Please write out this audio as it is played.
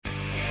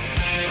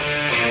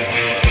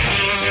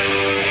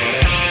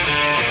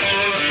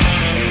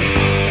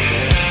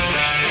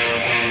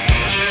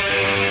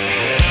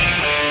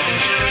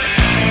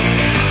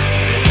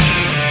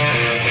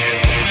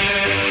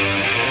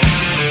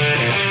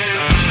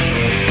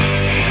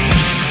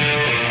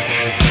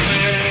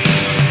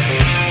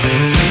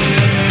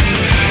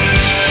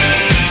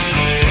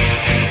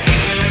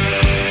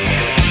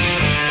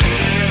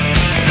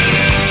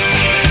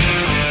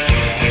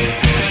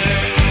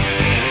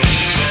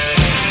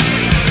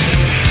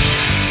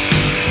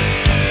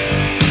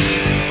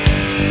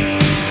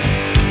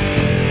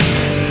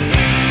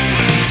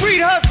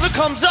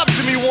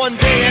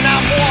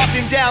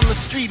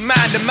street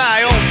minding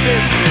my own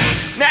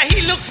business. Now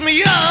he looks me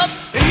up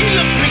and he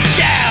looks me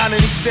down and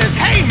he says,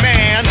 hey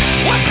man,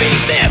 what be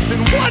this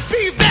and what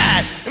be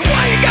that? And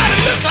why you gotta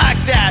look like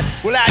that?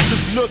 Well, I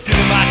just looked at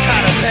him, I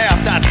kind of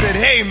laughed. I said,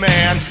 hey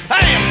man,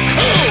 I am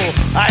cool,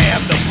 I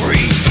am the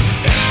breeze.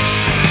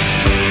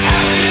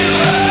 Haven't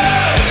you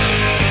heard?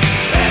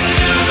 There's a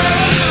new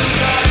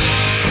revolution.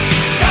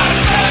 Gotta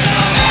spread the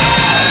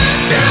word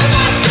to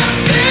watch the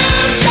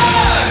future.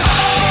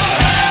 All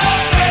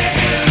hell's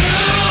breaking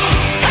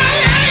loose.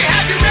 Hey, hey,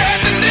 have you read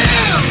the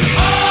news?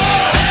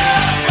 All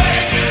hell's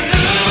breaking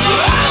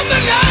loose. All the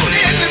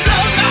loading and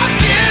blown my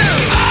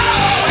fuse.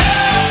 All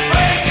hell's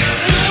breaking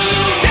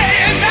loose. Day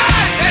and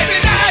night, baby,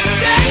 night and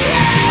day.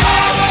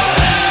 All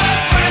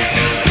hell's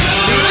breaking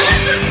loose.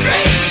 In the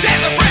streets,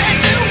 there's a brand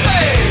new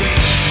way.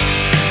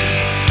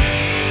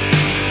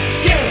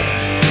 Yeah.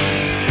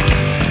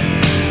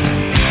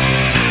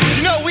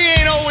 You know, we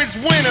ain't always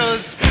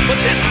winners, but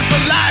this is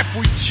the life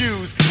we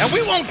choose. And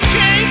we won't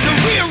change or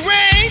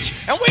rearrange,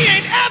 and we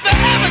ain't ever,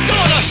 ever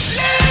gonna lose.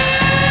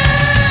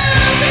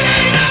 It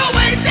ain't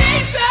always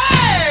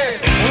easy.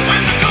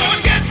 When the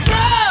going gets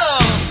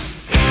rough,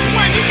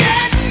 when you're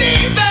getting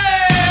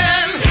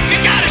even, you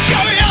gotta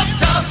show your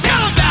stuff.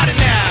 Tell about it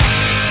now.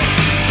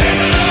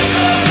 Take a look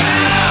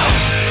around.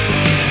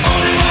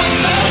 Only one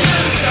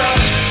solution.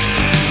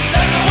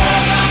 Set the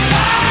world on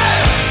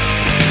fire.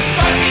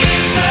 Fight the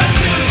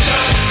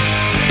institution.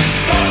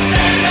 Gonna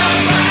stand our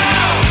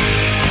ground.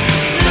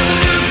 Build a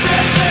new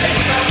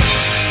sensation.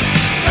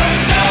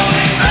 Something's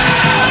going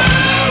on.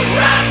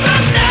 Rock the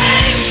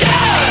nation.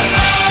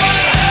 All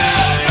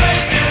hell's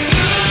breaking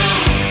loose.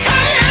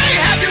 Hey, hey,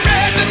 have you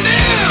read the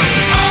news?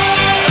 All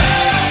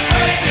hell's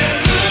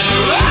breaking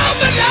loose. All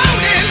the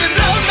loading and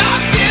blown my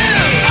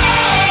fuse.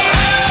 All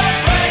hell's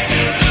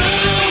breaking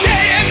loose.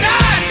 Day and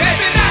night,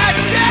 baby, night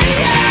and day.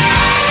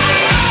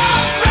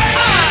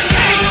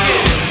 Thank you.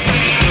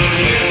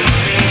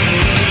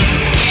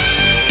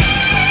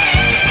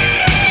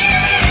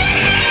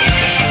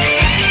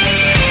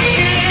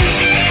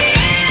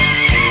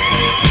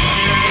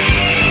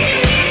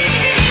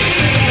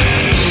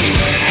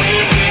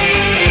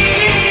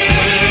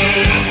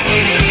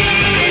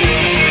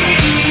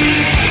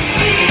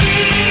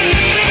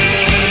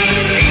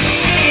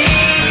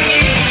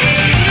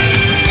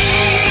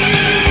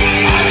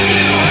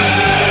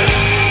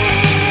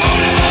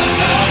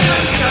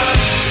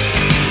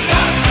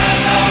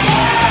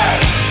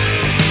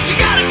 You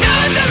gotta tell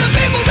it to the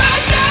people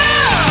right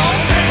now.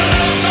 Take a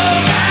look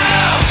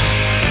around.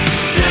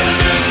 Build a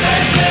new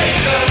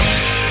sensation.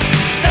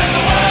 Set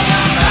the world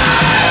on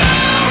fire.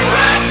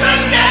 Rock the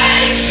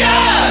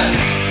nation.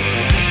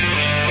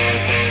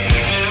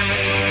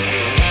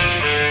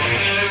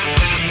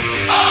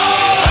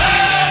 All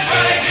hell's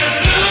breaking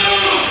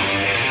loose.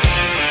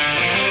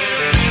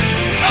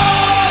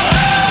 All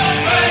hell's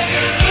breaking loose. All hell's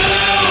breaking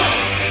loose.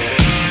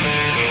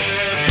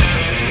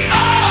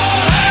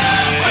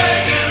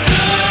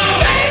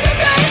 Baby,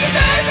 baby,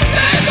 baby,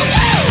 baby,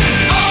 woo!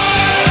 All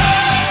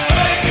hell's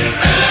breaking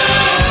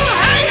loose.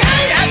 Hey,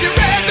 hey, have you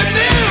read the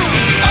news?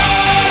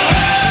 All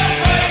hell's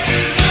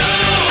breaking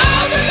loose.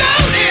 All the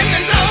loading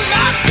and blown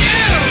my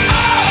fuse.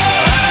 All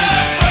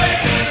hell's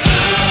breaking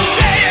loose.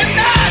 Day and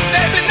night,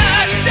 baby,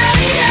 night and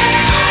day.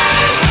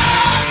 All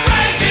hell's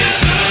breaking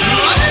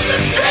loose. In the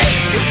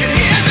streets, you can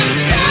hear them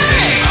say.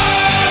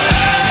 All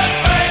hell's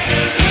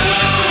breaking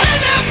loose. Hey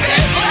now,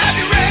 people, have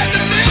you read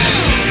the news?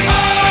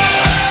 All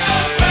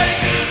hell's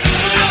breaking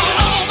loose.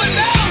 All the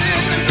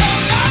loading and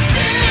blown my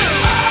fuse.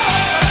 All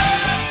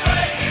hell's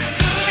breaking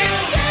loose.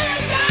 It's day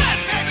and night,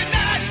 baby,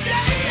 night and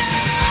day.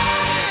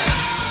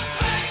 All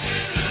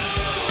breaking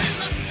loose. In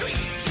the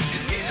streets, you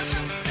can hear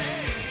them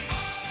say.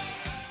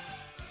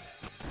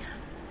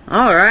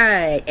 All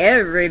right,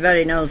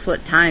 everybody knows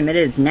what time it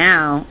is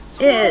now.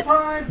 It's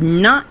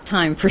not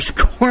time for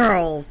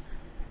squirrels.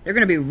 They're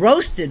gonna be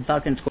roasted,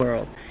 fucking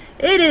squirrels.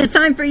 It is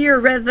time for your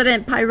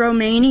resident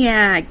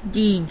pyromaniac,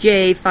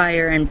 DJ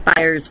Fire and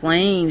Fire's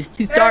Flames,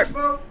 to start.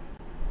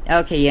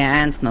 Okay,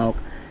 yeah, and smoke.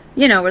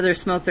 You know, where there's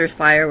smoke, there's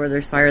fire. Where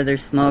there's fire,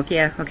 there's smoke.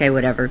 Yeah, okay,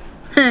 whatever.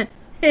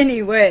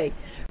 Anyway,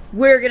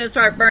 we're gonna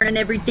start burning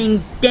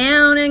everything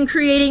down and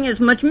creating as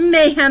much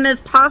mayhem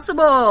as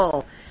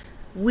possible.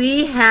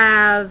 We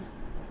have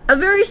a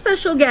very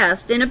special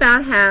guest in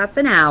about half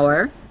an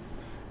hour.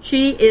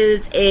 She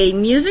is a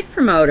music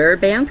promoter,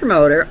 band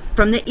promoter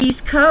from the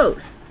East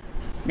Coast.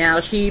 Now,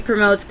 she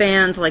promotes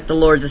bands like the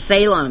Lords of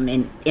Salem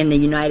in the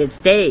United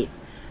States,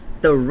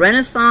 the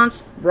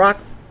Renaissance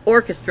Rock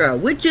Orchestra,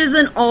 which is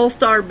an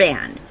all-star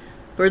band.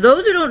 For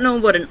those who don't know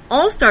what an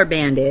all-star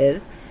band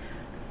is,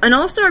 an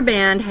all-star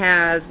band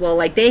has, well,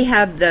 like they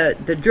have the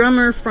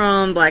drummer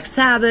from Black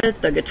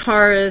Sabbath, the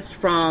guitarist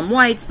from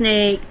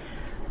Whitesnake,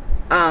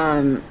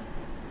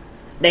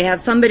 they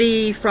have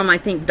somebody from, I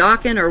think,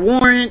 Dokken or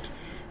Warrant,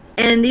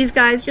 and these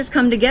guys just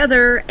come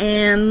together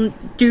and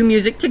do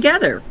music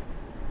togetder.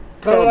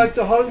 Kind of like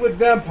the Hollywood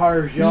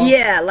Vampires, y'all.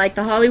 Yeah, like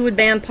the Hollywood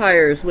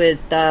Vampires with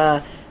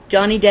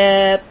Johnny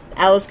Depp,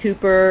 Alice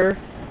Cooper.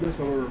 This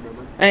I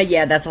remember.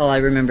 Yeah, that's all I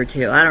remember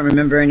too. I don't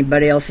remember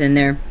anybody else in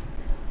there.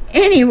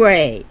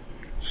 Anyway,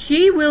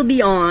 she will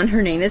be on.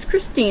 Her name is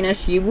Christina.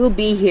 She will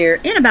be here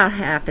in about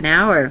half an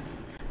hour.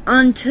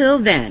 Until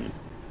then,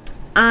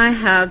 I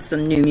have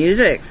some new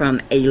music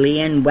from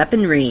Alien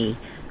Weaponry.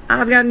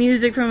 I've got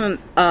music from,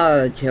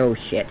 oh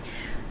shit.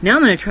 Now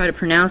I'm going to try to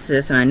pronounce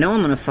this, and I know I'm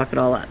going to fuck it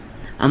all up.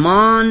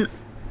 Amon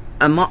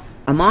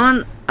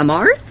Amarth?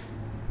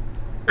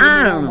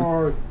 I don't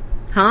know.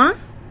 Huh?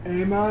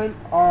 Amon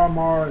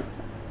Amarth.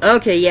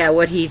 Okay, yeah,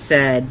 what he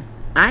said.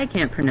 I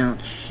can't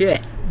pronounce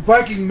shit.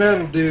 Viking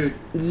metal, dude.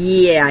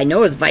 Yeah, I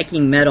know it's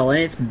Viking metal,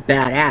 and it's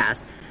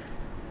badass.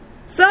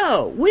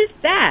 So,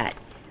 with that,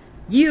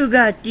 you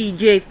got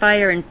DJ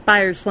Fire and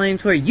Fire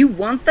Flames where you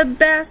want the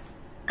best.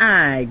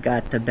 I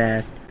got the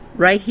best.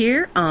 Right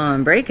here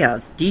on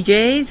Breakouts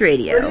DJs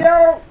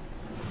Radio.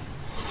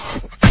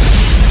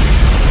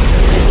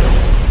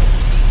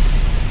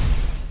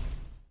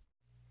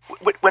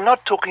 We're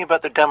not talking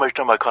about the damage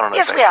done by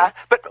colonisation. Yes, we are.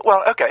 But,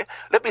 well, okay,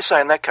 let me say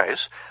in that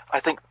case, I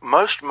think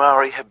most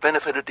Maori have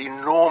benefited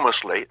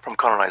enormously from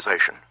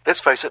colonisation. Let's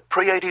face it,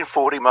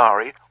 pre-1840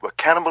 Maori were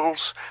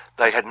cannibals,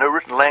 they had no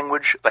written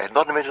language, they had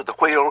not invented the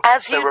wheel,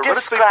 they were a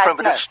relatively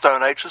primitive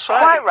Stone Age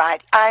society. Quite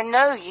right. I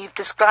know you've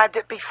described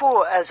it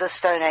before as a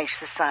Stone Age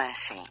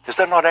society. Is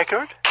that not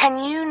accurate?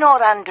 Can you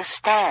not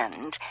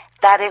understand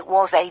that it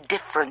was a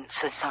different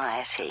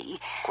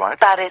society? Quite.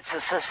 But it's a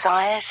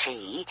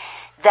society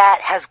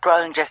that has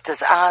grown just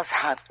as ours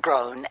have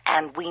grown,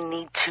 and we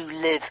need to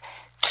live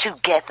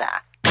together.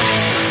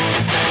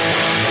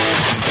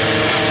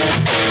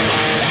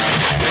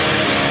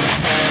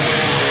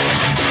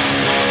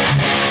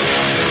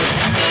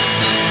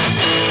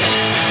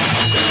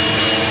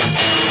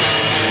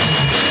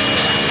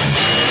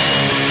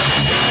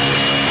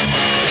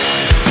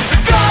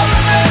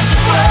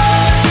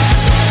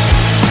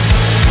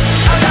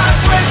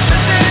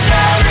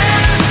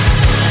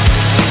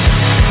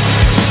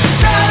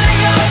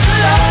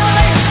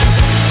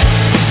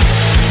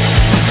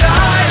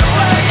 Hide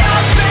away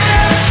your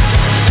fears.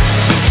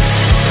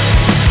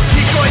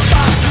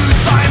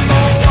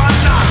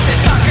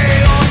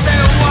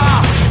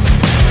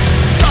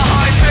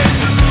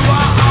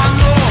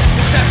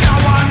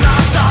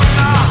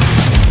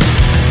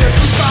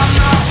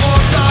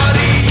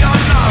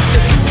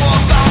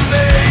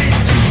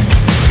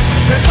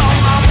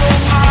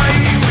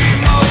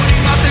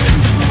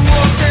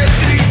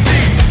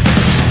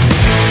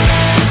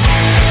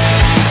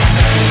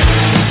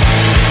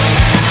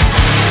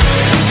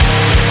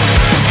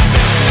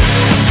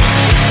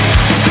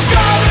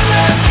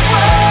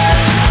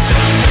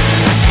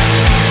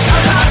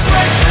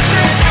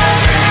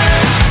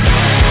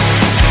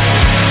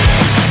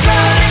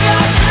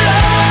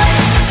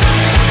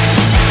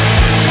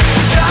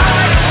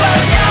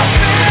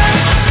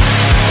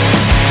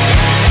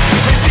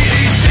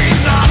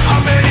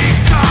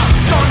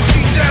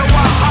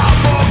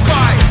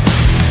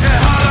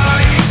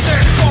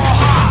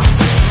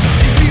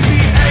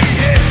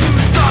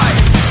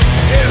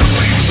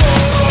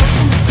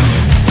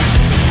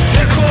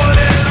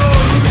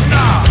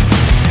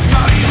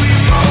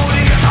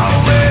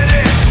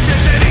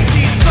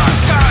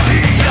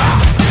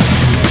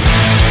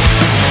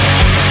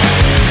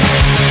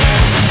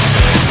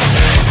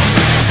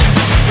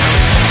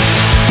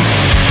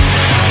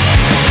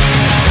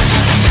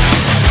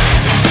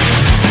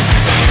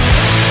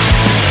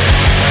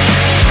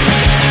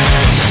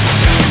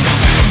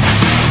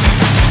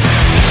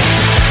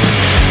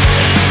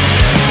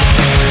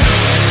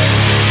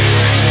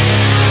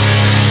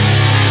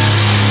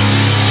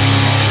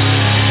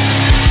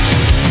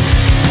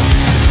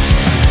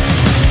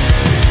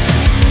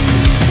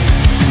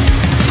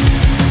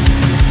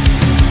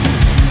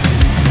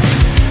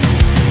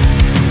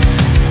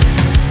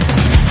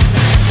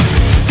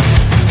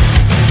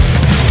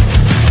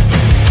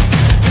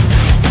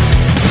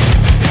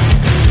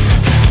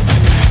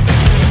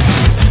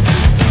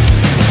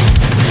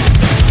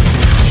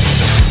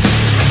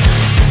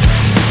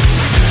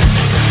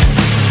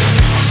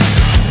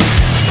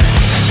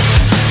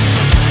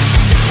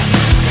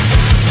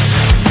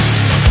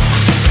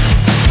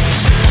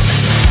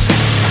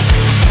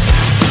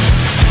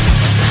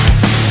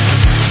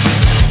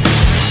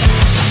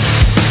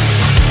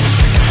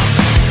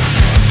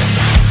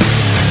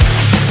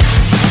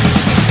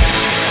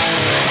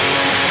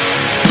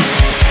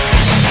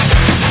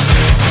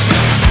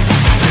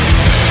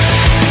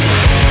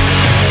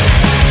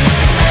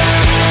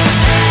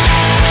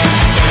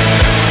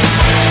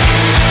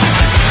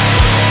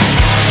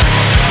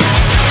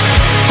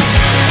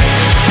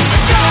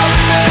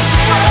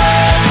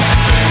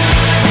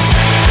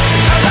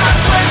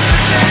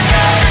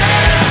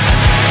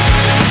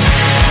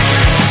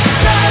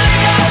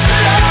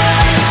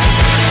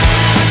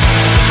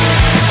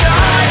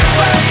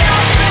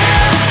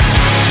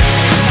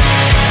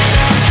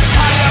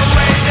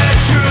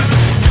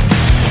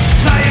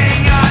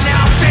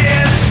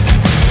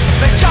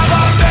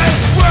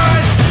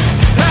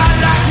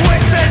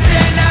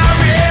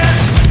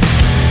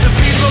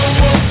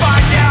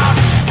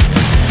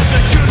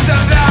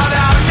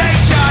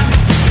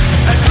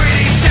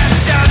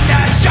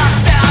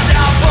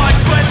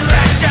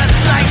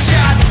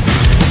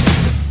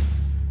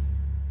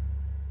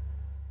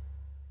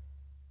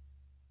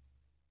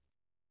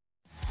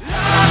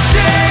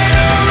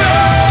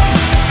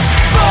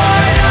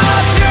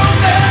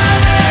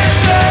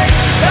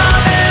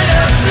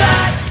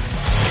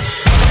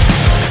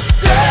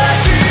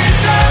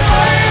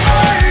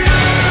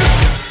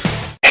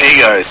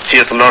 guys,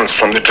 here's Lawrence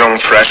from the German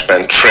thrash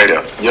band Trader.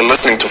 You're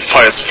listening to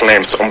Fire's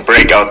Flames on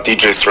Breakout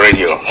DJs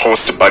Radio,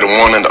 hosted by the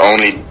one and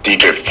only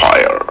DJ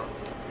Fire.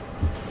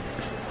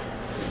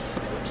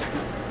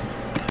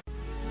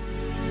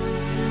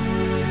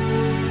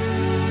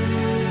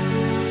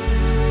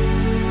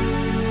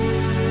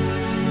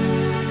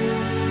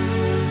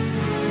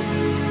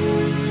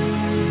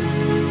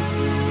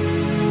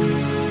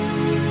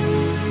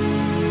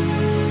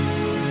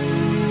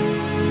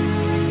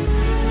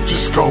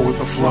 Just go with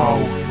the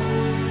flow.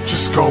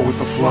 Just go with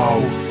the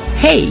flow.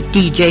 Hey,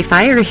 DJ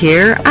Fire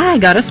here. I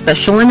got a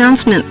special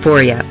announcement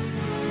for you.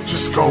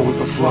 Just go with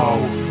the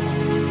flow.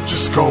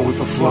 Just go with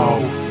the flow.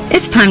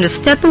 It's time to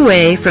step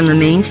away from the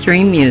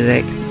mainstream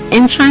music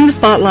and shine the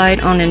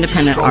spotlight on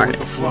independent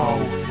artists.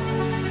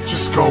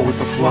 Just go with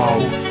the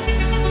flow.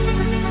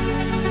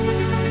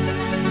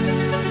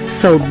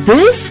 So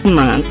this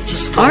month,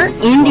 our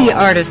indie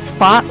artist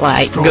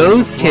spotlight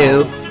goes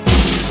to...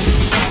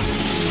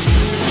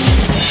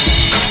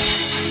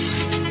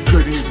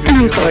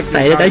 I'm so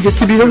excited, I get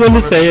to be the one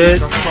to say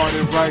it.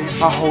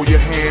 I hold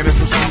your hand and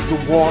proceed to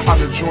walk. I'm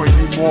enjoying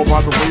you more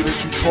by the way that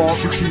you talk.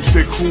 You keep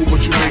it cool,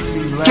 but you make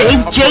me laugh.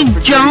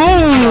 JJ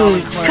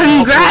Jones!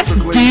 Congrats,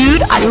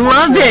 dude! I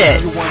love it!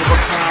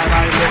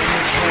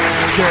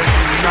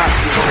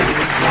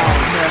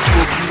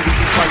 Natural beauty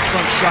is like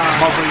sunshine.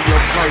 My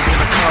radio bright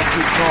in the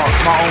cosmic dark.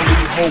 My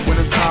only hope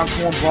when it's time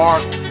to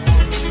embark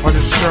on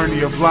this journey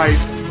of life.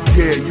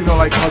 Yeah, you know,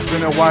 like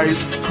husband and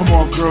wife. Come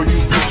on, girl, you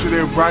pictured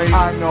it right.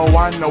 I know,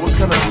 it's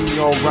gonna be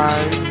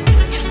alright.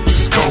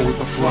 Just go with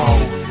the flow.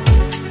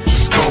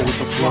 Just go with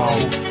the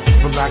flow.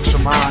 Relax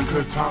your mind,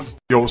 good times.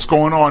 Yo, what's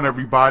going on,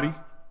 everybody?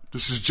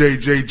 This is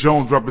JJ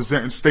Jones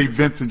representing State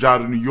Vintage out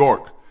of New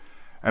York.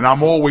 And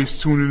I'm always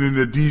tuning in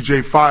to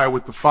DJ Fire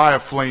with the Fire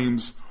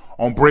Flames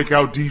on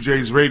Breakout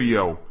DJs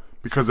Radio.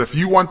 Because if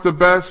you want the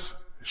best,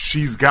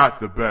 she's got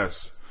the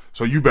best.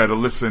 So you better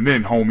listen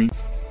in, homie.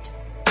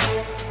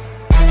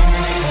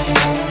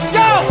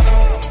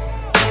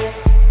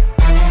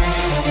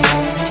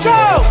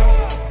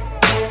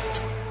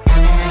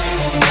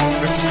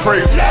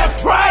 Crazy.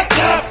 Left, right,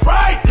 left,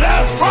 right,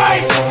 left,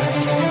 right.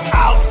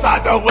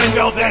 Outside the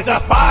window there's a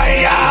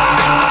fire.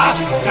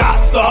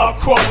 Not the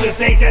crosses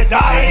they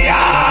desire.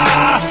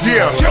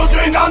 Yeah.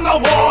 Children on the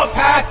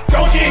warpath,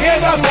 don't you hear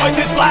the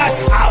voices blast?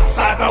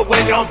 Outside the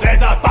window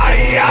there's a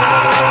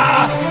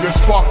fire. You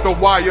sparked the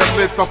wire,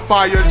 lit the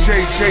fire,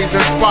 JJ's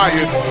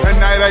inspired. At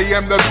night I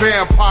am the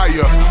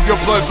vampire. Your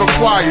blood's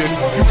required.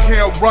 You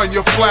can't run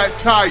your flat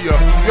tire.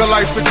 Your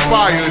life's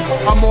expired.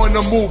 I'm on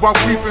the move, I'm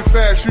creeping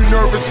fast. You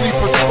nervously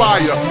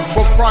perspire.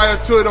 But prior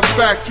to the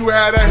fact you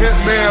had a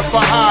hitman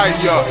for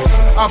hire.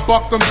 I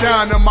bucked them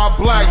down in my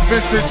black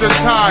vintage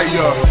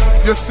attire.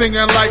 You're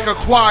singing like a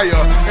choir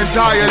in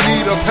dire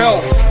need of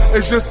help.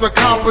 It's just a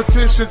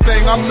competition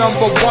thing, I'm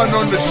number one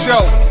on the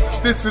shelf.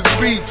 This is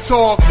me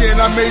talking,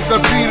 I made the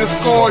beat a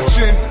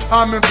scorching.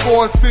 I'm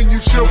enforcing, you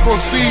should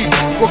proceed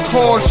with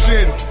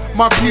caution.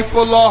 My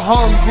people are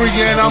hungry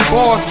and I'm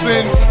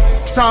bossing.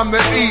 Time to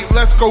eat,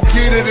 let's go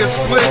get it and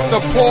split the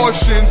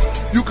portions.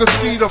 You can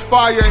see the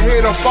fire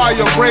hit, a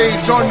fire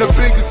rage on the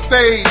biggest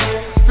stage.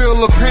 Feel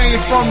the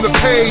pain from the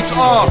page,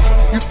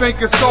 you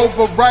think it's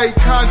over, right?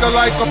 Kinda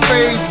like a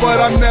phase, but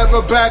I'm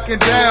never backing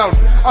down.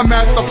 I'm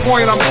at the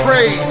point I'm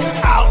crazed.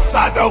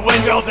 Outside the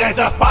window there's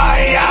a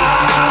fire.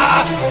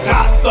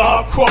 Not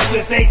the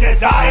crosses they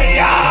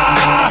desire.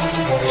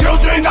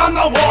 Children on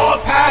the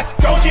warpath,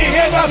 don't you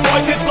hear the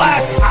voices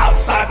blast?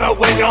 Outside the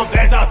window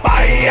there's a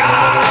fire.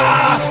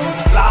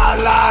 La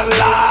la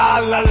la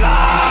la la.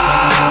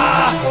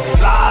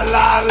 La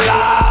la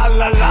la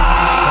la la.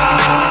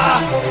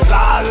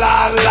 La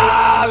la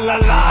la la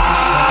la.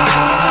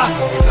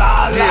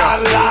 La la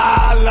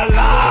la la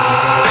la.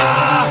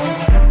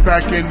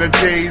 Back in the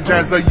days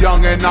as a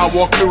youngin', I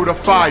walked through the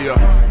fire.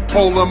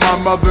 Holding my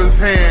mother's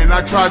hand,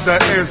 I tried to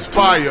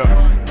inspire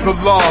the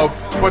love,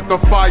 but the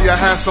fire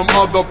had some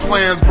other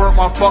plans. Burnt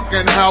my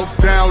fucking house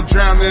down,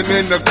 drowning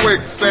in the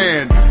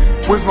quicksand.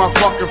 Where's my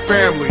fucking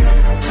family?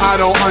 I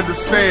don't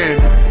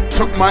understand.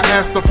 Took my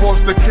ass to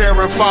foster care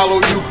and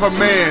followed you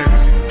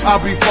commands. I'll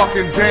be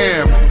fucking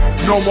damned.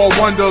 No more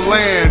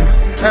Wonderland.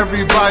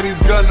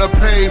 Everybody's gonna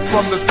pay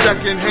from the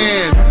second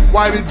hand.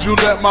 Why did you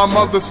let my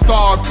mother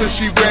starve till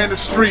she ran the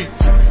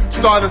streets?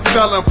 Started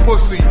selling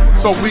pussy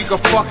so we could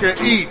fucking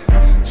eat.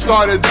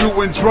 Started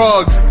doing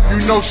drugs, you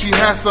know she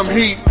had some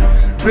heat.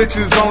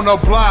 Bitches on the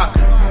block,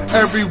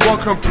 everyone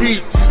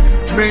competes.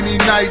 Many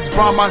nights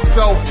by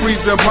myself,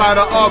 freezing by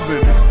the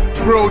oven.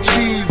 Grilled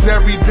cheese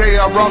every day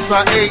or else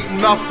I ate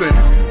nothing.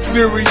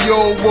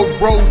 Cereal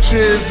with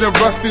roaches and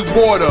rusty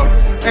water.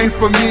 Ain't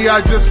for me,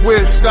 I just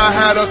wished I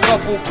had a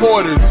couple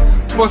quarters.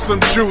 For some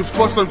juice,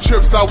 for some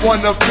chips, I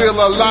wanna feel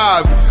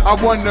alive. I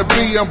wanna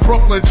be in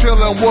Brooklyn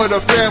chillin' with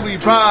a family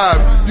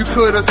vibe. You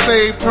could've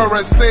saved her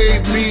and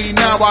saved me,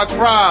 now I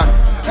cry.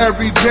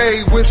 Every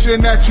day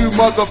wishing that you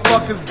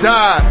motherfuckers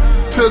died.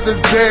 To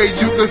this day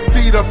you can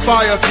see the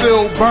fire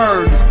still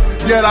burns.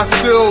 Yet I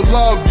still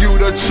love you,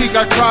 the cheek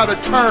I try to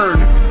turn.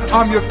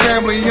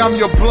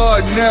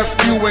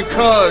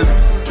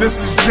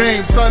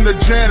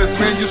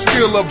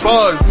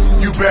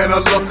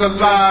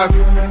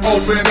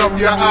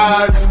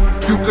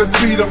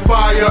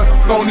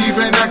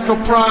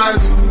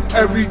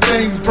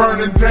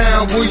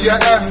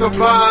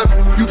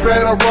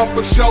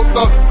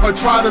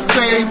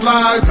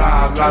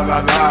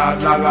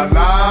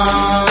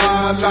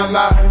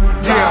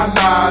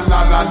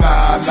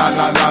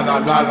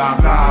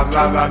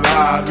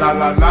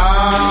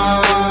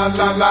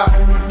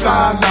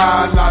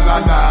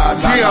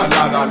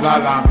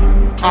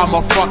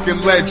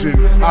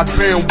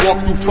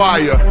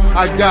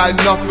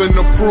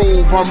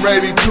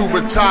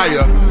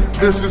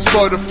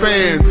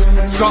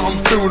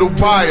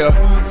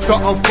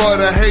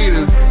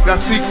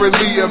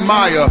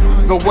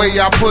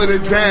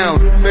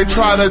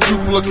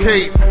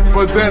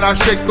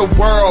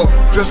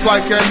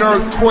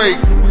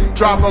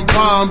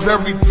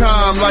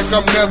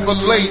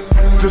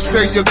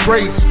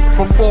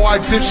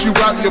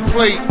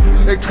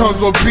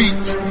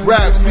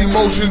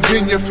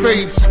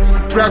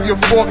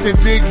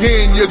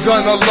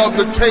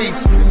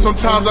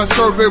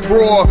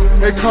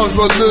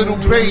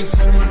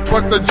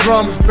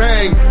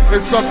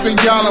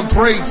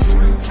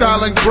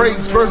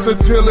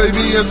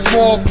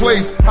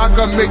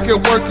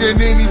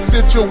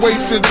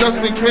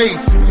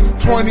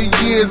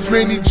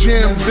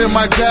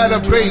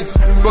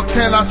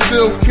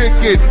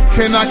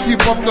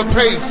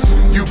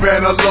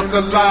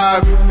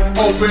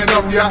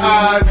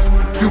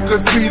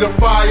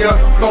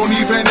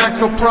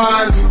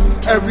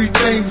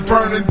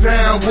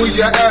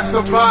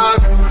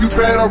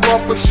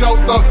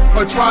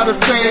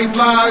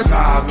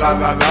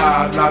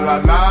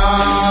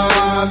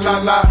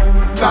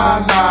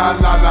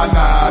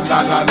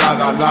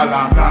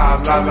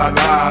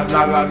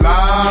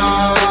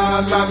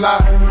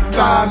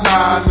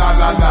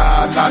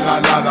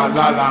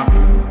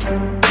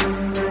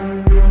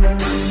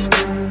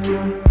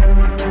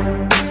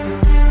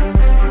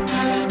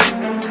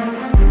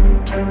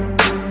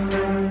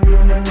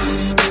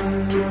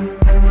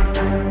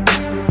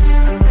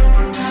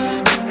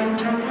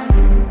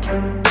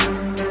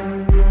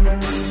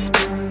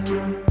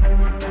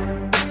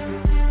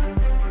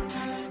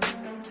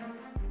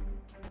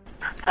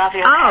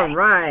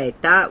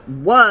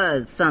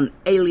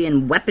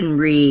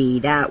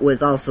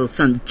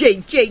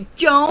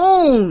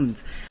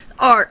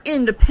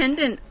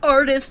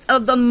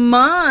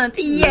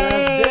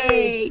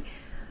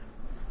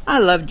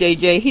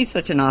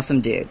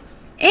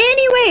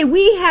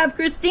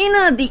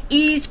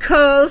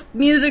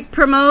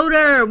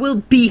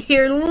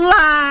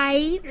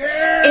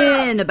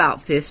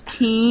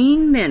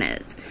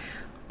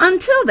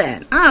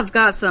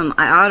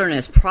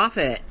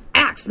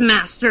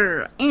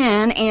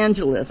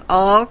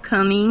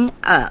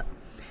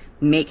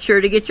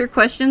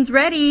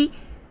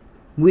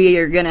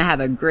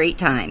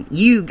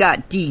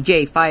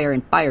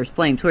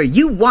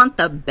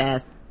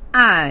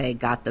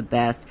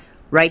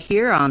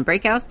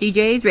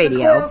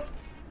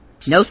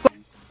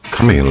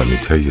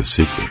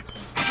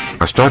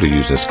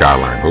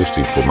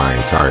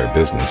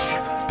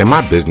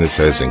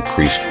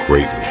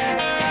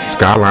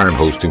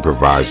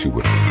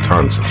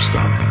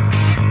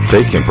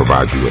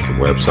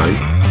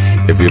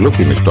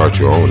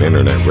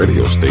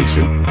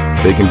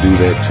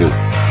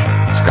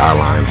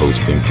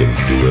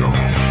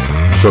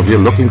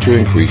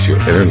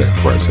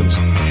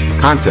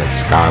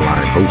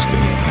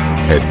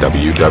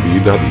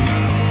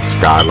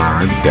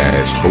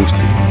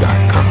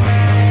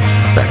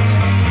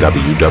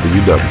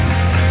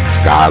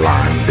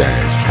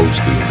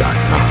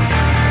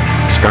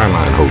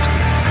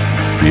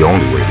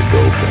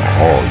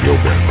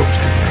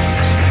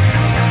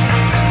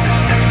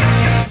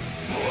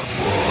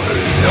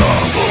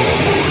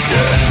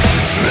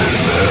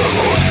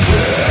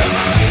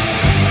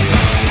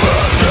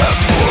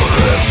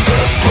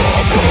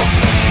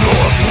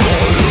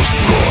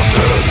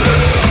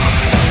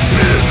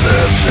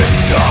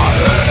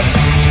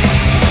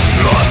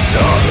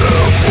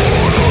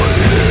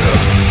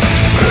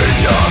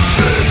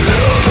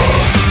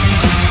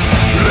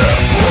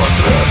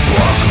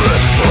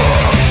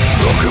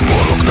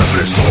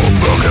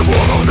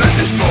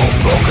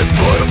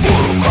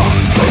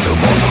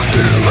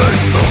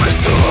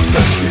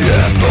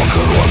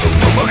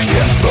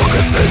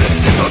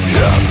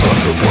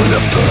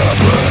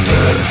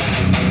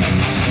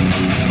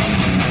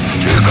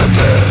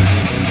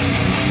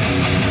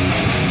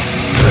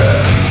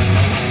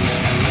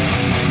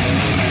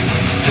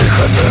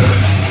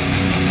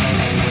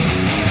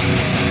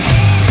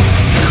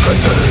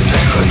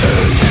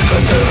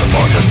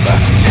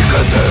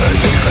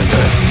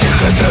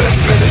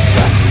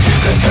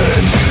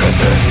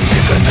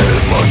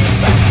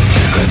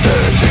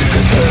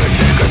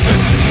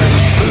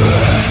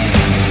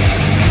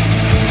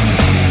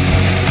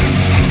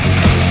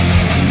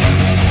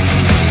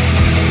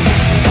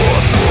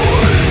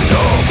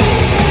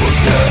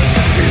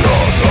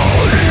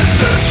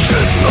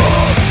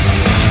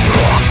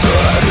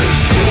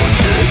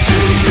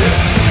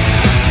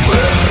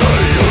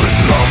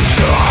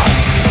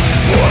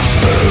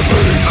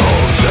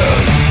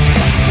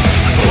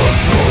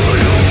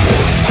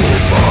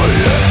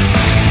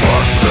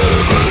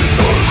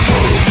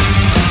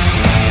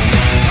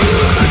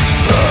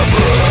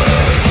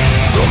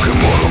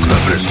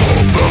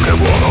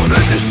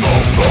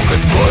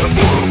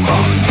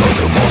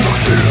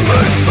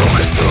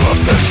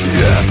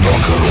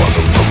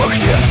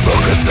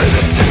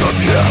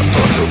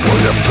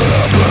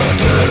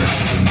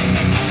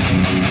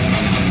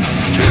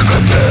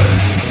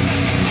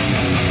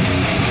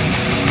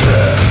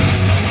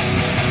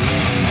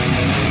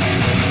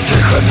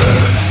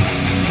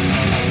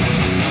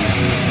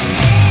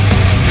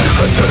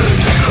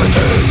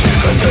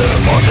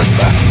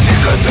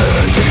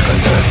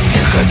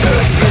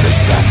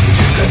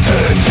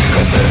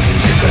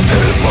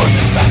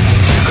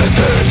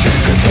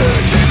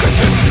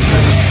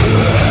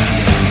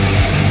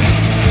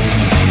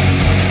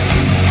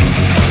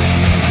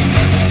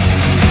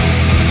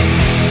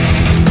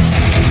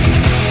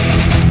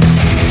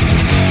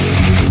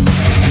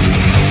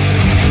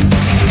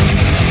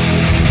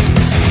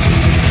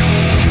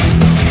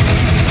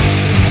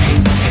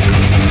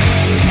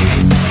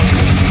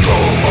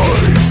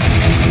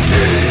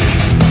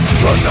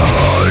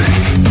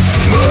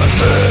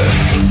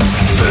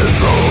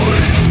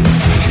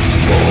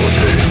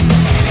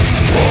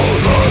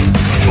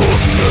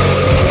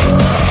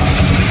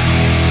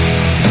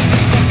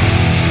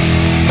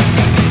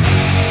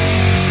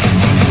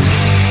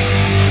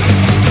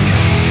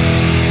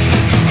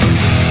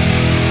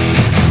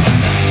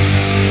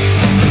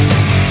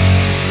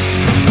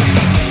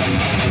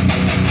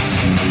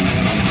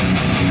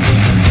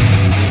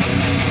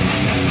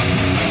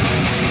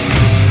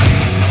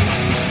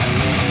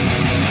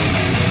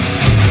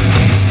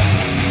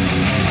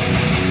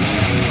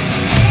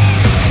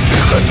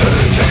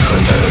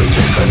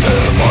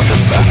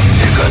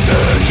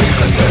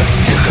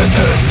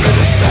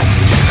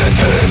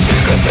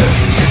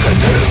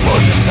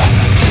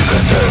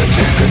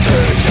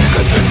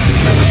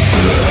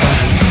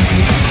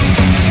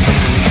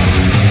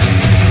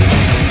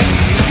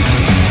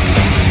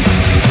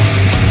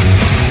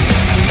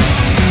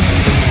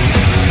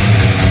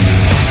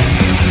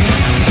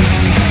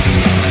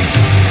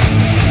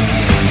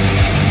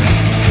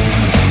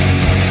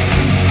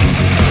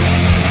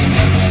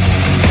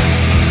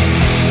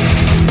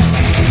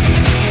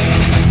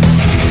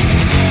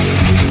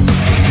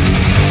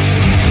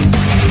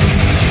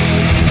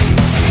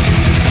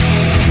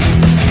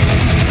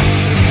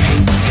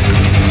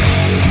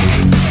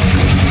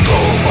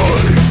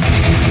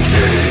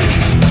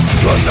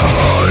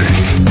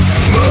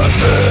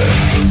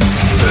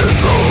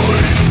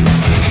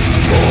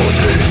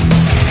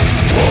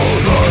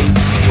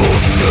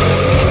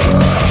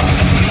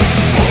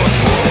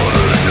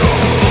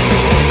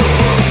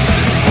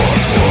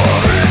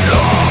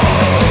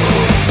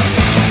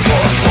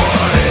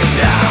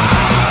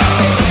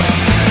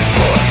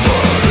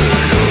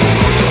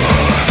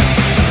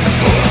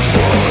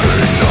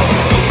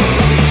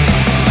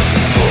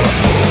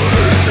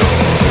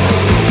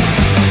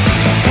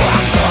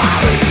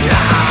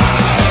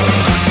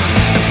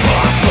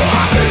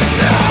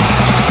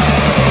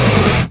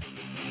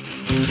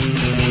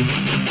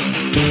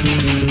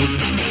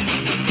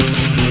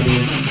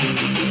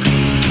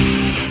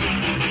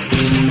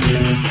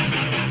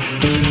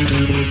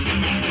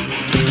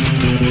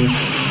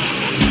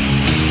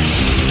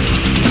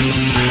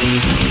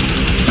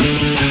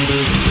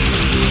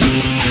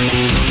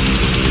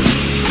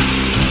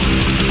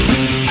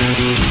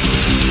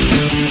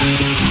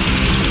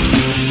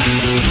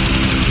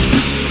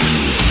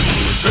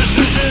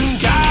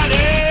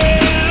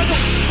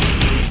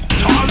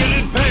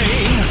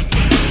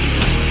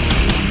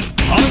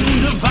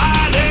 Undivided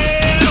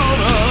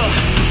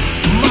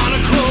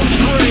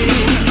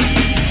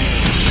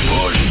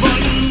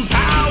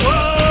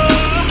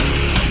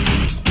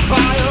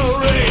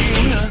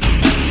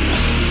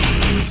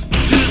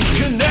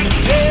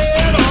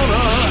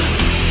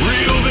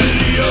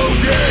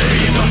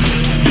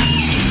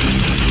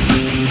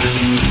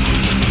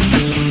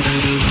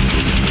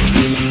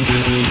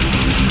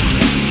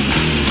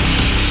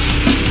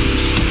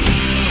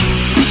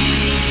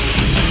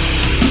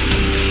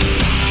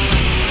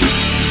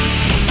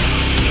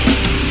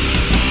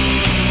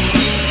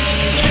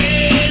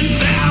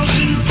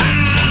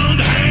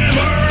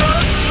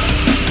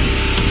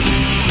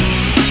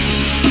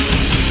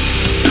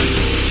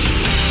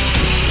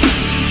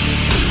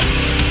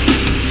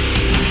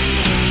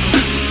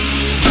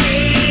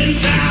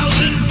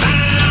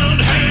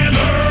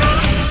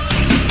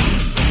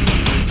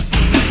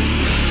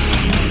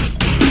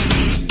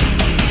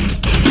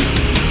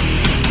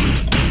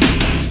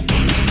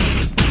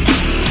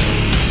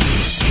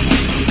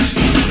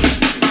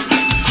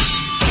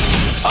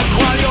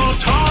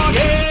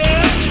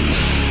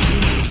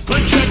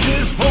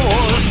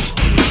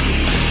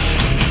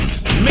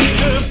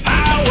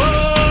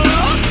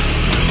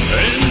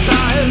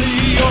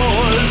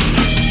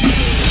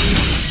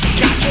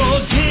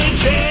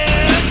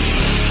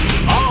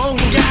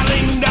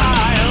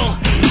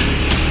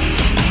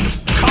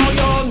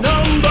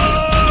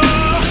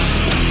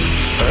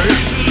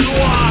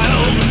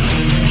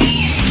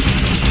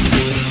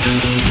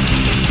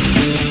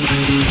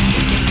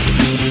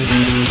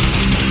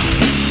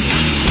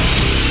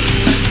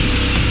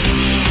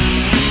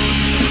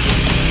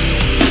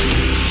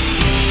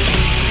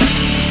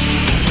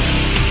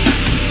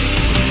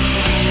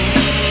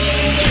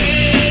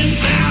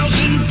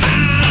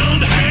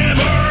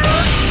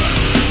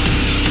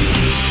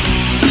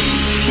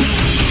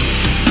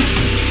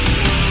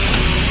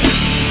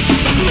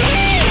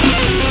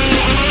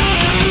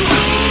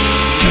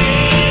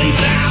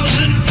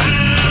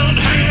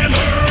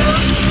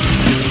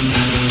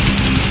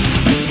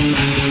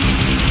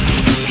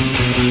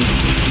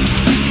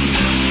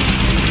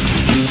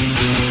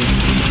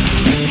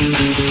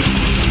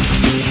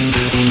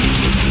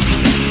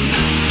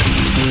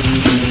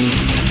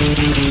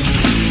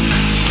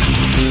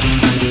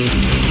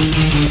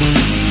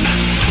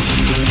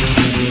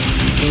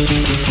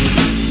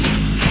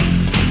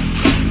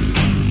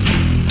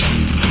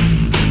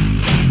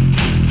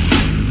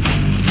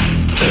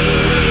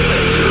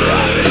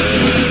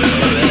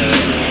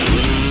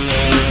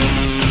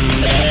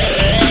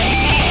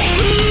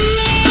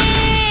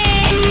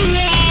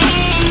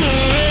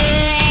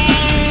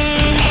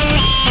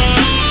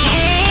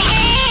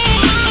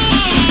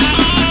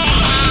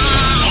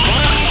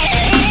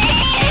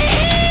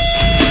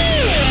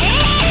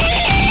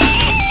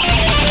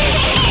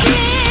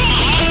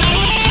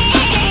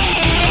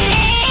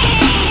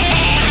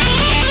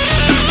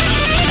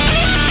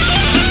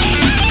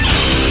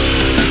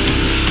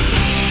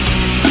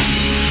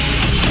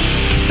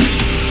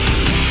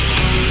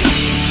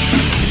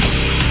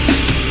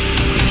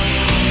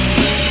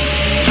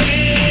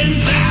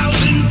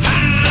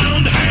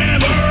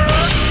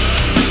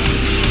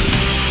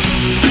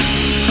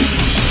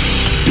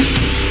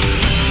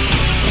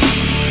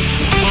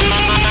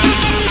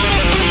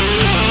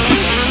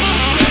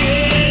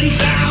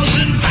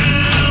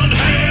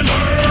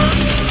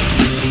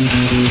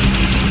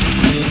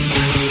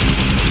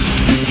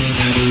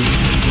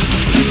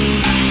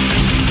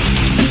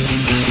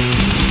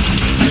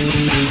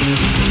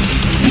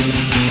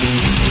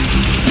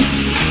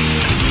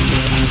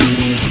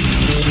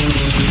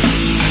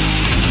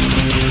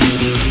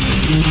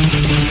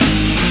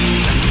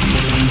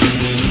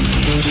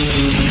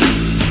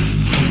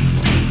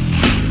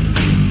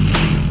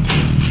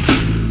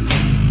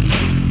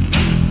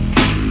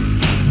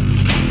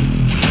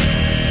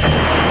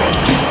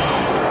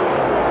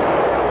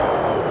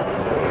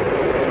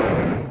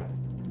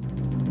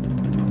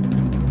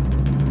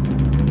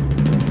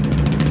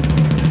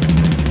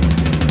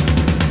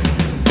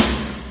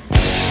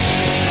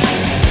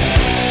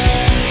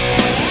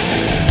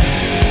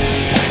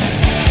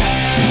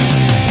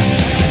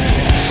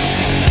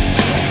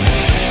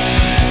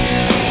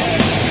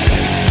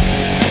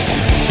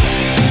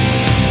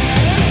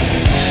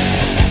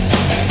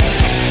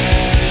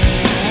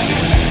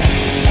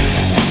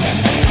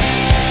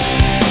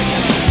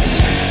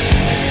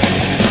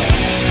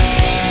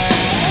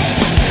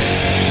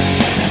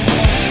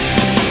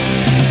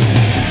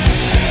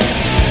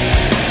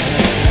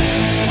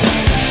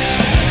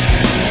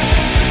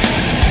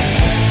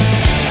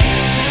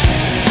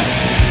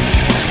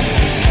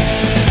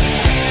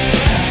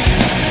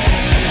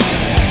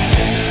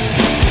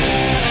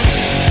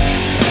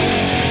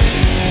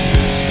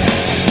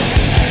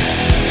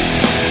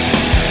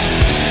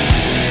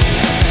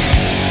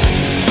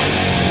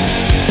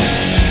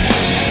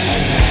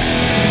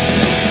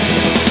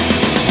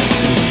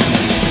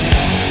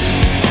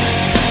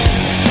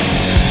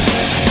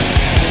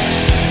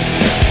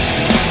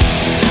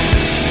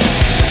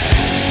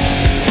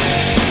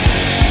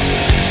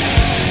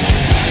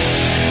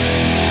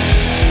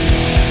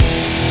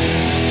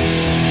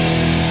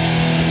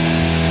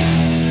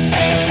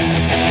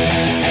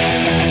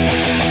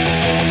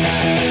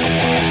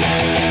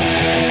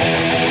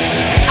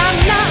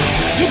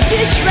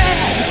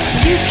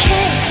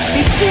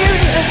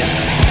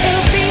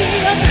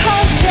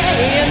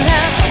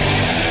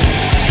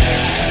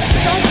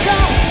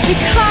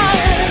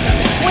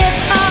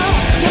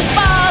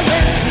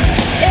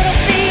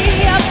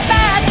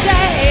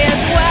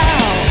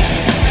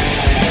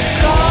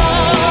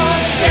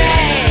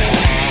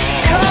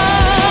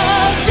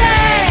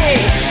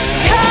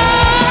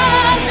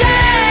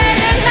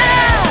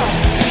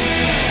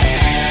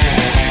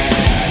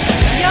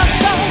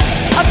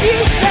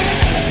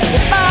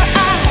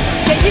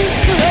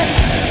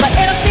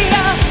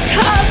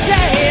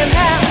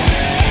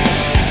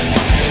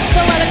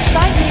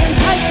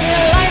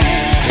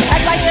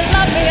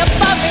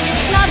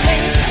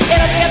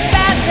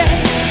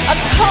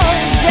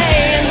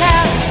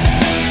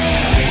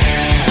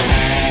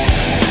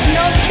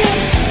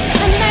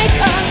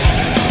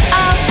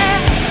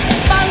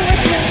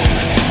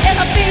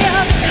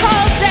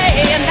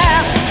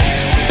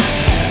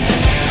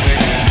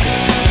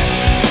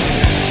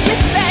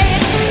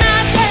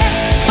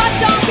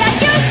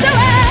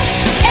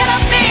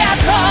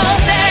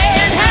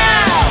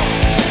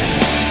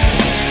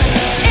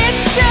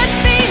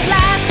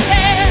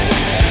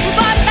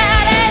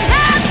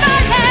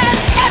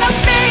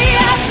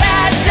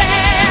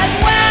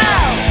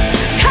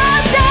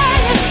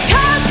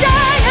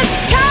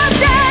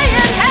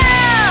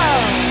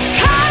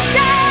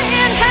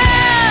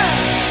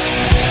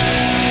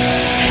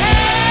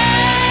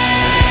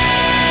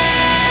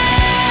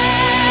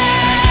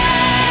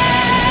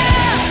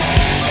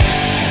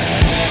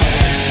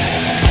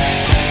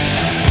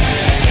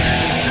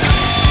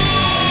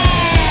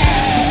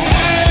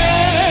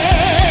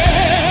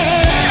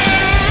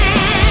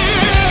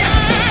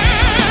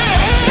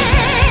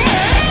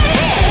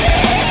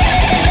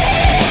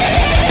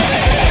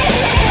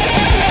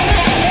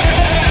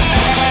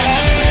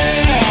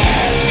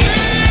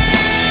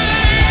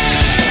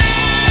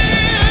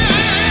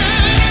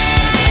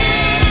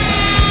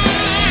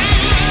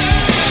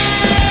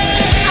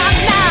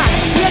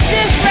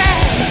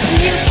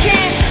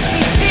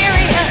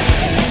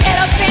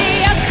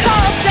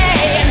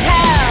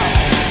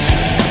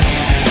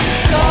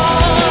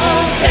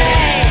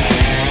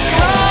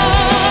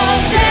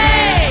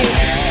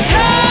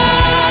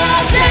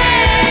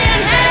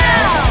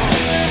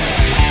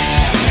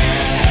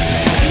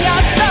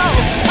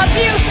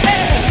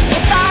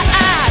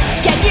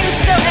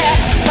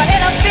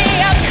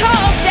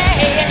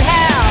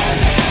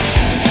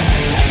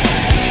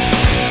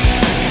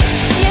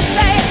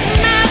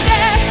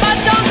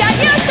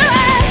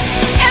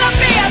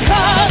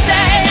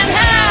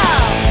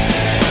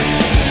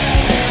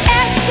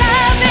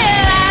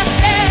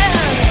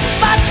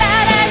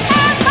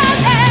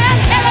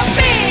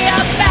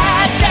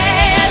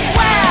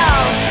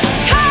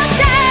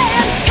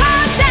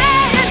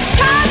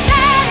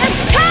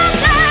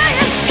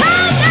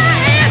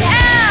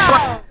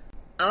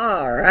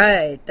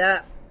right,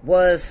 that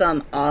was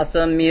some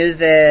awesome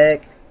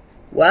music.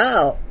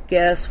 Well,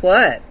 guess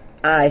what?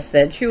 I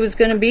said she was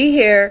going to be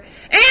here,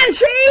 and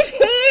she's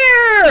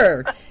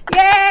here!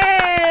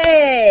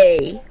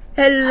 Yay!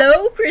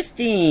 Hello,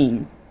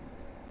 Christine.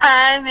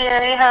 Hi,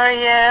 Mary. How are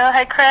you?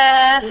 Hi,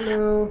 Chris.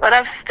 Hello. What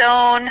up,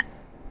 Stone?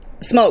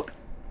 Smoke.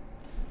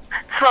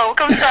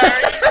 Smoke, I'm sorry.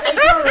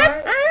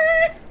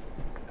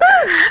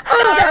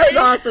 Oh, that's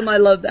awesome. I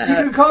love You that.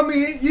 can call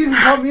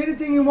me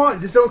anything you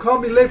want. Just don't call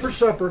me late for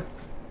supper.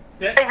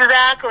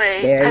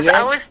 Exactly. There Because you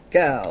I was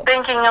go.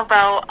 thinking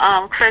about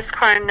Chris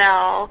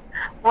Cornell,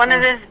 one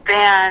of his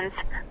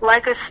bands,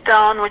 Like a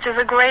Stone, which is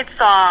a great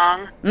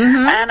song.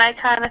 Mm-hmm. And I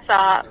kind of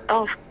thought,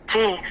 oh,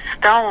 gee,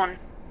 Stone.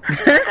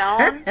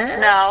 Stone?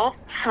 No.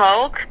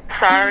 Smoke?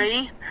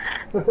 Sorry.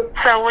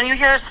 So when you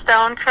hear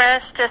Stone,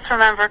 Chris, just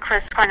remember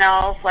Chris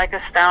Cornell's Like a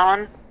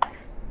Stone.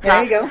 It's There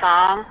an you awesome go.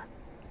 song.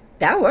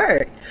 That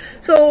worked.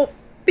 So,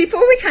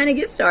 before we kind of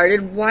get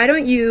started, why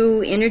don't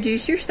you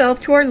introduce yourself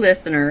to our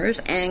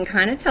listeners and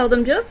kind of tell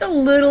them just a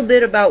little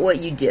bit about what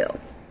you do?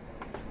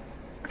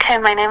 Okay,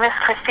 my name is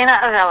Christina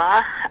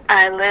Avila.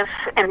 I live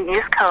in the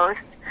East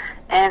Coast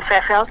in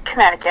Fairfield,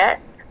 Connecticut,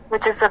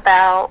 which is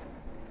about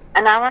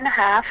an hour and a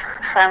half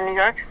from New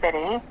York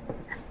City.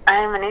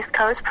 I'm an East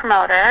Coast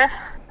promoter.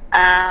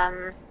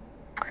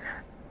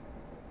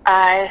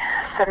 I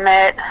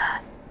submit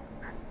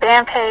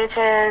band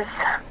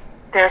pages,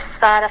 their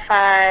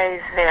Spotify,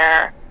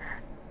 their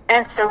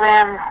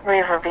Instagram,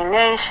 Reverb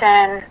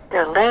Nation,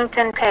 their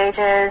LinkedIn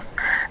pages,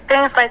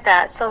 things like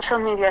that, social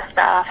media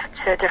stuff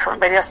to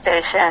different radio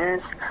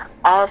stations,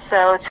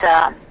 also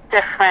to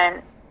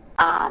different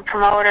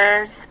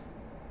promoters,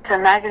 to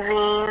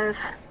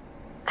magazines,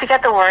 to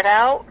get the word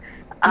out,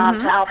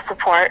 to help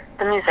support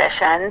the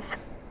musicians,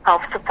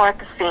 help support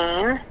the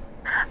scene.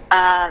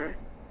 I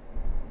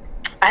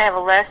have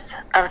a list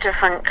of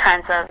different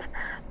kinds of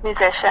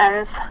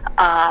musicians,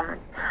 a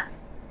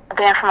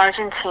band from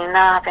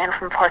Argentina, a band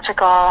from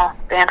Portugal, a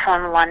band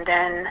from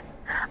London.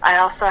 I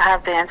also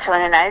have bands here in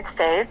the United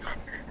States.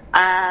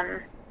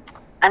 I'm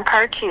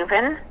part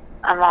Cuban.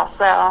 I'm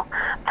also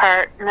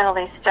part Middle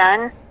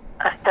Eastern,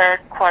 a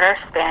third quarter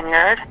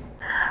Spaniard.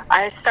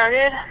 I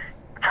started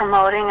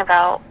promoting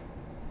about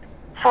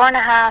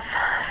 4.5,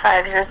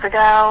 5 years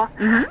ago,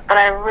 but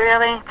I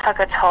really took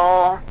a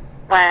toll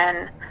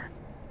when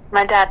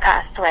my dad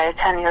passed away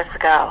 10 years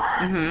ago,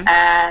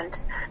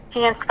 and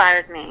he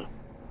inspired me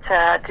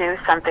to do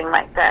something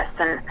like this.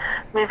 And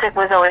music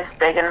was always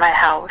big in my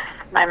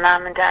house. My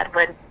mom and dad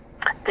would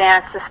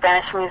dance to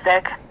Spanish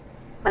music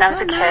when I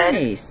was a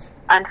kid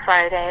on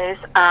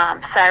Fridays.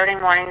 Saturday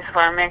mornings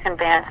were American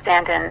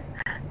Bandstand, and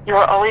you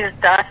were always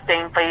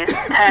dusting, but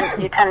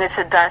you tended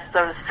to dust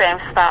the same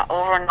spot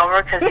over and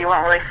over because you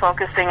weren't really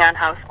focusing on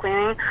house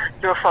cleaning.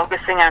 You were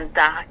focusing on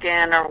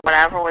docking or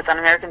whatever was on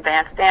American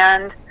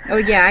Bandstand. Oh,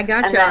 yeah, I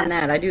got And you then- on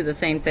that. I do the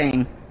same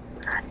thing.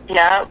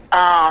 Yeah,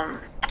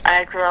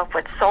 I grew up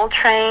with Soul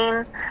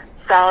Train,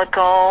 Solid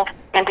Gold,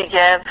 Andy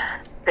Gibb,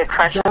 big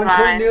crush of John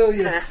mine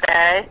Cornelius. to this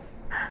day.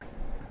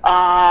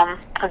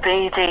 The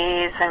Bee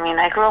Gees. I mean,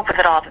 I grew up with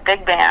it all, the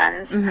big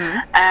bands.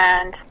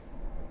 And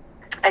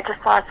I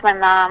just lost my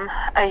mom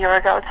a year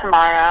ago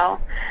tomorrow,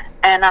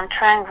 and I'm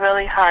trying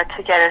really hard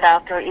to get it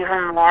out there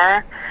even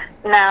more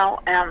now,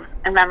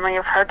 in memory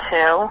of her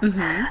too.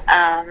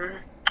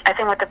 I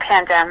think with the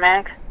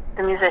pandemic,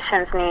 the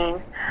musicians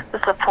need the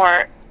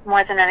support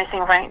more than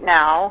anything right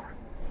now.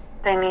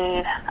 They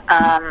need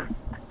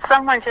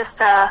someone just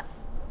to,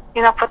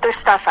 put their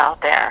stuff out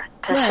there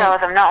to show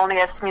them not only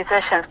as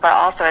musicians but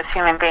also as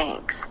human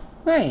beings.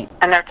 Right.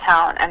 And their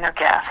talent and their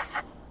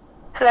gifts.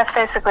 So that's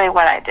basically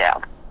what I do.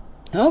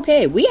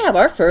 Okay, we have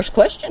our first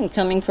question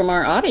coming from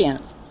our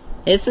audience.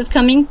 This is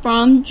coming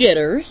from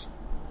Jitters.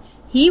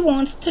 He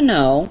wants to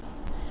know,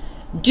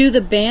 do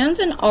the bands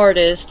and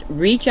artists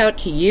reach out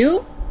to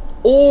you,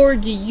 or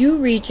do you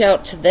reach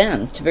out to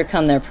them to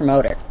become their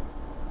promoter?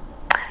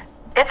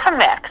 It's a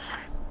mix.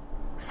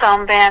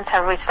 Some bands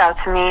have reached out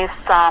to me,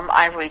 some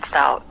I've reached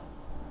out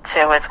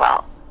to as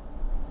well.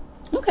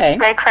 Okay.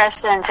 Great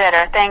question,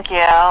 Jitter. Thank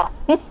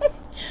you.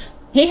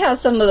 He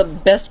has some of the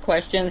best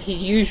questions.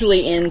 He's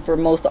usually in for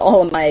most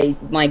all of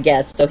my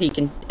guests, so he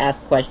can ask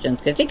questions,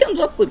 because he comes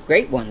up with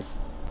great ones.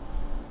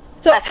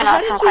 So That's an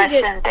awesome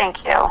question.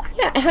 Thank you.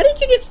 Yeah, how did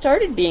you get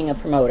started being a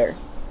promoter?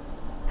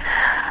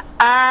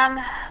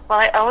 Well,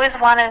 I always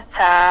wanted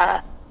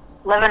to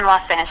live in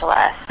Los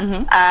Angeles.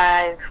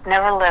 I've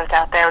never lived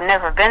out there,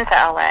 never been to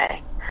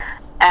LA.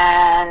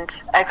 And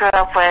I grew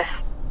up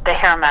with the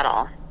hair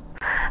metal.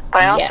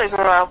 But I also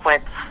grew up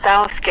with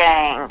South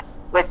Gang,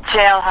 with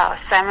Jailhouse,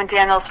 Simon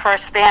Daniels'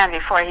 first band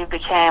before he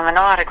became an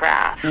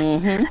Autograph.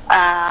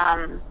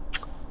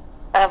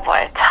 Oh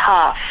boy,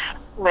 Tough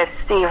with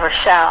Steve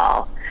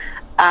Rochelle,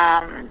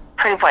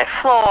 Pretty Boy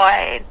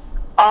Floyd,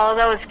 all of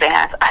those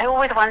bands. I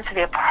always wanted to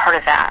be a part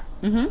of that.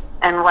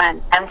 And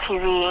when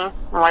MTV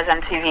was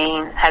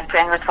MTV, had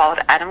Bangers Ball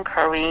with Adam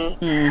Curry,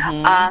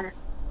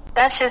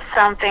 that's just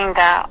something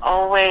that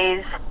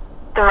always,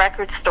 the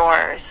record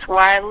stores where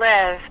I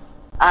live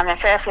in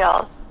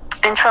Fairfield,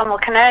 in Trumbull,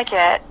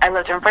 Connecticut, I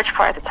lived in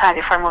Bridgeport at the time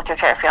before I moved to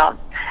Fairfield.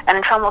 And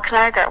in Trumbull,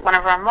 Connecticut, one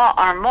of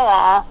our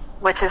mall,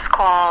 which is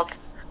called,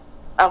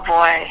 oh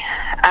boy,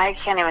 I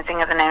can't even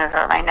think of the name of it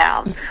right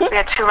now. We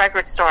had 2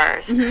 record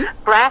stores.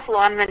 Graf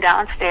Lundman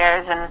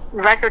downstairs and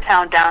Record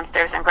Town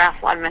downstairs and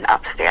Graf Lundman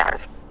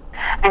upstairs.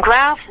 And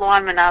Graf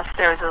Lundman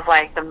upstairs is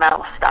like the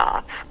metal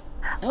stuff.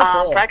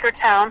 Cool. Record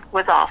Town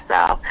was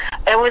also.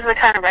 It was the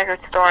kind of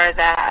record store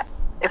that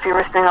if you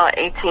were single at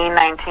 18,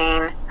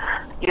 19,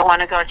 you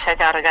want to go check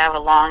out a guy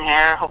with long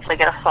hair, hopefully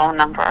get a phone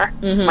number,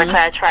 which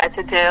I tried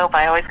to do, but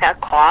I always got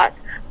caught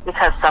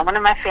because someone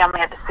in my family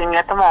had to see me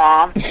at the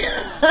mall.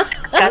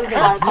 Got the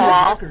phone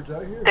call.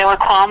 They would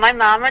call my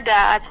mom or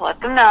dad to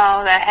let them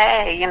know that,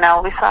 hey, you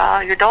know, we saw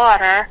your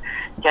daughter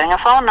getting a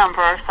phone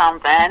number or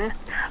something,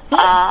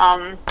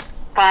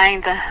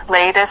 buying the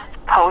latest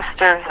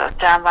posters of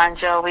John Bon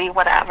Jovi,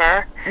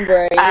 whatever.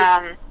 Right.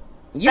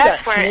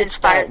 That's where it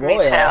inspired me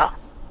too.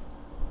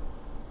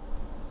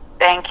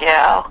 Thank you.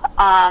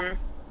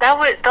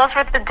 Those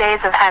were the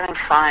days of having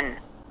fun.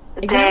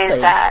 The days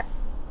that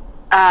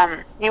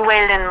you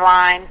waited in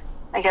line,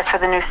 I guess, for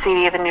the new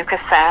CD, the new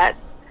cassette.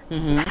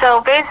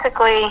 So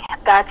basically,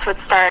 that's what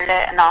started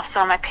it. And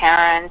also my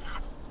parents,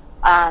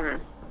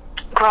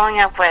 growing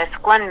up with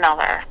Glenn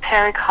Miller,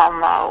 Perry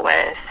Como,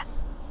 with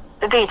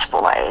the Beach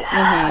Boys,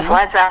 with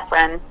Led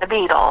Zeppelin, the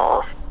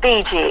Beatles,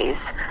 Bee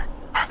Gees,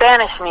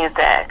 Spanish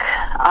music,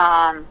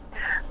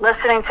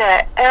 listening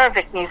to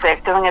Arabic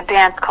music, doing a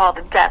dance called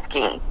the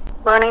Depki,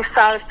 learning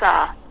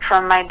salsa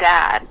from my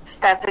dad,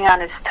 stepping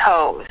on his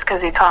toes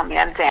because he taught me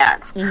how to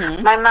dance.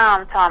 My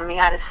mom taught me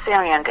how to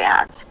Syrian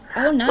dance.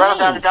 Oh, nice.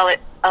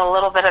 A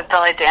little bit of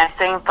belly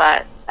dancing,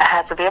 but it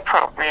had to be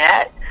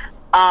appropriate.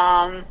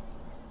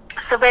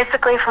 So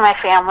basically for my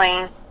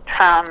family,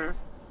 from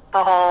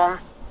the whole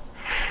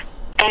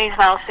 80s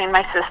metal scene,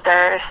 my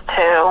sisters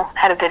too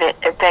had a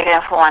big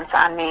influence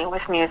on me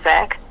with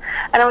music.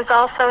 And it was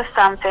also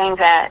something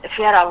that if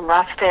you had a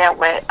rough day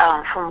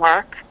from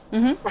work,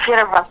 if you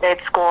had a rough day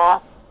at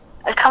school,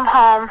 I'd come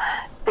home,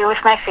 be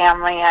with my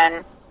family,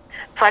 and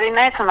Friday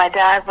nights when my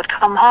dad would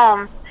come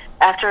home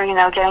after, you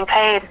know, getting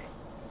paid,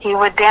 he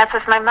would dance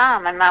with my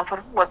mom. My mom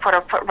would put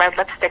red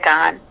lipstick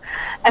on,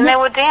 and they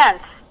would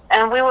dance,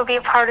 and we would be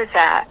a part of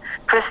that.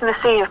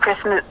 Christmas Eve,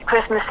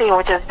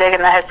 which is big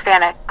in the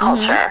Hispanic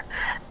culture,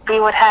 we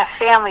would have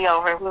family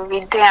over, we would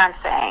be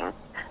dancing.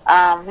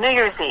 New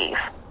Year's Eve,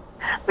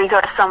 we'd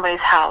go to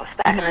somebody's house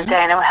back in the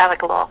day, and they would have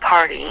like a little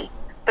party.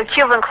 The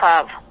Cuban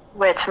Club,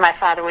 which my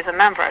father was a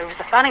member, he was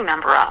a founding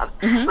member of.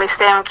 We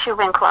stayed in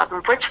Cuban Club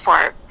in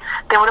Bridgeport.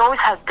 They would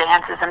always have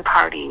dances and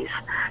parties.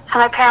 So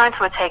my parents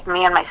would take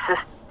me and my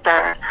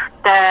sister,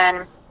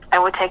 then I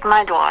would take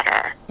my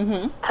daughter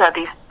to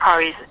these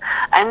parties.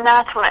 And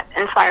that's what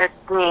inspired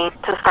me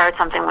to start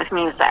something with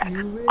music.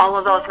 All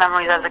of those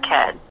memories as a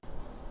kid.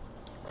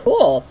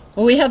 Cool.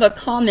 Well, we have a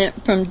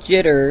comment from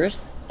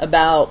Jitters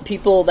about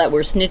people that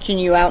were snitching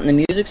you out in the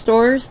music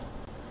stores.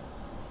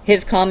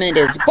 His comment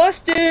is,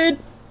 busted!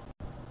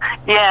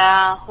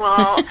 Yeah,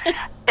 well,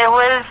 it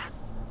was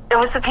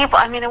the people,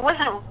 I mean, it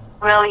wasn't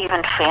really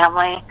even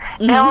family.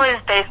 It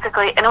was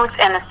basically, and it was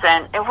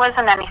innocent. It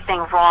wasn't anything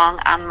wrong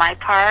on my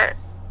part,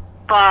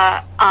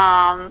 but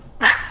I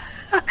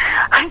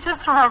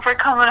just remember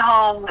coming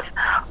home with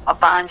a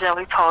Bon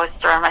Jovi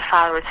poster, and my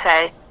father would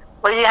say,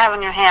 what do you have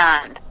in your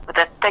hand? With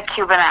a thick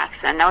Cuban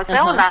accent. And I would say,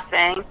 oh,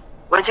 nothing.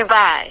 What'd you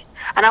buy?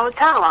 And I would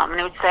tell him, and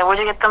he would say, where'd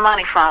you get the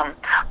money from?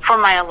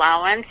 From my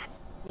allowance.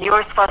 You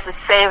were supposed to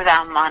save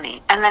that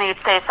money. And then he'd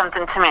say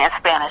something to me in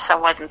Spanish that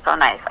wasn't so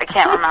nice. I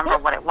can't remember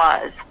what it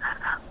was.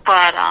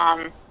 But,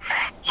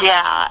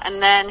 yeah.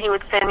 And then he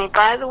would say to me,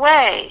 by the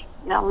way,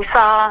 you know,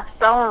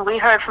 we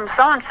heard from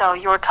so-and-so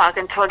you were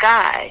talking to a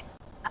guy.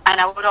 And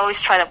I would always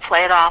try to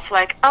play it off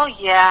like, oh,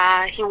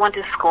 yeah, he went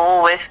to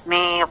school with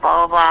me,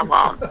 blah, blah,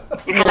 blah.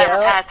 You can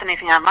never pass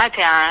anything on my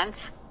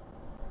parents.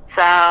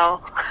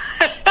 So...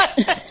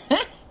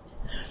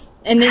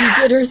 And then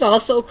Jitters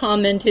also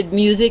commented,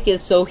 music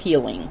is so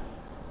healing.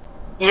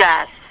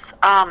 Yes.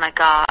 Oh, my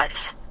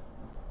gosh.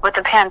 With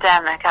the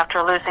pandemic,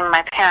 after losing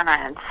my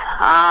parents,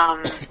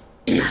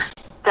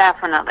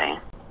 definitely.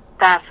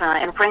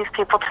 It brings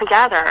people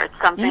together. It's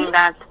something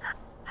that's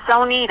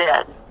so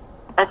needed.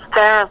 It's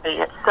therapy.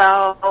 It's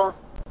so...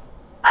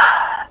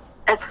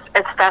 It's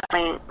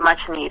definitely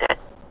much needed.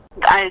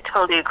 I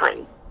totally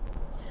agree.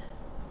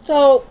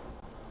 So,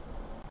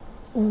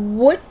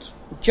 what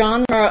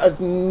genre of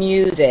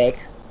music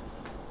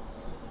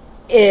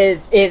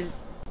is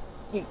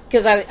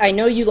because I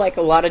know you like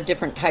a lot of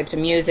different types of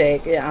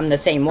music. I'm the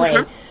same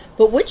way,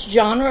 but which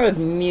genre of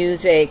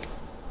music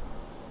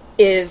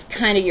is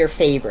kind of your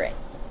favorite?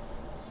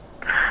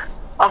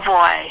 Oh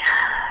boy,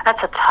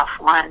 that's a tough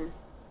one.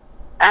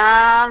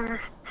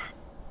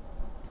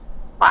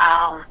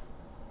 Wow.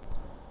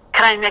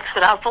 Can I mix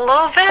it up a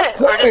little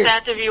bit, or does it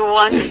have to be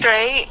one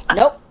straight?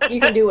 Nope, you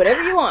can do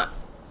whatever you want.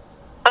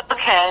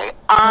 Okay.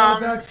 What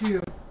about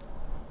you?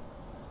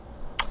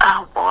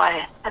 Oh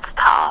boy, that's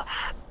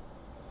tough.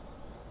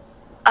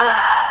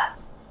 I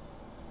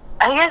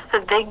guess the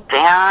big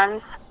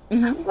bands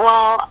Mm-hmm.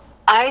 Well,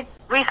 I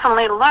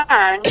recently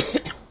learned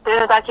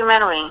there's a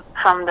documentary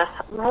from this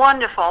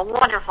wonderful,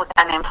 wonderful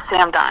guy named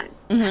Sam Dunn.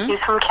 Mm-hmm.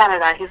 He's from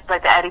Canada. He's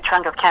like the Eddie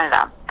Trunk of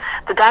Canada.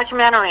 The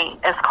documentary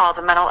is called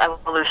The Metal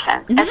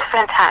Evolution. Mm-hmm. It's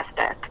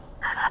fantastic.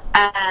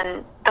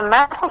 And the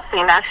metal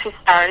scene actually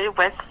started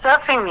with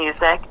surfing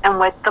music and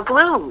with the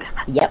blues.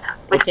 Yep.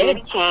 With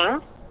B.B.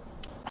 King,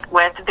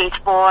 with the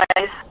Beach Boys,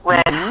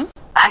 with,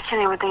 I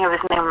can't even think of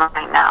his name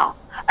right now.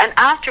 And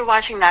after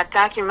watching that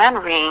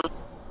documentary,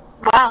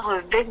 wow,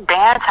 the big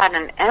bands had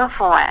an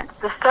influence.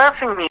 The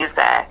surfing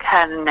music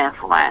had an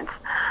influence.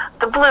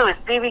 The blues,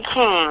 B.B.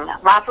 King,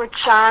 Robert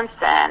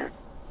Johnson,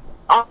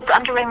 all those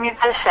underrated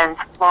musicians.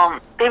 Well,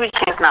 B.B.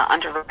 King's not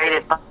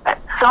underrated, but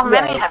so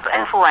many have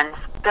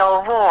influenced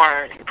Bill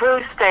Ward,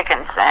 Bruce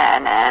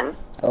Dickinson, and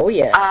oh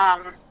yeah,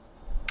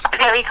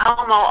 Perry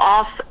Como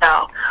also.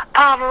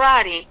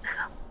 Pavarotti,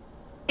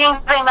 King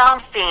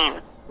Malmsteen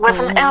was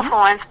an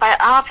influence by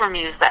opera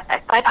music,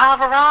 by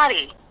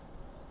Pavarotti.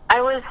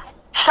 I was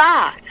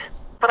shocked,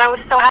 but I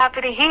was so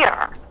happy to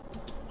hear.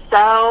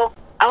 So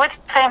I would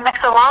say a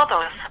mix of all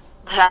those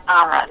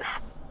genres.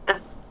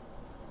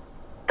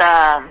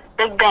 The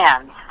big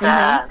bands,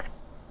 the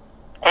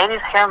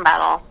 80s hair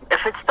metal.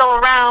 If it's still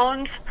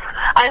around,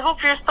 I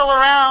hope you're still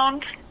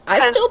around.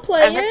 I still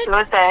play it.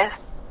 Those days.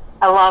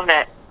 I love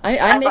it.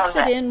 I mix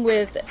it in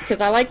with, because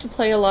I like to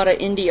play a lot of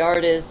indie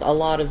artists, a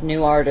lot of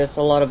new artists,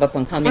 a lot of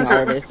up-and-coming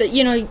artists that,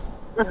 you know,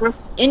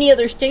 any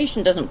other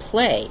station doesn't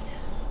play.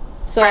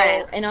 So,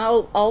 and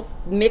I'll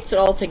mix it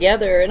all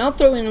together, and I'll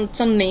throw in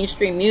some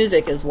mainstream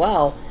music as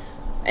well.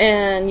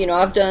 And, you know,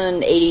 I've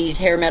done 80s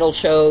hair metal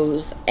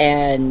shows,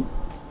 and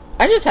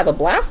I just have a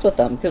blast with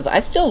them, because I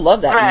still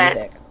love that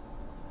music.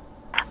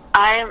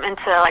 I'm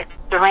into, like,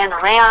 Duran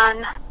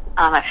Duran.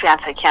 My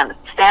fiance can't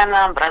stand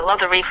them, but I love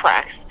the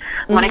Reflex.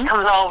 When it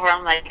comes over,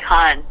 I'm like,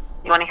 hon,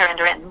 you want to hear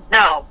Duran?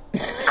 No.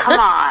 Come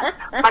on.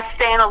 Not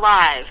Staying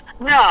Alive.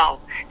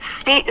 No.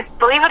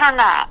 Believe it or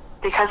not,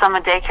 because I'm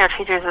a daycare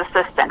teacher's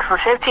assistant for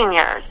 15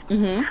 years,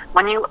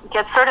 when you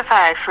get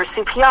certified for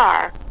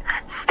CPR,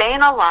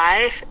 Staying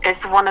Alive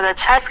is one of the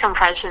chest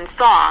compression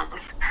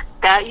songs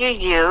that you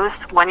use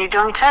when you're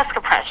doing chest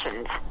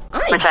compressions,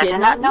 which I did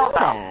not know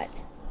about. That.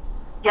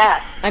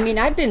 Yes. I mean,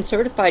 I've been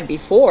certified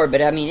before,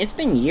 but I mean, it's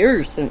been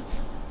years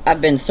since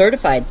I've been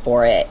certified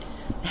for it.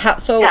 How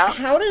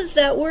does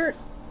that work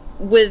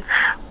with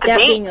that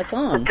being a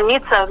song? The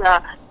beats of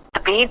the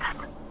beats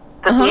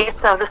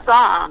of the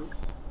song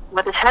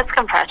with the chest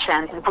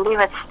compressions. I believe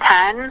it's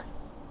 10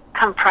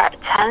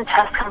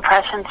 chest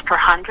compressions per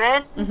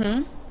 100.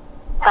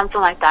 Something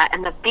like that.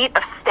 And the beat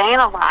of Staying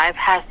Alive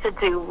has to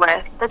do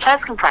with the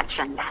chest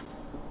compressions.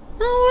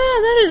 Oh,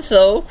 wow, that is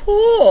so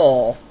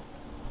cool.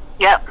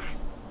 Yep.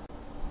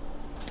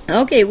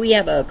 Okay, we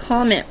have a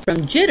comment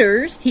from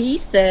Jitters. He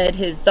said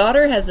his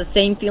daughter has the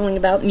same feeling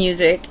about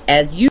music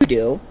as you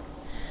do.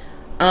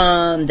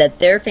 That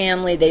their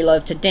family, they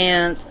love to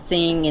dance,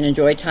 sing, and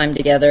enjoy time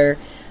together.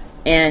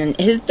 And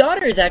his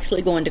daughter is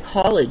actually going to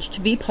college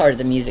to be part of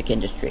the music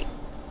industry.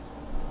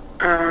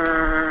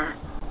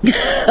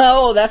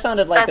 Oh, that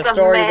sounded like a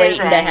story waiting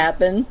to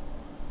happen.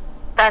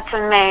 That's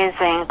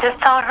amazing. Just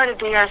tell her to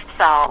be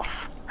herself.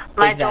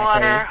 My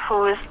daughter,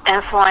 who's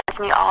influenced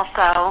me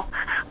also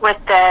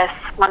with this,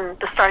 when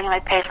starting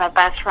my page, my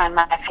best friend,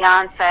 my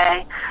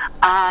fiance,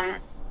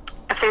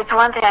 if there's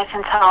one thing I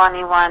can tell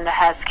anyone that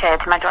has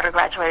kids, my daughter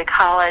graduated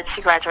college,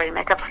 she graduated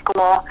makeup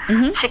school,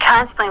 she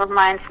constantly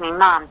reminds me,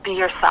 Mom, be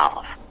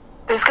yourself.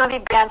 There's going to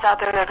be bands out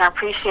there that are going to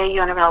appreciate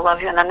you and they're going to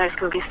love you, and then there's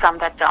going to be some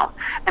that don't.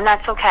 And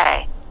that's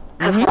okay.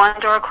 Because one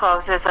door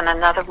closes and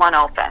another one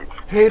opens.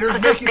 Haters so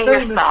just be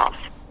yourself.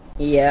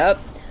 Yep.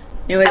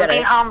 And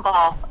be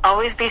humble.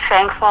 Always be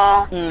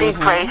thankful. Be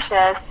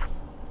gracious.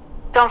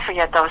 Don't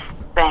forget those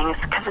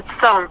things, because it's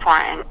so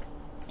important.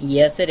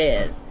 Yes, it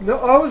is. No,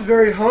 I was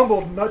very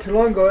humbled not too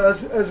long ago.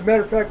 As a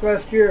matter of fact,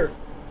 last year,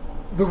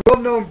 the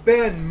well-known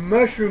band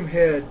Mushroom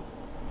Head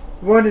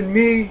wanted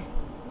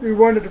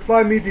to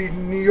fly me to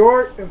New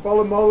York and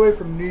follow them all the way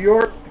from New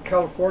York to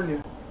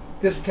California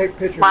just to take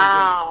pictures.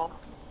 Wow. Of them.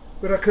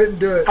 But I couldn't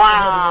do it.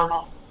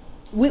 Wow.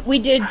 We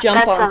did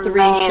jump on 3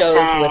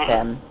 shows with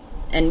them,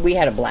 and we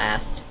had a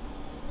blast.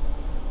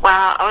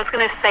 Wow, I was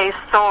going to say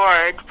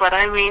sword, but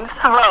I mean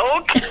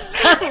smoke.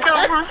 You go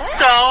from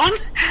stone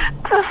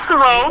to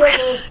smoke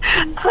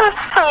to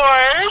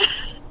sword.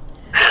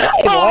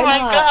 Hey, oh my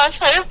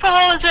gosh, I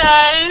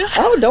apologize.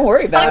 Oh, don't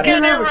worry about I it.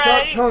 do have a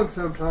sharp tongue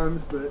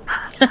sometimes, but...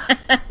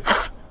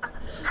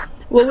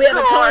 Well, we have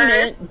a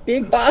comment.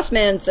 Big Boss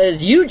Man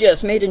says, you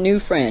just made a new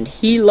friend.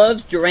 He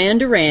loves Duran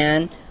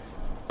Duran.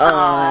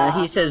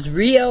 He says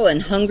Rio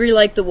and Hungry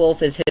Like the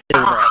Wolf is his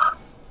favorite.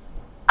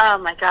 Oh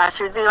my gosh,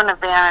 there's even a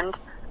band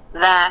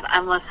that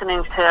I'm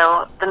listening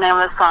to. The name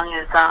of the song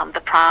is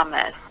The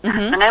Promise.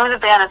 The name of the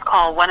band is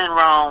called When in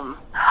Rome.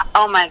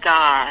 Oh my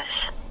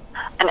gosh.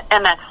 And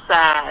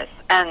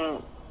NXS.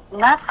 And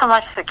not so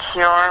much The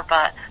Cure,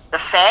 but The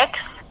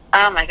Fix.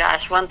 Oh my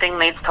gosh, one thing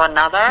leads to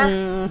another.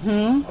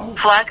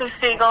 Flock of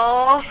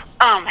Seagulls.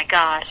 Oh my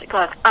gosh, it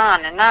goes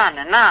on and on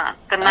and on.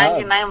 The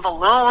 99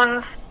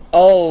 Balloons.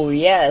 Oh,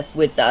 yes,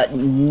 with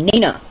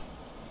Nina,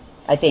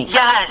 I think.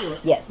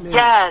 Yes. Yes.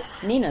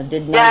 Yes. Nina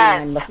did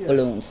 99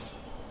 Muskballoons.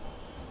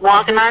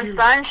 Walking on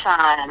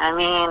Sunshine. I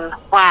mean,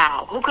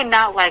 wow. Who could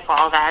not like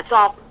all that? It's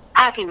all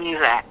happy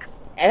music.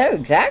 Oh,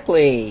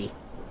 exactly.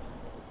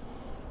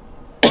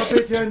 I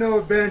bet you I know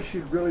a band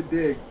she'd really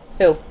dig.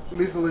 Who?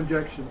 Lethal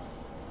Injection.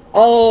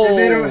 Oh. And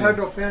they don't have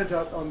no fans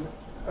out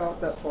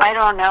that far. I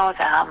don't know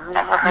them.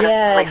 Never heard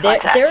of Lethal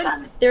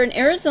Injection. They're an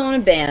Arizona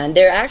band.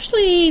 They're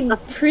actually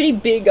pretty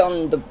big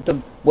on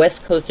the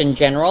West Coast in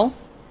general.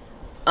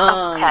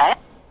 Okay.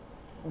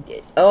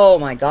 Oh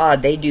my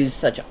God, they do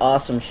such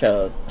awesome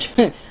shows.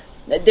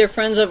 They're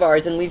friends of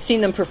ours, and we've seen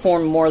them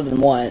perform more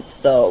than once.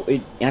 So,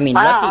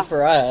 lucky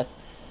for us.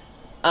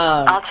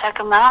 I'll check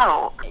them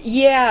out.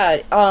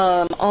 Yeah,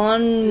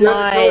 on you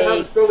have to tell how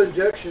to spell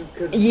Injection.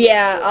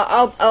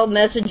 I'll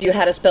message you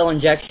how to spell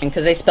Injection,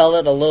 because they spell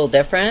it a little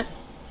different.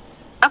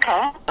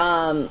 Okay.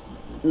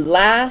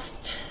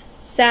 Last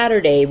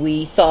Saturday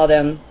we saw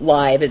them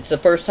live. It's the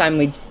first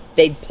time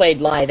they'd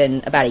played live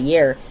in about a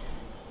year.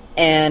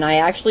 And I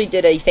actually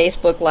did a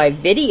Facebook Live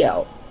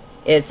video.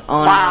 It's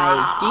on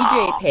my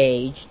DJ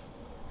page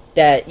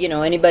that,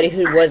 anybody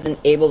who wasn't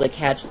able to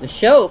catch the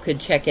show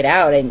could check it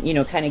out and,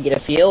 kind of get a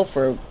feel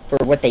for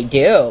what they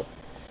do.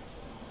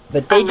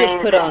 But they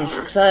just put on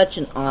such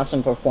an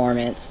awesome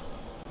performance.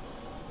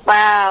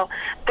 Wow.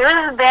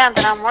 There's a band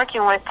that I'm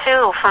working with,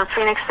 too, from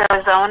Phoenix,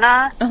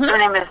 Arizona. Their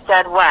name is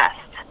Dead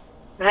West.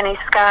 Vinny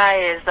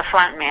Sky is the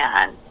front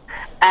man.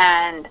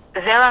 And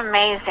they're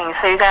amazing.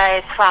 So you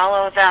guys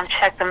follow them,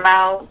 check them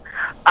out.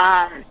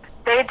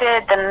 They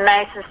did the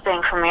nicest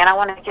thing for me, and I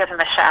want to give them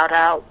a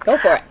shout-out. Go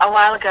for it. A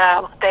while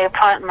ago, they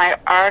put my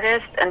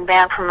artist and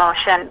band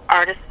promotion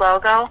artist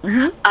logo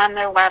on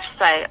their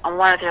website on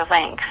one of their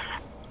links.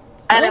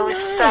 And it was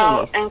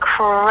so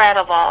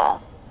incredible.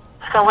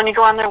 So when you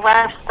go on their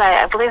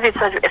website, I believe it's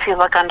if you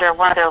look under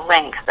one of their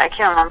links, I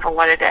can't remember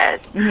what it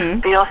is,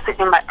 but you'll see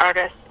my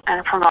artist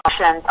and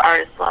promotions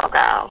artist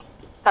logo.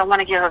 So I want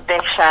to give a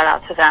big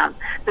shout-out to them.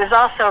 There's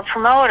also a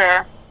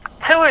promoter,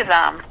 two of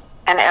them,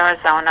 in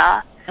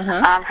Arizona.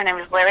 Her name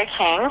is Larry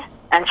King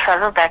and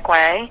Trevor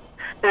Beckway.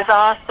 There's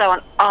also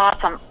an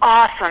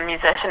awesome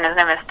musician. His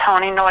name is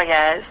Tony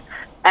Noyes,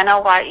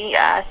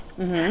 Noyes.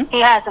 He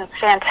has a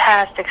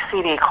fantastic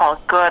CD called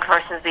Good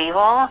vs.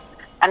 Evil.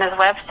 And his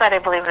website, I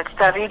believe it's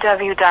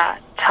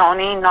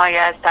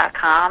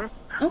www.tonynoyes.com.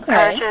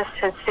 Purchase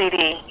his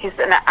CD. He's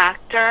an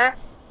actor.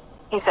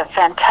 He's a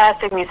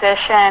fantastic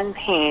musician.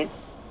 He's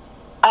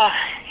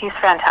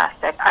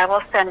fantastic. I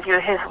will send you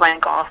his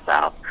link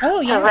also.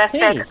 Oh, yeah,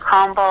 terrific, please.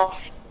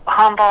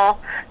 humble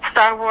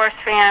Star Wars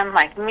fan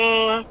like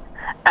me.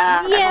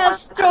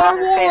 Yes, Star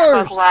Wars.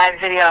 Facebook Live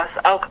videos.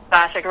 Oh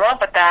gosh, I grew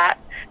up with that.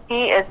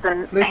 He's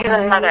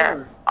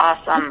another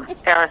awesome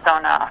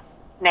Arizona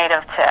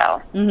native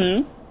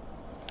too.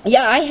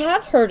 Yeah, I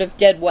have heard of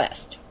Dead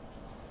West.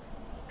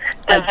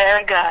 They're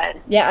very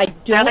good. Yeah, I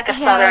don't. They're like a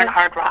southern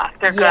hard rock.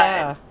 They're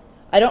good.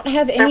 I don't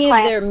have any of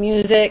their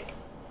music.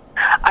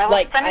 I will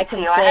send it to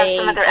you. I have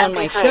some of their on MP3s.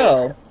 my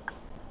show.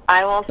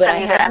 I will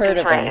send you their heard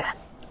of them. MP3s.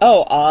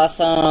 Oh,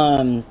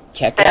 awesome!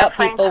 Check it out,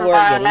 people. We're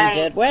getting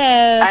Dead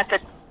West.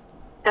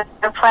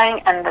 They're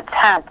playing in the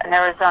Temp in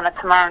Arizona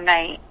tomorrow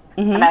night,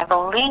 and I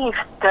believe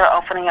they're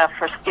opening up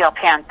for Steel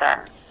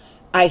Panther.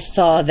 I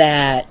saw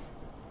that.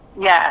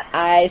 Yes.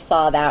 I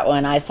saw that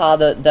one. I saw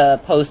the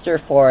poster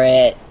for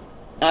it.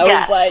 I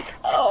was like,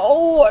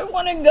 oh, I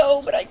want to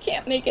go, but I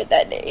can't make it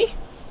that day.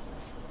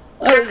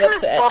 I was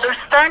upset. Well, they're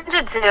starting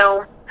to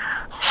do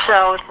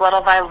shows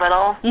little by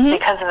little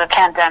because of the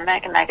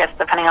pandemic, and I guess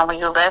depending on where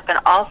you live, and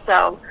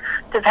also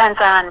depends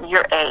on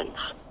your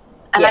age.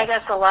 And I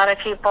guess a lot of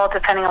people,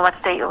 depending on what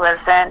state you live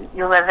in,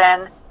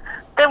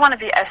 they want to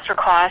be extra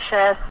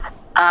cautious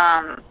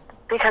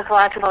because a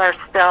lot of people are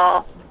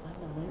still,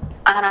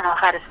 I don't know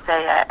how to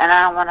say it, and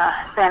I don't want to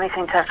say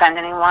anything to offend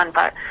anyone,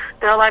 but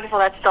there are a lot of people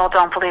that still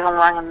don't believe in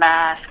wearing a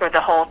mask or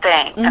the whole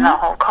thing and the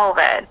whole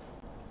COVID.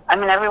 I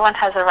mean, everyone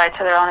has a right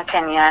to their own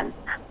opinion,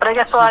 but I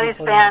guess a lot of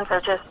these bands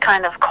are just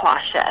kind of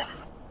cautious.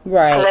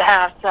 Right. So they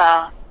have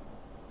to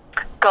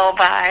go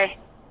by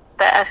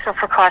the extra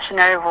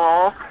precautionary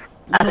rules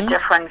at the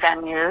different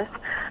venues.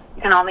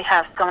 You can only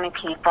have so many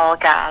people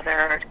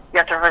gathered. You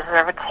have to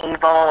reserve a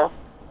table.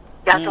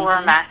 You have to wear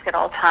a mask at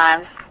all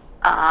times.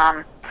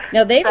 Now,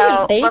 they've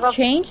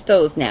changed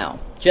those now,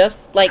 just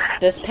like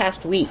this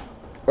past week,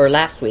 or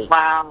last week.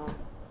 Wow.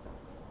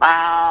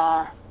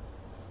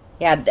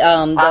 Yeah,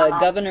 the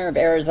governor of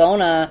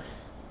Arizona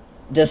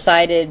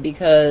decided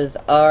because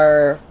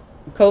our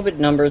COVID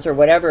numbers or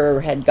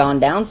whatever had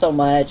gone down so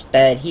much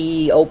that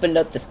he opened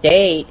up the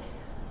state.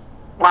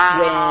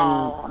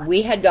 Wow. When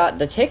we had got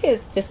the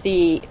tickets to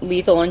see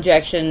Lethal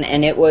Injection,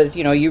 and it was,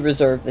 you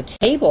reserved the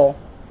table.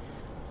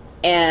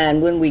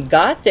 And when we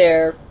got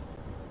there,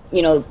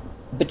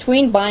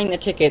 between buying the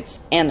tickets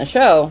and the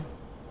show,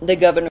 the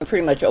governor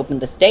pretty much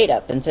opened the state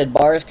up and said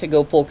bars could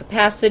go full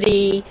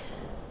capacity.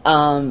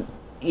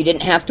 You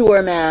didn't have to wear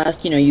a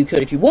mask. You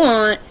could if you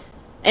want.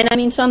 And, I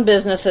mean, some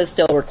businesses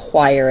still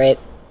require it.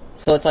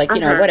 So it's like,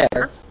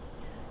 whatever.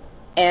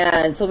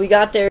 And so we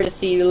got there to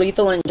see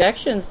Lethal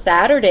Injection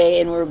Saturday,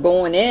 and we're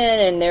going in,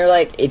 and they're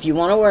like, if you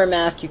want to wear a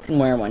mask, you can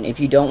wear one. If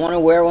you don't want to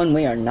wear one,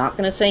 we are not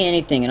going to say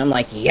anything. And I'm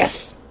like,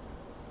 yes.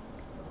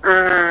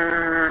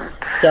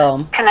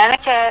 So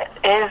Connecticut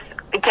is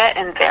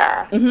getting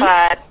there,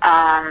 but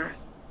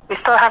we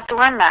still have to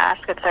wear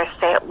masks. It's our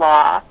state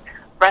law.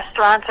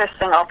 Restaurants are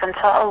staying open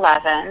till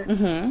 11.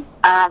 And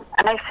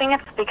I think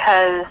it's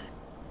because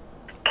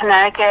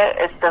Connecticut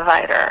is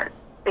divider.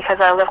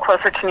 Because I live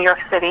closer to New York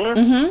City,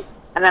 and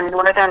then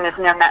northern is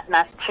near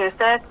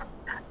Massachusetts.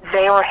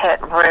 They were hit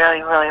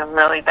really, really,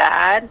 really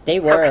bad. They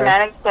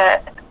were. So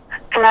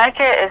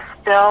Connecticut is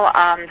still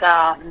on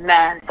the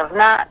mend of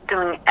not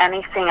doing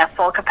anything at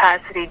full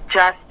capacity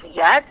just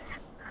yet,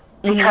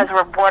 because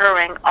we're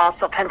bordering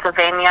also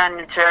Pennsylvania,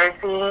 New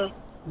Jersey,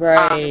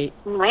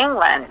 New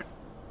England,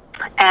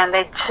 and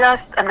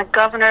the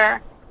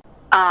governor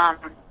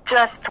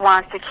just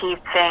wants to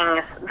keep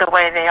things the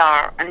way they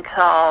are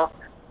until.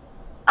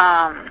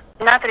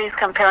 Not that he's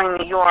comparing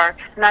New York,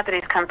 not that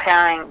he's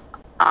comparing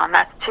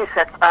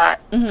Massachusetts, but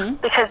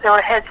because they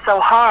were hit so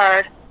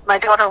hard. My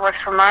daughter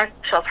works for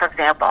Marshall's, for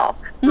example.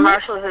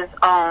 Marshall's is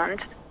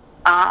owned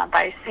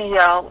by a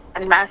CEO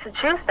in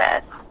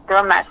Massachusetts. They're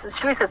a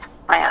Massachusetts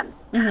brand.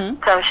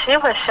 So she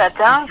was shut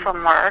down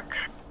from work,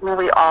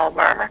 we all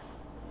were,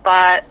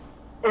 but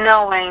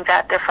knowing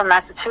that they're from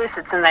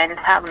Massachusetts and they didn't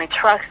have any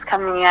trucks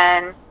coming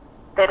in,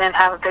 they didn't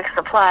have a big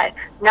supply.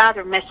 Now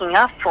they're making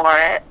up for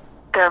it.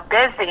 They're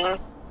busy,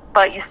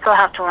 but you still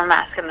have to wear a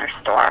mask in their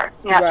store.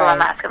 You have to wear a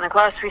mask in the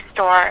grocery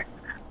store.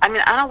 I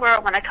mean, I don't wear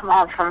it when I come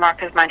home from work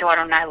because my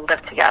daughter and I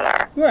live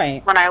together.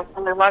 Right. When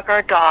we walk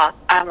our dog,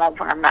 I won't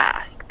wear a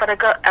mask. But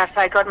if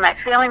I go to my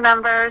family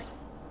members,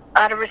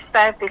 out of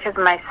respect, because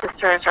my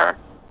sisters are,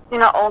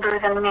 older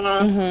than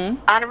me,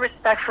 out of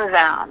respect for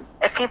them.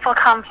 If people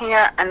come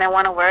here and they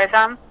want to wear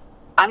them,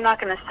 I'm not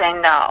going to say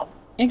no.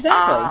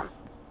 Exactly.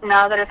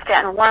 Now that it's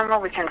getting warmer,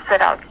 we can sit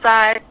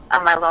outside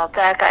on my little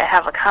deck. I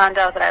have a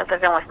condo that I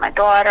live in with my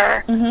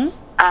daughter.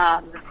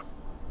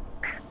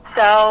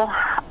 So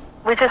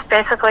we just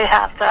basically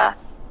have to,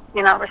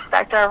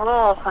 respect our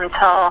rules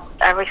until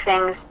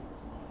everything's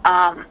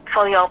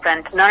fully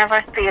opened. None of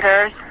our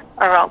theaters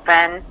are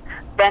open.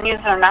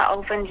 Venues are not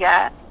open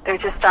yet. They're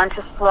just starting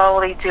to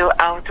slowly do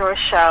outdoor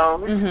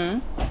shows.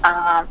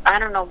 I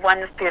don't know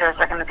when the theaters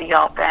are going to be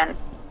open.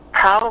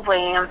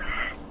 Probably...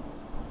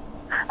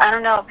 I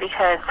don't know,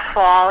 because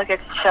fall it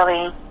gets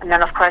chilly, and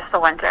then of course the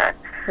winter.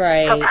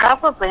 Right. So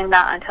probably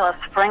not until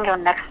spring of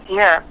next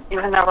year,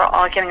 even though we're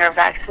all getting our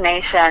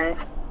vaccinations.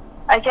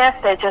 I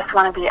guess they just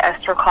want to be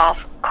extra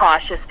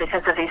cautious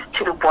because of these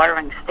two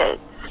bordering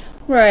states.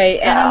 Right,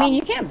 and I mean,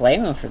 you can't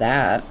blame them for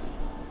that.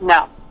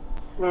 No.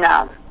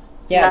 Yeah,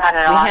 not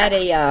at all. We had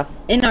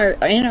in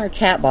our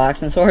chat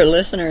box, and so our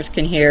listeners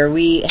can hear,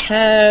 we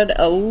had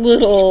a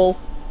little...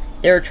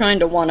 They were trying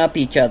to one-up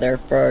each other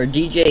for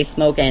DJ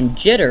Smoke and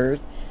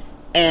Jitters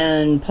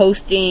and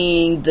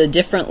posting the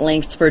different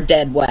links for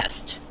Dead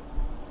West.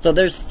 So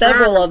there's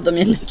several of them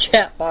in the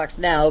chat box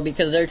now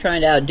because they're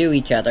trying to outdo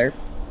each other.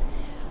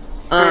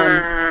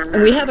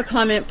 And we have a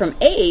comment from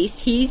Ace.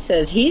 He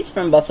says he's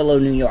from Buffalo,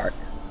 New York.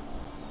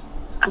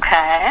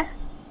 Okay.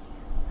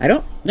 I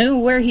don't know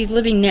where he's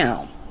living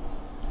now.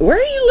 Where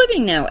are you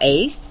living now,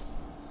 Ace?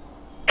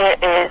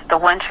 It is. The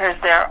winters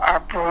there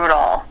are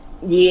brutal.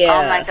 Yes.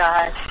 Oh my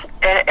gosh,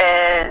 it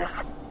is.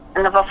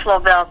 And the Buffalo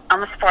Bills,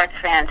 I'm a sports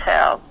fan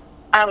too.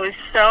 I was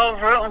so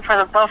rooting for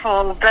the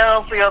Buffalo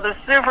Bills to go to the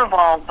Super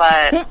Bowl,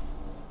 but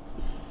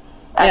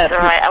that's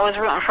alright. I was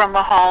rooting for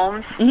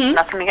Mahomes.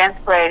 Nothing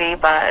against Brady,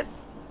 but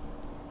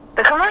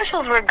the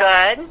commercials were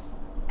good.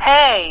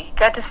 Hey,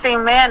 got to see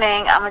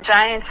Manning. I'm a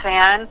Giants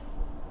fan.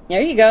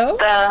 There you go.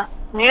 The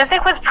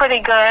music was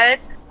pretty good.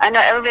 I know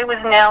everybody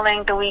was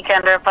nailing The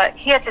Weekender, but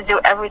he had to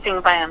do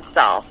everything by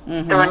himself.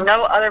 There were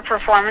no other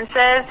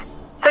performances,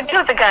 so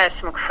give the guy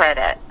some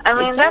credit. I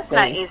mean, that's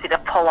not easy to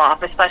pull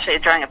off, especially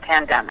during a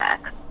pandemic.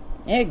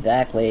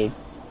 Exactly.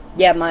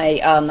 Yeah,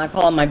 I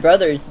call him my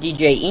brother's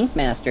DJ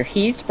Inkmaster.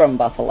 He's from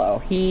Buffalo.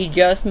 He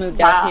just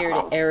moved out here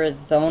to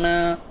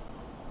Arizona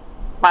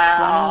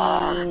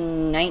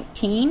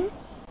 2019.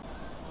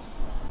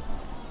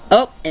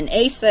 Oh, and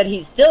Ace said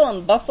he's still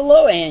in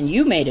Buffalo, and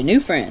you made a new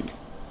friend.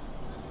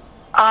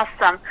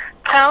 Awesome.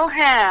 Tell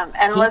him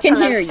and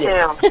listeners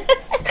too.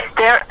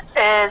 There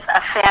is a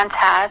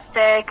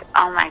fantastic,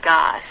 oh my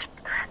gosh.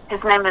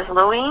 His name is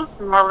Louis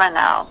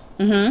Merlino.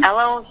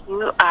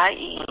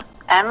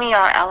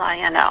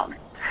 LouieMerlino.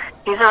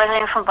 He's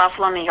originally from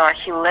Buffalo, New York.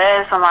 He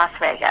lives in Las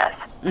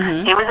Vegas.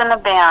 He was in a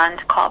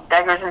band called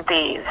Beggars and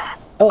Thieves.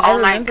 Oh, I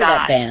remember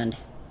that band.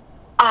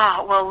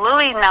 Well,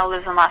 Louis now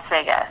lives in Las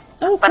Vegas.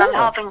 Oh, cool. But I'm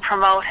helping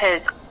promote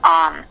his,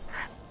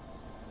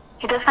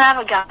 he doesn't have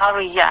a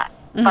gallery yet.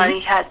 But he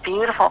has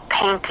beautiful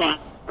paintings,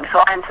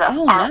 all kinds of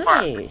artwork.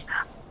 Nice.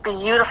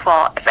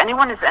 Beautiful. If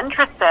anyone is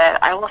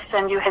interested, I will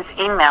send you his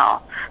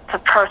email to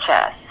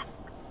purchase.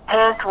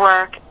 His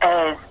work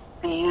is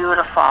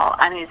beautiful,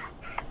 and he's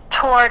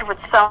toured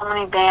with so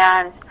many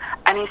bands.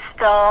 and he's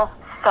still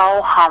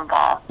so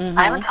humble. Mhm.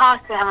 I haven't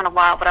talked to him in a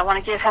while, but I want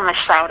to give him a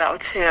shout out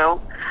too,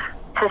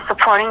 to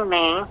supporting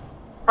me,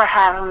 for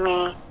having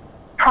me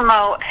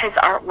promote his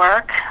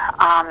artwork.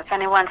 If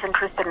anyone's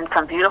interested in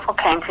some beautiful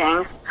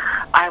paintings,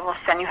 I will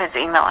send you his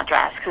email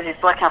address, because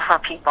he's looking for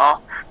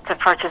people to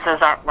purchase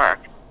his artwork.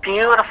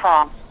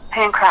 Beautiful,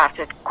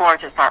 handcrafted,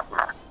 gorgeous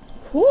artwork.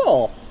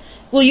 Cool.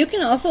 Well, you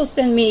can also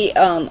send me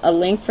a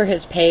link for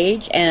his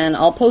page, and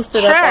I'll post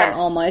it Sure. up on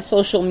all my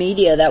social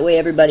media. That way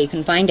everybody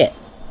can find it.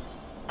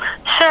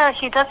 Sure,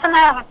 he doesn't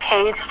have a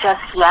page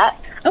just yet,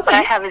 Okay. but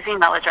I have his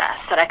email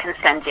address that I can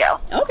send you.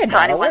 Okay, So that'll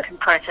anyone work. can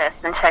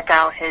purchase and check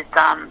out his,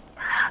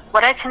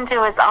 what I can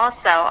do is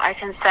also, I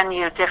can send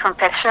you different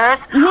pictures,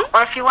 Mm-hmm.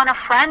 or if you want to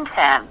friend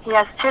him, he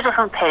has 2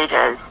 different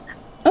pages.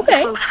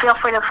 Okay. You feel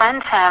free to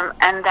friend him,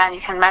 and then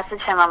you can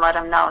message him and let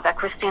him know that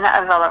Christina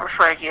Avila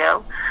referred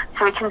you,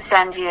 so he can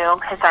send you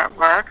his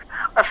artwork.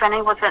 Or if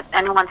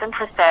anyone's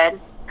interested,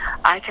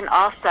 I can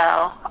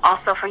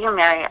also for you,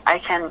 Mary, I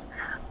can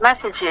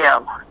message you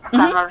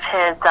some of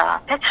his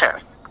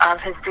pictures of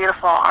his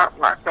beautiful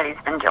artwork that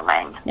he's been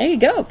doing. There you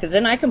go, because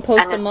then I can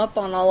post And them up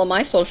on all of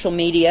my social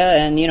media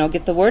and,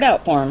 get the word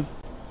out for him.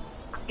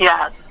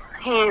 Yes,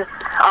 he's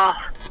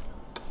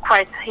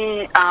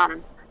he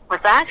was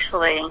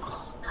actually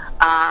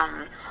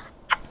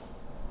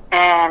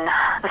in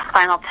the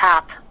Spinal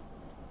Tap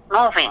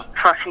movie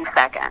for a few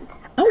seconds.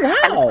 Oh, wow.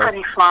 And it's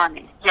pretty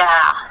funny.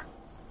 Yeah.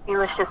 He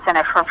was just in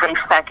it for a brief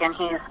second.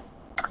 He's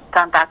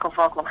done backup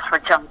vocals for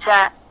Jump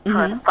Jet,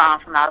 for the song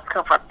from Alice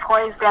Cooper,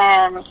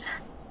 Poison.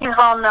 He's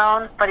well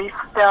known, but he's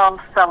still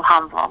so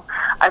humble.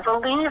 I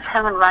believe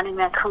him and Ronnie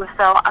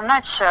Mancuso, I'm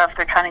not sure if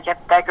they're trying to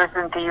get Beggars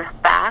and Thieves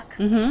back,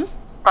 Mm-hmm.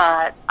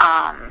 but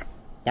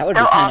That would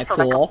be they're kind of also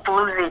cool. like a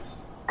bluesy,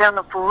 they're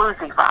a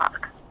bluesy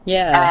rock.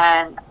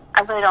 Yeah. And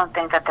I really don't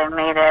think that they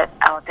made it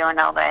out there in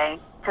LA,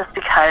 just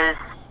because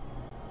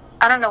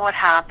I don't know what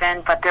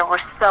happened, but they were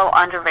so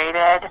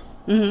underrated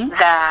Mm-hmm.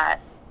 that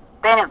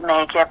they didn't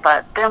make it.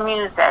 But their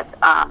music,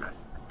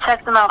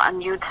 check them out on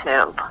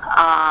YouTube.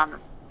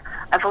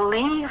 I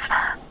believe,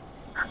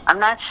 I'm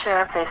not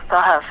sure if they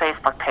still have a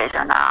Facebook page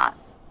or not,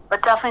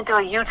 but definitely do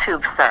a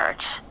YouTube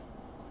search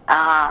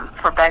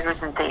for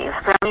Beggars and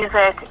Thieves. Their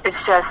music is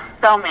just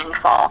so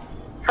meaningful,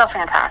 so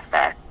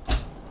fantastic.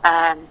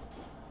 And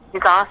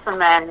he's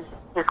awesome and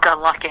he's good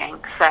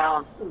looking,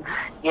 so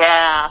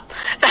yeah.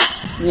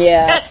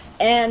 Yeah.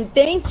 And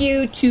thank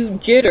you to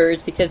Jitters,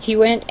 because he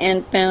went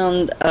and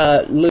found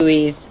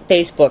Louis'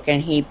 Facebook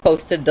and he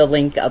posted the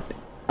link up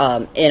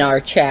in our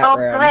chat Oh,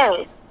 room.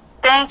 great.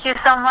 Thank you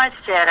so much,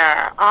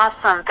 Jitter.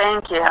 Awesome,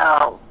 thank you.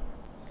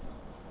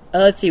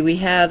 Let's see, we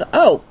have,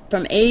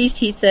 from Ace,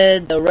 he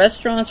said the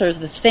restaurants are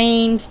the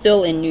same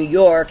still in New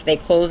York. They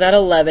close at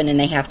 11 and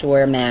they have to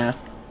wear a mask.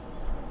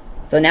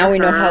 So now we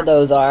know how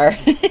those are.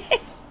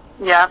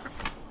 Yep.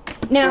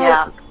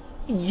 Now,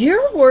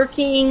 you're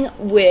working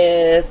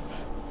with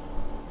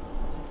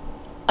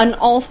an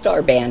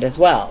all-star band as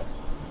well.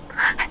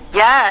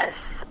 Yes,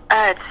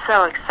 it's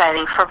so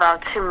exciting. For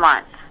about 2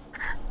 months.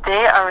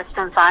 They are a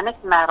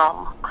symphonic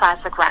metal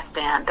classic rock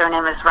band. Their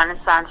name is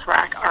Renaissance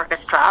Rock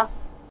Orchestra.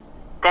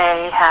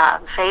 They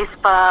have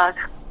Facebook,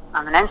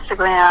 an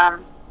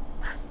Instagram.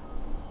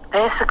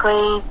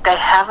 Basically, they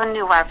have a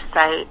new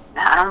website.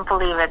 I don't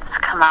believe it's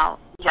come out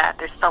yet.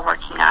 They're still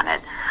working on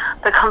it.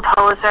 The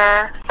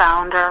composer,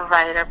 founder,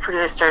 writer,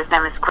 producer, his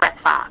name is Greg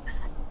Fox.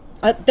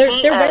 Their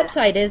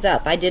website is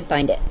up. I did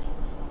find it.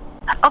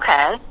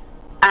 Okay.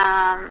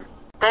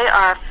 They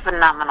are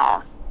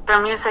phenomenal. Their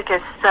music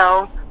is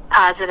so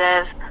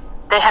positive.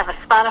 They have a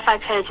Spotify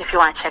page if you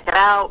want to check it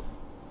out.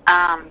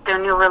 Their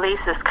new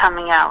release is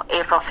coming out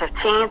April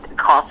 15th.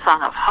 It's called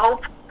Song of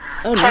Hope.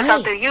 Oh, Check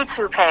out nice. their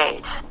YouTube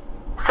page.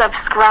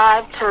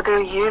 Subscribe to their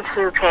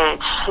YouTube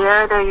page.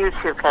 Share their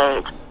YouTube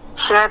page.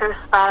 Share their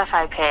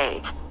Spotify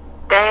page.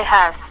 They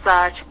have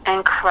such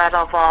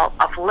incredible,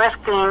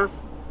 uplifting,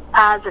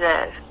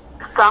 positive.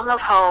 Song of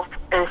Hope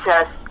is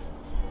just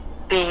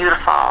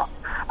beautiful.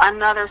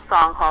 Another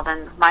song called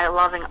In My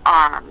Loving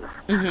Arms.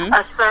 Mm-hmm.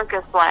 A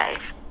Circus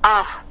Life.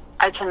 Oh,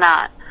 I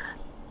cannot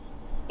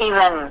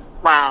even,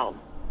 wow.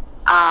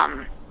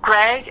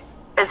 Greg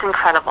is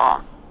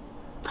incredible.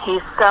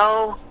 He's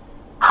so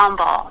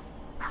humble,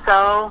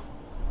 so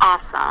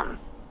awesome.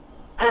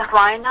 His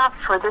lineup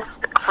for this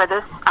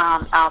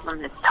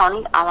album is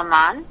Tony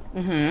Alaman,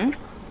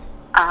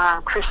 Mm-hmm.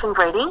 Christian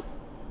Brady,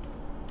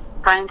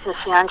 Brian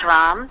Tichy on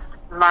drums,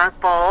 Mark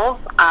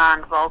Bowles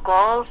on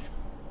vocals,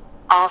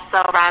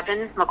 also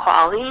Robin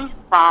McCauley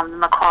from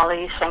the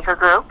McCauley Schenker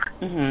Group.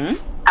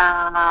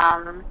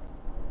 Mm-hmm.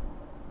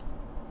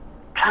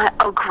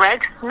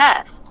 Greg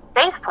Smith,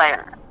 bass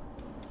player.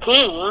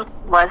 He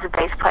was a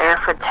bass player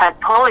for Ted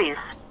Poley's,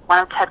 one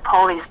of Ted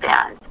Poley's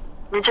bands,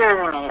 New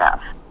Jersey native.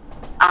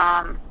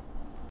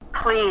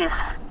 Please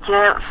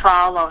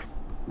follow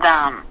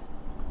them.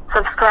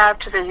 Subscribe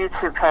to their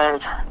YouTube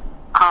page.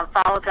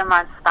 Follow them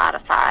on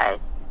Spotify.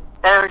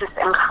 They're just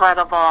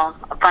incredible,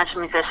 a bunch of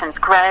musicians.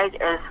 Greg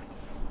is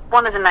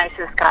one of the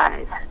nicest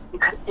guys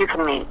you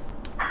can meet.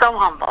 So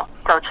humble,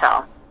 so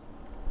chill.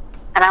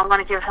 And I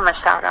want to give him a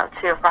shout out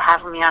too for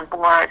having me on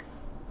board,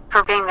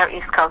 for being their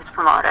East Coast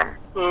promoter.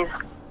 He's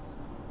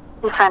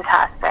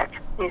fantastic.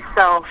 He's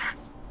so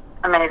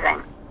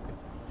amazing.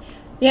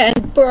 Yeah,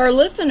 and for our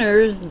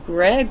listeners,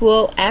 Greg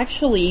will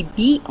actually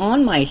be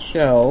on my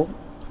show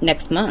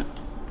next month.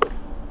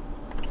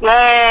 Yay!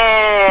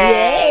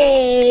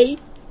 Yay!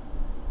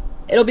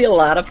 It'll be a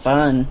lot of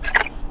fun.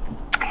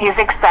 He's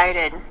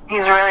excited.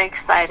 He's really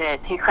excited.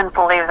 He couldn't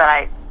believe that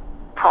I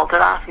pulled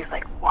it off. He's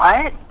like,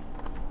 what?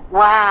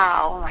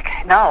 Wow. I'm like,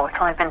 I know. It's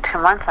only been 2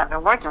 months I've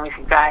been working with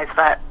you guys,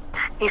 but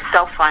he's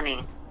so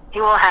funny.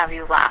 He will have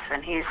you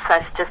laughing. He's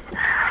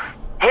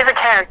a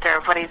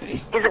character, but he's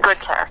a good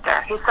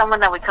character. He's someone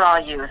that we could all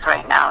use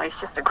right now. He's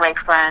just a great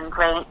friend,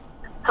 great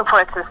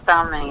support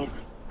system, and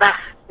he's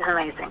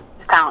amazing.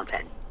 He's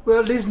talented. Well,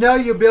 at least now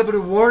you'll be able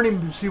to warn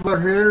him to see what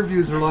her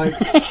interviews are like.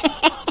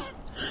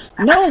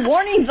 No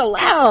warnings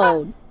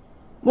allowed.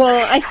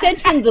 Well, I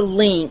sent him the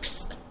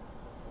links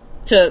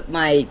to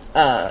my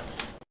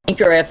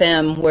Anchor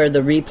FM where the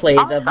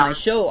replays of my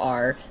show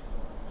are.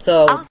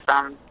 So,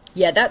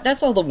 yeah,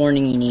 that's all the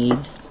warning he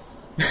needs.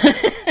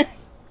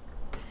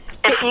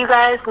 If you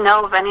guys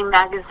know of any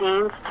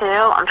magazines, too,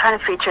 I'm trying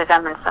to feature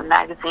them in some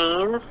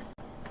magazines.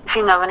 If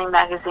you know any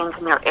magazines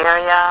in your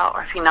area,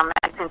 or if you know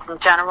magazines in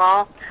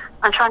general,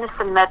 I'm trying to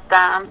submit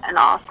them, and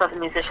also the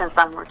musicians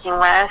I'm working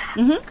with.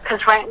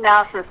 Because right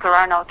now, since there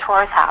are no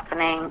tours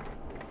happening,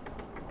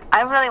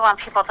 I really want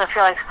people to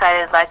feel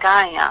excited like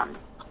I am.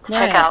 To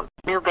check out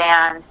new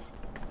bands,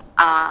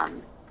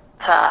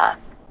 to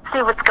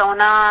see what's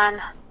going on,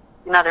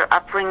 their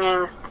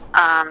upbringings.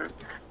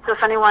 So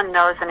if anyone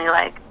knows any,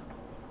 I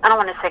don't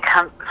want to say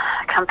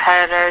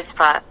competitors,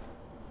 but,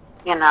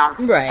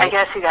 I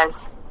guess you guys,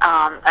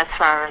 as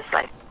far as,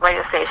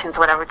 radio stations,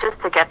 whatever, just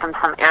to get them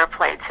some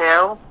airplay,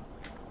 too.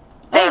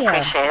 They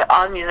appreciate it.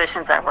 All the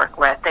musicians I work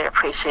with, they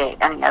appreciate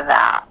any of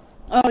that.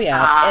 Oh,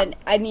 yeah. And,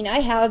 I mean, I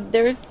have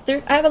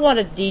a lot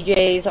of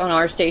DJs on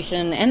our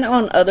station and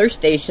on other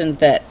stations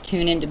that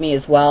tune into me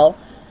as well.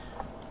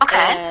 Okay.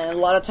 And a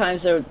lot of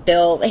times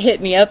they'll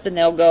hit me up and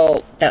they'll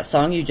go, that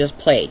song you just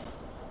played,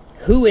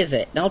 who is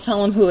it? And I'll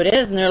tell them who it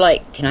is, and they're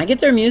like, can I get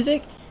their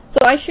music? So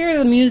I share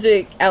the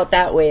music out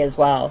that way as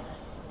well.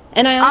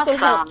 And I also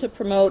help to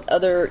promote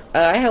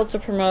I help to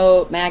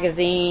promote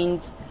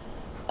magazines,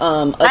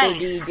 other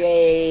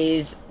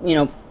DJs,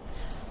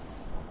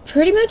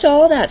 pretty much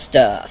all that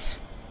stuff.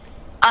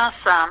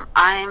 Awesome.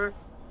 I'm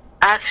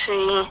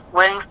actually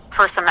waiting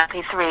for some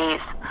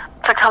MP3s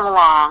to come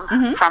along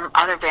from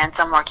other bands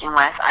I'm working with.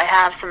 I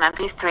have some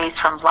MP3s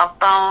from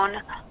Lovebone.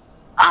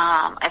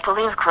 I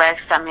believe Greg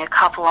sent me a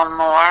couple of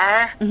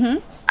more.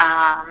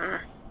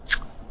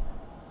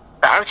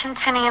 The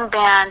Argentinian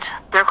band,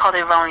 they're called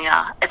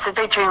Ironia. It's a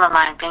big dream of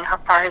mine, being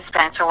part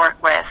Hispanic, to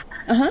work with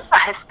a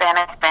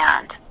Hispanic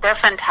band. They're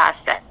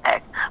fantastic.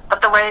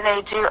 But the way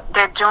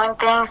they're doing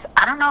things,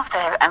 I don't know if they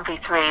have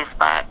MP3s,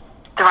 but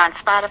they're on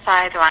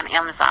Spotify, they're on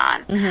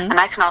Amazon, and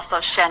I can also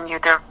send you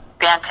their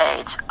band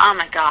page. Oh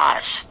my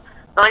gosh.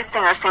 The lead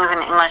singer sings in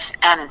English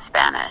and in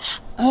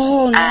Spanish.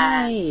 Oh,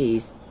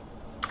 nice.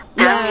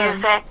 Their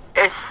music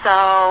is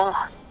so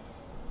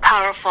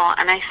powerful,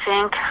 and I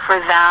think for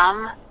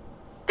them,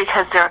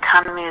 because their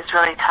economy is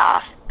really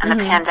tough, and the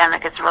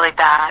pandemic is really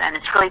bad, and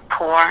it's really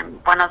poor in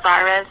Buenos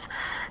Aires,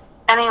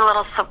 any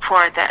little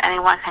support that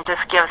anyone can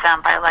just give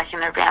them by liking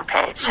their band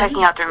page,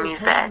 checking out their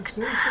music,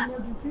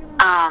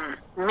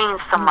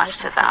 means so much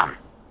to them.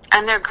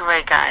 And they're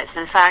great guys.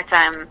 In fact,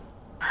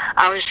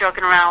 I was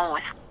joking around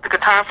with the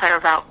guitar player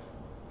about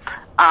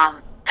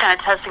kind of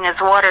testing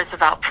his waters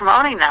about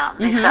promoting them.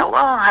 He said,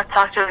 well, I've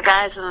talked to the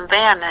guys in the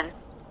band, and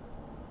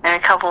maybe a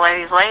couple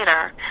ladies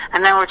later,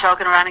 and then we're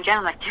joking around again.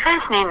 I'm like, do you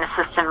guys need an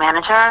assistant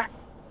manager?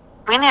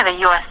 We need a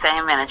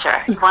USA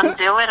manager. You want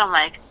to do it? I'm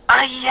like,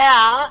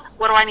 yeah.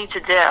 What do I need to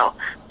do?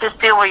 Just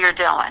do what you're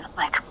doing. I'm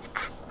like,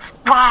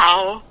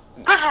 wow,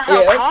 this is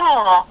so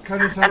cool.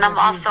 And I'm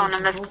also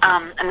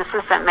an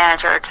assistant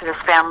manager to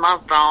this band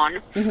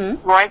Lovebone.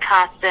 Roy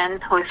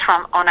Costin, who's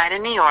from Oneida,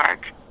 New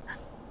York.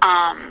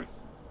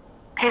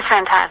 He's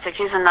fantastic.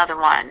 He's another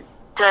one.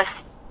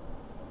 Just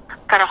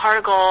got a heart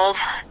of gold.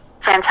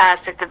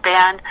 Fantastic. The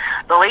band,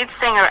 the lead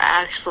singer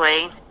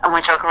actually, and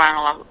we joke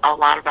around a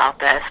lot about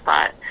this,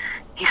 but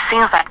he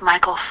sings like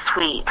Michael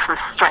Sweet from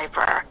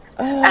Stryper.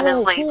 And his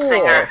lead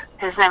singer,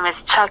 his name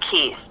is Chuck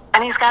Heath.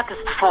 And he's got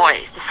this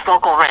voice, this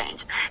vocal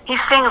range. He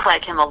sings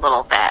like him a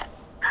little bit.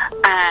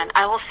 And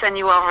I will send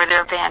you over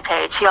their band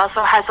page. He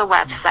also has a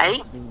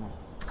website,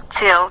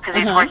 too, because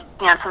he's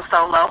working on some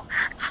solo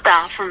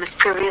stuff from his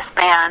previous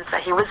bands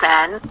that he was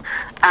in.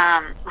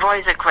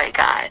 Roy's a great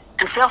guy.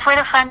 And feel free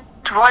to friend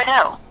Roy,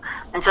 too.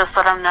 And just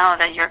let him know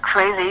that you're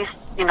crazy,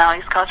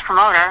 East Coast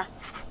promoter,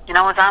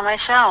 was on my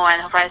show.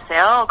 And he'll probably say,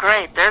 oh,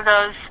 great, there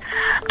goes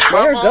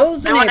Trouble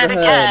doing it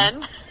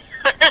again.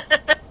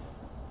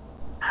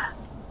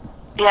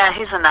 Yeah,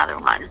 he's another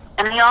one.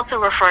 And he also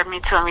referred me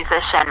to a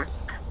musician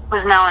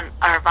who's now in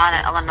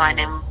Urbana, Illinois,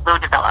 named Lou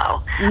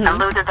DeBello. And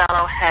Lou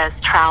DeBello has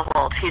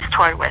traveled. He's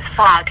toured with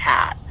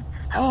Foghat.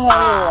 Oh,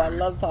 I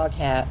love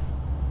Foghat.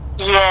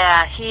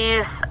 Yeah,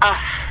 he's...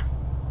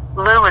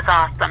 Lou is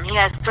awesome. He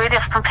has 3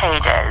 different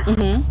pages.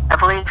 Mm-hmm. I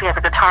believe he has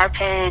a guitar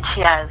page,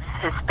 he has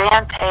his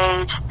band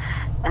page,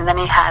 and then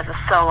he has a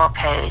solo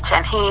page.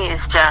 And he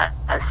is just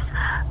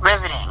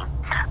riveting.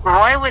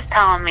 Roy was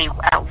telling me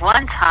at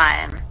one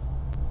time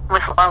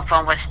with Love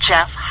Bone was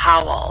Jeff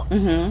Howell.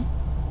 Mm-hmm.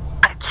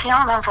 I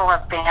can't remember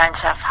what band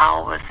Jeff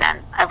Howell was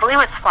in. I believe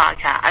it's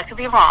Slogcat. I could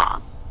be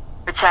wrong.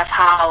 But Jeff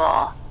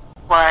Howell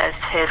was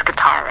his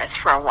guitarist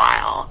for a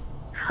while.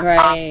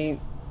 Right.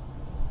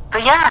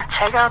 But yeah,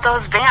 check out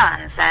those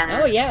bands. And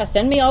Oh, yeah.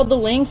 Send me all the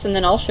links, and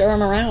then I'll share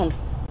them around.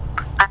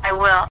 I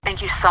will.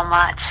 Thank you so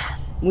much.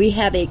 We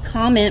have a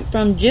comment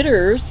from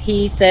Jitters.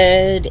 He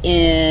said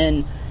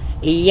in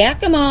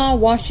Yakima,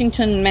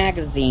 Washington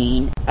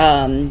magazine,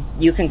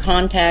 you can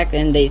contact,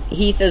 and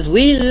he says,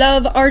 we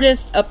love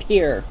artists up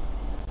here.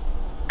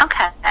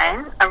 Okay.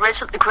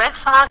 Originally, Greg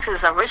Fox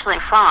is originally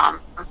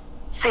from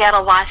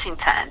Seattle,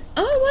 Washington.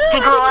 Oh, wow. He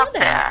I grew didn't know up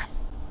there.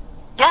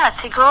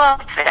 Yes, he grew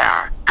up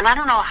there. And I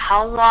don't know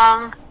how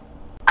long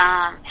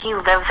he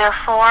lived there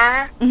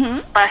for,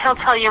 but he'll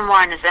tell you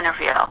more in his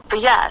interview.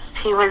 But yes,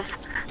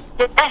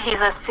 he's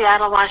a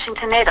Seattle,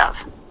 Washington native.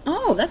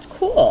 Oh, that's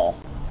cool.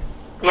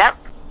 Yep.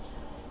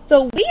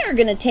 So we are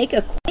going to take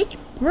a quick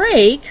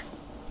break,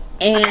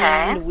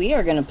 and we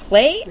are going to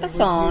play a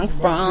song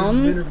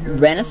from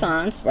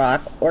Renaissance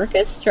Rock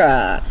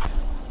Orchestra.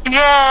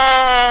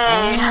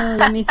 Yay!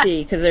 Let me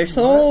see, because there's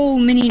so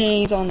many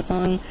names on the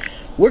song.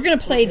 We're going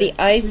to play The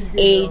Ice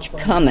Age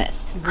Cometh.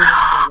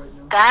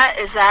 That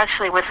is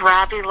actually with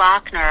Robbie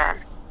Lochner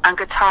on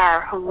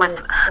guitar, who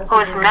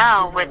is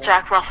now with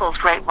Jack Russell's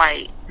Great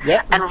White.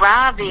 Yep. And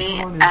Robbie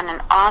and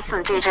an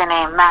awesome DJ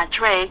named Matt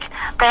Drake,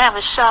 they have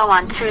a show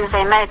on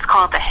Tuesday nights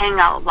called The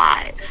Hangout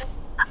Live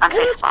on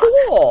Facebook. That's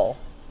cool.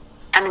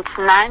 And it's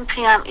 9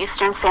 p.m.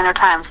 Eastern Standard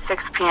Time,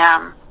 6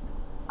 p.m.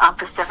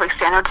 Pacific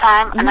Standard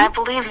Time. And I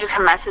believe you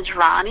can message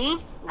Robbie,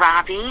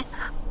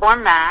 or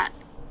Matt.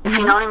 If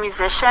you know any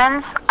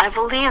musicians, I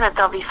believe that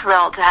they'll be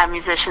thrilled to have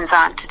musicians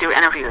on to do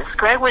interviews.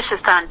 Greg was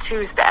just on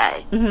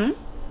Tuesday, and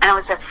it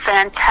was a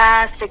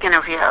fantastic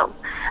interview.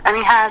 And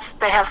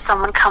they have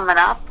someone coming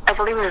up. I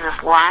believe it was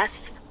this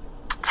last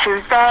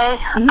Tuesday.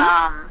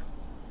 I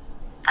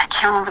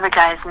can't remember the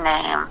guy's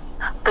name.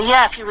 But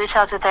yeah, if you reach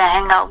out to the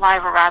Hangout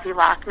Live or Robbie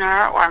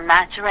Lochner or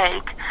Matt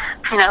Drake,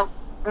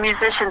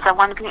 musicians that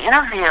want to be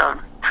interviewed,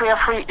 feel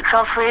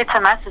free to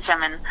message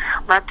them and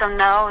let them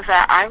know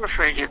that I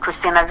referred you.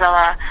 Christina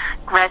Villa,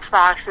 Greg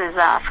Fox's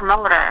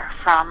promoter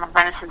from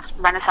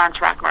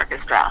Renaissance Rock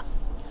Orchestra.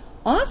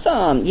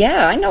 Awesome.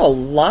 Yeah, I know a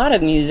lot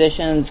of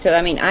musicians, because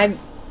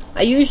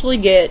I usually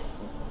get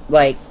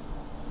like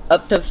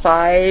up to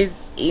 5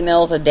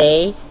 emails a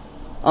day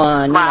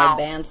on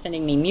bands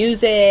sending me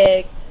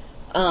music,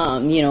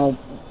 wanting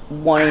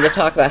to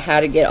talk about how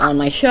to get on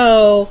my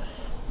show.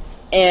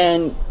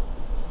 And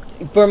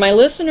for my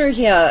listeners,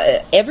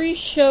 every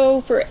show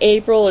for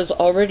April is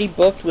already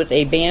booked with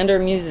a band or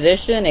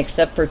musician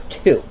except for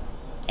 2.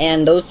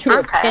 And those 2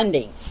 are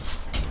pending.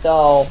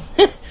 So,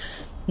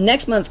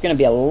 next month's going to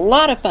be a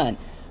lot of fun.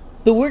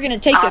 But we're going to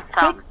take a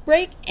quick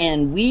break,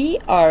 and we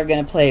are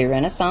going to play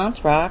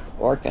Renaissance Rock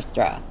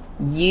Orchestra.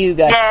 You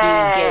got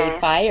DJ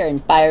Fire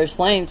and Fire's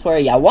Flames for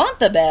Ya Want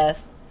the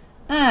Best.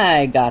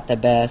 I got the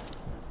best.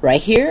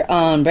 Right here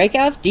on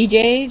Breakouts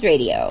DJs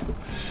Radio.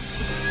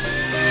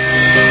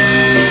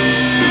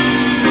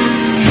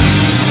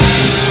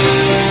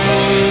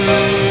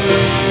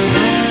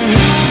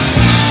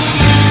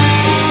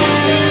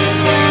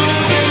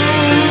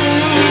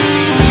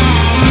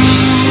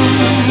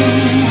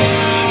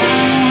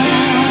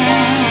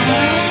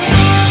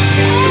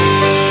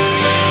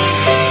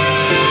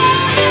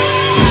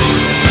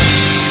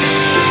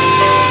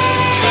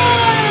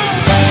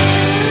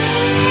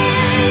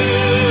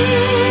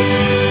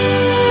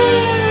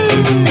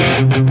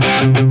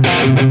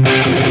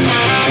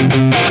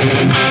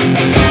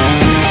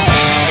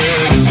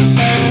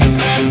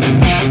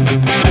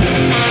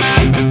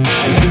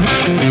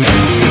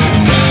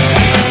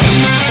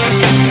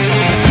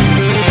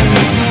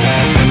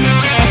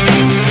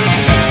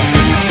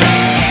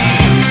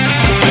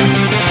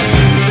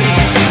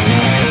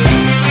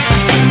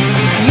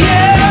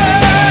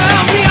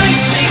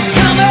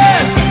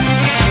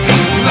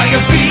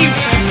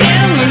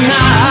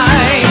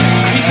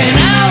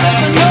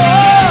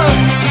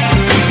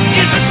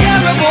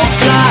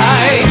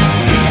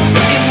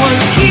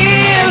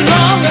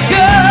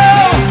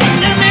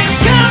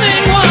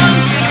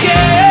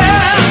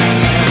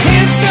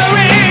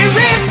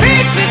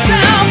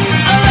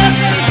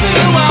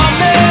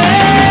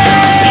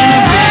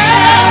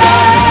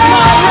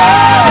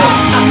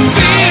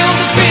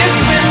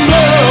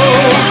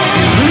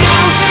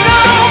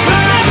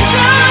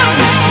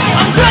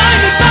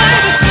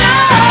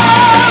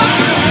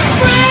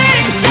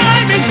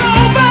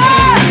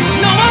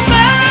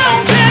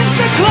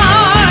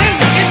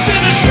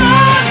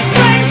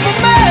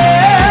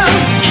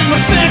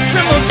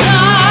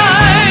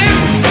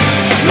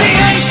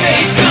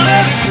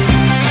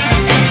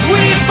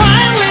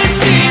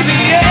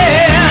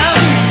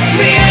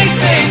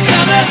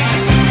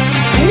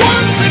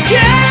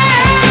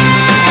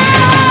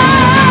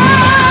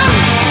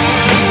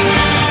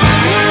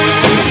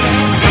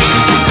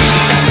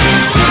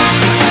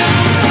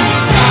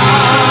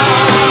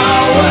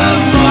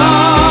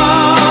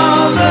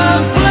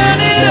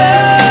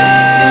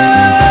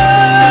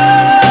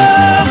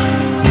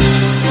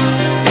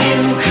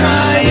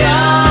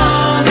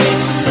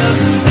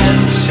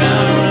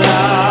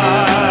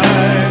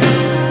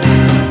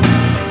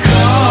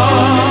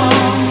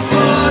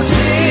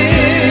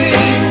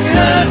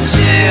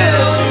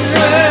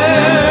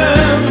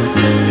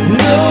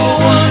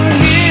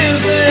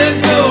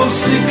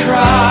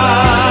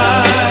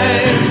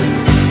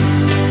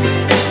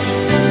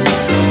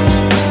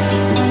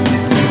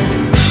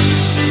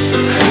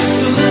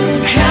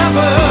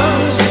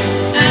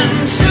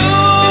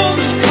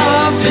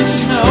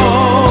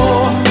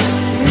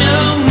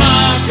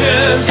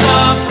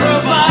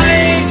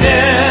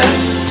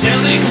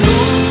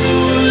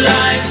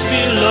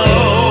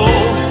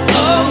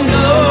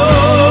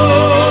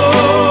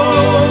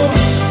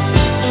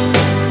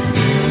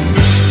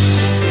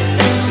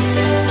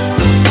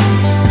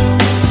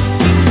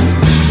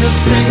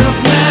 spring of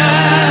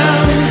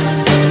man,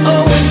 a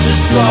winter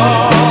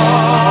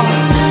storm.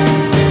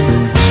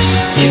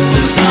 It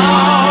was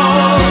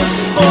ours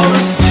for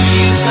a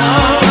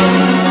season.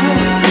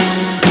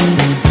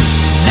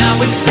 Now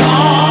it's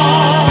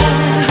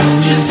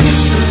gone, just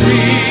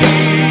history.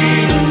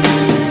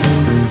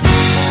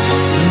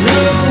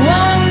 No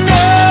one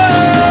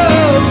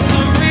knows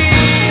the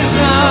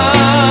reason.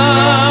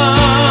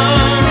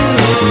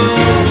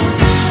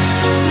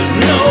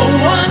 No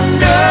one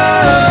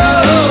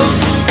knows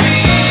the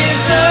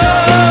reason.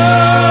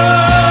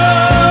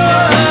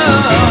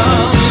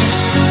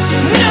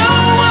 No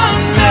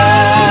one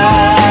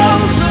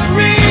knows the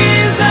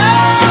reason.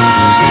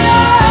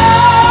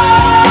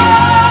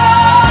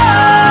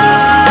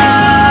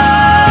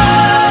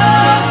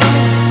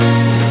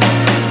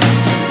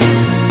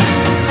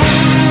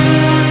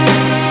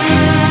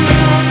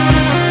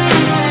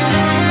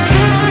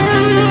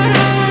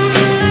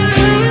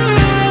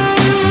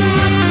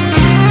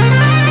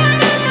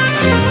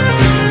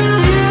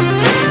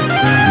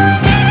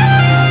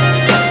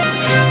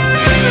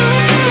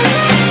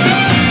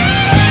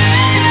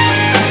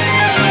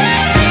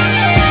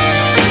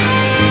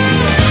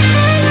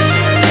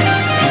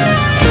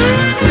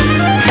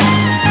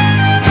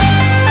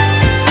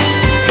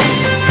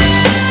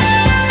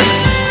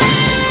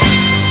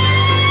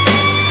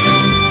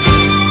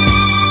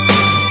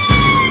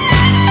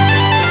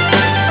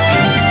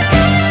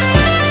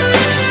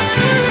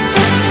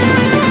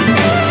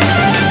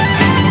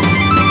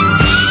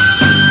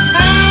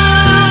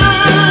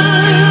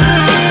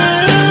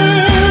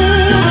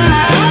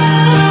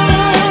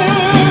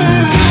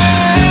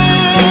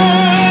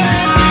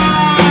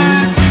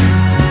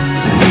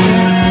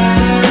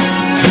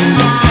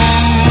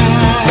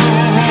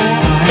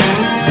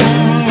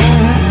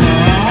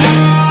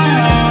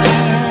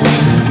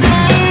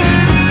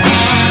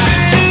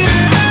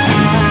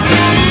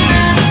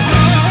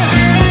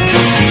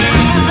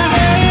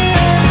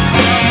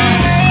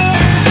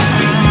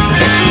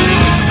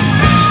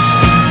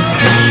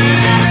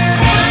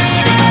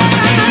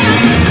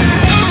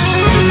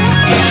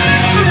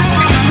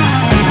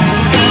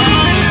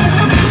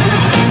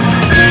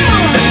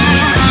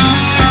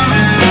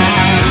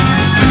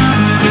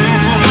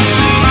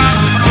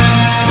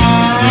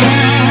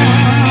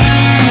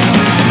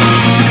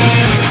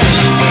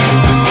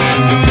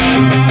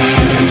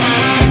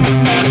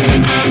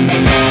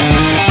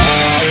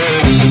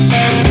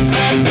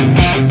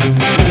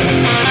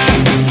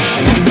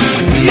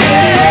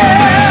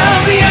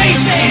 Yeah, the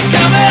ice age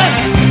coming.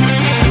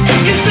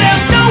 Is there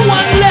no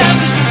one left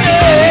to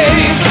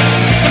save?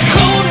 A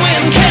cold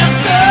wind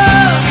cast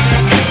us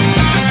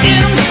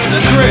into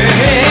the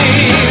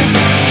grave.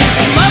 It's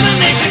Mother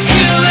Nature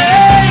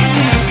killing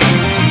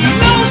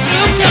those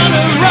who've done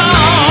her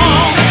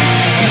wrong.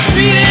 We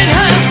treated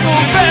her so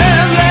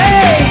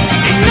badly,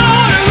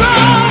 ignored her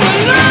all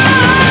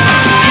along.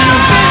 In a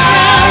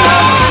vision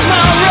of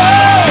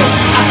tomorrow,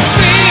 I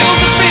feel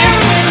the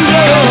fierce wind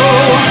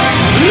blow.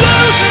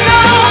 Losing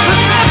all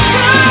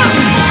perception,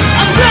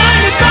 I'm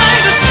blinded by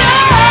the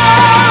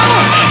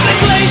snow. The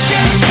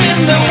glaciers spin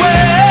their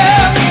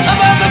web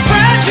above the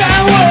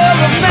fragile world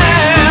of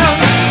man.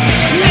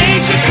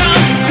 Nature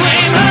comes to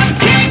claim her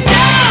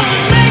kingdom,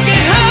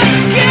 making us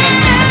again.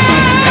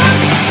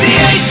 The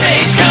ice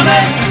age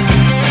coming,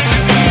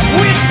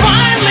 we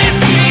finally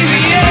see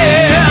the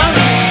end.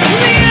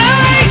 The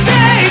ice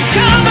age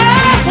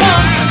coming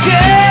once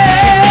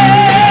again.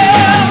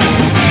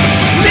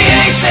 The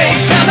ice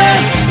age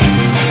coming,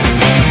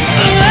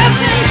 a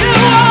lesson to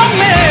all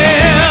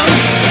men.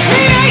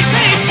 The ice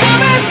age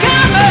coming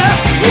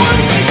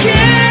once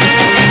again.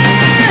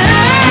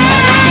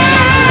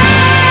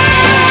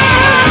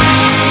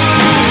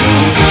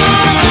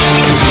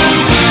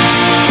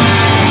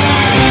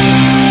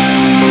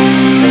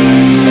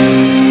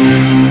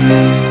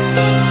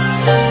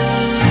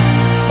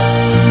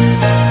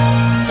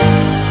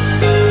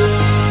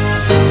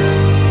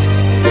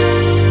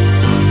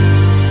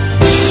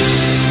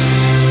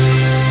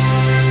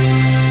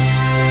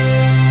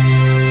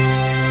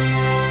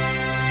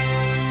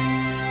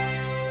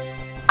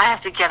 I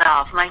have to get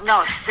off. I'm like,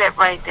 no, sit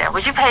right there.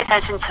 Would you pay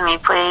attention to me,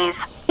 please?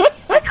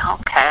 Like,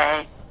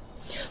 okay.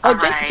 Oh, All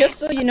right. just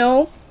so you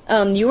know,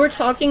 you were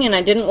talking and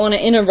I didn't want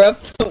to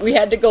interrupt, but we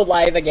had to go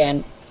live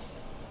again.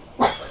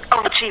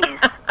 Oh,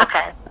 jeez.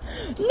 Okay.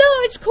 No,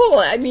 it's cool.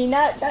 I mean,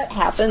 that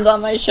happens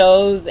on my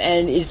shows,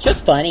 and it's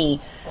just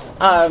funny.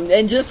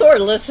 And just so our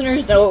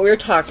listeners know what we were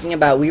talking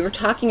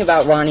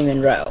about Ronnie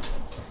Monroe.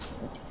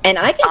 And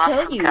I can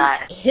tell you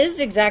his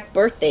exact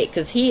birth date,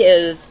 because he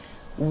is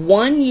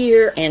 1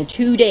 year and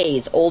 2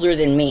 days older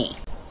than me.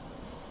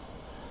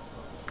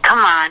 Come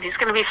on, he's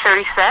going to be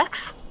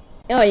 36?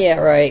 Oh, yeah,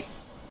 right.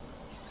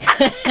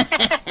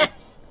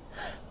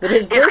 But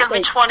his He's going to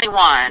be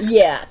 21.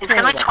 Yeah, He's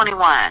going to be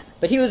 21.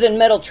 But he was in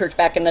Metal Church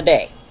back in the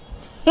day.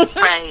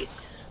 Right.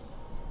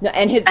 No,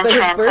 and his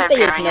birthday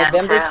is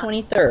November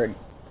 23rd.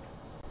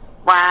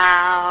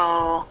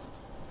 Wow.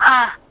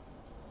 Huh.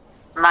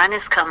 Mine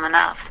is coming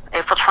up.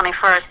 April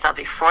 21st, I'll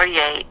be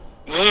 48.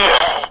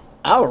 Yeah.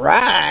 All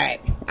right.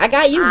 I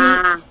got you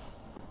beat.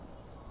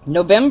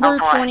 November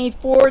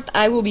 24th,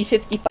 I will be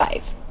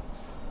 55.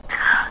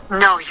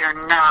 No,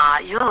 you're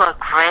not. You look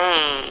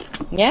great.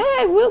 Yeah,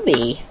 I will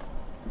be.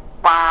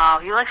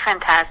 Wow, you look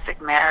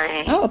fantastic,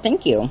 Mary. Oh,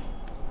 thank you.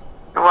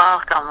 You're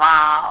welcome.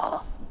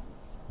 Wow.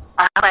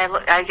 I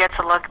hope I get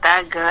to look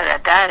that good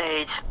at that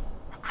age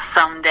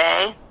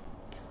someday.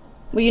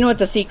 Well, you know what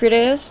the secret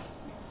is?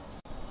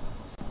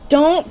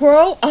 Don't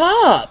grow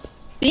up.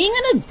 Being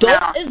an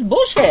adult is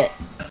bullshit.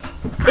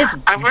 It's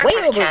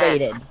way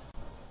overrated. Kids.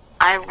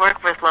 I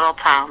work with little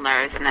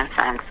toddlers and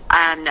infants.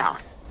 No.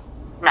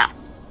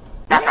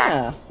 Never.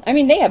 Yeah. I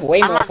mean, they have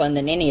way more fun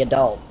than any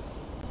adult.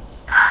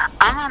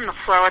 I'm on the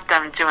floor with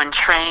them doing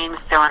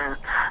trains, doing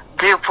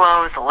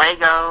Duplos,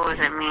 Legos.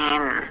 I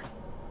mean...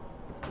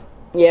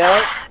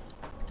 Yeah.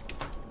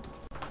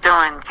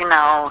 Doing,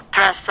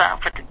 dress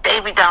up with the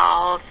baby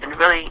dolls and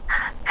really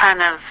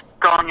kind of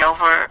going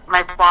over...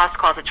 My boss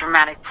calls it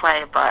dramatic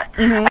play, but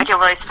I get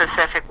really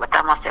specific with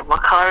them. I'll say,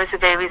 what color is the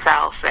baby's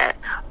outfit?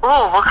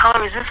 Oh, what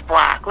color is this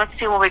black? Let's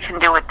see what we can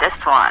do with this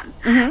one.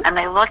 And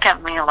they look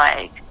at me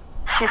like,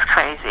 she's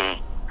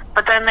crazy.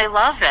 But then they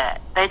love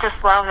it. They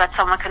just love that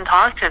someone can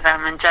talk to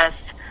them and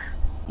just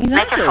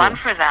make it fun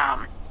for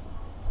them.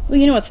 Well,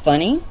 you know what's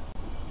funny?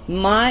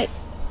 My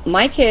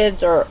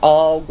kids are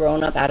all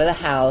grown up out of the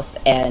house,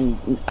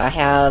 and I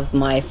have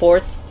my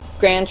 4th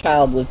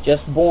grandchild was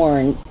just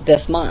born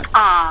this month.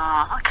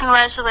 Aw,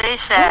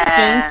 congratulations. Oh,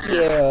 thank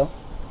you.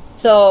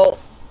 So,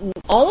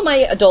 all of my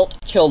adult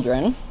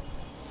children,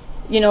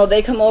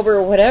 they come over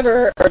or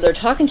whatever, or they're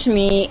talking to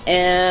me,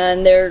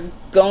 and they're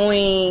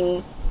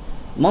going,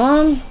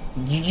 Mom,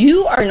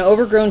 you are an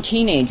overgrown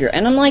teenager.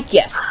 And I'm like,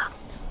 yes.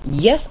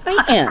 Yes,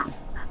 I am.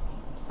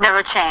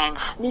 Never change.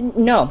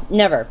 No,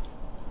 never.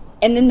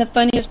 And then the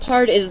funniest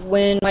part is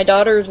when my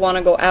daughters want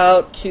to go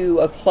out to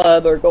a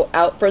club or go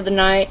out for the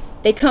night,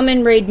 they come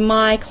and raid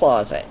my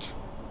closet.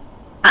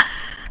 And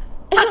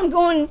I'm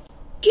going,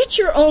 get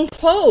your own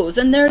clothes.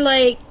 And they're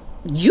like,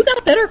 you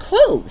got better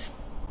clothes.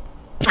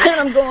 And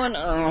I'm going,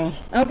 oh,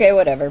 okay,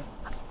 whatever.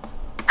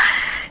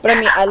 But I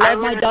mean, I love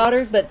my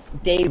daughters, but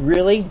they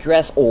really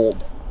dress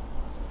old.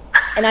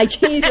 And I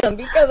tease them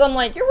because I'm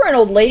like, you're wearing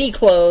old lady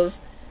clothes.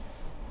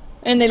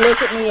 And they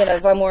look at me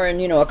as I'm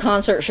wearing, a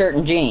concert shirt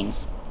and jeans.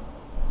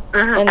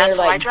 And they're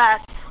like,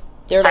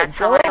 they're like,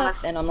 grow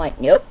up. And I'm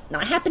like, nope,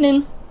 not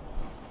happening.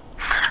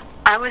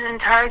 I was in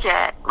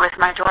Target with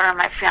my daughter and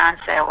my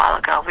fiance a while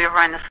ago. We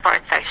were in the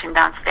sports section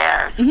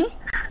downstairs. And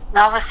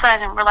all of a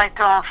sudden, we're like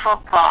throwing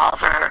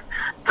footballs or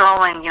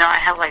throwing, I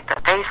have like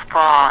the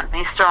baseball, and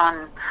he's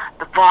throwing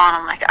the ball, and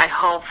I'm like, I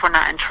hope we're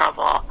not in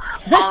trouble.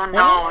 Oh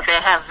no,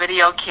 they have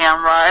video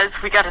cameras.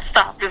 We got to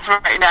stop this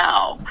right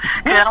now.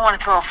 Because I don't want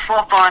to throw a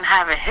football and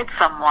have it hit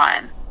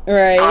someone.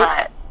 Right.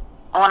 But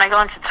when I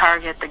go into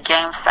Target, the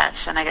game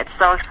section, I get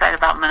so excited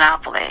about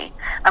Monopoly.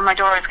 And my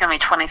daughter's going to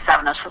be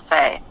 27, and she'll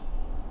say,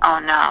 oh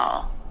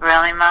no,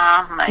 really,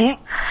 Mom? I'm like,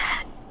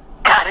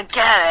 gotta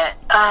get it.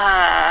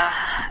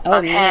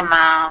 Okay,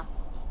 Mom.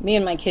 Me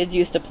and my kids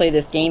used to play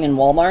this game in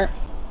Walmart.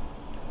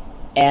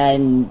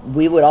 And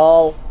we would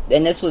all,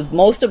 and this was,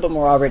 most of them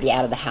were already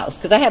out of the house.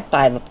 Because I have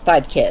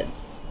five kids.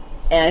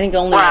 And I think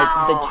only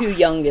the 2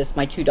 youngest,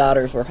 my 2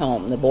 daughters, were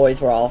home. The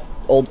boys were all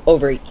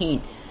over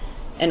 18.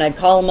 And I'd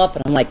call them up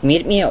and I'm like,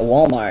 meet me at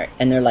Walmart.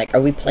 And they're like,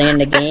 are we playing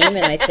the game?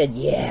 And I said,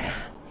 yeah.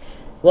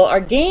 Well,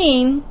 our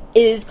game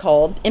is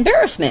called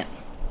Embarrassment.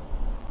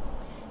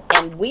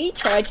 And we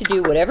try to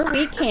do whatever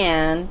we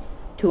can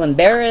to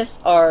embarrass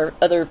our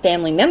other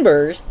family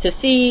members to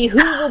see who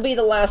will be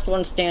the last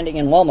one standing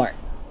in Walmart.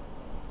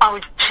 Oh,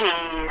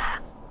 jeez.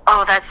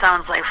 Oh, that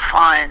sounds like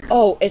fun.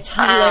 Oh, it's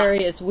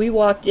hilarious. We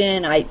walked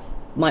in.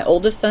 My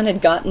oldest son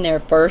had gotten there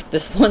first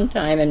this one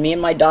time, and me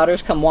and my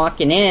daughters come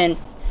walking in.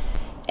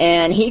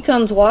 And he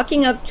comes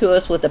walking up to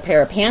us with a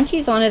pair of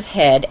panties on his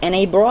head and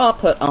a bra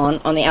put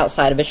on the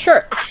outside of his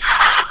shirt.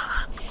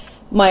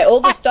 My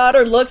oldest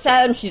daughter looks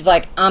at him. She's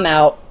like, I'm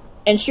out.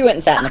 And she went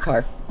and sat in the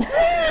car.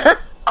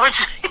 Oh,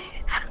 jeez.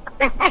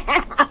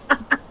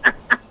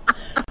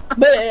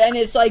 And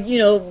it's like,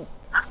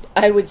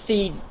 I would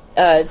see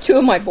 2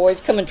 of my boys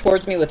coming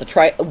towards me with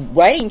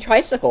riding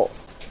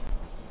tricycles.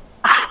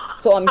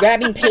 So I'm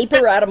grabbing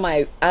paper out of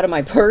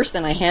my purse,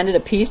 and I handed a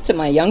piece to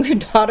my younger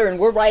daughter, and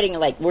we're writing,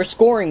 we're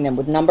scoring them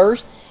with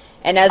numbers.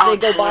 And as they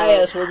go by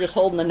us, we're just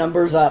holding the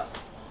numbers up.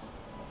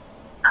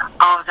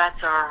 Oh,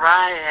 that's a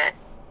riot.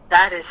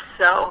 That is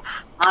so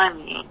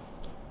funny.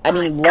 I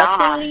mean,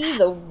 luckily,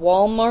 the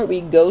Walmart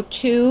we go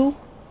to,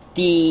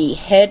 the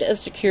head of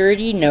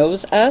security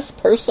knows us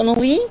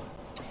personally.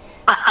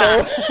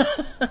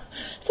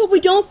 So we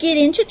don't get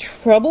into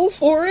trouble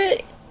for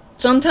it.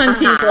 Sometimes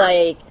he's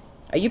like,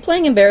 are you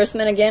playing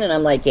Embarrassment again? And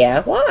I'm like,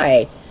 yeah,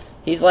 why?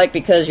 He's like,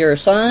 because your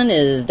son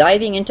is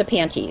diving into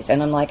panties.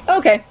 And I'm like,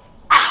 okay.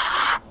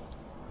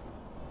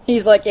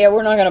 He's like, yeah,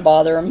 we're not going to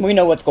bother him. We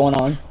know what's going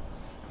on.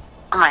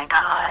 Oh my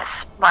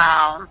gosh.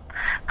 Wow.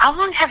 How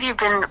long have you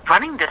been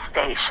running this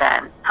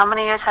station? How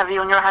many years have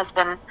you and your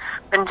husband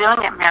been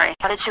doing it, Mary?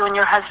 How did you and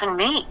your husband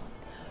meet?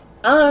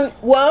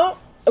 Well,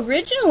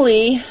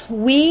 originally,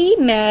 we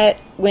met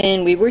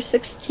when we were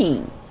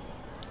 16.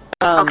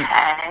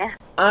 Okay.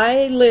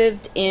 I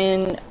lived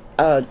in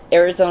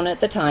Arizona at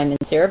the time, in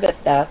Sierra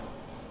Vista.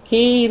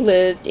 He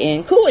lived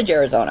in Coolidge,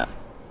 Arizona.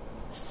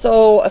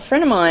 So a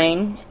friend of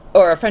mine,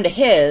 or a friend of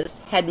his,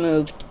 had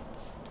moved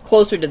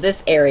closer to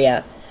this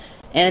area.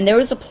 And there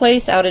was a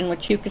place out in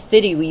Huachuca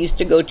City we used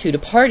to go to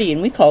party,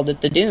 and we called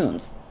it the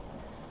Dunes.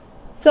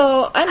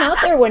 So I'm out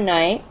there one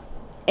night,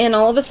 and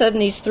all of a sudden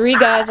these 3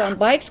 guys on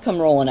bikes come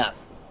rolling up.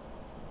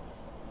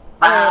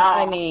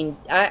 Wow. And, I mean,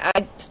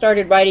 I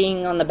started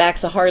riding on the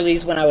backs of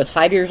Harleys when I was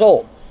 5 years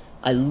old.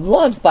 I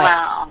love bikes.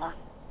 Wow.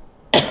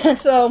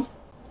 So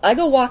I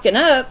go walking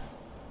up,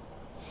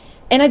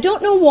 and I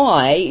don't know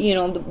why, you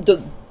know,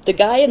 the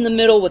guy in the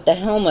middle with the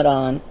helmet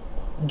on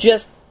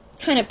just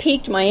kind of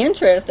piqued my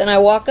interest, and I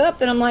walk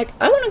up, and I'm like,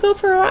 I want to go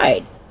for a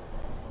ride.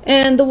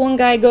 And the one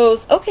guy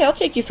goes, okay, I'll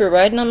take you for a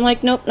ride, and I'm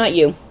like, nope, not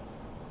you.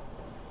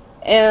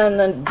 And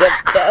then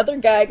the other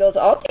guy goes,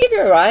 I'll take you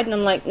for a ride, and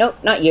I'm like, nope,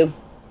 not you.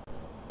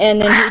 And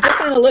then he just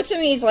kind of looks at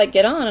me, he's like,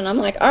 get on, and I'm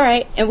like, all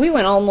right. And we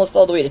went almost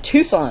all the way to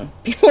Tucson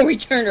before we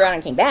turned around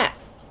and came back.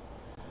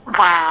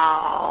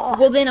 Wow.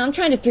 Well, then I'm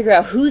trying to figure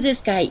out who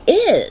this guy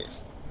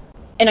is.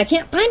 And I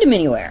can't find him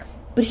anywhere.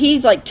 But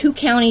he's like 2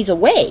 counties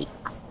away.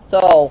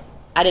 So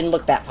I didn't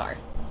look that far.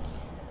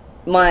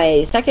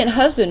 My second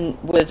husband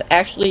was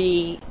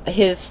actually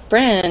his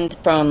friend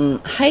from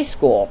high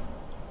school.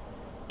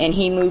 And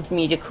he moved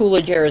me to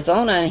Coolidge,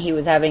 Arizona, and he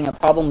was having a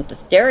problem with the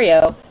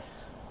stereo.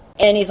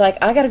 And he's like,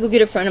 I gotta go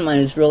get a friend of mine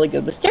who's really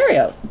good with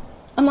stereos.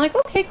 I'm like,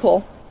 okay,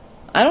 cool.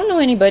 I don't know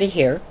anybody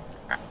here.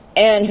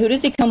 And who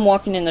does he come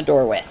walking in the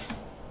door with?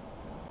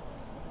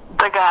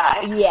 The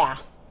guy. Yeah.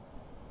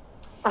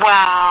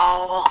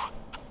 Wow.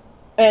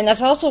 And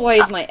that's also why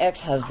he's my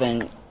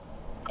ex-husband.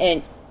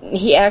 And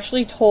he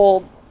actually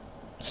told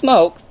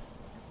Smoke,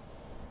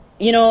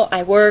 you know,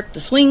 I work the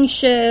swing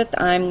shift,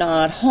 I'm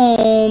not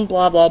home,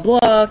 blah, blah,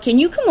 blah. Can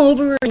you come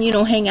over and, you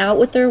know, hang out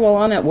with her while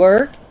I'm at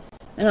work?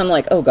 And I'm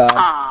like, oh, God.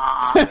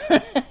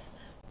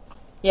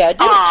 Yeah, it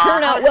didn't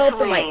turn out well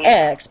for my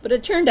ex, but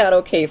it turned out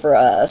okay for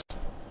us.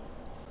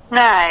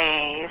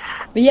 Nice.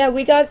 But yeah,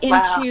 we got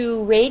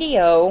into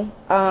radio,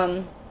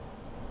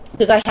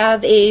 because I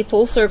have a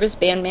full-service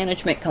band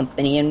management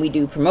company, and we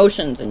do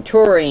promotions and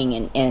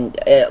touring and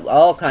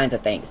all kinds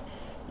of things.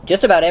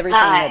 Just about everything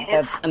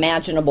that's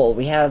imaginable.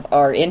 We have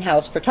our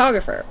in-house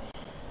photographer.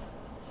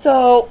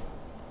 So,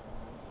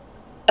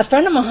 a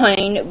friend of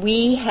mine,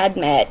 we had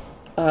met.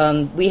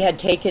 We had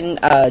taken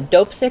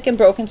Dope Sick and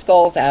Broken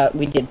Skulls out.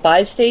 We did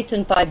 5 states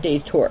and 5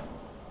 days tour.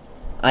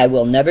 I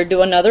will never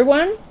do another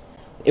one.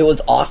 It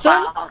was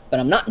awesome, but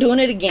I'm not doing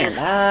it again.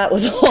 That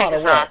was a lot of work.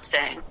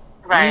 Exhausting.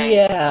 Right.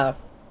 Yeah.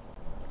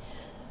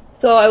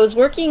 So I was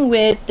working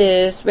with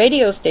this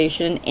radio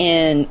station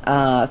in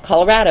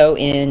Colorado,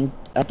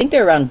 I think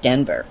they're around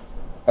Denver,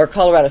 or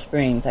Colorado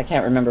Springs, I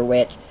can't remember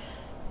which.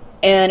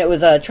 And it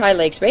was a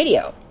Tri-Lakes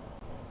radio.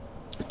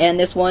 And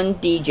this one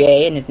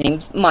DJ, and his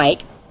name's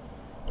Mike,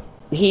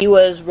 he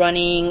was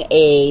running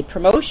a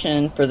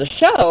promotion for the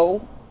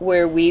show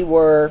where we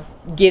were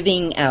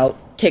giving out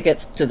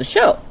tickets to the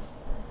show.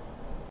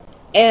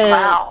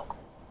 And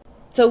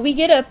so we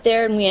get up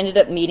there, and we ended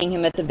up meeting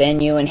him at the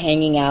venue and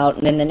hanging out.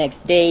 And then the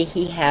next day,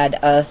 he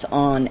had us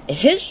on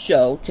his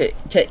show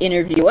to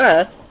interview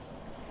us.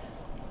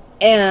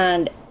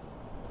 And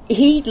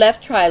he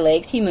left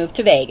Tri-Lakes, he moved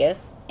to Vegas,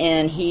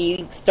 and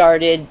he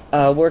started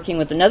working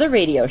with another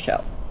radio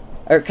show.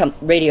 Or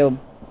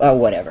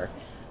whatever.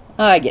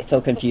 I get so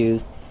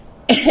confused.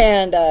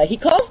 And he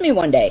calls me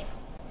one day.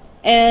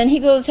 And he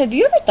goes, have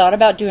you ever thought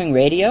about doing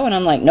radio? And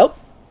I'm like, nope.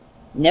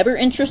 Never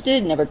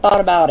interested, never thought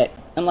about it.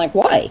 I'm like,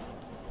 why?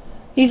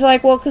 He's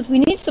like, well, because we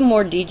need some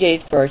more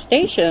DJs for our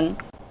station.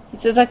 He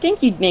says, I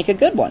think you'd make a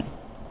good one.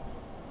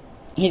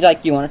 He's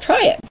like, do you want to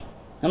try it?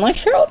 I'm like,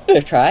 sure, I'll give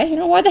it a try. You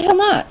know, why the hell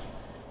not?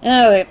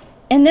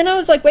 And then I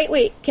was like,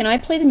 wait, can I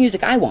play the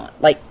music I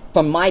want? Like,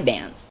 from my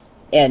bands.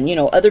 And, you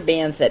know, other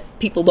bands that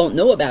people don't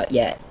know about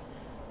yet.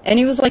 And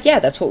he was like, yeah,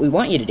 that's what we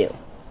want you to do.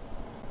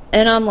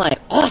 And I'm like,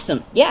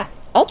 awesome. Yeah,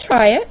 I'll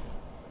try it.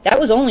 That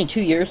was only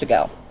 2 years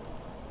ago.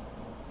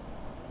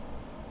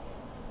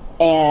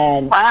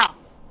 And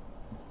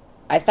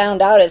I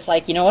found out it's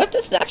like, you know what,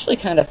 this is actually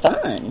kind of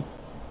fun.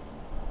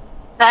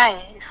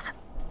 Nice.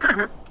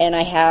 And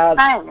I have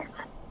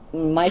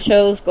my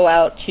shows go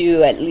out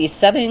to at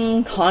least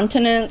 7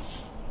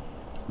 continents.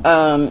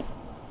 And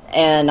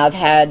I've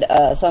had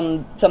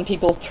some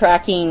people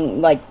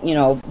tracking, like, you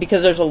know,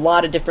 because there's a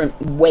lot of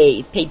different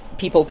ways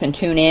people can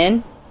tune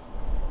in.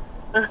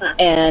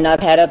 And I've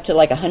had up to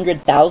like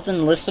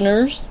 100,000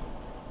 listeners.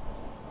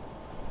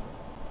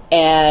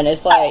 And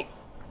it's like,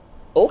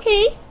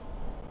 okay,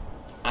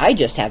 I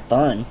just have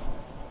fun.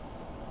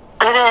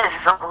 It is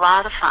a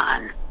lot of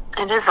fun.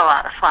 It is a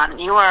lot of fun.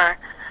 You are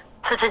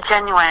such a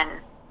genuine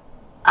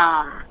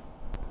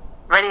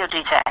radio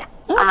DJ.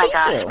 Oh my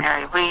gosh,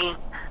 Mary,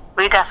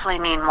 we definitely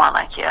need more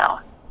like you.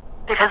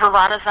 Because a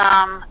lot of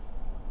them,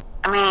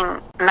 I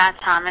mean, Matt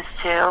Thomas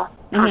too,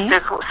 from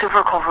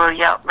Super Cool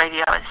Radio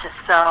is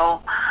just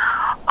so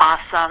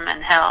awesome,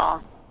 and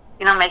he'll,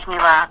 make me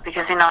laugh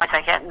because he knows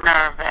I get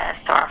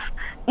nervous, or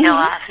he'll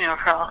ask me, or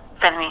he'll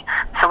send me,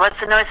 so what's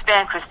the newest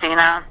band,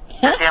 Christina?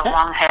 Does he have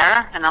long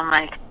hair? And I'm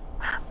like,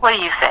 what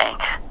do you think?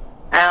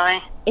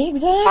 Really?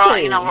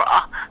 Exactly.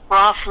 We're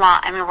offline.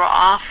 I mean, we're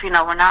off, we're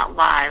not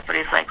live, but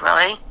he's like,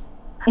 really?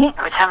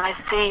 Every time I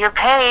see your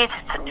page,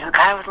 it's a new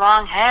guy with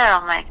long hair.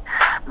 I'm like,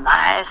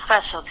 my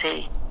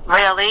specialty.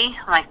 Really?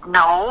 I'm like,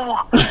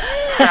 no.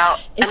 So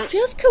it's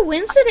just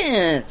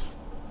coincidence.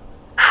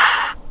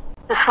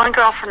 This one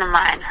girlfriend of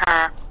mine,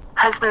 her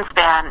husband's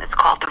band is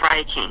called the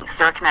Riot Kings.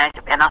 They're a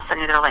Connecticut band. I'll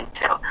send you their link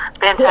too.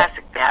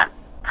 Fantastic band.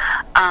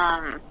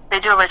 They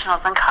do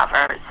originals and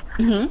covers.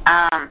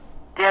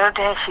 The other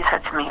day she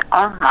said to me,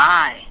 oh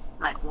my.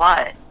 I'm like,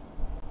 what?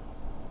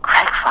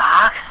 Greg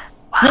Fox?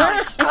 Wow,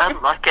 he's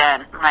good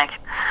looking. I'm like,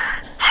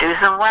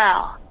 choosing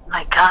well. Oh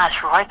my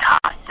gosh, Roy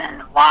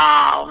Costin.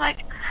 Wow. I'm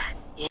like,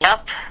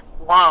 yep.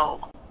 Whoa.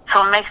 So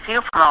what makes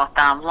you promote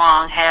them?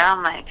 Long hair?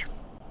 I'm like,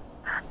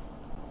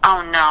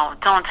 oh no,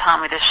 don't tell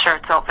me this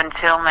shirt's open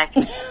too. I'm like,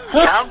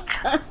 yep.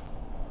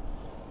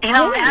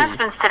 My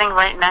husband's sitting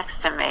right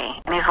next to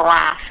me, and he's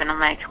laughing. I'm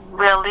like,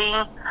 really?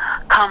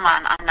 Come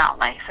on, I'm not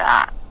like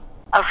that.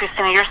 Oh,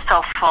 Christina, you're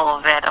so full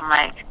of it. I'm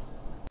like,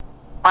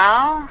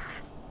 well,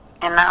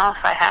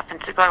 if I happen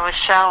to go to a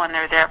show and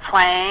they're there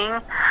playing,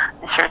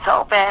 the shirt's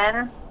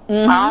open,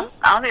 well,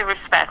 I'll be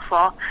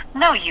respectful.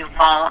 No, you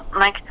won't. I'm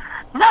like,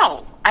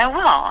 no, I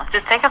will.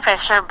 Just take a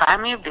picture, buy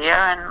me a beer,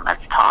 and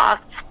let's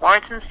talk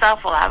sports and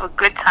stuff. We'll have a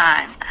good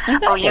time.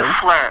 Exactly. Oh, you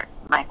flirt.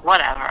 I'm like,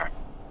 whatever.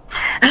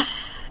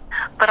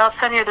 But I'll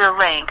send you their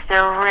link.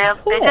 They're real.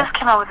 Cool. They just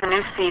came out with a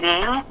new CD.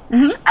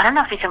 I don't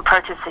know if you can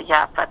purchase it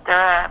yet, but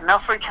they're a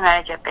Milford,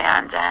 Connecticut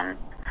band, and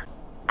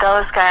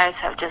those guys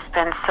have just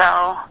been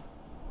so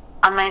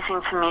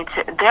amazing to me.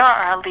 There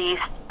are at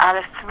least, out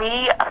of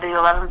 3 out of the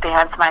 11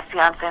 bands my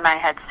fiance and I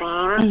had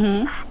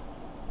seen,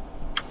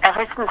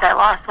 ever since I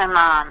lost my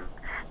mom,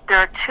 there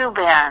are 2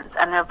 bands,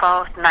 and they're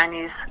both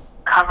 90s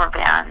cover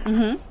bands.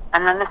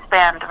 And then this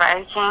band, the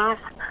Riot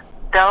Kings,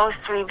 those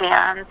 3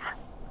 bands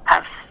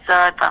have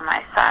stood by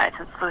my side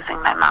since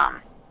losing my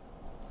mom.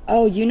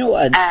 Oh, you know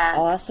an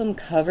awesome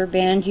cover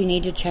band you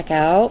need to check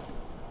out?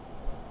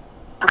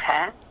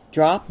 Okay.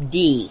 Drop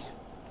D.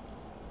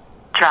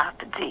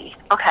 Drop D.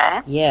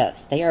 Okay.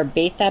 Yes, they are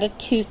based out of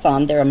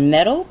Tucson. They're a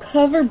metal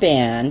cover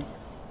band,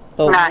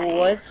 but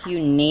what's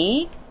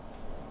unique,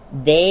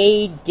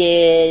 they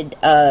did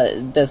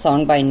the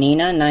song by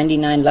Nina,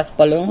 99 Left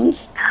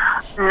Balloons.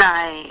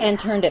 Nice. And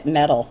turned it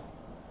metal.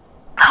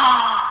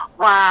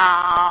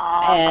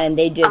 Wow. And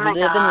they did Live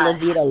in La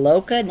Vida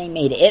Loca, and they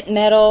made it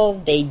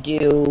metal. They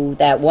do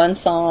that one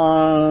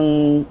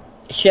song,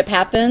 Ship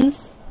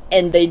Happens,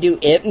 and they do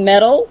it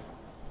metal.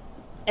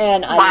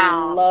 And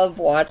I love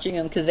watching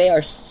them because they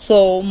are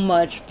so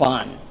much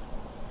fun.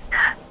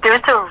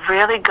 There's a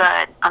really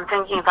good, I'm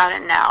thinking about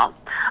it now.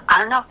 I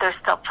don't know if they're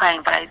still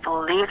playing, but I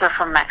believe they're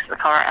from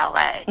Mexico or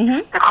LA.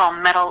 They're called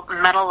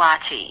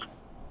Metalachi.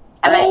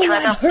 And they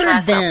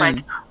dress up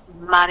like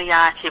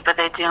mariachi, but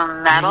they do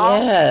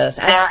metal. Yes,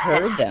 they're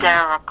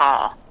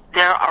hysterical.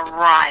 They're a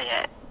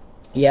riot.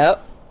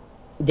 Yep.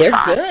 They're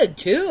good,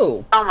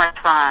 too. So much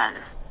fun.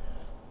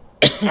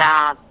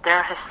 Yeah,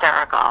 they're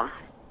hysterical.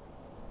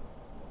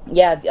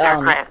 Yeah, they're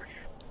great.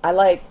 I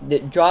like the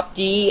Drop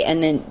D,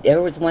 and then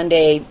there was one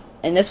day,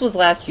 and this was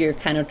last year,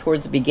 kind of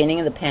towards the beginning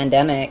of the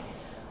pandemic,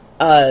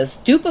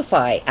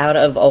 Stupefy out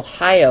of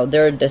Ohio.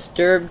 They're a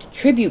Disturbed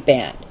tribute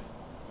band.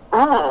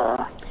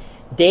 Oh.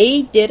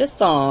 They did a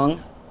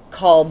song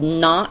called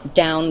Not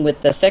Down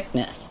with the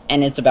Sickness,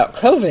 and it's about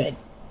COVID.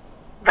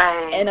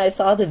 Right. And I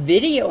saw the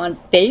video on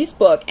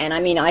Facebook, and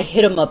I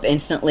hit them up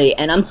instantly,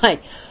 and I'm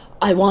like,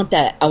 I want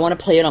that. I want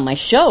to play it on my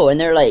show. And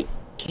they're like,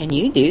 can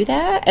you do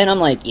that? And I'm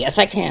like, yes,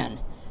 I can.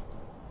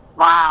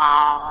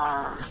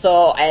 Wow.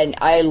 So, and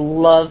I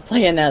love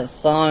playing that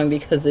song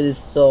because it is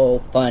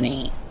so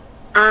funny.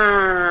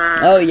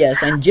 Oh,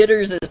 yes, and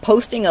Jitters is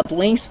posting up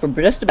links for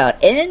just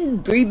about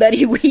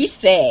everybody we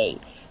say.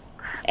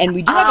 And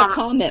we do have a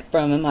comment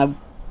from him. I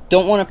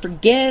don't want to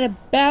forget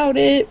about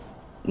it.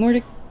 More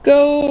to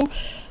go.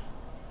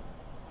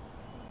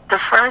 The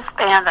first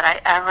band that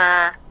I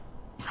ever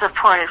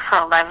supported for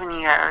 11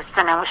 years,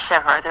 their name was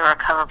Shiver. They were a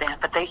cover band,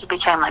 but they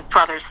became like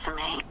brothers to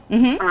me.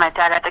 When my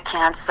dad had the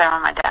cancer,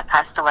 when my dad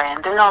passed away,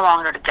 and they're no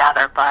longer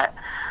together, but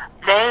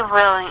they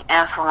really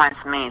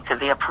influenced me to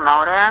be a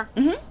promoter.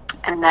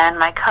 And then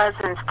my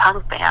cousin's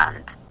punk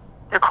band,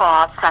 they're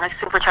called Sonic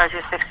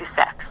Supercharger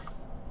 66.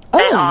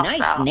 Oh,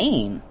 nice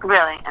name.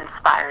 Really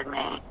inspired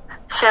me.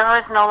 Shiver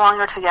is no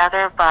longer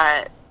together,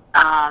 but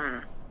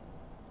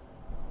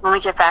when we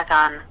get back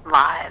on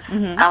live,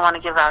 I want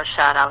to give out a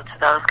shout out to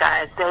those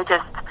guys. They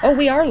just... Oh,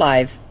 we are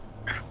live.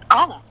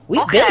 Oh,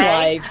 We've been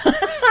live.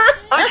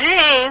 Oh,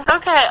 jeez.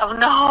 Okay. Oh,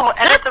 no.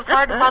 Edit the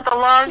part about the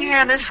long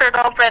hair and the shirt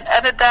open.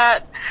 Edit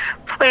that.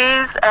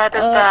 Please edit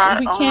that.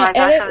 We oh, can't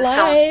my gosh. edit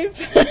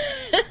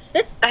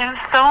live. I'm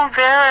so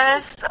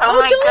embarrassed.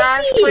 Oh, my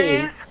gosh.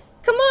 Please.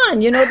 Come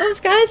on. Those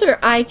guys are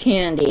eye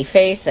candy.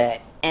 Face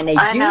it. And they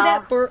do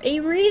that for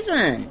a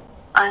reason.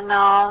 I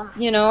know.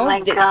 You know,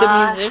 My the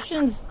gosh.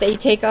 musicians, they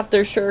take off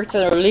their shirts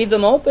or leave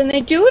them open.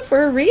 They do it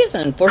for a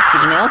reason, for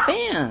female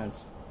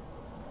fans.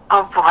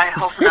 Oh boy, I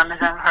hope none of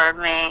them heard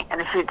me.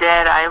 And if you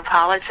did, I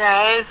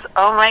apologize.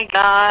 Oh my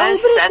gosh,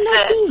 Oh, but that's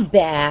it's nothing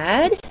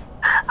bad.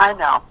 I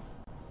know.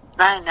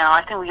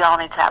 I think we all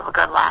need to have a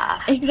good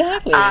laugh.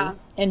 Exactly.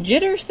 And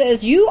Jitter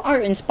says you are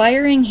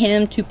inspiring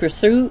him to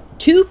pursue.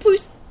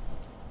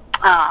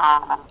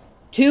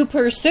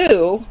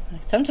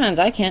 Sometimes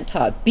I can't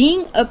talk.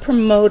 Being a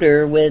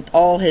promoter with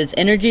all his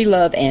energy,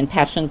 love, and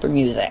passion for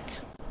music.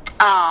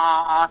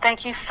 Oh,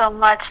 thank you so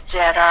much,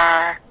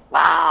 Jitter.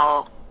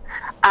 Wow.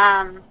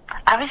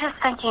 I was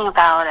just thinking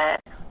about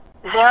it.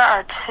 There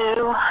are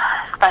two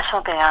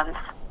special bands.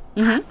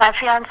 Mm-hmm. My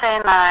fiance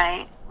and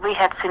I, we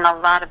had seen a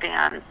lot of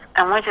bands,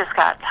 and we just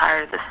got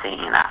tired of the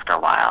scene after a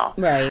while.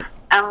 Right.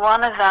 And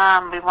one of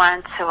them, we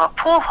went to a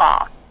pool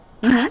hall,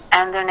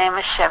 and their name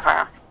is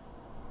Shiver.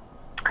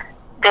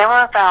 They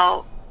were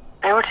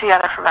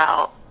together for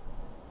about,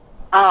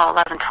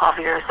 11, 12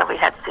 years that we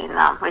had seen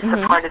them. We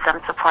supported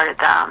them.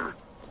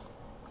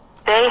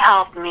 They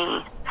helped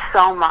me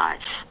so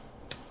much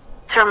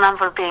to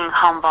remember being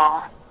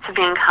humble, to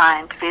being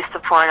kind, to be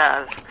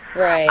supportive.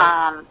 Right.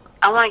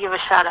 I want to give a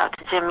shout out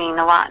to Jimmy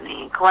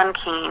Nowotny, Glenn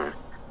Keane,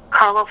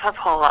 Carlo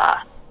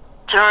Papola,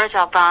 George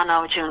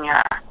Albano Jr.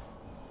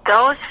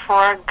 Those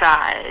four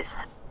guys,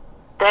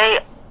 they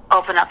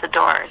opened up the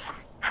doors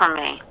for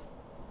me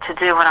to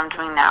do what I'm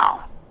doing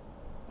now.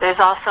 There's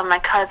also my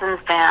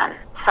cousin's band,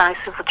 Sonic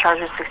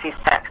Supercharger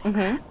 66,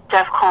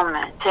 Jeff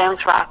Coleman,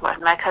 James Rockwood,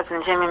 my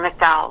cousin Jimmy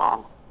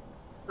McDowell,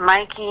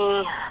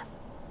 Mikey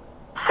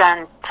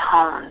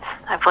Santones,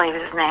 I believe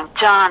is his name,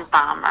 John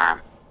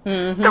Bomber,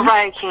 the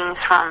Riot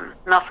Kings from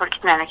Milford,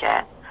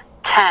 Connecticut,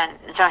 Ken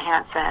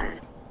Johansson,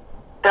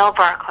 Bill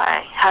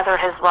Barclay, Heather,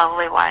 his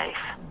lovely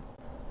wife,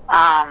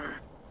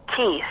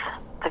 Keith,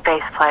 the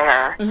bass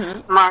player,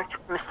 Mark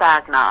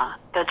Masagna,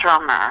 the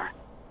drummer,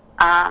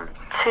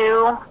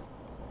 two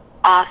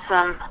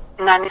awesome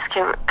 90s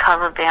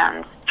cover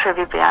bands,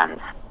 tribute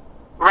bands,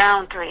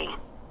 Round 3,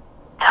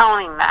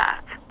 Tony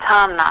Mack,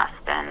 Tom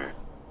Nostin,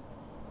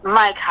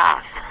 Mike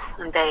Haas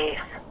on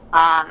bass.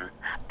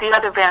 The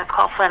other band is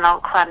called Flannel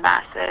Clad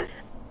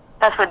Masses.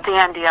 That's with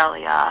Dan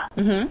D'Elia.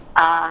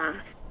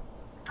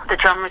 The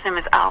drummer's name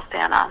is Al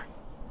Santa.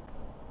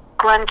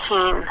 Glenn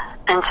Keane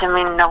and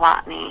Jimmy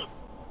Nowotny.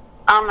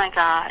 Oh my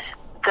gosh,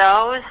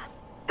 those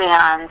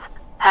bands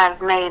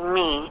have made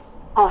me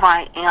who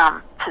I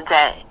am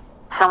today.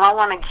 So I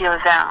want to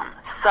give them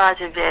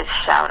such a big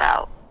shout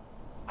out.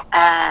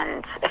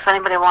 And if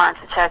anybody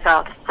wants to check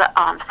out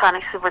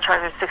Sonic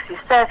Supercharger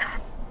 66,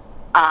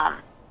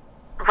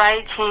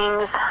 Riot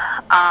Kings,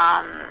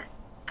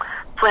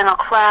 Flannel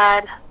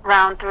Clad,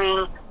 Round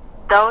 3,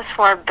 those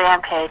four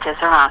band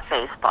pages are on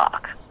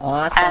Facebook.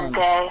 Awesome. And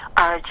they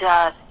are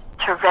just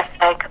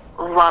terrific,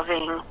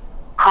 loving,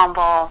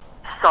 humble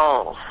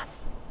souls.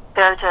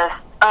 They're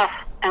just,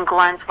 and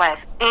Glenn's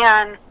wife,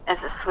 Anne,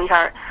 is a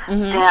sweetheart.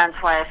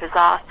 Dan's wife is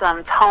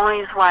awesome.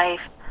 Tony's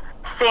wife,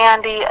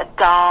 Sandy, a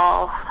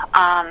doll.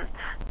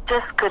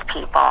 Just good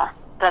people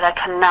that I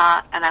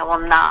cannot and I will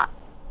not,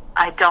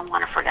 I don't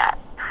want to forget.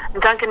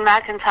 Duncan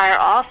McIntyre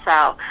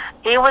also,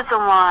 he was the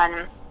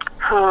one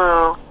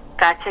who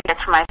got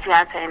tickets for my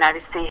fiance and I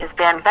to see his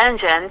band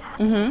Vengeance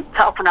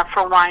to open up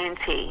for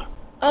Y&T.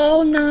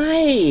 Oh,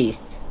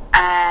 nice.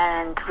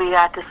 And we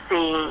got to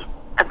see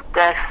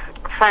this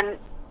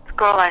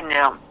girl I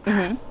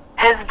knew.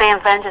 His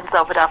band Vengeance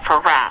opened up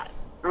for Rat.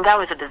 And that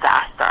was a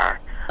disaster.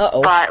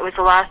 But it was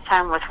the last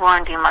time with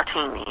Warren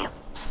DeMartini.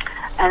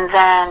 And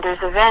then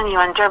there's a venue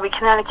in Derby,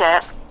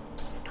 Connecticut,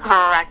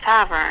 Rack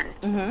Tavern.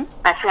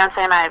 My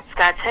fiance and I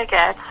got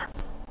tickets.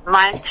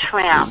 Mike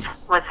Tramp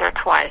was there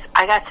twice.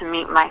 I got to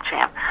meet Mike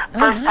Tramp.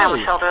 First time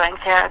with shoulder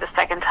length hair, the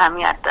second time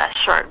he had the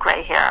short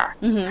gray hair.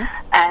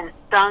 And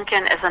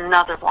Duncan is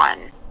another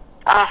one.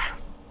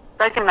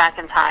 Duncan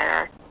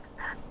McIntyre.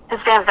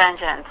 His band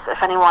Vengeance,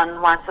 if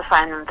anyone wants to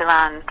find them, they're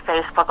on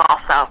Facebook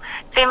also.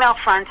 Female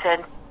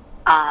fronted,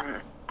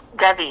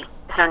 Debbie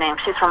is her name.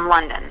 She's from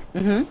London.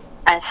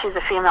 And she's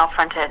a female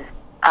fronted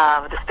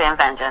with this band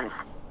Vengeance.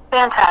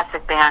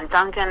 Fantastic band.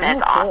 Duncan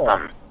is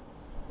awesome.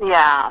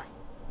 Yeah.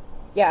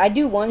 Yeah, I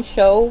do one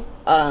show,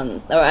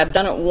 or I've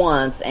done it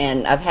once,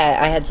 and I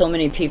had so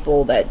many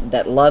people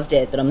that loved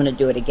it that I'm going to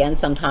do it again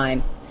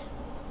sometime.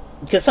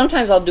 Because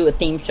sometimes I'll do a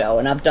theme show,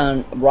 and I've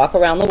done Rock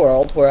Around the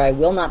World, where I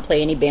will not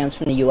play any bands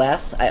from the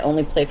U.S. I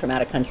only play from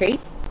out of country.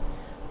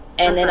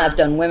 And then I've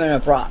done Women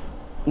of Rock,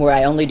 where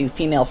I only do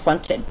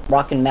female-fronted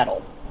rock and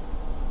metal.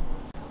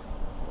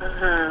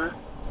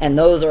 And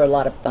those are a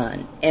lot of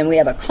fun. And we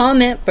have a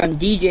comment from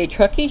DJ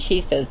Truckee.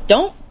 She says,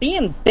 "Don't be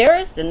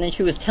embarrassed." And then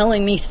she was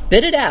telling me,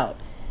 spit it out.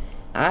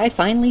 I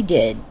finally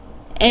did.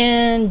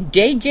 And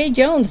JJ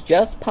Jones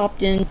just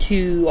popped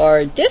into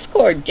our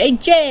Discord.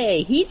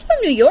 JJ, he's from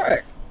New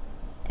York.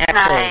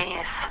 Actually,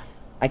 nice.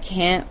 I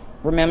can't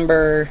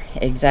remember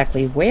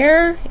exactly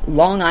where.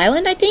 Long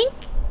Island, I think,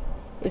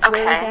 is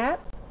where he's at.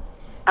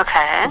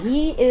 Okay.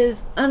 He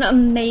is an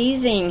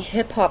amazing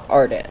hip-hop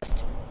artist.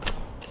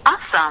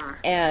 Awesome. awesome.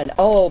 And,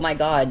 oh my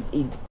God,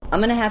 I'm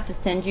going to have to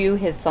send you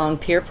his song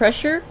Peer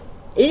Pressure.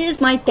 It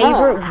is my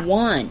favorite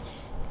one.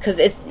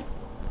 Because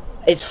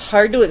it's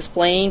hard to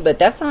explain, but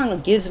that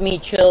song gives me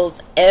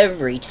chills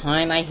every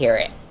time I hear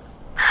it.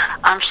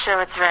 I'm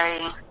sure it's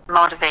very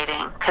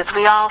motivating because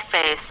we all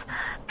face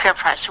peer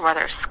pressure,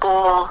 whether it's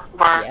school,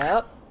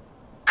 work,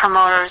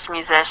 promoters,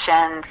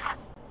 musicians.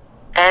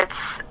 It's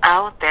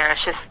out there.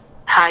 It's just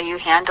how you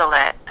handle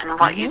it and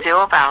what you do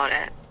about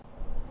it.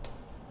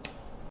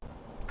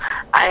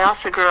 I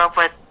also grew up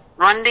with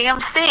Run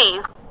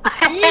DMC.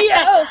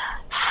 Yes!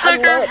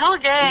 Sugar Hill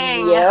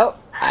Gang. Yep,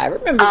 I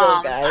remember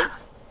those guys.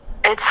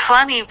 It's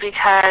funny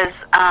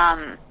because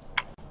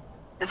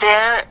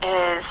there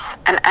is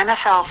an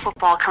NFL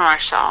football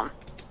commercial,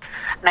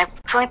 and I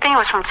think it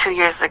was from 2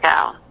 years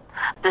ago.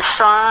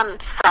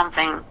 Deshaun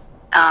something,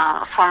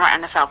 former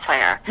NFL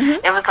player.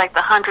 It was like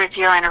the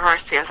 100-year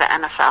anniversary of the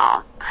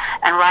NFL,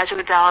 and Roger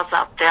Goodell is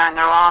up there, and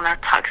they're all in their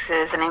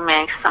tuxes, and he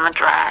makes some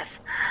address.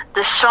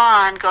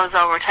 Deshaun goes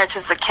over,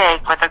 touches the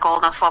cake with a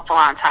golden football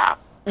on top.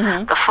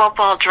 The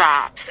football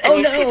drops, and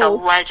you see the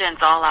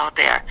legends all out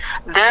there.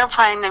 They're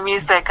playing the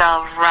music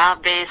of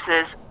Rob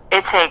Bass's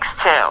It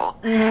Takes Two.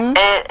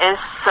 It is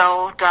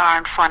so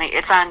darn funny.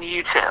 It's on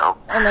YouTube.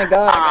 Oh my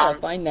God, I gotta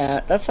find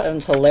that. That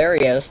sounds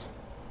hilarious.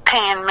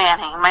 Peyton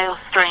Manning, Michael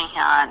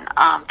Strahan,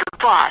 the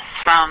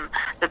boss from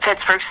the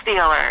Pittsburgh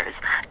Steelers,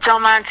 Joe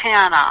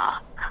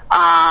Montana,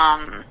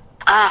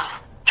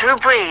 Drew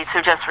Brees,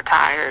 who just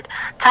retired,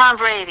 Tom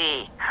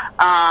Brady,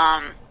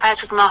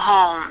 Patrick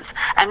Mahomes,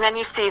 and then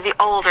you see the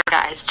older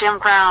guys, Jim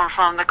Brown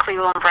from the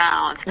Cleveland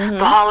Browns,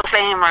 the Hall of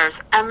Famers.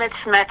 Emmitt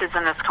Smith is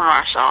in this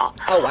commercial.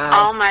 Oh,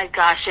 wow. Oh, my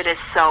gosh, it is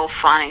so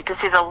funny to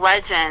see the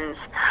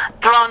legends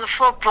throwing the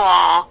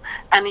football,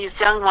 and these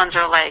young ones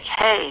are like,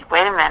 hey,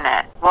 wait a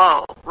minute,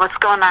 whoa, what's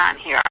going on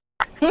here?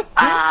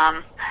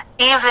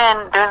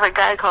 Even, there's a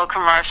Geico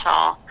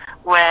commercial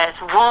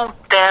with Whoop,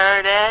 there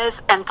it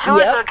is, and two of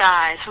the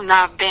guys from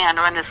that band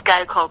are in this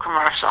Geico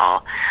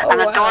commercial, and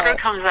the daughter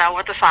comes out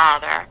with the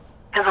father.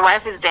 His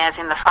wife is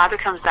dancing, the father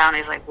comes down, and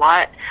he's like,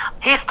 what?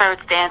 He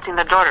starts dancing,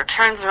 the daughter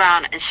turns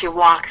around, and she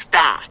walks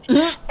back.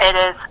 It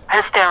is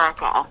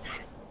hysterical.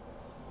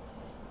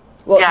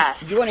 Well,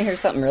 you want to hear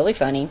something really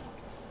funny?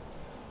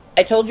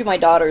 I told you my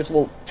daughters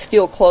will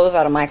steal clothes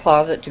out of my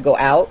closet to go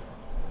out,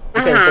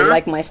 because they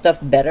like my stuff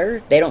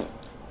better.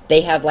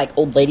 They have, like,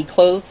 old lady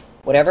clothes.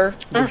 Whatever.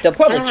 They'll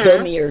probably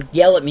kill me or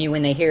yell at me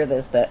when they hear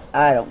this, but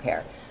I don't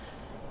care.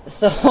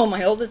 So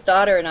my oldest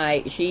daughter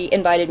and she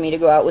invited me to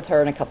go out with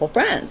her and a couple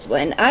friends.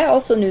 And I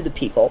also knew the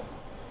people.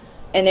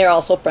 And they're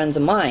also friends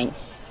of mine.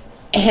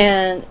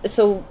 And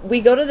so we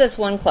go to this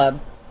one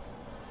club.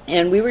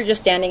 And we were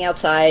just standing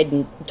outside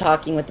and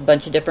talking with a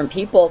bunch of different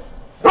people.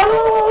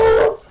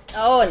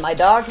 Oh, and my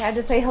dog had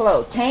to say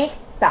hello. Tank,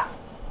 stop.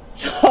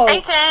 So,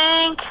 hey,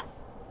 Tank.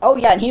 Oh,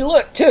 yeah, and he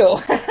looked, too.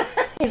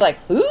 He's like,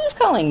 who's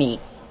calling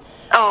me?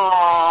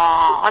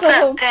 Oh, what's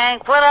up,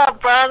 Tank? What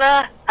up,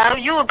 brother? How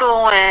you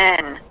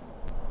doing?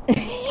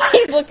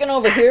 He's looking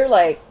over here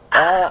like,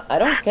 I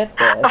don't get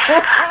this.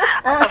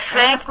 a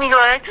fake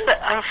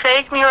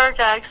New York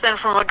accent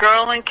from a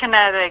girl in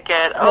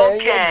Connecticut. Okay.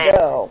 There you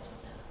go.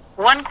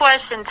 One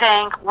question,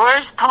 Tank.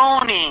 Where's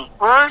Tony?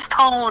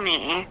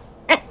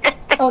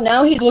 Oh,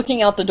 now he's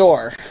looking out the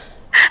door.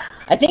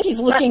 I think he's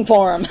looking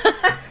for him.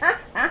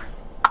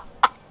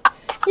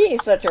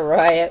 He's such a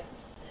riot.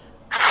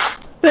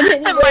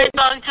 And my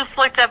dog just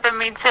looked up at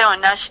me too,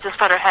 and now she just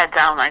put her head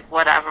down like,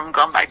 whatever, I'm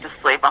going back to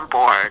sleep, I'm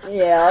bored.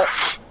 Yeah.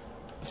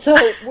 So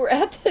we're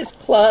at this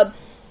club,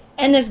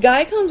 and this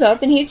guy comes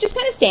up, and he's just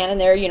kind of standing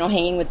there,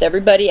 hanging with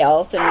everybody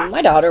else, and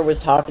my daughter was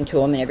talking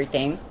to him and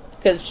everything,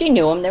 because she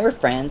knew him, they were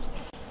friends.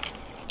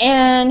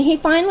 And he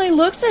finally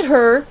looks at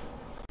her,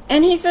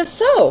 and he says,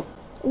 so,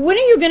 when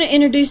are you going to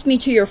introduce me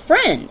to your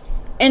friend?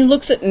 And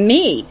looks at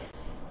me.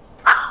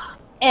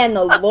 And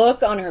the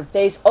look on her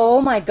face, oh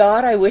my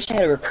God, I wish I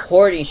had a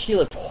recording. She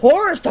looked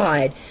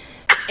horrified.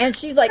 And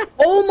she's like,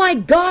 oh my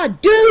God,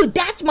 dude,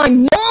 that's my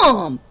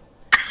mom.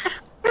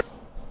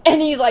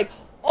 And he's like,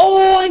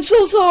 oh, I'm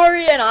so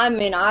sorry. And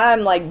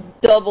I'm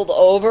like doubled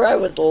over. I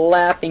was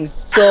laughing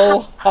so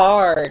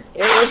hard.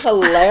 It was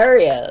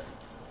hilarious.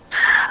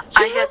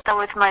 I get that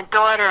with my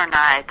daughter and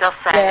I. They'll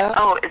say,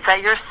 oh, is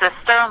that your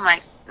sister? I'm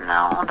like,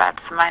 no,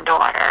 that's my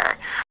daughter.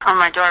 Or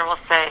my daughter will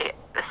say,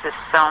 this is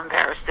so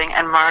embarrassing.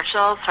 And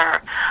Marshall's,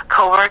 her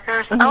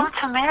coworkers, oh,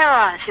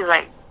 Tamara. And she's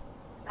like,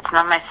 it's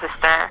not my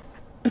sister.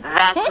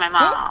 That's my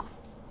mom.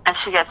 And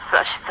she's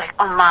like,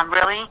 oh, Mom,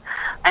 really?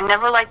 I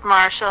never liked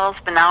Marshall's,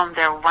 but now I'm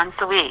there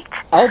once a week.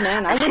 Oh,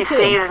 man, I do too. She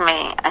sees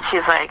me, and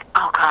she's like,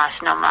 oh,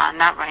 gosh, no, Mom,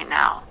 not right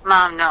now.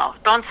 Mom, no,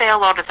 don't say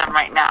hello to them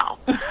right now.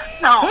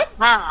 No,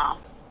 Mom.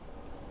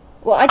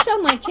 Well, I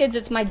tell my kids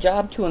it's my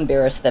job to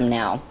embarrass them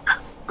now.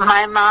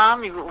 My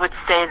mom would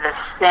say the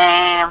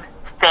same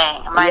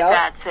thing. My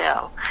dad,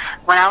 too.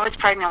 When I was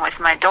pregnant with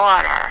my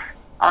daughter,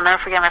 I'll never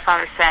forget my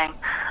father saying,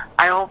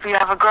 I hope you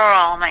have a girl.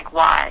 I'm like,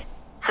 why?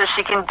 So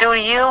she can do to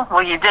you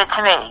what you did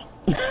to me.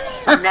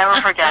 I'll never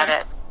forget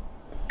it.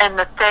 And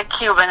the thick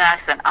Cuban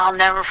accent, I'll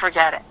never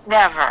forget it.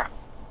 Never.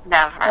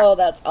 Never. Oh,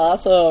 that's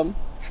awesome.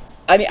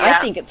 I mean, Yeah.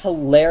 I think it's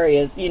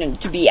hilarious,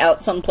 to be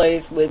out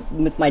someplace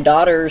with my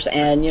daughters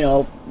and,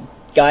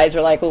 guys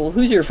are like, well,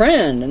 who's your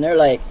friend? And they're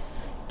like,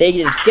 they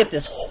just get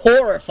this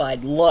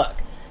horrified look.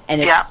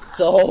 And it's Yep.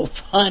 so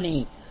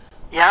funny.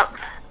 Yep.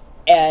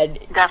 And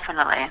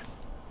Definitely.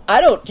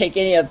 I don't take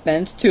any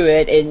offense to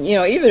it. And,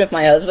 even if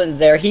my husband's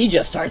there, he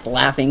just starts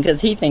laughing because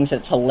he thinks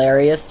it's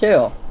hilarious,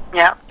 too.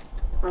 Yep.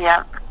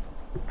 Yep.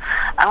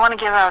 I want to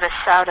give out a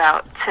shout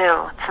out,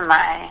 too, to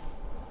my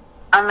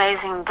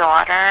amazing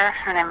daughter.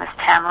 Her name is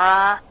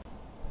Tamara.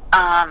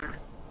 I'm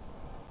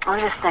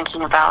just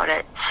thinking about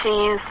it.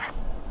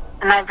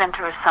 And I've been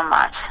through so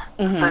much.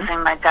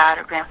 Losing my dad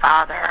or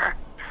grandfather,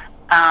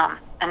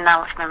 and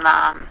now with my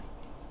mom.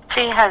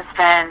 She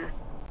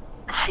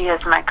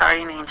is my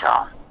guardian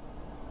angel.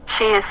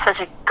 She is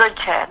such a good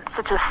kid,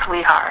 such a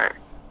sweetheart,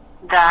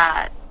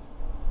 that,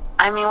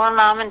 we're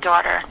mom and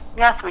daughter.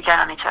 Yes, we get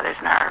on each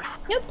other's nerves.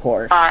 Of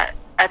course. But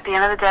at the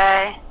end of the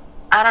day,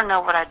 I don't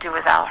know what I'd do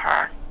without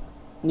her.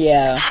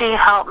 Yeah. She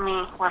helped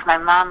me with my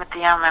mom at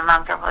the end. My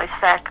mom got really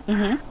sick.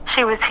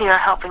 She was here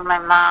helping my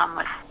mom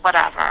with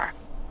whatever.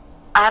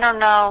 I don't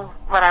know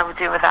what I would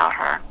do without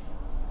her.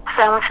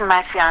 Same with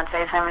my fiance.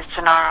 His name is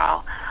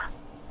Gennaro.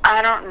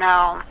 I don't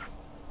know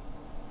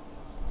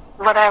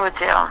what I would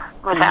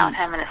do without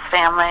him and his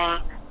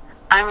family.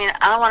 I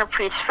don't want to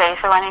preach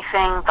faith or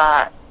anything,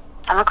 but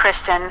I'm a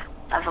Christian.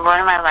 I have the Lord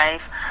in my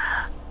life.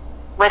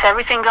 With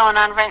everything going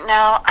on right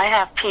now, I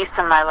have peace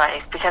in my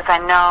life because I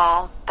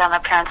know that my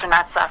parents are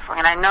not suffering,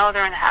 and I know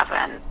they're in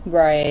heaven.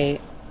 Right.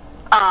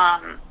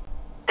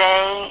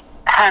 They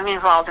had me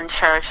involved in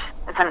church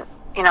as a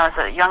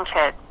young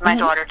kid. My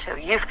daughter too.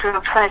 Youth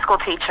group, Sunday school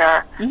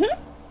teacher.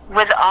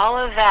 With all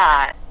of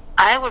that,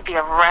 I would be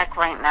a wreck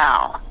right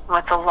now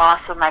with the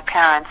loss of my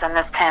parents and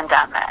this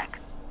pandemic.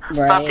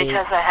 Right. But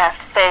because I have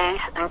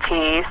faith and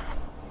peace,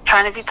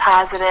 trying to be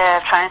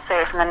positive, trying to stay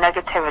away from the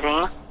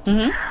negativity.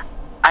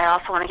 I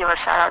also want to give a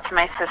shout out to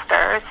my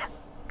sisters.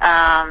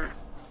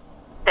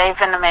 They've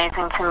been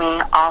amazing to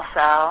me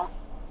also.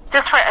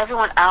 Just for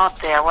everyone out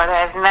there, whether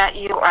I've met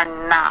you or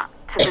not,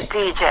 to the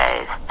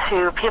DJs,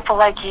 to people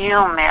like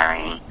you,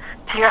 Mary,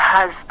 to your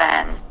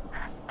husband,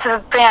 to the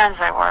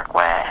bands I work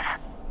with.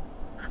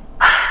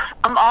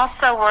 I'm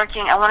also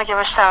working, I want to give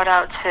a shout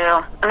out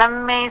to an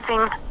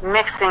amazing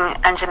mixing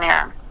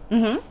engineer.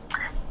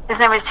 His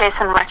name is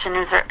Jason Retch in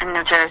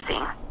New Jersey.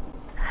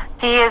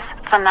 He is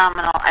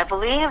phenomenal. I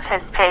believe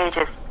his page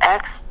is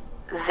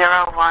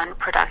X01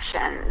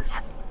 Productions.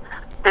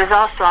 There's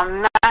also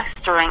a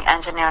mastering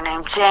engineer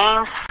named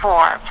James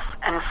Forbes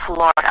in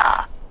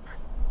Florida.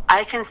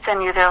 I can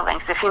send you their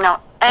links. If you know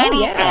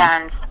any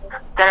bands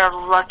that are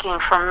looking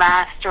for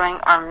mastering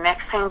or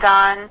mixing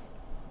done,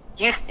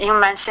 you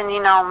mention,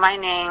 my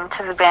name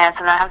to the bands,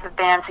 and I have the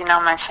bands,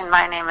 mention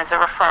my name as a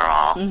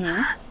referral.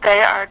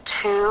 They are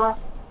two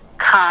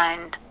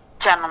kind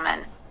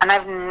gentlemen, and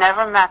I've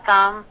never met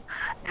them.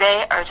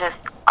 They are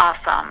just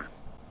awesome.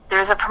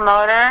 There's a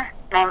promoter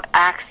named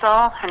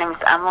Axel. Her name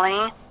is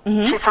Emily.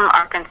 She's from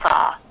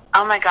Arkansas.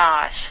 Oh my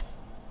gosh.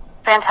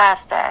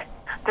 Fantastic.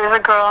 There's a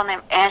girl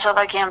named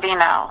Angela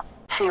Gambino.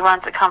 She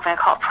runs a company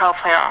called Pro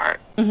Player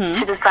Art.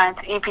 She designs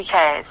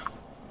EPKs,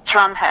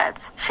 drum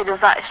heads. She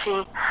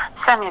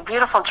sent me a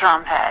beautiful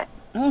drum head.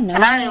 Oh, nice.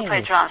 And I didn't even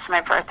play drums for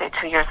my birthday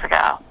 2 years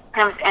ago. Her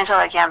name is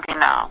Angela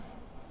Gambino.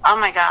 Oh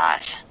my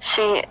gosh.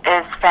 She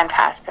is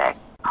fantastic.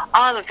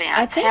 All the bands.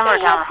 I think Hammer I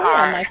Down have her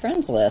Hard. on my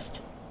friends list.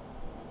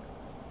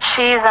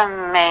 She's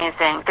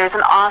amazing. There's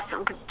an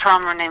awesome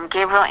drummer named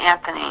Gabriel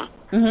Anthony.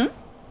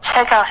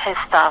 Check out his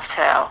stuff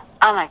too.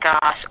 Oh my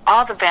gosh,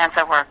 all the bands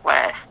I work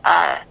with.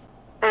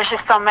 There's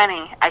just so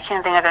many. I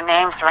can't think of their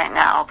names right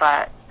now,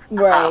 but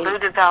Lou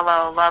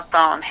DiBello, Love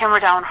Bone, Hammer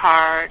Down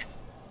Hard,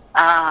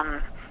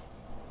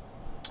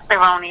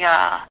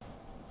 Ironia,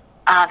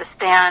 this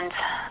band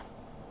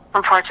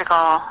from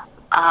Portugal,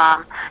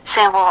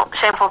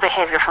 Shameful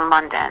Behavior from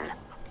London,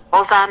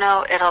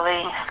 Bolzano,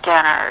 Italy,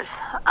 Scanners,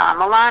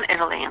 Milan,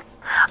 Italy,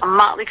 a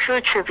Motley Crue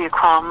tribute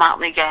called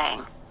Motley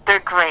Gang. They're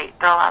great.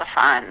 They're a lot of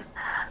fun.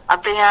 A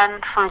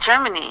band from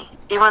Germany,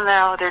 even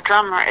though their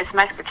drummer is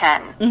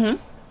Mexican.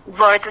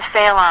 Lords of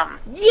Salem.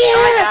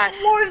 Yes!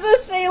 Oh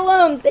Lords of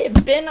Salem!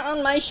 They've been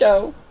on my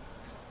show.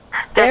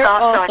 There's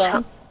also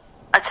awesome.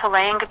 a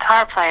Chilean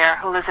guitar player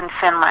who lives in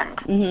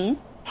Finland.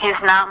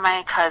 He's not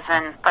my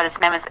cousin, but his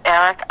name is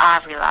Eric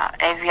Avila,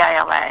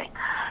 A-V-I-L-A.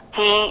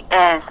 He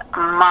is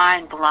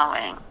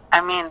mind-blowing.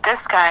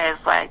 This guy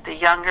is like the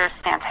younger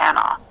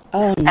Santana.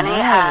 Oh, and he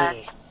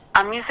has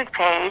a music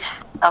page,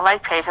 a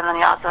like page, and then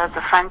he also has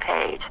a friend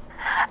page.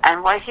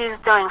 And what he's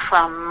doing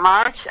from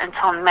March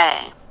until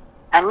May,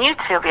 on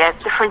YouTube, he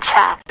has different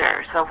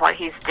chapters of what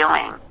he's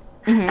doing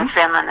in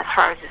Finland as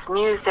far as his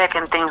music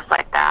and things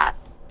like that.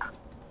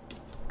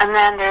 And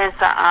then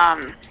there's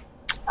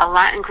a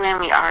Latin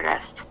Grammy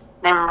artist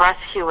named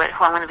Russ Hewitt,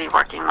 who I'm going to be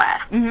working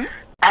with.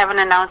 I haven't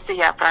announced it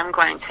yet, but I'm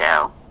going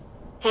to.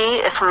 He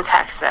is from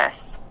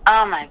Texas.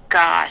 Oh my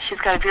gosh, he's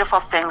got a beautiful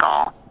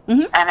single.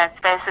 And it's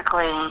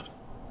basically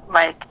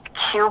like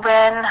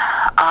Cuban,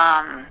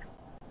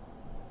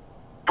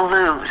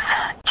 blues,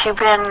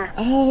 Cuban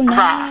Oh,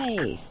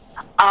 nice.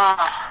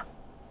 rock.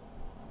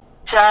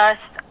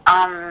 Just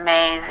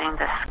amazing,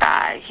 this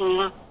guy.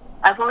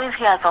 I believe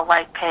he has a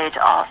white page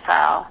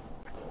also.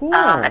 Cool.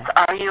 It's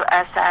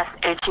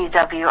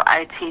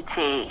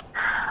RUSSHEWITT.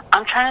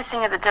 I'm trying to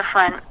think of the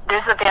different...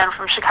 There's a band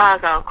from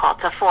Chicago called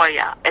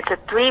Tafoya. It's a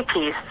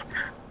 3-piece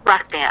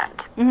rock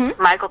band.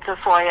 Michael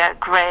Tafoya,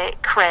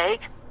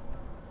 Craig,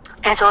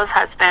 Angela's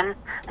husband,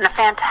 and a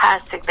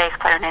fantastic bass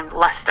player named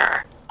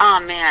Lester. Oh,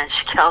 man,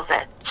 she kills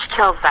it. She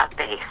kills that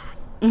bass.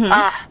 Lou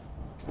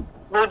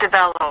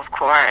DiBello, of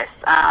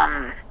course.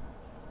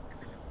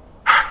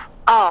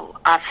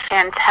 A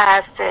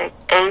fantastic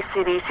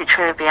AC/DC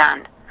tribute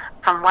band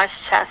from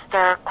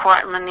Westchester,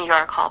 Cortland, New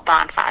York, called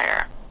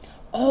Bonfire.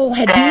 Oh,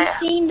 have you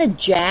seen the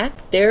Jack?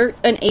 They're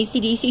an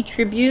AC/DC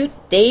tribute.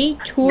 They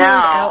toured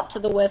out to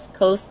the West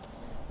Coast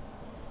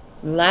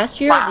last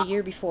year or the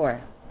year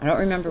before. I don't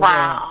remember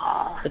where.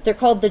 But they're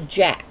called the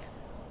Jack.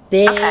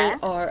 They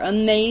are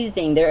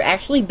amazing. They're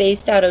actually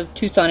based out of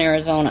Tucson,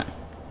 Arizona.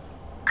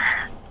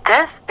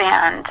 This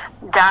band,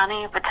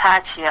 Donnie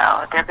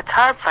Bataccio, their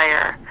guitar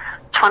player,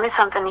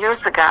 20-something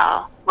years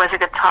ago, was a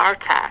guitar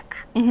tech.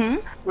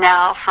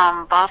 Now,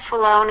 from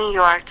Buffalo, New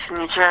York to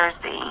New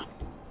Jersey,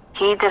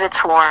 he did a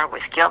tour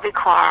with Gilby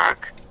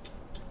Clarke,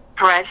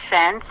 Brett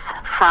Fentz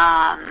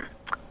from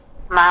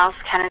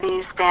Miles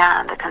Kennedy's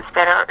band, the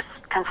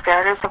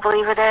Conspirators, I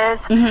believe it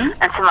is,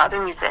 and some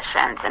other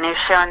musicians. And he was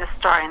sharing the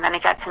story. And then he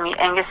got to meet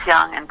Angus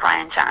Young and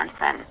Brian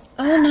Johnson.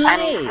 Oh, nice.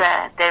 And he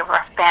said they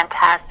were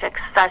fantastic,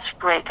 such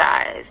great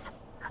guys.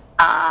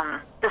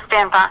 This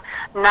band,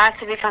 not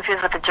to be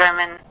confused with the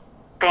German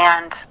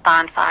band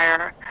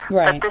Bonfire,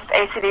 but this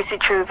AC/DC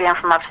tribute band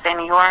from upstate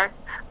New York,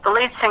 the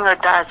lead singer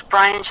does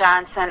Brian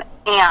Johnson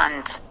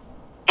and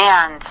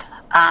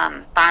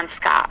Bon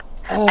Scott.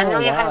 Oh, and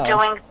they're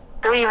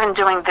even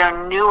doing their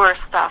newer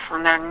stuff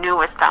from their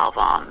newest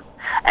album.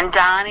 And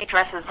Donnie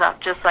dresses up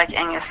just like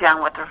Angus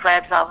Young with the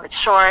red velvet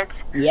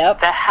shorts,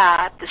 the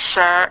hat, the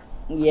shirt.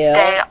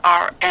 They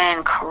are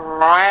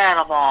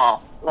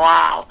incredible.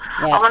 Wow.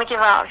 I want to give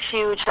out a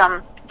huge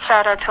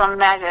shout out to a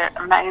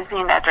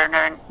magazine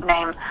editor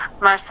named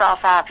Marcel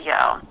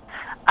Fabio.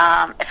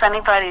 If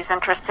anybody's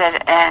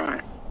interested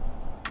in,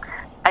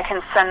 I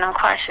can send them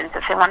questions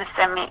if they want to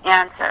send me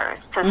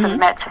answers to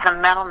submit to the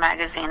Metal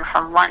magazine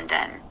from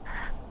London.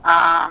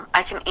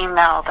 I can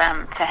email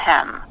them to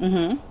him.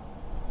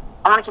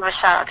 I want to give a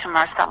shout out to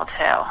Marcel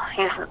too.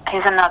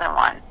 He's another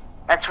one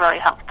that's really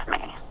helped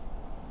me.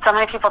 So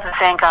many people to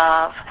think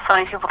of, so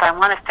many people that I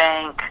want to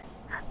thank,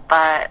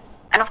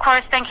 and of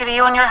course, thank you to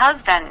you and your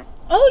husband.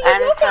 Oh, you're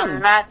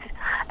welcome.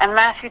 And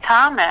Matthew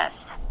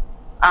Thomas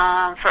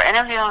for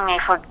interviewing me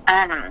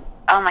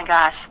oh my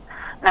gosh,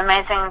 an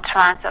amazing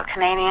Toronto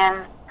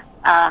Canadian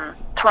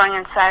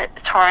touring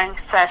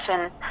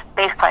session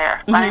bass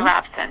player, Lonnie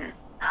Robson.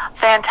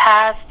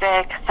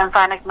 Fantastic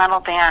symphonic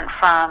metal band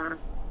from,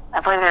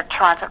 I believe they're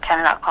Toronto,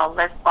 Canada, called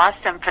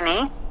Lost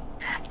Symphony.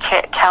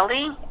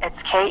 Kelly,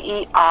 it's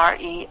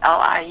Kereliuk.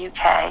 Oh,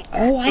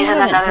 I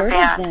haven't heard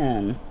of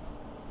them.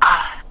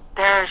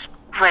 They're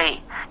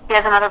great. He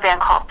has another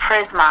band called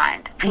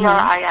Prismind,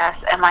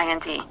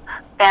 Prismind.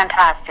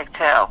 Fantastic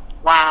too.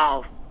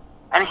 Wow.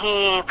 And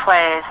he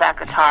plays that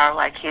guitar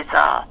like he's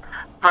a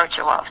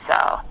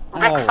virtuoso.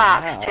 Rick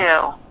Fox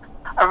too,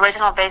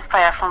 original bass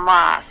player from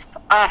Wasp.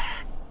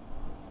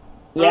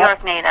 New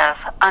York native.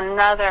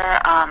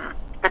 Another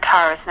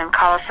guitarist named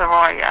Carlos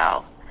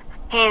Arroyo.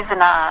 He's in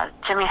a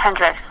Jimi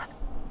Hendrix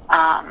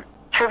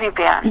tribute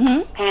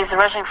band. He's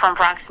originally from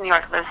Bronx, New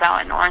York, lives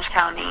out in Orange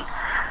County.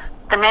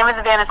 The name of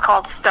the band is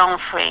called Stone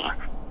Free.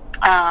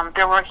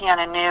 They're working on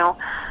a new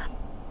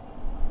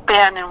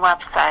band and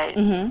website.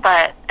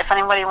 But if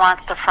anybody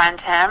wants to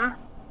friend him,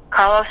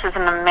 Carlos is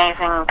an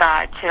amazing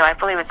guy too. I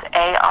believe it's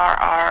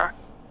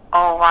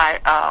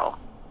ARROYO.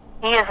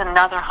 He is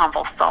another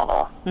humble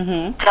soul.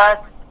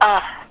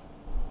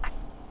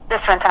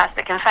 Just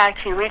fantastic. In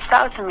fact, he reached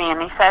out to me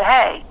and he said,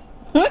 "Hey,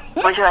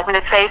 would you like me to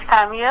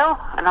FaceTime you?"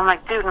 And I'm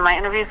like, "Dude, my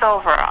interview's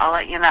over. I'll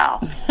let you know."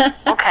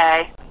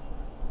 Okay.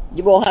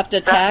 You will have to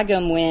tag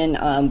him when,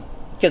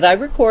 because I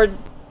record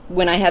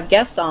when I have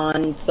guests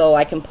on, so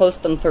I can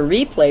post them for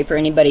replay for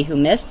anybody who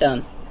missed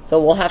them. So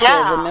we'll have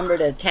to remember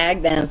to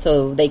tag them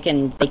so they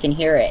can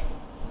hear it.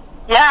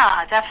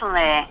 Yeah,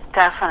 definitely.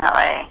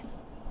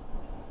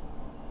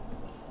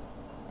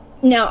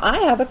 Now, I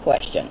have a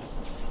question.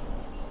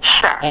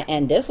 Sure.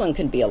 And this one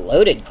could be a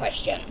loaded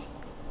question.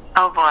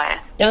 Oh, boy.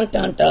 Dun,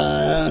 dun,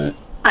 dun.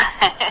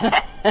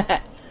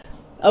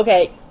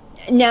 Okay.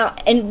 Now,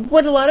 and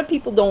what a lot of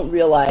people don't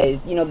realize,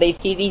 they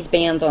see these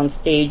bands on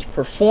stage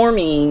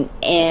performing,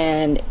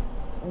 and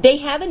they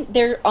haven't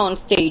their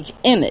on-stage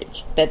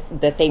image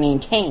that they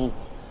maintain.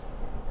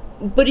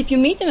 But if you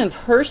meet them in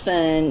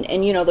person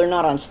and, they're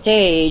not on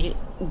stage,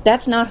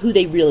 that's not who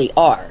they really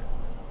are.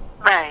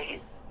 Right.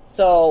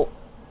 So,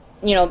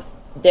 and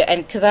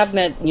because I've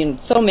met,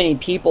 so many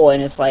people,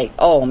 and it's like,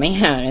 oh,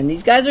 man, and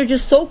these guys are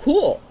just so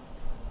cool.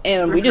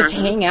 And we just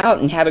hang out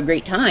and have a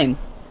great time.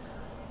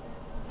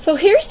 So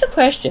here's the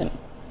question.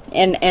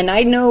 And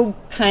I know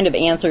kind of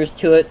answers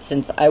to it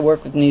since I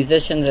work with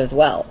musicians as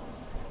well.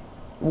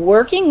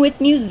 Working with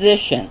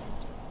musicians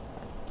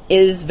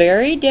is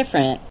very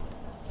different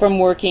from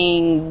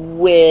working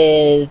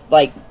with,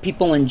 like,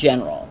 people in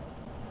general.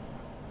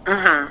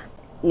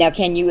 Mm-hmm. Now,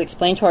 can you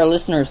explain to our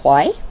listeners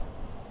why?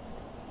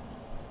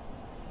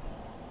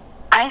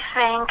 I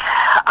think,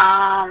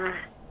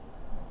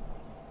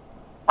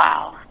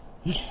 wow.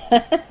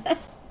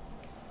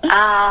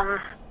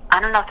 I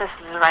don't know if this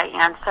is the right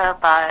answer,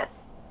 but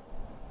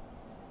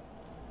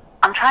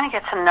I'm trying to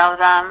get to know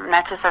them,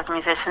 not just as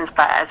musicians,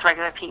 but as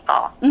regular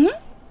people. Mm-hmm.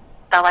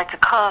 They like to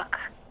cook.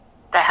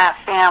 They have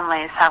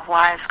families, have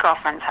wives,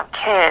 girlfriends, have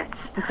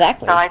kids.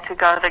 Exactly. They like to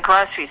go to the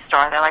grocery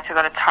store. They like to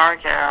go to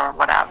Target or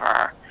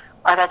whatever.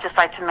 Or they just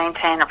like to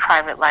maintain a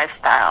private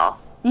lifestyle.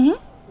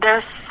 Mm-hmm.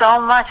 There's so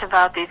much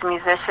about these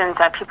musicians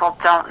that people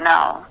don't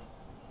know.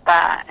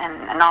 That,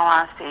 in all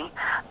honesty,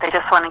 they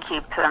just want to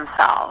keep to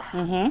themselves.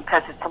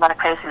 Because it's a lot of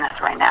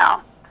craziness right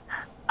now.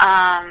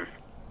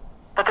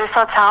 But they're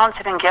so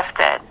talented and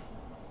gifted.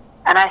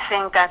 And I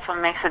think that's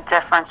what makes a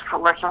difference for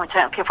working with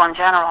people in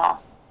general.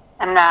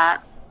 And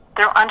that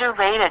they're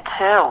underrated,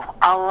 too.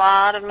 A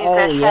lot of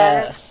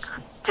musicians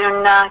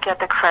do not get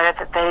the credit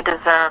that they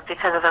deserve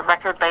because of the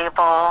record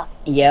label,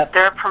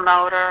 their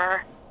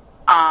promoter,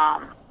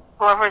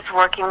 whoever's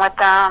working with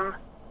them.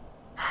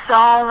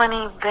 So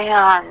many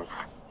bands,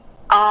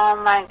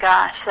 oh my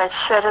gosh, that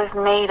should have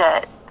made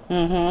it,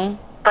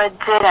 but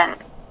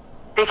didn't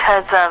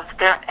because of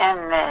their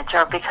image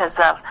or because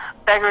of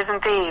Beggars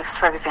and Thieves,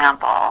 for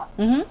example.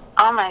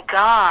 Oh my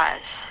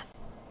gosh.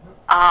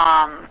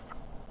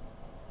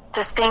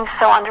 Just being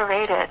so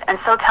underrated and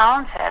so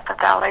talented, but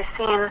the LA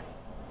scene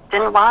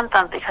didn't want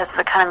them because of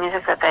the kind of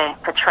music that they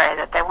portray,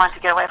 that they want to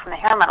get away from the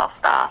hair metal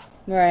stuff.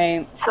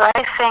 Right. So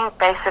I think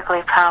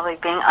basically probably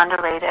being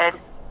underrated,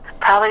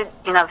 probably,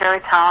 very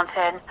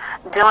talented,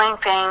 doing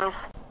things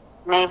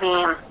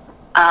maybe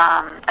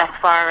as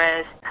far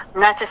as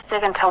not just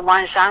sticking to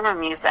one genre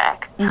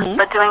music,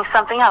 but doing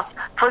something else.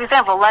 For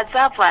example, Led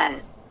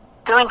Zeppelin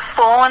doing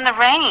Fall in the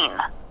Rain.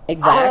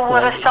 Exactly. Who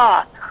would have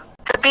thought?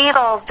 The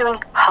Beatles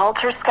doing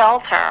Helter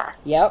Skelter.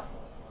 Yep.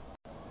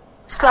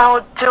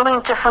 So doing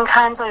different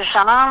kinds of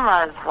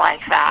genres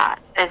like that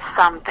is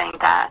something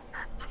that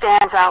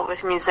stands out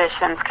with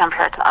musicians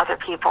compared to other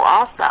people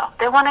also.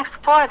 They want to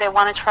explore. They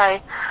want to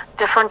try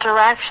different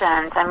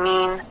directions. I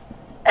mean,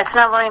 it's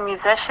not really a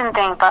musician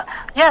thing, but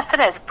yes, it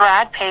is.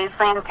 Brad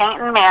Paisley and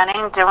Peyton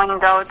Manning doing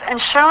those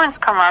insurance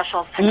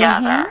commercials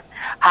together.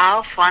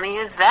 How funny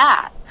is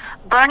that?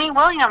 Bernie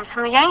Williams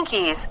from the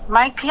Yankees,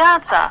 Mike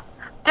Piazza.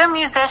 They're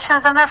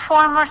musicians and they're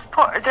former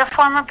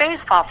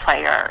baseball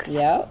players.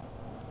 Yep.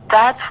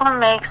 That's what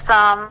makes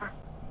them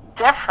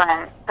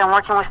different than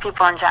working with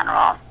people in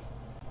general.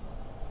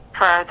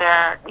 For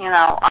their,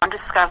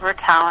 undiscovered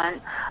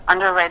talent,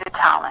 underrated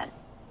talent.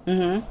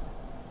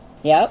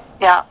 Yep.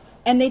 Yeah.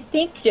 And they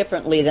think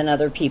differently than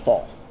other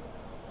people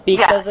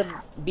because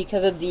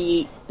of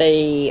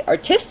the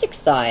artistic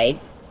side.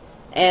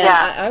 And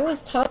I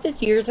was taught this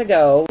years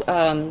ago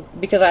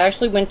because I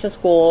actually went to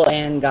school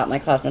and got my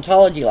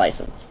cosmetology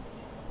license.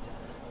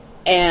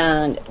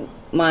 And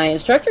my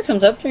instructor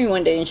comes up to me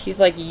one day and she's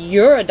like,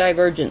 "You're a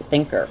divergent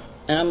thinker."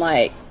 And I'm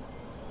like,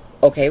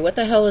 "Okay, what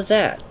the hell is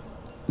that?"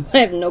 I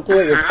have no clue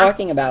what you're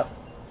talking about.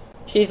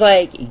 She's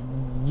like,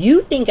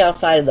 "You think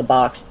outside of the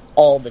box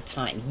all the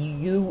time.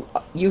 You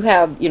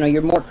have,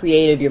 you're more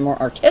creative, you're more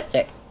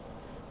artistic."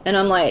 And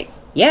I'm like,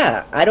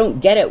 "Yeah, I don't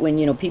get it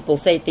when, people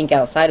say think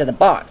outside of the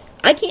box.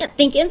 I can't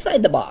think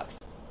inside the box."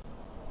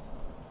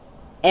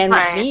 And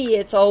with me,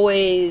 it's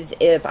always,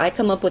 if I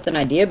come up with an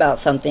idea about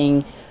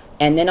something,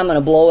 and then I'm going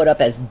to blow it up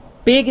as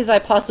big as I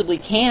possibly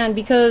can,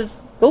 because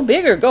go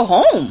big or go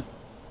home.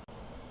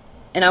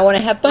 And I want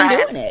to have fun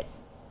doing it.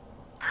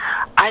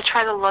 I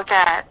try to look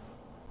at,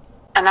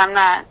 and I'm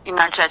not,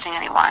 judging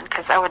anyone,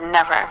 because I would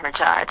never ever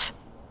judge.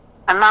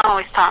 My mom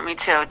always taught me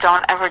to,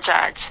 don't ever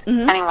judge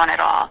anyone at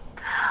all.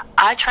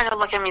 I try to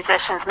look at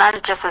musicians,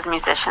 not just as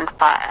musicians,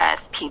 but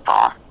as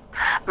people.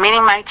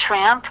 Meeting Mike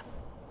Tramp,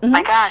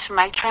 my gosh,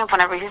 Mike Tramp,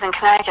 whenever he's in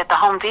Connecticut, the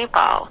Home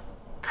Depot.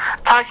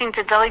 Talking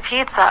to Billy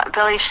Sheehan,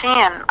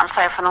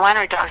 from the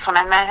Winery Dogs, when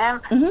I met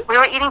him, we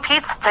were eating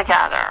pizza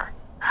together.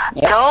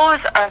 Yep.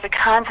 Those are the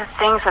kinds of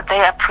things that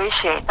they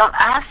appreciate. Don't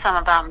ask them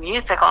about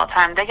music all the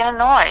time. They get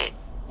annoyed.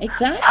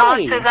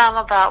 Exactly. Talk to them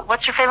about,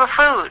 what's your favorite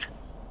food?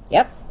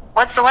 Yep.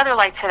 What's the weather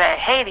like today?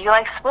 Hey, do you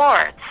like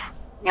sports?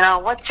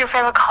 What's your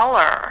favorite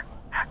color?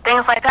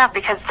 Things like that,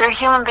 because they're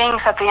human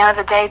beings at the end of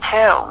the day,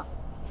 too.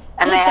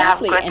 And they have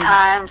good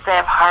times, they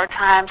have hard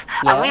times,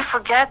 and we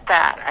forget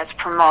that as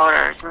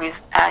promoters,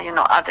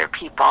 other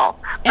people.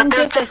 But And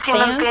they're just just as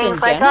human fans beings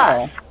in like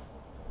general.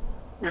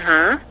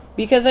 us.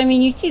 Because,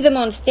 you see them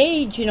on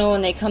stage,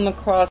 and they come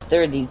across,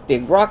 they're these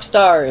big rock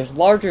stars,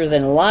 larger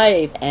than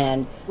life,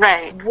 and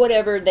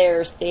whatever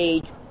their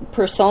stage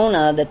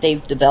persona that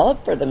they've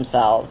developed for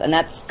themselves. And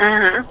that's,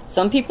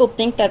 some people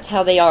think that's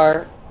how they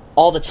are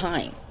all the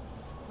time.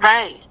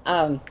 Right.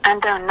 And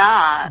they're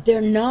not.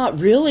 They're not,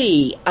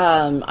 really.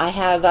 I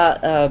have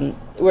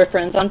we're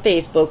friends on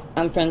Facebook.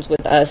 I'm friends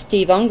with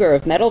Steve Unger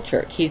of Metal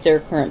Church. He's their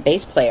current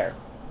bass player.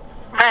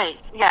 Right,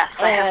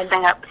 yes. I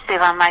have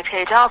Steve on my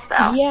page also.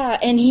 Yeah,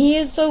 and he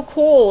is so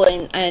cool.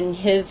 And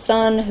his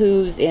son,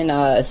 who's in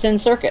Sin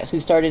Circus,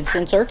 who started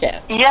Sin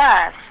Circus.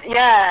 Yes,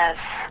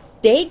 yes.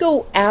 They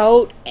go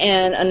out,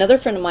 and another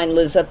friend of mine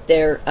lives up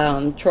there,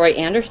 Troy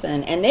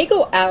Anderson, and they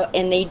go out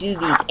and they do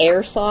these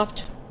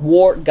airsoft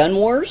gun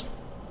wars.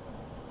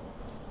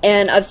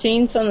 And I've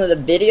seen some of the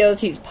videos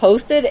he's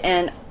posted,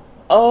 and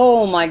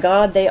oh my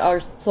god, they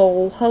are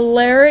so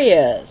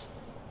hilarious.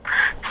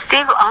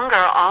 Steve Unger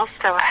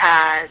also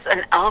has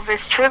an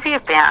Elvis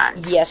tribute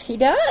band. Yes, he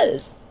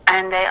does.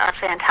 And they are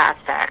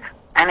fantastic.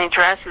 And he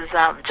dresses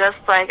up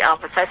just like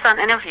Elvis. I saw an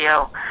interview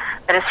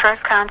that his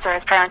first concert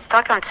his parents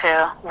took him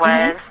to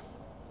was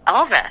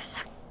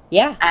Elvis.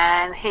 Yeah.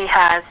 And he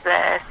has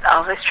this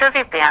Elvis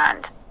tribute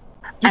band.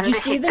 Did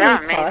you see the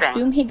new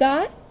costume he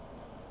got?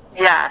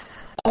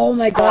 Yes. Oh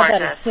my god, Gorgeous.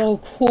 that is so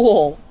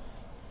cool.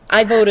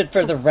 I voted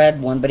for the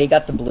red one, but he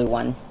got the blue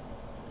one.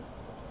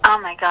 Oh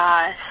my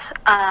gosh.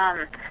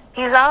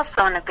 He's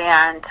also in a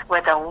band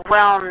with a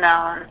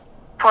well-known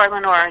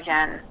Portland,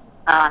 Oregon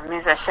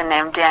musician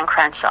named Dan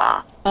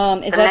Crenshaw.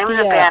 Is that the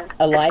band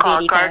Alive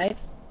 85?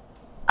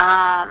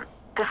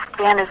 This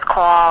band is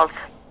called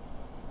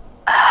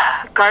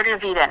Garden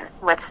of Eden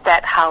with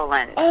Stet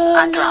Howland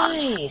on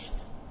drums.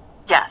 Nice.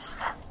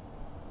 Yes.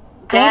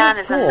 Dan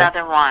is cool.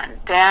 another one.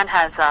 Dan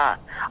has a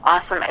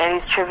awesome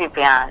 80s tribute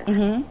band.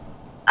 Mm-hmm.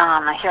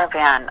 I hear a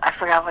band. I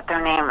forgot what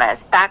their name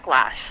is.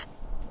 Backlash.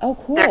 Oh,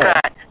 cool. They're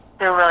good.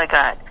 They're really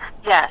good.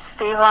 Yes,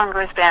 Steve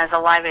Unger's band is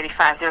Alive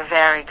 85. They're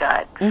very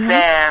good. Mm-hmm.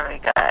 Very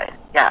good.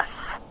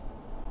 Yes.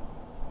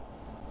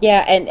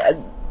 Yeah, and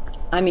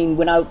I mean,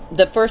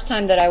 the first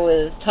time that I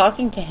was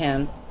talking to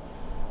him,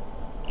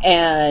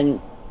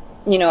 and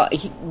you know,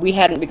 we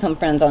hadn't become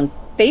friends on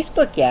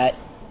Facebook yet,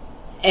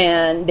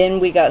 and then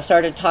we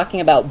started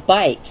talking about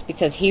bikes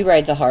because he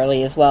rides a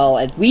Harley as well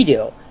as we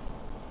do.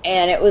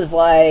 And it was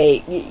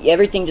like,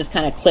 everything just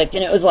kind of clicked,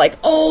 and it was like,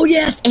 oh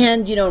yes,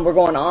 and you know, we're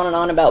going on and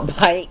on about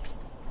bikes.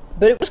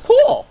 But it was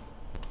cool.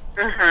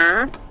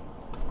 Mm-hmm.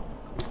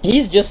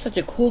 He's just such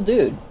a cool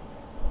dude.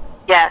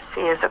 Yes,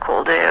 he is a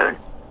cool dude.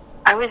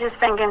 I was just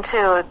thinking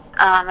too,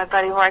 my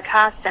buddy Roy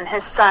Costin,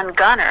 his son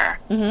Gunnar,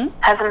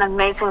 has an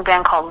amazing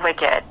band called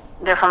Wicked.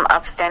 They're from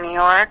upstate New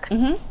York.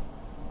 Mm-hmm.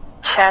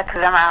 Check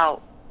them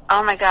out.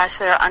 Oh my gosh,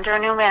 they're under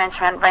new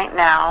management right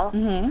now.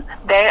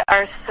 Mm-hmm. They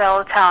are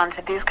so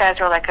talented. These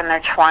guys are like in their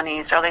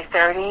 20s, early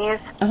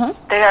 30s. Uh-huh.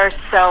 They are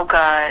so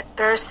good.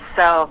 They're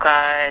so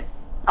good.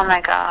 Oh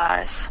my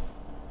gosh.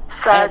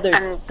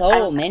 There's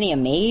so many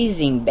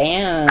amazing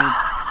bands.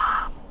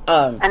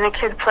 And the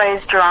kid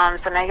plays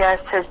drums, and I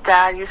guess his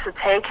dad used to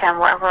take him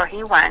wherever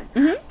he went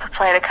to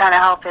play to kind of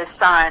help his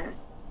son.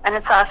 And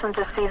it's awesome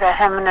to see that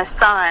him and his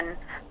son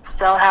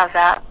still have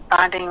that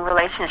bonding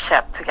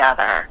relationship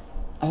together.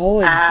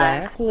 Oh,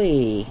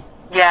 exactly.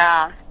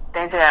 Yeah,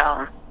 they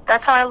do.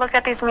 That's how I look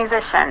at these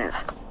musicians,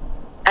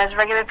 as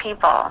regular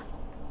people.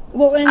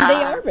 Well, and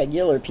they are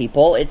regular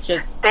people. It's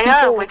just they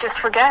are. We just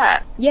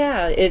forget.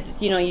 Yeah, it's,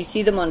 you know, you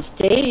see them on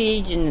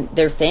stage and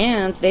they're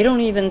fans. They don't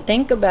even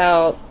think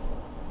about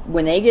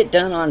when they get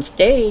done on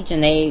stage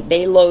and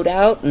they load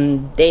out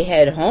and they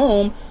head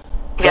home.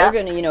 They're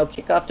going to, you know,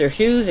 kick off their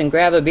shoes and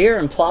grab a beer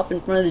and plop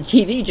in front of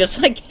the TV just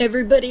like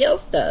everybody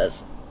else does.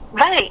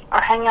 Right,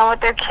 or hang out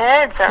with their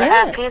kids, or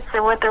have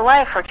pizza with their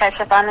wife, or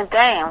catch up on the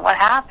day and what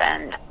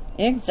happened.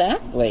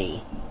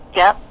 Exactly.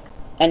 Yep.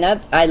 And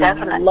that I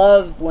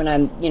love when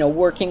I'm, you know,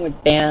 working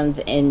with bands,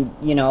 and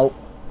you know,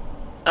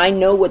 I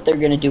know what they're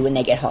going to do when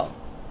they get home.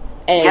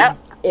 And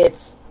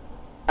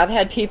I've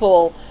had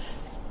people.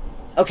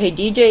 Okay,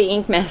 DJ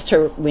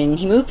Inkmaster, when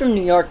he moved from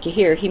New York to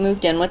here, he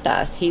moved in with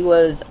us. He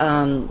was,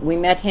 we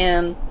met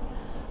him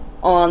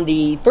on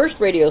the first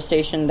radio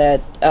station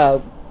that I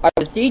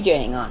was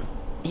DJing on.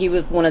 He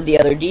was one of the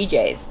other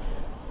DJs.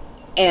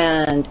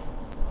 And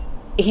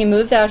he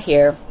moves out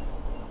here,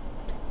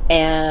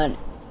 and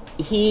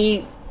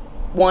he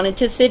wanted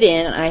to sit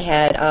in. I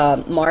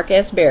had Mark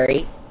S.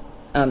 Berry,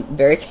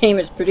 very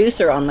famous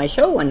producer, on my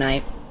show one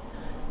night.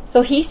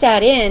 So he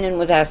sat in and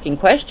was asking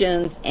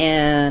questions,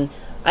 and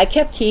I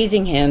kept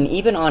teasing him,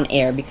 even on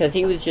air, because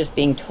he was just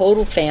being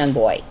total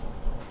fanboy.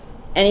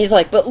 And he's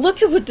like, but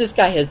look at what this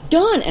guy has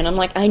done. And I'm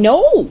like, I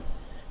know.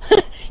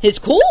 It's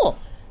cool.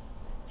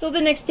 So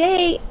the next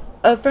day,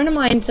 a friend of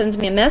mine sends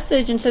me a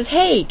message and says,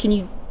 hey, can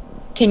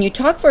you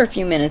talk for a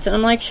few minutes? And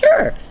I'm like,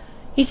 sure.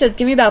 He says,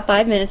 give me about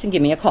 5 minutes and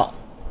give me a call.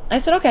 I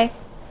said, okay.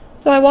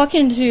 So I walk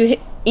into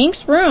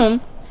Ink's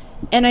room,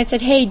 and I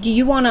said, hey, do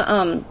you want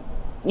to,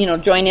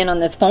 join in on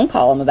this phone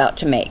call I'm about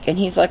to make? And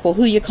he's like, well,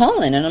 who you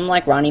calling? And I'm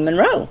like, Ronnie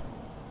Monroe.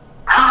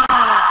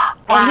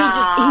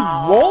 And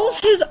he rolls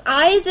his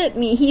eyes at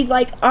me. He's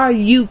like, are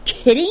you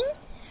kidding?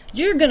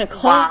 You're going to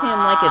call him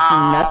like it's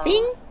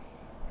nothing?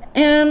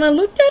 And I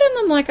looked at him.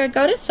 I'm like, I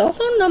got his cell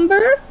phone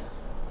number.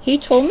 He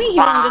told me he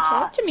wanted to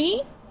talk to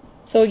me.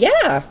 So,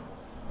 yeah.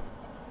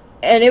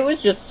 And it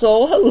was just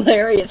so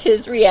hilarious,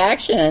 his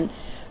reaction.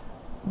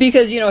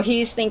 Because, you know,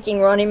 he's thinking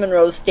Ronnie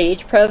Monroe's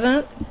stage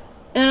presence,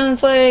 and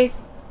it's like,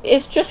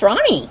 it's just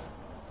Ronnie.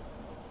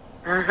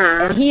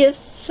 And he is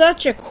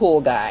such a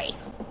cool guy.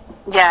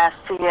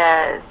 Yes, he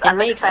is. And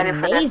makes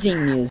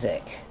amazing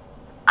music.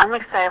 I'm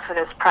excited for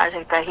this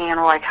project that he and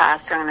Roy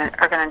Coster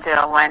are going to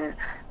do when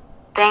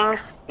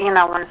things, you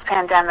know, when this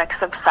pandemic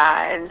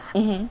subsides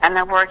and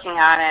they're working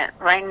on it.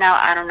 Right now,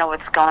 I don't know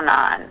what's going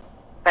on.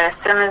 But as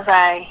soon as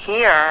I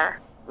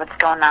hear what's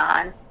going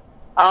on,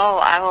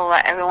 I will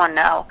let everyone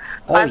know.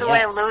 By the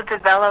way, Lou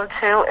DiBello,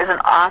 too, is an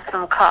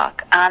awesome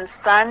cook. On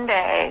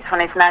Sundays,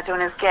 when he's not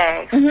doing his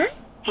gigs,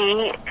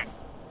 he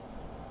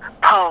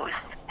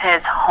posts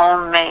his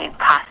homemade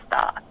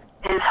pasta,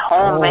 his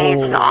homemade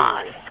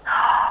sauce.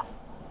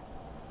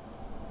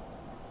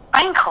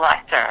 Train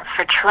collector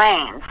for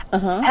trains.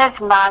 His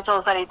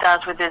modules that he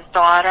does with his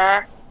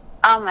daughter,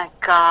 oh my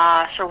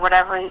gosh, or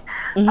whatever.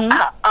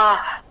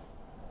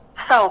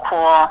 So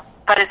cool.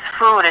 But his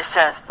food is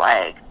just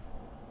like,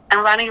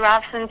 and Ronnie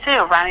Robson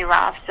too. Ronnie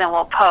Robson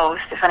will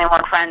post, if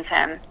anyone friends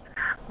him,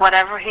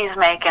 whatever he's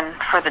making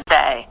for the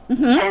day.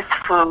 His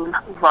food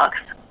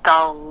looks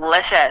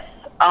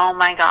delicious. Oh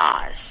my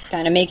gosh.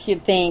 Kind of makes you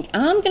think,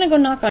 I'm going to go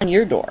knock on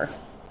your door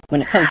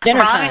when it comes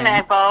dinner Ronnie time.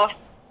 and I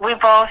we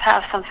both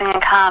have something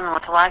in common,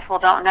 which a lot of people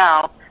don't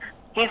know.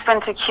 He's been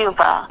to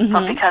Cuba,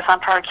 but because I'm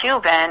part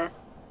Cuban,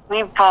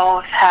 we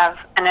both have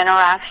an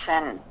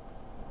interaction.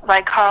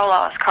 Like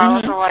Carlos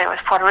Arroyo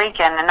was Puerto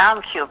Rican, and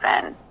I'm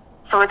Cuban.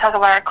 So we talk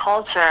about our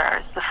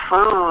cultures, the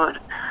food,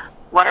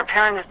 what our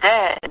parents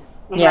did,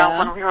 you know,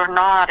 when we were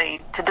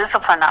naughty, to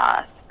discipline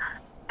us,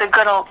 the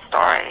good old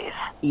stories.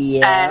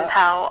 And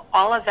how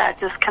all of that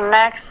just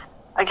connects,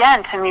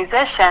 again, to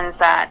musicians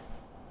that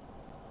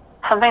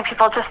something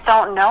people just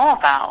don't know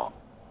about.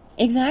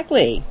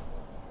 Exactly.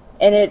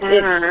 And it's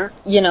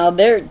you know,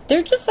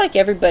 they're just like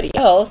everybody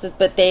else,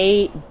 but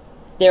they're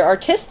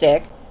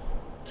artistic,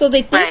 so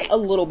they think a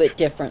little bit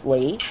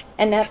differently,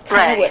 and that's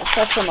kind of what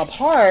sets them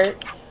apart.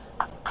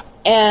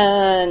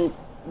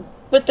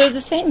 But they're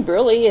the same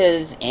really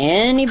as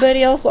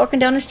anybody else walking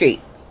down the street.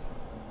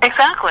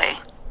 Exactly.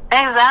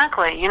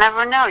 You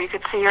never know. You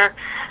could see your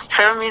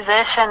favorite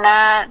musician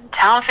at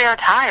Town Fair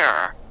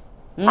Tire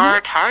or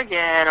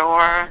Target,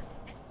 or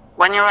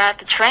when you're at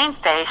the train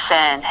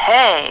station,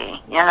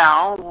 you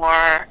know,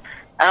 or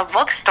at a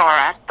bookstore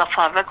at the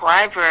public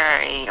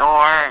library,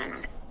 or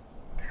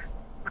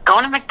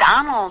going to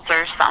McDonald's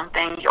or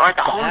something, or at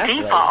the Home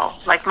Depot,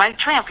 like Mike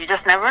Tramp. You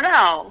just never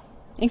know.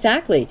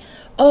 Exactly.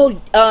 Oh,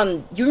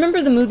 you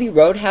remember the movie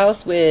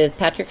Roadhouse with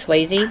Patrick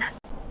Swayze?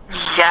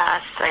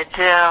 Yes, I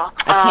do.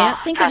 I can't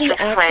think of the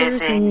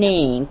actor's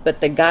name, but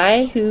the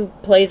guy who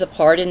plays a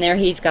part in there,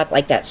 he's got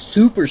like that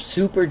super,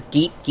 super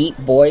deep, deep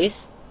voice.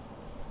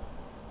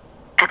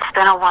 It's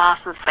been a while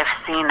since I've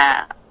seen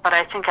it, but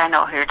I think I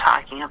know who you're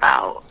talking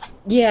about.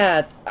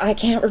 Yeah, I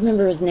can't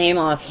remember his name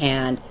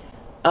offhand.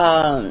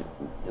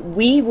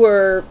 We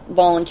were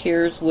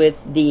volunteers with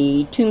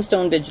the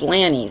Tombstone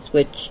Vigilantes,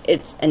 which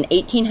it's an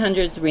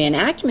 1800s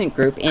reenactment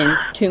group in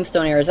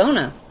Tombstone,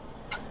 Arizona.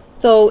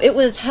 So it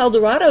was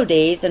Eldorado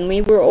days, and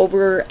we were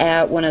over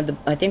at one of the,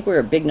 I think we were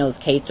at Big Nose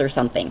Kate's or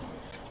something.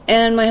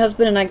 And my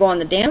husband and I go on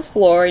the dance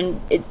floor,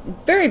 and it's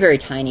very, very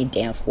tiny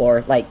dance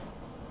floor, like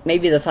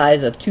maybe the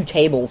size of 2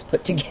 tables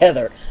put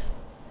together.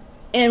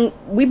 And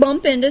we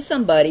bump into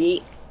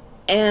somebody,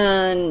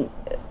 and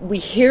we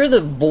hear the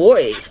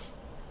voice.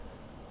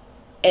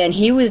 And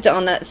he was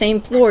on that same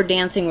floor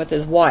dancing with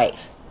his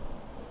wife.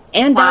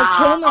 And Val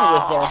Kilmer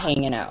was there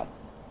hanging out.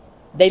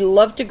 They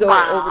love to go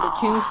over to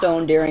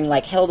Tombstone during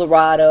like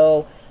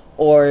Eldorado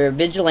or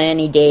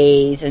Vigilante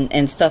days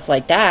and stuff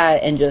like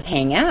that and just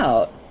hang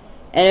out.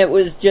 And it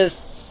was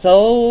just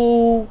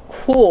so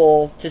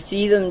cool to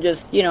see them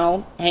just, you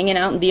know, hanging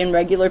out and being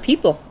regular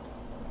people.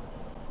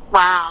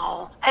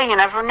 Wow. Hey, you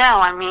never know.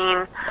 I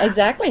mean...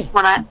 Exactly.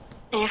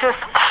 You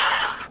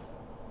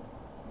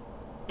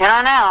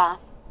don't know.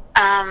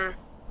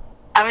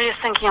 I was just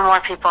thinking of more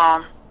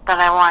people that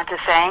I want to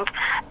thank.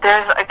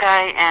 There's a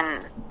guy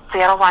in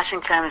Seattle,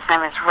 Washington. His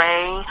name is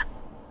Ray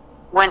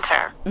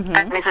Winter,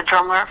 and he's a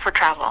drummer for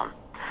Travel.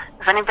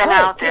 If anybody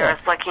out there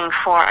is looking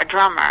for a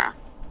drummer,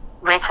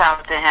 reach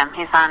out to him.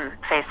 He's on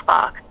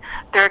Facebook.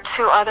 There are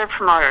 2 other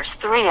promoters,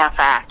 3 in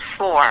fact,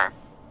 4.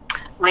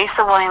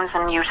 Lisa Williams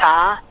in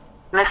Utah,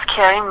 Miss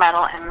Carrie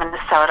Metal in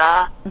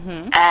Minnesota,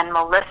 and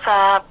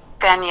Melissa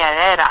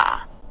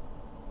Benyareda.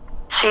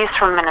 She's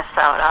from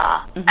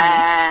Minnesota,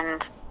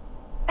 and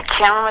I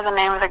can't remember the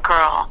name of the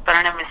girl, but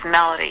her name is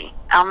Melody,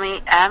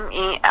 Melodie.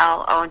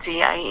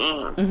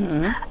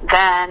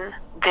 Then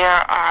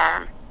there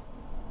are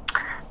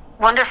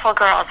wonderful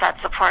girls that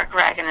support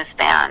Greg and his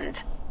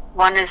band.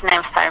 One is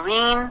named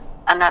Cyrene,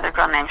 another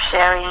girl named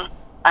Sherry,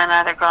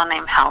 another girl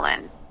named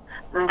Helen.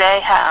 And they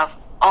have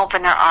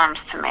opened their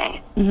arms to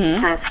me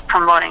since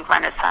promoting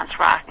Renaissance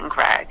Rock and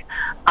Greg.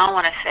 I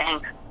want to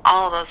thank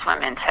all of those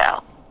women,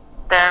 too.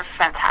 They're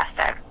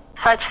fantastic.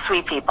 Such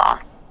sweet people.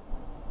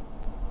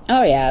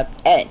 Oh, yeah.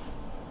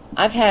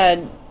 I've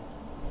had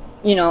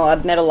you know,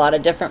 I've met a lot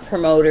of different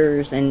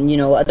promoters and, you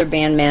know, other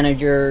band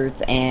managers,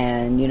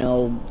 and, you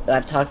know,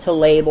 I've talked to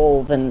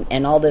labels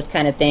and all this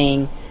kind of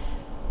thing.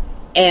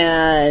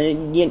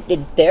 And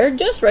they're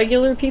just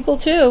regular people,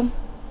 too.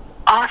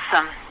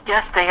 Awesome.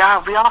 Yes, they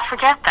are. We all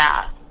forget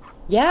that.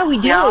 Yeah, we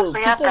do. People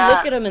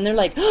look at them and they're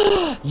like,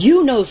 oh,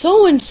 you know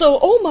so-and-so,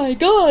 oh my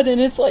God. And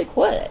it's like,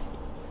 what?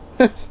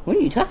 What are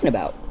you talking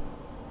about?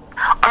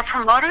 Our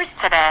promoters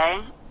today,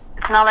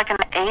 it's not like in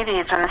the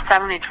 80s or in the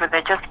 70s where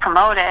they just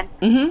promoted.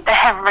 Mm-hmm. They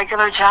have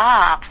regular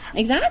jobs.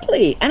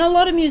 Exactly. And a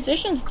lot of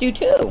musicians do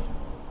too.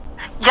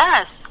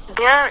 Yes.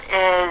 There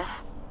is,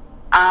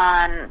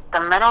 on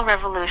the Metal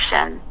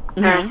Revolution,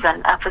 there's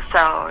an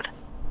episode,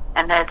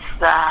 and it's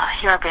the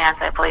hero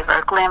bands, I believe,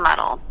 or glam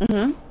metal.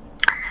 Mm-hmm.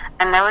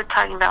 And they were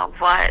talking about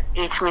what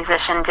each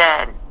musician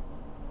did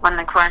when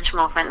the grunge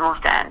movement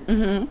moved in.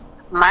 Mm-hmm.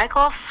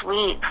 Michael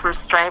Sweet from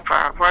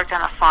Stryper worked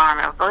on a farm.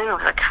 I believe it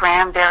was a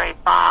cranberry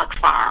bog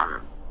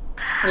farm.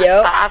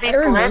 Yep, Bobby I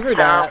remember Blitzer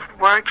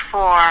that. worked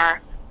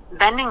for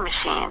vending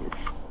machines.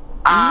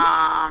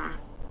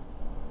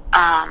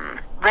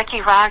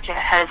 Ricky Rocket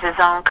has his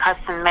own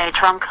custom-made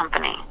drum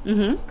company.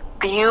 Mm-hmm.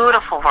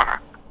 Beautiful work.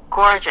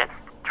 Gorgeous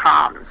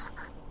drums.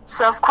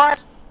 So, of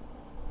course,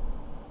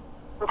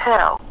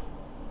 too,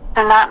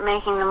 they're not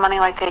making the money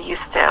like they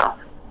used to.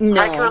 No.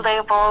 Record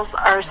labels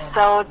are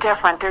so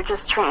different. They're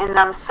just treating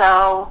them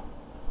so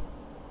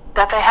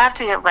that they have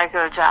to get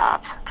regular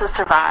jobs to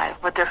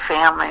survive with their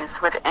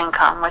families, with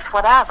income, with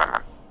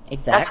whatever.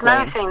 Exactly. That's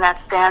another thing that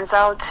stands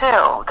out,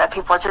 too, that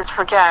people just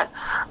forget.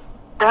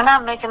 They're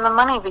not making the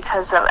money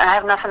because of, and I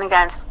have nothing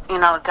against, you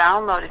know,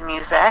 downloaded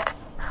music,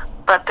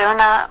 but they're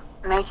not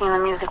making the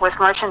music with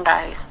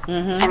merchandise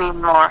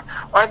anymore.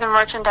 Or the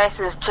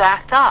merchandise is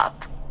jacked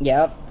up.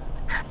 Yep.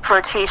 For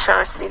a t-shirt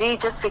or CD,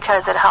 just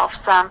because it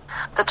helps them.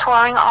 The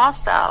touring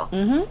also.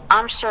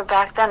 I'm sure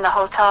back then the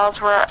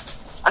hotels were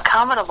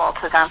accommodable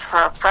to them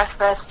for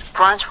breakfast,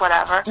 brunch,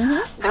 whatever.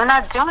 They're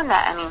not doing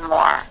that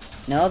anymore.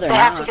 No, they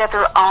have to get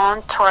their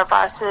own tour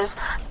buses.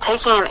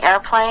 Taking an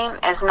airplane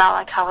is not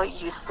like how it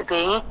used to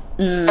be.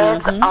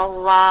 It's a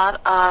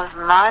lot of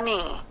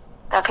money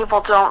that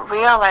people don't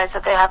realize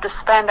that they have to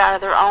spend out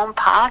of their own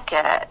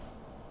pocket.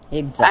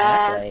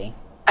 Exactly. And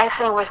I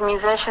think with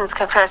musicians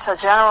compared to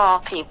general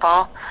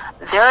people,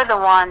 they're the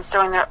ones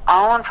doing their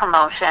own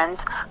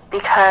promotions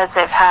because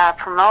they've had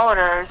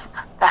promoters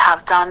that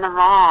have done them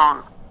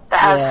wrong, that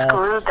have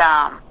screwed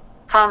them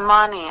for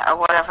money or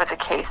whatever the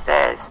case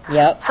is.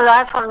 Yep. So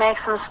that's what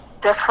makes them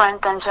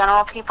different than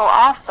general people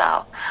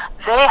also.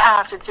 They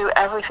have to do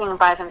everything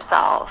by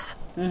themselves.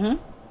 And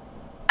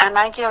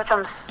I give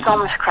them so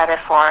much credit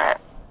for it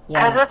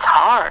because it's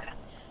hard.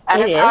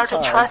 And it's hard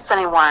to trust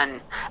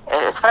anyone,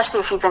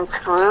 especially if you've been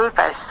screwed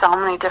by so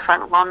many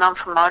different well-known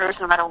promoters,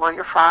 no matter where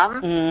you're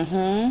from.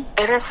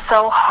 It is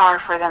so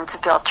hard for them to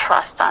build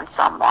trust on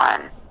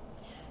someone.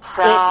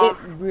 So it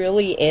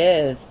really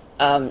is.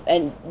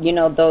 And, you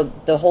know,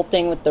 the whole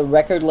thing with the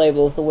record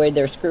labels, the way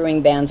they're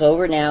screwing bands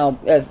over now,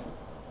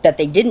 that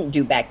they didn't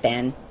do back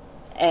then.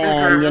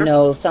 And, you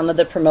know, some of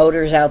the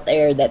promoters out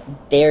there that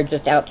they're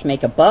just out to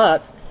make a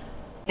buck.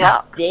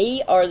 Yeah.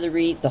 They are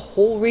the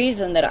whole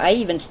reason that I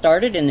even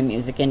started in the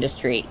music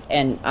industry.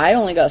 And I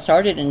only got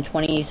started in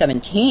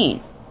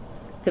 2017.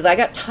 Because I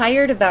got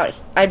tired about,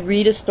 I'd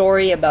read a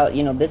story about,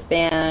 you know, this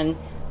band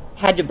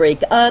had to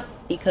break up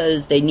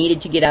because they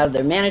needed to get out of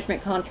their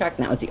management contract.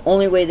 And that was the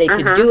only way they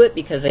could do it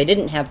because they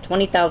didn't have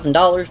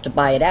 $20,000 to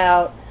buy it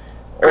out.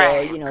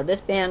 Or, you know, this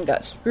band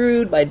got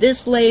screwed by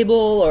this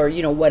label or,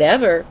 you know,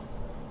 whatever.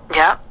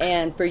 Yeah.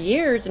 And for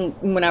years, and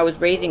when I was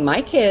raising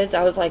my kids,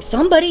 I was like,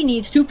 somebody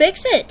needs to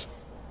fix it.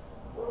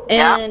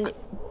 And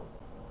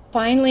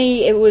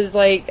finally, it was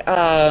like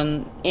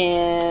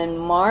in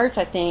March,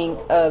 I think,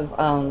 of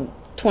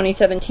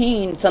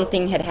 2017,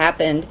 something had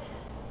happened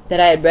that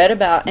I had read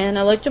about. And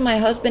I looked at my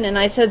husband and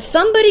I said,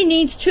 somebody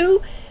needs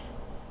to.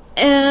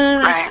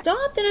 And I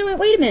stopped and I went,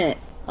 wait a minute.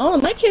 All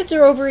of my kids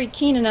are over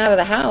 18 and out of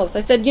the house.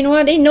 I said, you know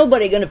what? Ain't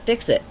nobody going to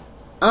fix it.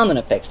 I'm going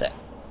to fix it.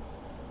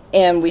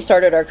 And we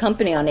started our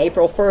company on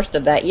April 1st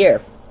of that year.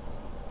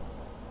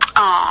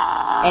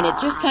 And it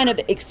just kind of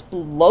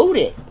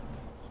exploded.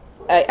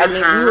 I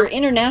mean, we were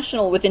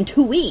international within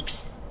 2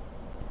 weeks.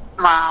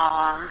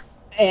 Wow.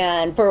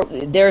 And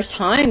there's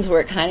times where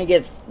it kind of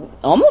gets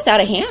almost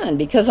out of hand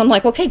because I'm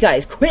like, okay,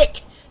 guys,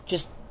 quit.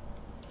 Just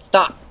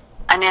stop.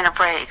 I need a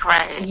break,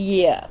 right?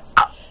 Yes.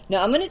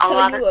 Now, I'm going to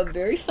tell you a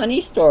very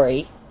funny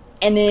story.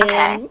 And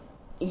then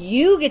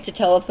you get to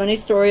tell a funny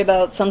story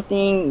about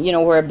something, you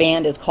know, where a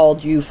band has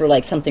called you for,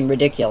 like, something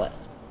ridiculous.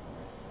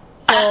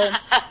 So,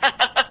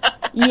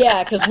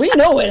 yeah, because we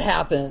know it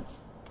happens.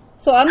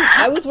 So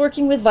I was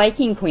working with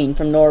Viking Queen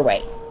from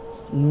Norway.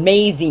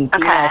 Amazing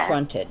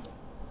female-fronted.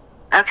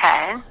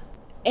 Okay.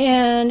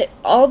 And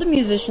all the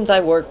musicians I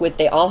work with,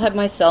 they all have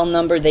my cell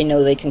number. They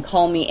know they can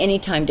call me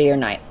anytime, day or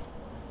night.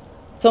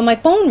 So my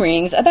phone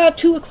rings about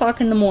 2 o'clock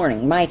in the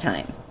morning, my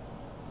time.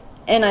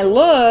 And I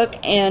look,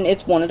 and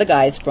it's one of the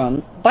guys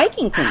from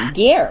Viking Queen,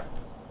 Geir.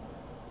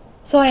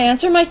 So I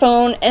answer my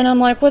phone, and I'm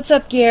like, what's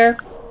up, Geir?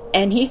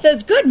 And he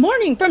says, "Good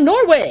morning from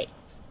Norway."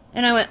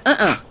 And I went,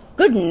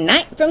 "Good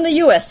night from the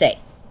USA."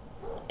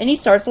 And he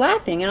starts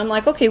laughing, and I'm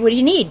like, "Okay, what do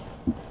you need?"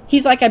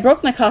 He's like, "I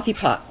broke my coffee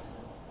pot."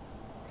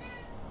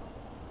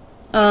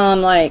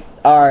 I'm like,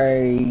 "Are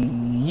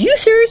you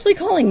seriously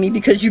calling me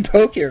because you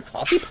broke your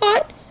coffee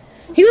pot?"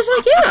 He was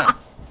like, "Yeah."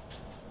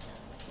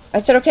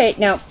 I said, "Okay,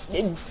 now,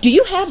 do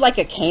you have like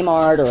a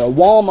Kmart or a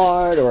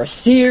Walmart or a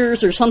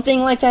Sears or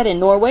something like that in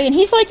Norway?" And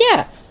he's like,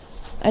 "Yeah."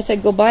 I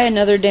said, "Go buy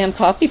another damn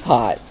coffee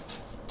pot."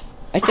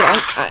 I said,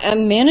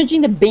 I'm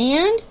managing the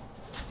band,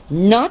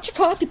 not your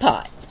coffee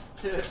pot."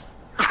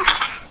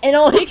 And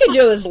all he could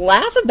do is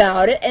laugh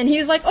about it, and he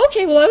was like,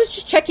 "Okay, well, I was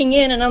just checking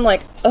in," and I'm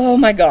like, "Oh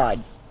my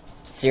God,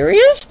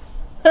 serious?"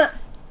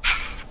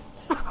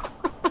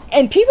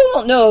 And people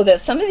don't know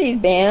that some of these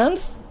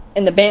bands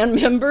and the band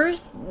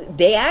members,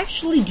 they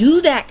actually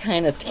do that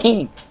kind of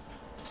thing.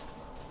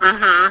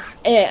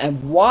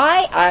 And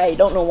why? I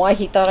don't know why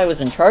he thought I was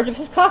in charge of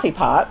his coffee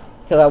pot,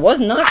 because I was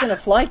not going to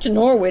fly to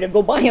Norway to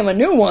go buy him a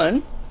new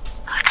one.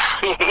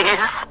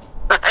 Jeez.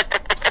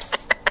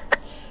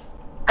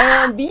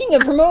 And being a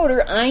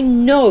promoter, I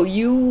know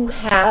you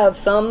have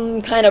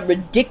some kind of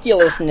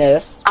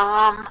ridiculousness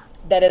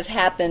that has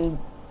happened,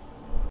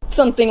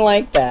 something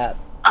like that.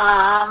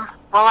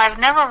 Well, I've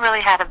never really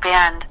had a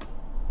band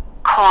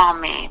call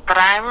me, but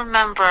I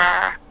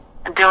remember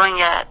doing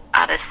it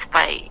out of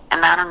spite,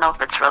 and I don't know if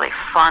it's really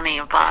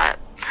funny, but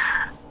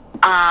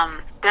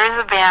there's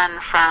a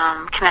band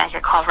from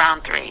Connecticut called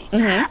Round 3,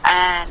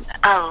 and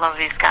I love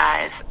these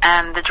guys.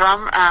 And the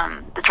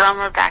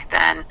drummer back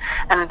then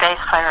and the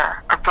bass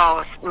player are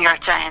both New York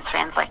Giants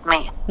fans like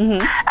me,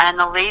 and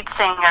the lead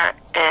singer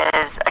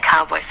is a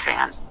Cowboys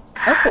fan.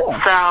 Oh, cool.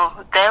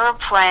 So they were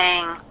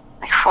playing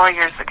like 4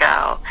 years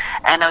ago,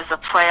 and it was a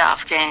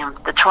playoff game,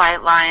 the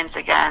Detroit Lions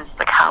against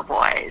the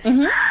Cowboys.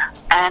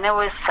 And it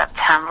was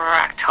September,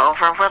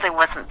 October, really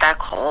wasn't that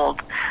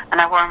cold,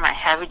 and I wore my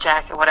heavy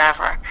jacket,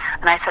 whatever.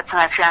 And I said to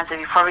my fiance,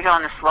 before we go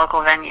in this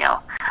local venue,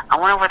 I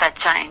want to wear that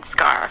giant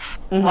scarf.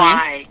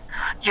 Why?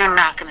 You're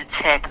not going to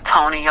tick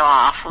Tony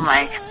off. I'm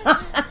like,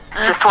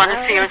 just want to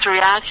see his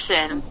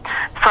reaction.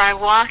 So I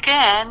walk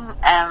in,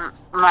 and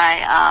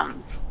my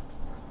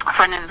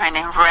friend of mine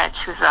named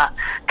Rich, who's a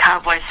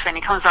Cowboys fan,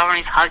 he comes over and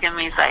he's hugging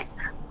me. He's like,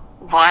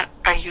 "What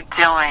are you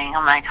doing?"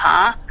 I'm like,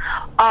 "Huh?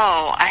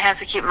 Oh, I have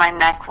to keep my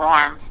neck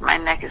warm. My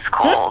neck is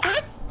cold."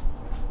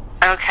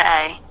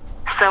 Okay.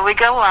 So we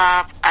go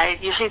up. I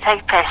usually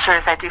take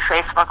pictures. I do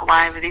Facebook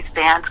Live with these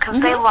bands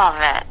because they love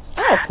it.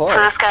 Oh, of course.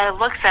 So this guy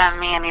looks at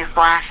me and he's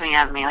laughing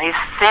at me. He's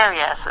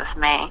serious with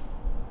me.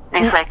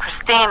 And he's like,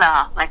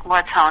 "Christina," I'm like,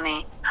 "What,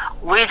 Tony?"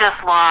 "We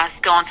just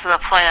lost going to the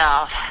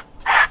playoffs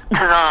to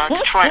the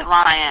Detroit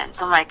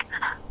Lions." I'm like,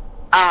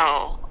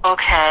 "Oh,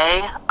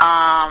 okay.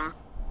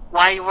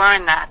 Why are you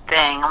wearing that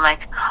thing?" I'm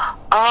like,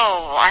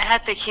 "Oh, I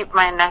had to keep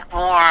my neck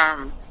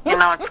warm. You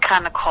know, it's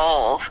kind of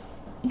cold."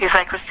 He's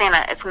like,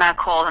 "Christina, it's not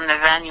cold in the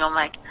venue." I'm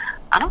like,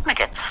 "I don't want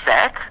to get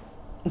sick.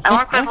 I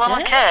work with little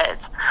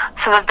kids."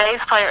 So the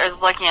bass player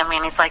is looking at me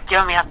and he's like,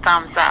 giving me a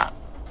thumbs up.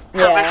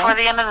 So before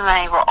the end of the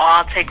night, we're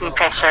all taking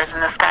pictures,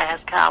 and this guy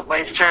has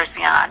Cowboys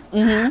jersey on.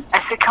 I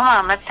said, "Come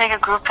on, let's take a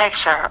group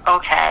picture."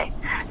 Okay.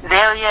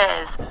 There he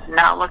is,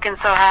 not looking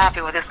so happy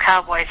with his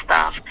Cowboy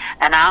stuff,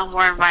 and I'm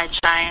wearing my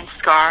giant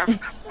scarf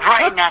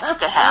right next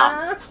to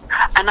him.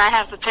 And I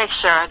have the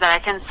picture that I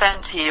can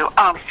send to you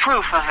of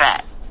proof of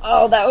it.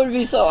 Oh, that would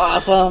be so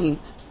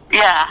awesome.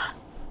 Yeah.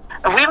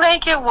 We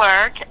make it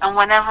work, and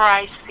whenever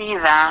I see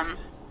them,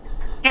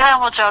 you know,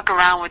 we'll joke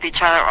around with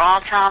each other, or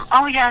I'll tell them,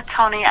 "Oh yeah,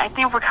 Tony, I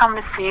think we're coming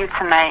to see you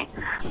tonight."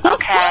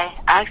 Okay,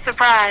 act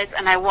surprised,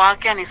 and I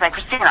walk in, he's like,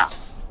 "Christina,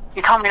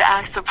 you told me to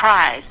act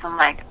surprised." I'm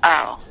like,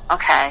 "Oh,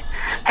 okay.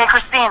 Hey,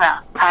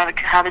 Christina,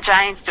 how the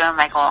Giants doing?" I'm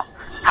like, "Well,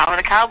 how are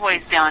the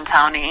Cowboys doing,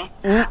 Tony?"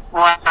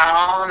 "Well,"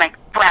 I'm like,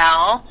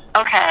 "Well,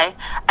 okay."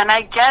 And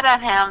I get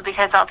at him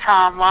because I'll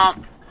tell him, "Well,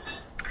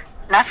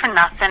 not for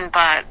nothing,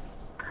 but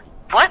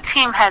what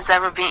team has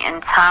ever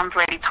beaten Tom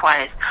Brady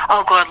twice?"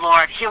 "Oh, good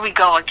Lord, here we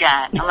go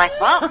again." I'm like,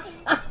 "Well,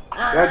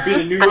 That'd be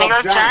the New the New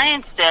York York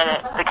Giants did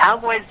it. The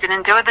Cowboys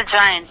didn't do it. The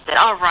Giants did.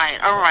 All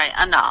right,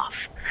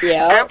 enough."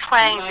 Yeah. They're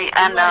playing the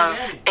end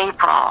of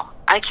April.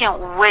 I can't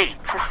wait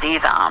to see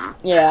them.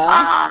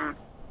 Yeah.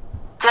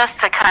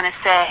 Just to kind of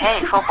say, hey,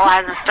 football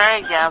hasn't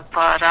started yet,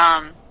 but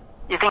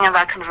you thinking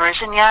about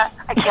conversion yet?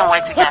 I can't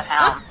wait to get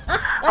home.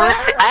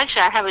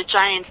 Actually, I have a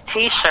Giants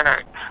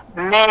t-shirt.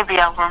 Maybe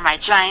I'll wear my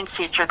Giants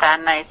t-shirt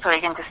that night so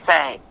he can just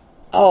say,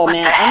 "Oh what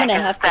man, the heck I'm gonna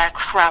is have that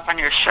crap on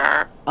your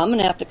shirt?" I'm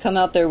gonna have to come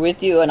out there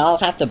with you, and I'll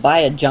have to buy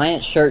a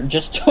Giant shirt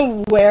just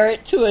to wear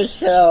it to a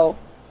show.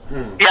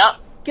 Yep.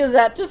 Because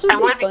that just would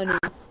be funny.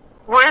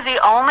 We're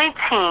the only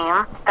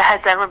team that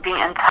has ever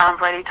beaten Tom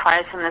Brady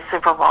twice in the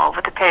Super Bowl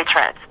with the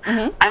Patriots.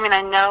 I mean,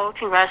 I know,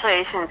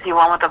 congratulations, you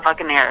won with the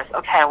Buccaneers.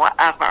 Okay,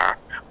 whatever.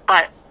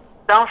 But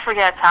don't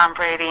forget Tom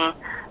Brady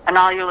and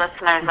all you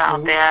listeners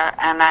out there,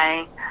 and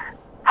I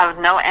have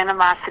no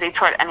animosity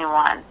toward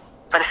anyone.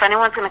 But if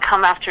anyone's going to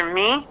come after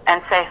me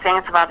and say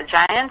things about the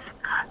Giants,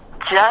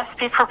 just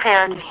be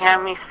prepared to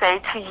hear me say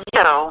to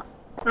you,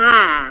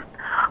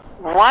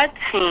 what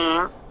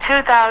team,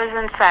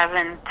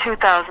 2007,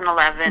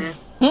 2011,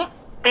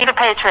 beat the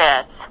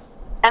Patriots?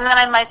 And then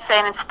I might say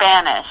it in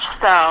Spanish,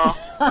 so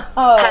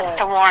just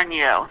to warn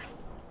you.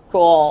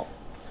 Cool.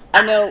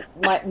 I know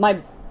my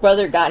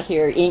brother got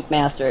here, Ink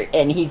Master,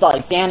 and he's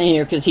like standing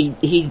here because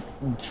he's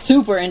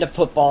super into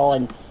football,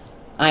 and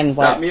I'm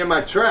Stopped like... me in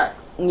my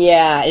tracks.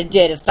 Yeah, it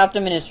did. It stopped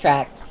him in his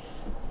tracks.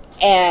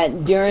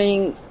 And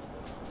during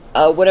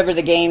whatever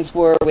the games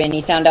were, when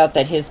he found out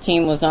that his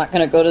team was not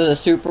going to go to the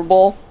Super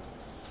Bowl,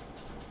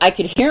 I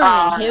could hear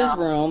him in his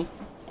room,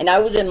 and I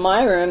was in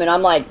my room, and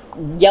I'm like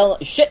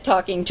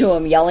shit-talking to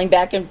him, yelling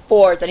back and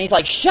forth, and he's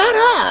like, shut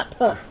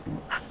up!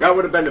 That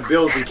would have been the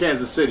Bills in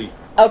Kansas City.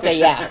 Okay,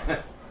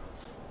 yeah.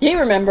 He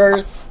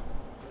remembers.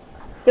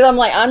 Because I'm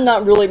like, I'm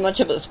not really much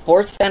of a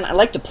sports fan. I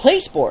like to play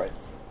sports.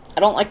 I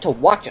don't like to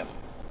watch them.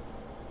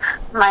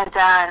 My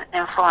dad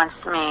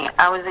influenced me.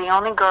 I was the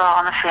only girl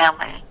in the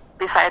family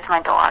besides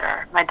my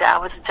daughter. My dad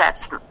was a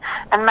Jets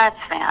and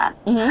Mets fan.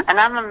 And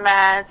I'm a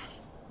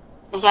Mets,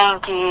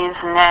 Yankees,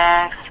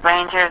 Knicks,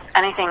 Rangers,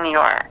 anything New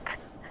York.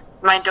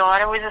 My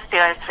daughter was a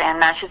Steelers fan.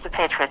 Now she's a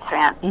Patriots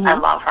fan. I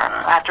love her.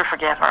 I have to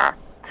forgive her.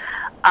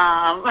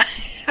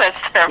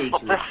 That's terrible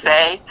to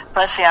say,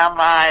 especially on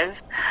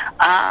live.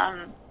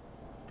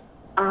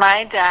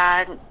 My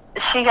dad,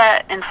 she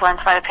got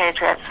influenced by the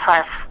Patriots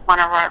by one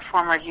of our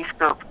former youth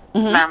group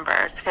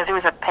members because he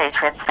was a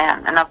Patriots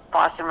fan and a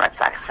Boston Red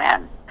Sox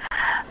fan.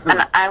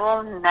 And I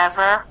will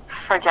never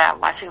forget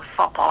watching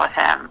football with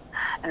him.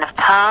 And if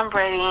Tom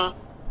Brady,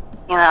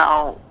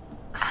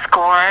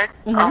 scored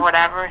or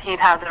whatever, he'd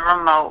have the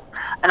remote,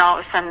 and all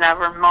of a sudden that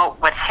remote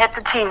would hit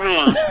the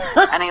TV,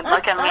 and he'd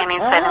look at me and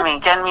he'd say to me,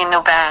 "Get me a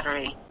new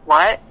battery."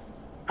 What?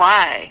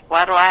 Why?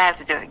 Why do I have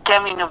to do it?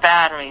 Get me a new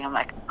battery. I'm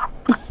like,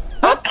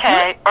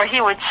 okay. Or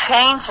he would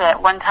change it.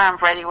 One time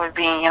Brady would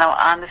be,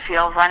 on the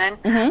field running.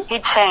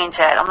 He'd change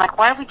it. I'm like,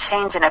 why are we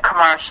changing a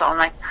commercial? I'm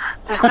like,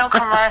 there's no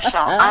commercial.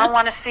 I don't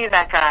want to see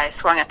that guy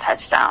scoring a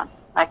touchdown.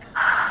 Like,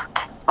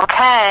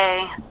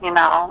 okay,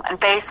 and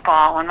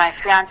baseball, when my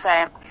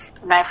fiance,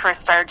 when I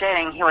first started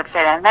dating, he would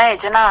say to me, "Hey,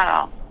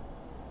 Gennaro,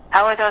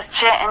 how are those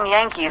jittin'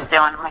 Yankees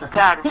doing?" I'm like,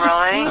 "Dad,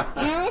 really?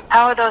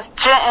 How are those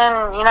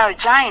jittin',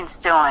 Giants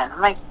doing?"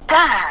 I'm like,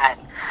 "Dad,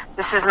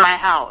 this is my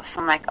house."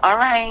 I'm like, all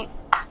right.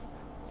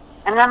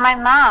 And then my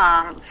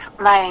mom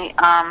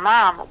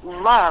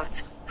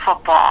loved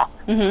football.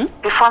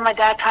 Before my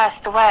dad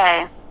passed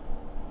away,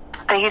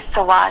 they used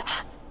to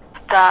watch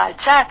the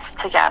Jets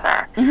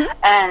together.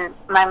 And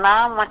my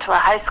mom went to a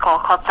high school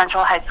called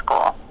Central High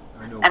School.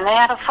 And they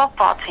had a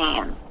football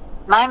team.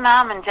 My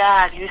mom and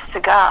dad used to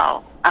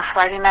go on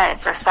Friday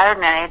nights or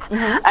Saturday nights,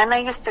 and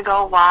they used to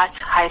go watch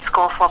high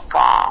school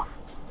football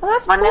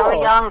when they were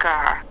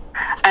younger.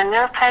 And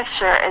their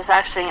picture is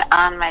actually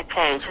on my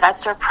page.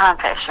 That's their prom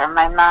picture.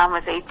 My mom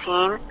was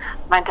 18.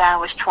 My dad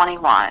was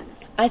 21.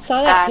 I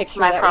saw that That's picture.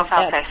 my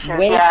profile picture.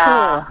 Way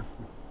Yeah. cool.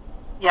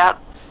 Yep.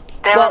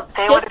 They Well, would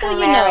just have so been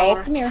you know,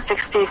 married come here.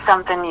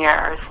 60-something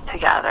years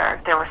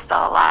together. They were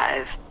still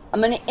alive.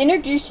 I'm going to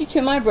introduce you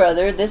to my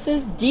brother. This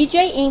is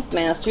DJ Ink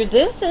Master.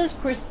 This is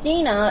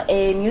Christina,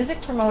 a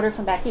music promoter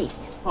from back east.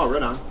 Oh,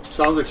 right on.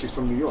 Sounds like she's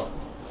from New York.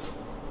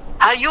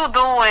 How you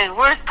doing?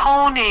 Where's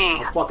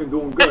Tony? I'm fucking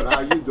doing good.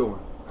 How you doing?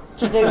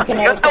 She's in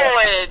Connecticut.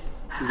 Good.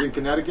 She's in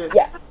Connecticut?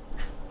 Yeah.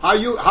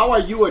 How are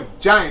you a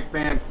Giant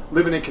fan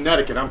living in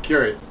Connecticut? I'm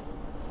curious.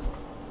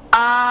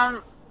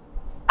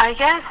 I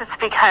guess it's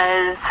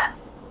because,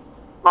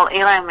 well,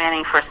 Eli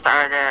Manning for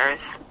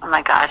starters. Oh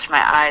my gosh,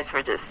 my eyes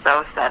were just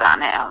so set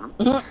on him.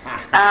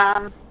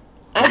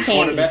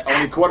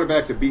 Only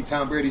quarterback to beat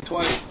Tom Brady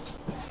twice.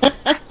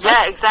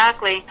 Yeah,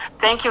 exactly.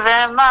 Thank you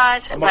very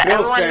much. I'm a Let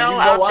Bills everyone fan. know You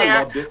know out I there.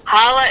 loved it.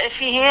 Holla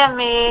if you hear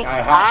me.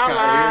 Holla.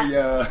 I hear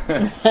ya.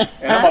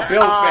 And I'm a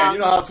Bills fan. You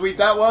know how sweet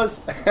that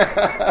was?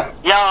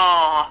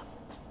 Yo,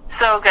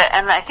 so good.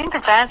 And I think the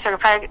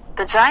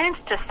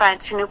Giants just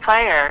signed 2 new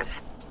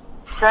players.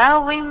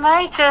 So we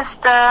might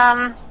just,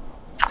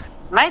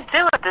 might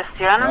do it this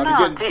year. I don't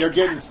know. They're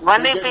getting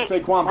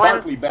Saquon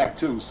Barkley back,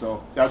 too,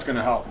 so that's going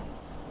to help.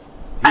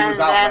 And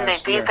then they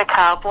beat the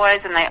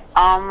Cowboys, and they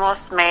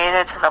almost made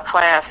it to the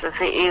playoffs. If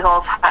the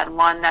Eagles had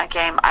won that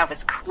game, I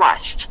was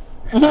crushed.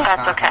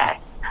 That's okay.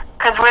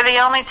 Because we're the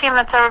only team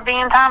that's ever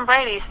beaten Tom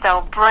Brady,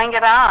 so bring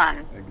it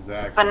on.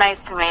 Exactly. But nice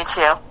to meet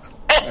you.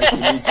 Nice to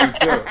meet you,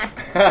 too.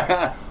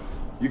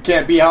 You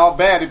can't be all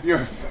bad if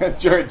you're a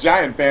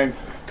Giant fan,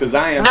 because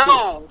I am, No.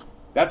 too.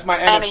 That's my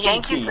And NFC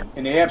Yankees- team.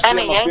 In the AFC, and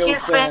I'm a a Bills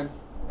Yankees fan.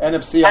 fan?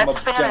 NFC, I'm a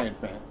That's fair. Giant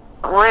fan.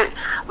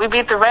 We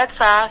beat the Red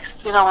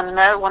Sox, when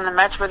the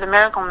Mets were the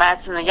Miracle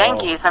Mets, and the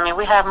Yankees. I mean,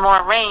 we have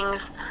more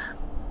rings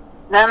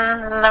than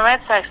the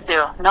Red Sox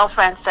do. No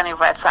offense to any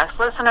Red Sox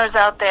listeners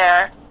out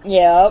there.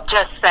 Yep.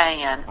 Just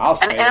saying. I'll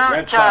say and it. Aaron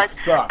Red Judge,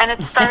 Sox suck. and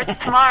it starts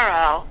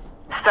tomorrow.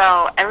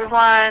 So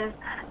everyone,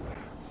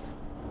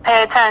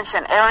 pay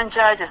attention. Aaron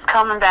Judge is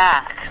coming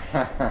back.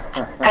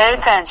 Pay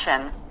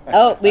attention.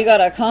 Oh, we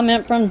got a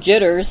comment from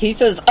Jitters. He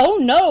says, "Oh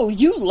no,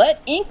 you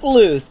let Ink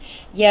loose."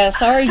 Yeah,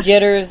 sorry,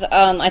 Jitters.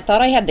 I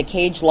thought I had the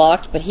cage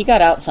locked, but he got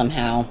out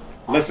somehow.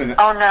 Listen.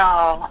 Oh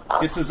no.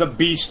 This is a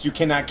beast you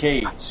cannot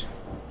cage.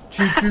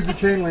 Chew through the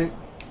chain link.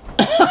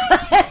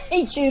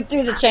 He chewed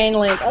through the chain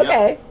link.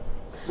 Okay.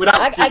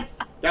 Without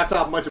that's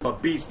how much of a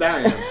beast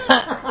I am.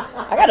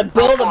 I gotta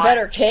build a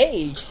better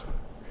cage.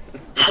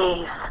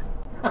 Jeez.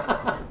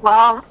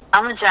 Well,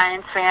 I'm a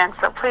Giants fan,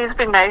 so please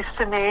be nice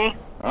to me.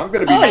 I'm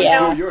gonna be nice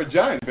to you. You're a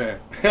Giant fan.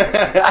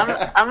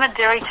 I'm a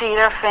Derek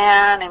Jeter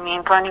fan. I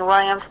mean, Bernie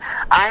Williams.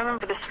 I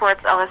remember the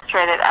Sports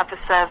Illustrated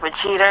episode with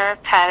Jeter,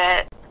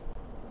 Pettit,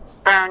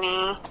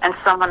 Bernie, and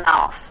someone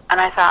else.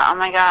 And I thought, oh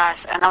my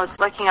gosh. And I was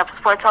looking up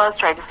Sports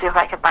Illustrated to see if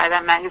I could buy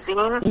that magazine.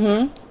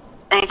 Mm-hmm.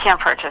 And you can't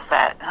purchase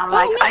it. And I'm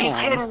like, man. are you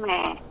kidding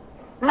me?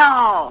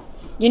 No.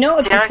 You know,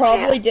 if Derek you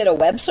probably Jeter. did a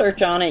web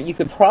search on it, you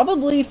could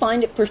probably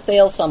find it for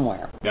sale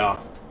somewhere. Yeah.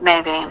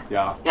 Maybe.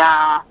 Yeah.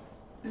 Yeah.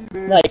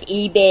 Like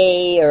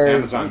eBay or...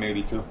 Amazon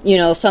maybe too. You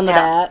know, some of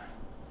that.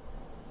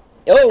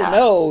 Oh,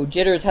 no.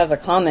 Jitters has a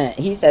comment.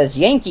 He says,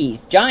 Yankees,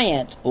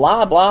 Giants,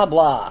 blah, blah,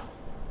 blah.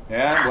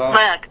 Yeah, well...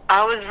 Look,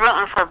 I was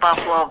rooting for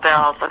Buffalo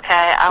Bills,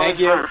 okay? I was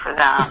rooting for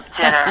them,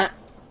 Jitter.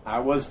 I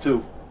was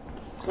too.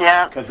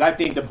 Yeah. Because I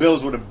think the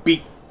Bills would have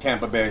beat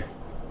Tampa Bay.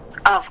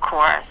 Of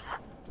course.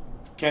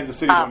 Kansas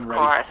City wasn't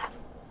ready.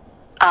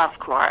 Of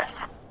course.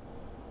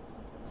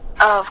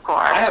 Of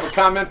course. I have a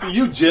comment for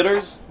you,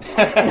 Jitters.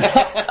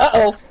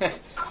 Uh-oh.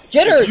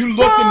 Jitters, If you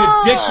look in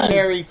the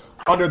dictionary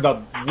under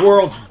the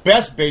world's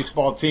best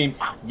baseball team,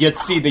 you'd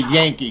see the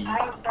Yankees.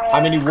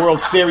 How many World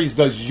Series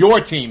does your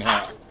team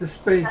have? The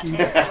Spankies.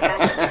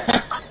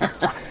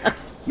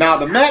 Now,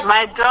 the Mets...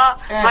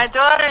 My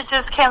daughter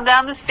just came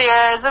down the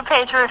stairs, a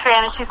Patriot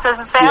fan, and she says,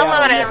 say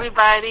hello to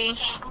everybody.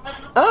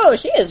 Oh,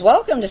 she is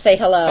welcome to say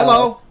hello.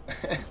 Hello.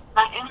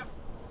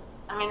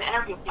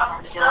 Interview people.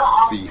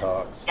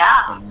 Seahawks.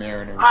 Yeah. And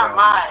Mariners.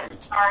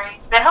 Sorry.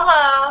 Say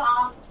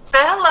hello.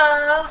 Say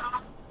hello.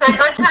 Say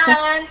go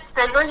Giants.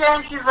 Say go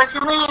Yankees like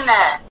you mean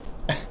it.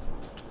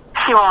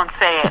 She won't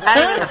say it. Not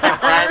even if I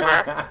bribe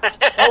her.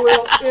 Oh,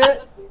 well,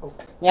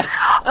 Yeah.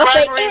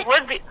 Bribery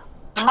would be...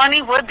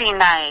 Money would be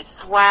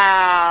nice.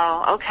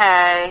 Wow.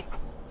 Okay.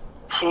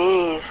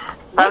 Jeez.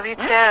 Love you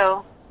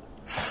too.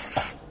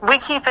 We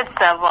keep it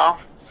civil.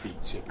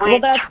 Well,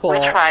 that's cool. We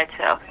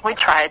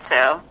try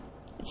to.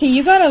 See,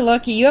 you got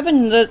lucky. You have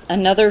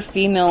another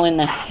female in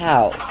the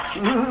house.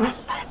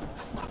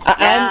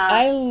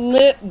 I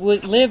live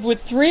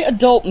with 3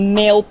 adult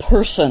male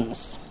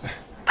persons.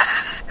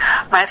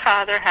 My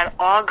father had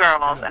all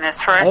girls, and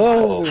his first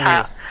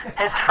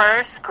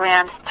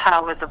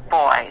grandchild was a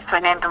boy, so I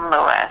named him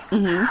Lewis.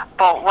 Mm-hmm.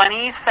 But when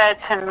he said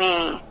to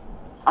me,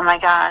 oh my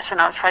gosh, and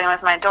I was fighting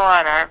with my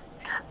daughter,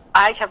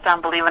 I kept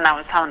on believing I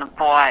was having a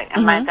boy,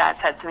 and my dad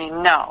said to me,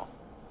 no,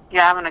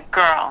 you're having a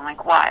girl. I'm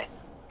like, why?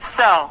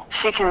 So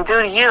she can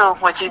do to you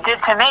what you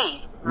did to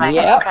me. I'm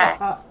like, okay.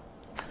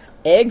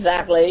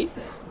 Exactly.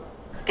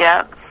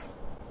 Yep.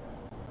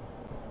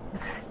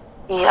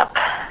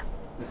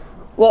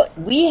 Well,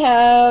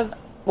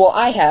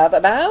 I have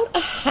about a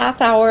half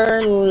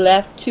hour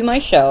left to my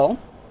show.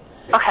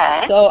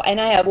 Okay. So, and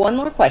I have one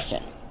more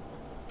question.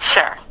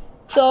 Sure.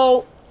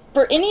 So,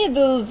 for any of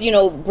those,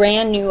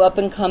 brand new, up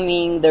and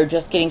coming, they're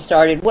just getting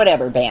started,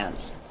 whatever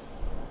bands,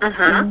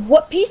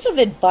 what piece of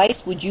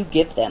advice would you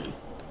give them?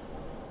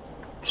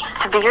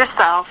 To be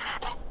yourself,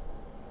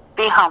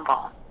 be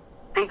humble,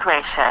 be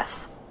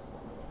gracious,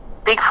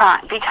 be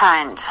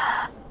kind.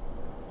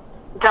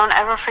 Don't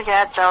ever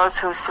forget those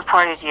who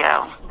supported you,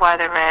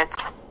 whether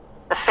it's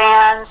the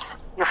fans,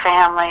 your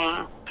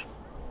family,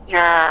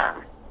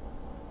 your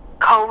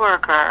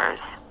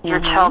co-workers, your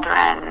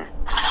children.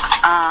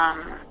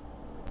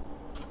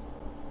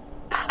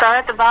 Start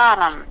at the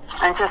bottom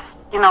and just,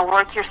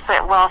 work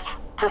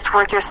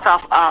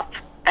yourself up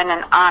in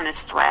an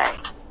honest way.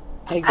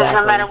 Because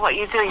no matter what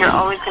you do, you're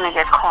always going to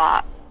get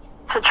caught.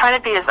 So try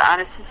to be as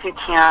honest as you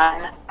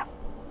can.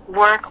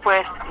 Work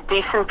with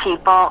decent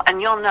people,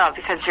 and you'll know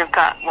because your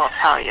gut will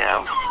tell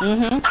you.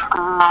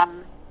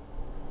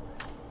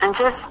 And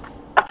just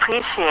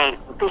appreciate,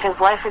 because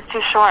life is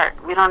too short.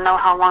 We don't know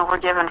how long we're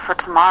given for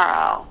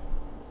tomorrow.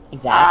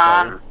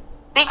 Exactly.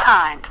 Be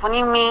kind. When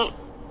you meet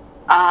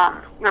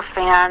your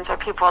fans or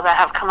people that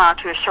have come out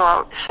to your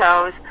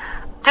shows,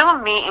 do a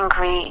meet and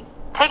greet.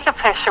 Take a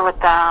picture with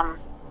them.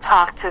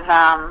 Talk to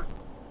them.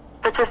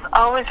 But just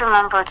always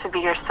remember to be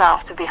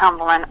yourself, to be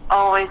humble, and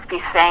always be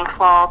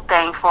thankful.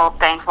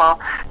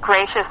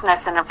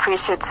 Graciousness and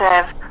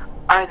appreciative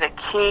are the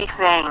key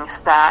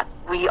things that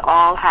we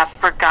all have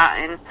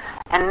forgotten,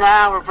 and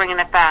now we're bringing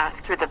it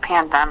back through the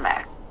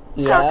pandemic.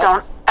 Yep. So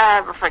don't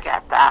ever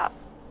forget that.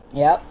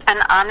 Yep.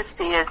 And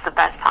honesty is the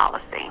best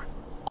policy.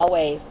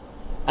 Always.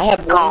 I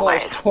have one more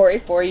story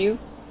for you.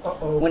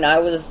 When I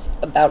was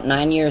about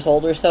 9 years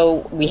old or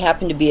so, we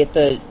happened to be at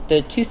the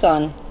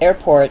Tucson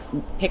airport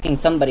picking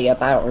somebody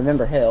up. I don't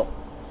remember who.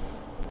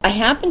 I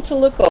happened to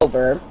look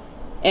over,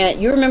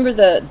 and you remember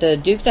the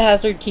Dukes of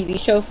Hazzard TV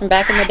show from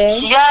back in the day?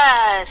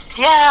 Yes.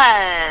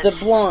 The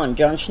blonde,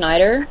 John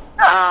Schneider.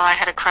 Oh, I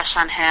had a crush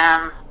on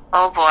him.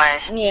 Oh, boy.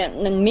 Yeah,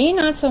 and me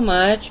not so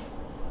much.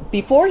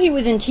 Before he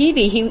was in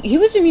TV, he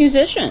was a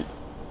musician.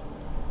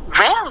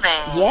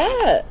 Really?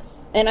 Yes.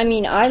 And I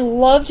mean, I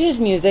loved his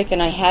music,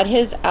 and I had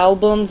his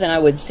albums, and I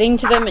would sing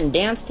to them and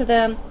dance to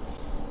them.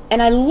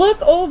 And I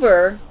look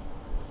over,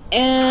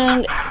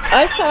 and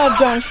I saw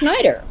John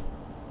Schneider.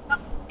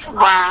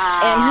 Wow.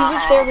 And he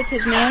was there with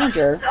his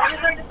manager.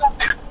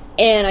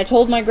 And I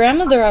told my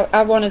grandmother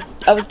I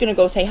was going to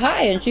go say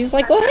hi, and she was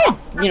like, go ahead.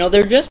 You know,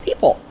 they're just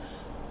people.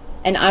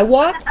 And I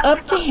walked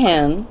up to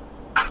him,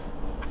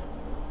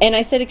 and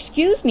I said,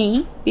 excuse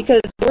me,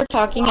 because we're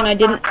talking, and I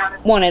didn't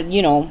want to,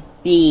 you know,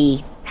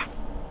 be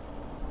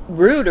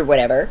rude or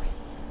whatever.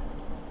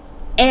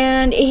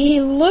 And he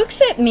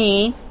looks at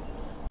me,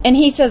 and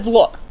he says,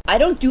 look, I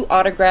don't do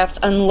autographs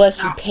unless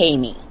you pay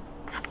me.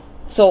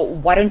 So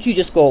why don't you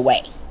just go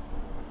away?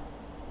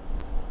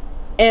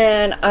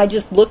 And I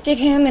just looked at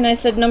him, and I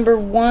said, number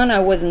one, I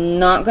was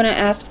not going to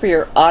ask for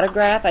your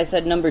autograph. I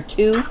said, number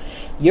two,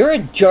 you're a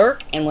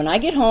jerk, and when I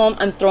get home,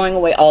 I'm throwing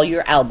away all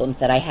your albums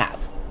that I have.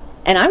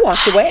 And I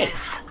walked away.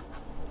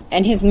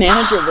 And his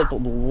manager was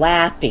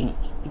laughing,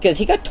 because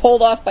he got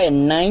told off by a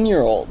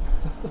 9-year-old.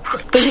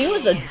 But he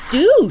was a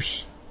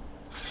douche.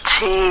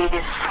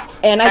 Jeez.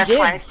 And I That's did.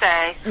 what I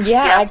say.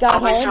 Yeah, Yep, I got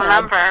always home.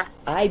 Remember.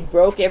 I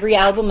broke every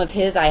album of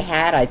his I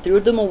had. I threw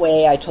them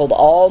away. I told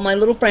all my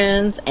little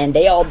friends, and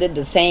they all did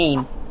the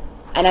same.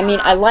 And I mean,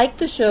 I liked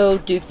the show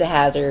Dukes of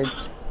Hazzard,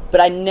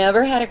 but I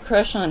never had a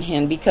crush on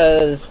him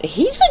because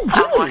he's a douche.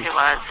 Oh, he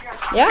was.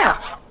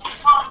 Yeah.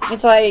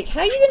 It's like,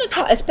 how are you going to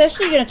talk,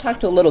 especially you're going to talk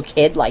to a little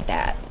kid like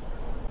that?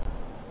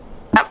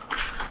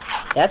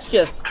 That's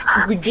just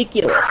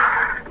ridiculous.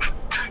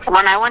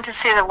 When I went to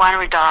see the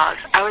Winery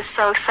Dogs, I was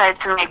so excited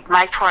to meet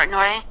Mike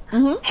Portnoy.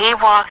 Mm-hmm. He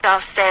walked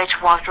off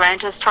stage, walked right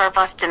into his tour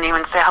bus, didn't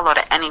even say hello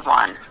to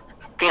anyone.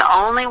 The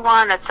only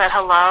one that said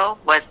hello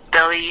was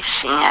Billy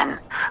Sheehan.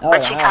 Oh,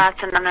 Richie wow.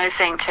 Kotzen, another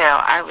thing, too.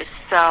 I was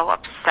so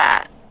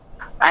upset.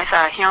 I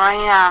thought, here I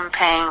am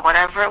paying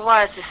whatever it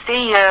was to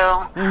see you,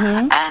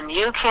 and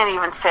you can't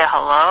even say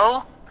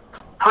hello?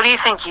 Who do you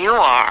think you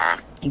are?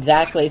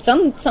 Exactly.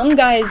 Some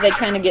guys, they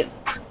kind of get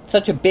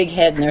such a big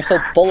head, and they're so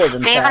full of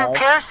Stephen themselves.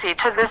 Piercy,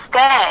 to this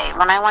day,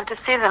 when I went to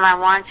see them, I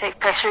wanted to take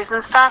pictures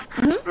and stuff.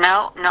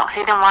 No,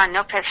 he didn't want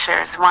no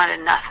pictures. He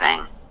wanted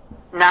nothing.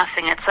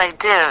 Nothing. It's like,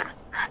 dude,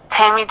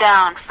 Tame Me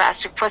Down,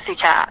 Faster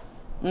Pussycat.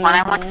 When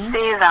I went to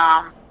see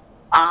them,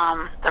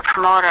 the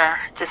promoter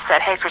just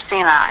said, hey,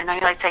 Christina, I know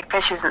you like to take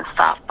pictures and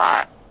stuff,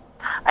 but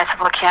I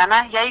said, well, can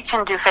I? Yeah, you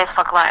can do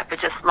Facebook Live, but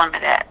just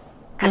limit it,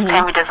 because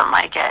Tammy doesn't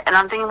like it. And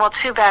I'm thinking, well,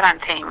 too bad on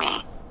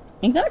Tammy.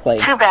 Exactly.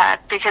 Too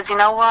bad, because you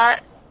know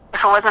what?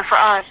 If it wasn't for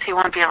us, he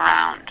wouldn't be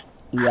around.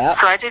 Yeah.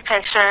 So I did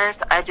pictures,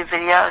 I did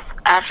videos.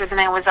 After the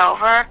night was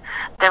over,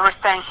 they were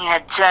saying he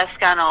had just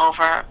gone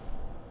over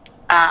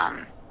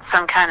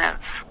some kind of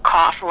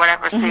cough or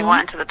whatever, so he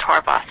went into the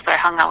tour bus, but I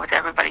hung out with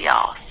everybody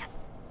else.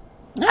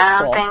 That's and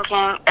I'm cool.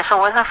 thinking, if it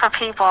wasn't for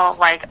people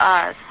like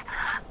us,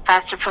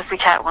 Faster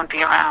Pussycat wouldn't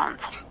be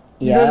around.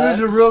 You know who's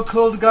a real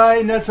cool guy?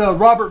 And that's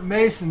Robert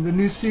Mason, the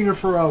new singer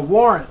for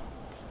Warrant.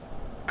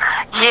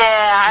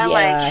 Yeah, I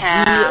like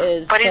him. he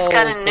is but he's so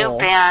got a new cool.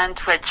 band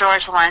with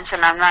George Lynch,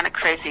 and I'm not a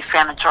crazy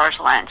fan of George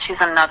Lynch.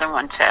 He's another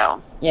one,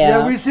 too.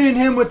 Yeah, we've seen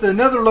him with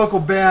another local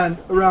band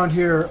around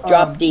here.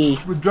 Drop D.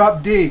 With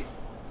Drop D.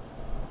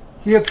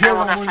 He appeared I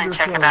will on one of definitely your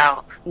check shows. it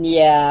out.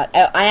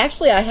 Yeah,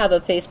 I have a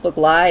Facebook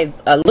Live,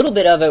 a little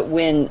bit of it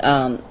when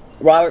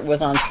Robert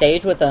was on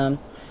stage with them.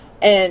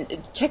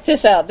 And check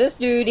this out. This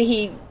dude,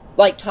 he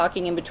like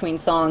talking in between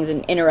songs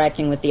and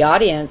interacting with the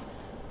audience.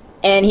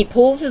 And he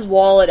pulls his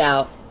wallet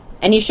out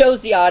and he shows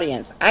the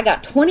audience, I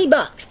got $20.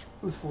 It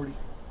was 40.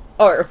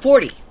 Or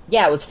 40.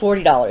 Yeah, it was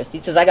 $40.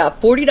 He says, I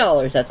got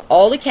 $40. That's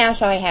all the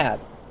cash I have.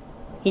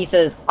 He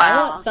says, I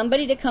want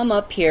somebody to come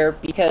up here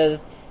because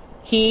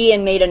he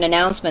and made an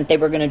announcement they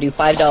were going to do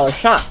 $5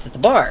 shots at the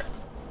bar.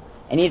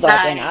 And he's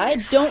like, and I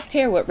don't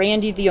care what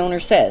Randy, the owner,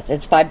 says.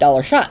 It's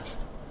 $5 shots.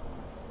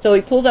 So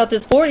he pulls out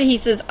this 40. He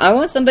says, I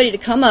want somebody to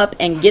come up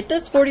and get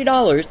this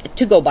 $40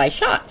 to go buy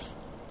shots.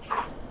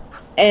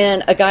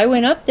 And a guy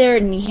went up there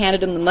and he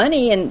handed him the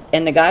money, and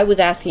the guy was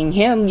asking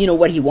him, you know,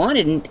 what he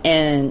wanted.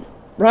 And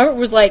Robert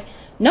was like,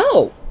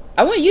 no,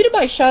 I want you to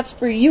buy shots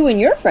for you and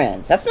your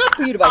friends. That's not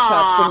for you to buy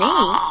shots for me.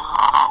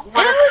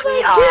 What and a I was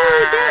sweetheart. like,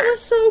 dude, that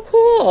was so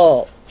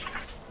cool.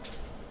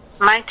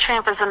 Mike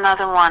Tramp is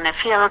another one. If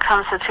he ever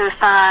comes to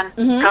Tucson,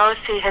 go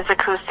see his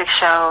acoustic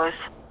shows.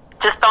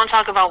 Just don't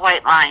talk about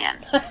White Lion.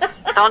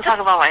 Don't talk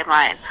about White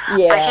Lion.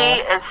 Yeah. But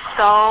he is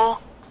so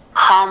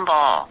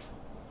humble.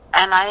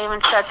 And I even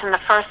said to him the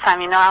first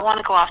time, you know, I want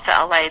to go off to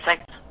L.A. It's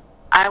like,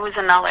 I was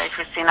in L.A.,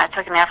 Christina. I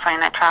took an airplane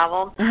and I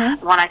traveled.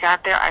 When I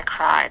got there, I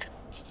cried.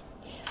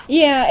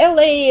 Yeah,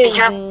 L.A. is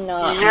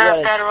not You're what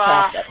it's better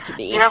cracked off. up to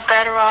be. You're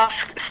better off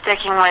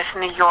sticking with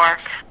New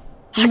York,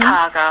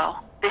 Chicago,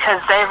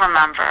 because they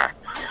remember.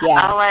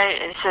 Yeah. LA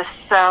is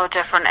just so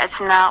different. It's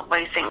not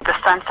what you think. The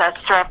Sunset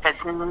Strip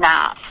is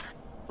not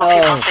what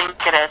people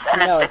think it is,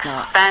 and No, it's it's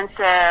not.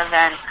 expensive.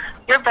 And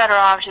you're better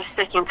off just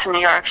sticking to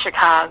New York,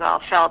 Chicago,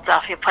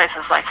 Philadelphia,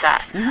 places like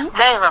that.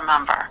 They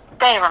remember.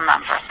 They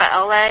remember. But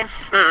LA,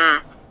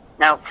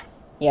 nope.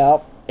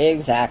 Yep,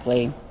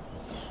 exactly.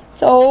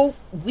 So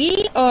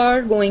we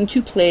are going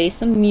to play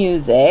some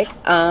music,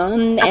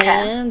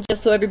 and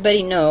just so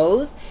everybody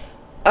knows,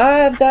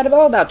 I've got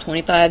about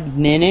 25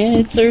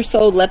 minutes or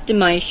so left in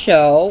my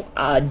show.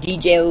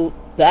 DJ,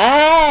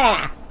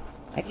 I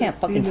can't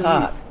fucking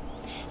talk.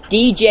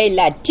 DJ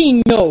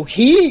Latino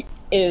Heat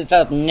is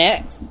up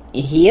next.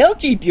 He'll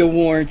keep you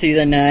warm through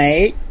the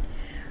night.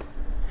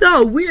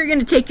 So we're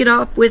gonna take it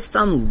off with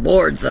some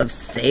Lords of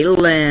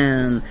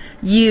Salem.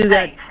 You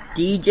got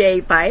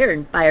DJ Fire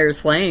and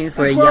Fire's Flames,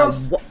 where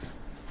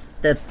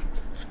the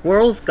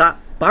squirrels got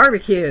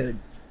barbecued.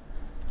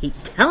 Keep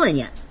telling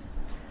you.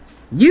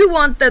 You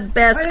want the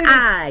best,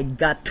 I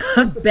got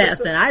the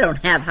best, and I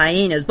don't have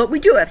hyenas, but we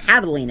do have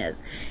javelinas.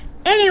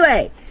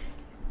 Anyway,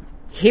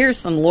 here's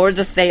some Lords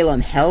of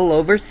Salem, Hell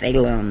Over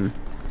Salem.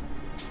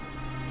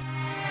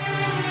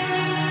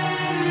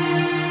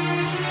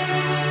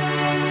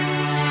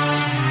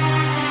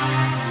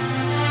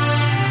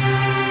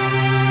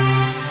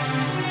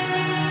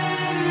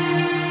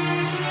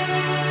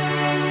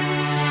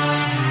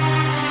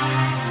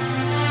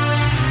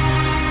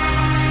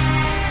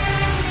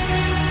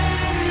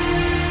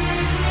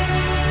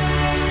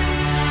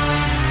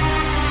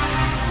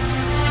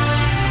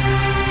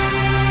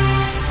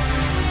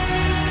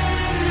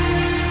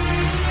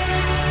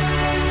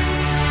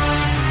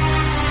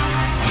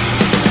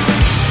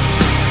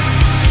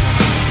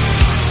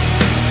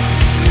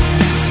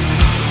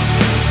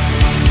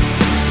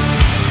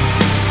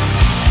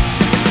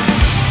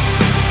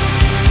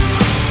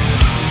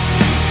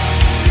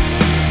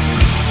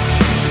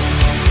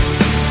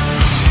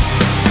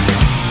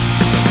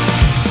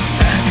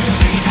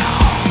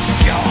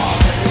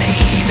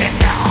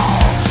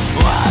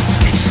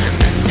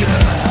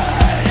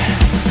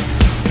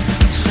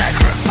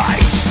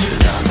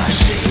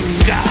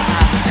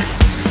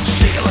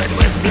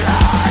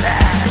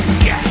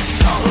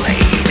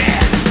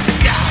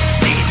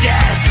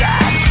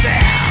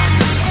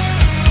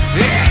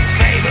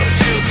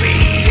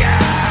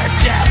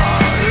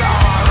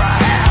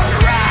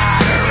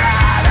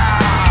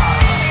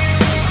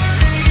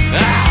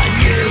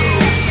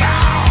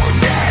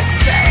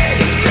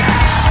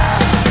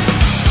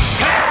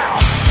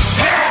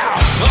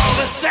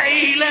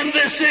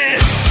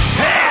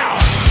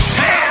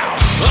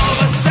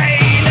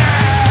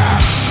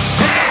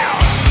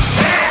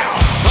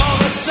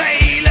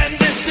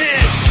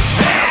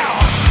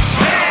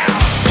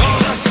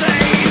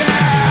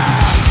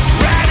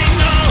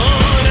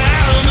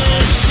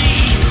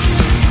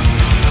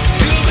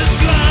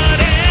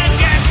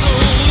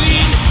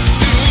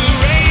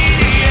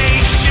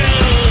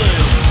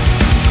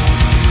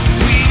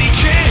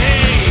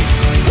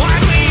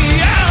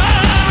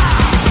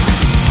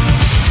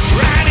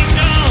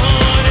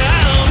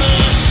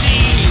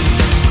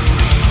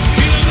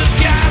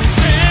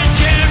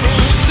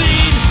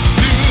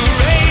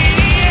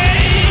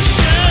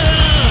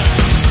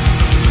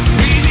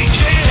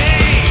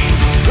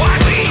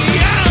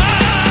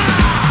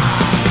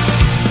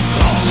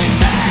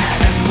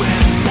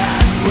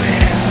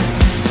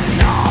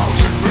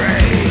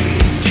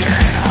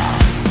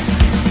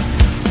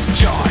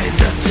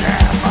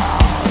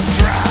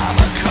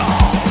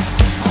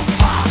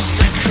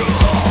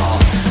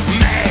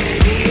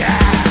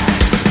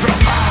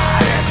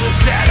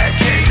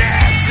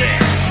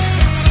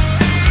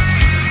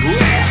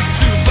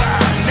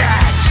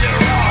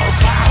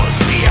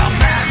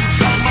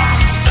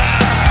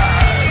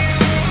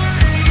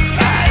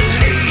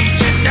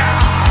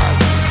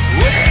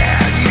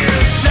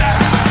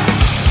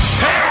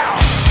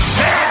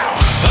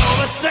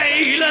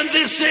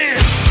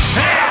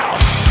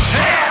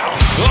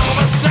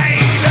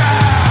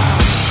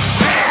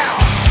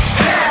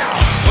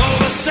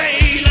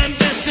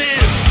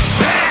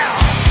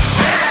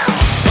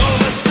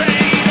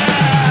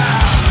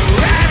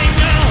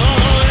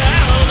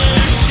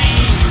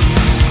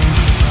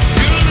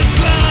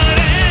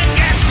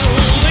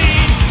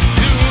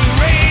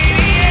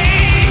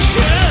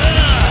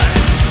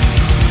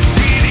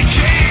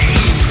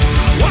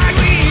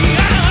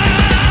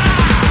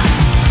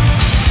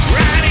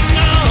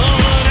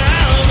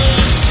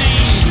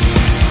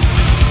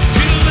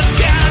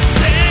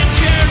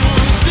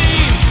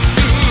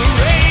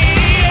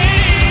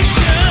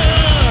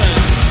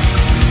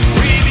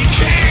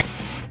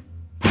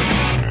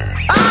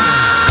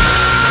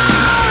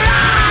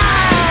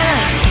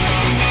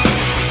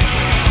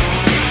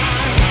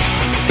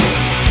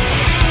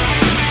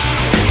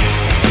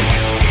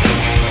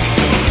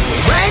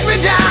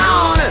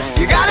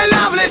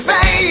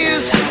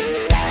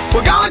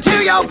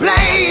 your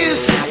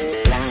place,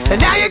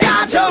 and now you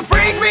got to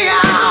freak me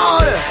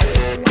out.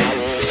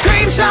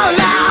 Scream so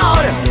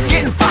loud,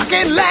 getting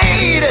fucking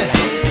laid.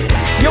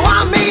 You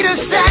want me to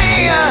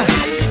stay,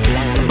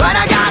 but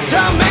I got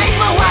to make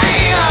my way.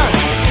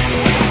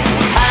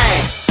 Hey,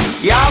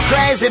 you're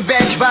crazy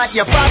bitch, but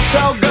you fuck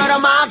so good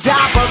I'm on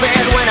top of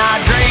it. When I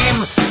dream,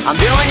 I'm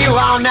doing you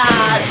all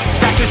night.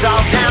 Scratches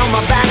all down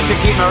my back to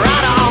keep me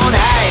right on.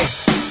 Hey,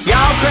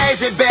 you're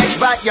crazy bitch,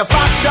 but you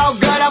fuck so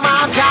good I'm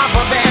on top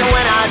of it.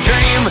 When I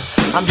dream,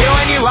 I'm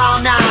doing you all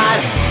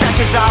night.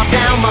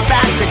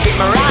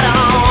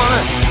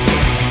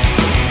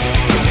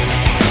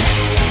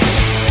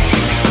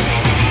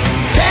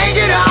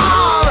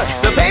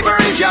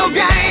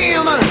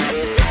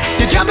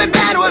 be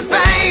bad with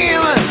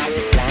fame.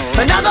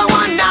 Another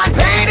one not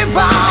paid in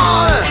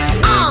full.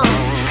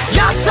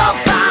 You're so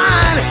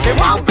fine, it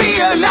won't be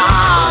a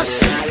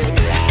loss.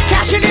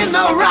 Cashing in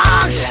the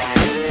rocks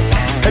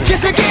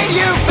just to get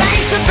you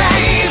face to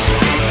face.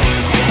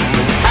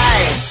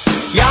 Hey,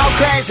 you're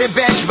crazy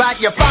bitch, but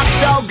you fuck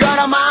so good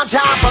I'm on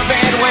top of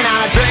it. When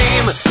I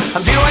dream,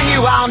 I'm doing you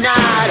all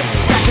night.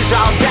 Scratches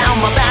all down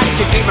my back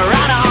to keep me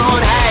right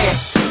on. Hey,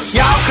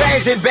 you're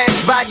crazy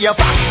bitch, but you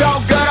fuck so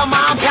good I'm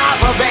on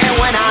top of it.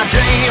 When I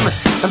dream,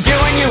 I'm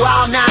doing you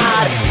all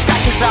night.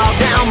 Scratches all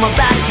down my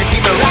back to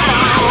keep me right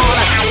on.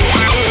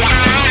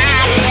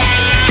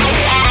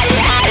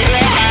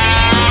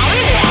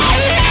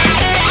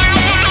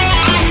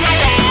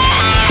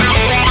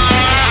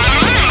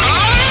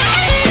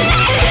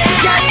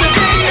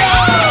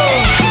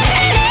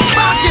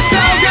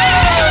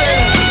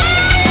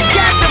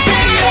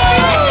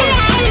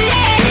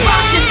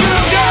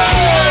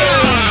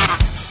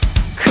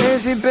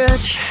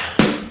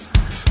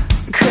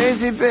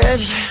 Crazy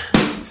bitch,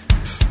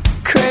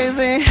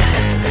 crazy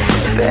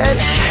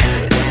bitch.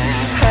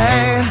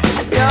 Hey,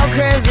 you're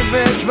crazy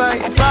bitch, but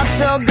you fuck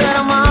so good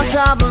I'm on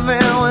top of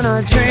it. When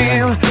I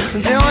dream,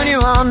 I'm doing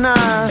you all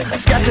night.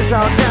 Sketches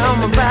all down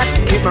my back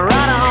to keep me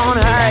right on.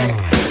 Hey,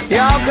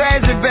 you're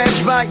crazy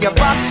bitch, but you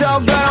fuck so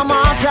good I'm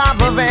on top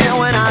of it.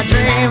 When I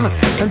dream,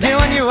 I'm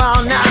doing you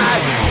all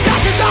night.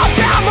 Sketches all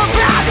down my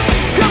back.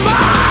 Come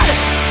on,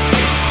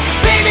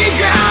 baby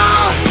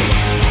girl,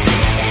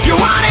 you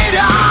want it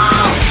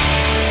all.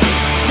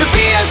 To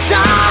be a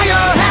star, you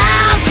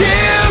have to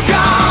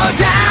go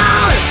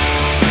down.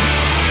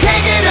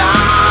 Take it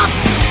off,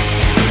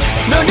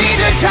 no need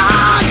to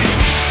talk.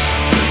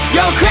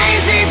 You're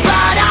crazy,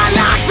 but I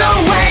like the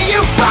way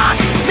you fuck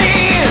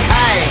me.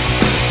 Hey,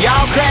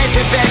 you're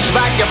crazy bitch,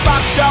 but you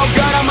fuck so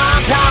good I'm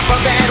on top of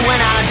it. When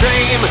I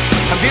dream,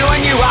 I'm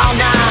doing you all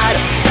night.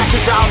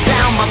 Scratches all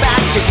down my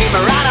back to keep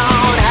me right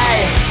on.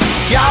 Hey,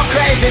 you're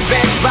crazy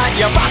bitch, but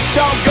you fuck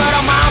so good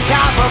I'm on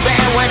top of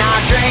it. When I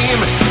dream,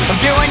 I'm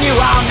doing you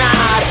all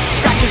night.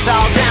 Scratches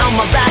all down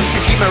my back to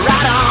keep me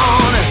right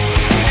on.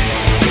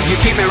 You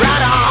keep me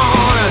right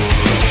on.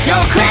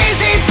 You're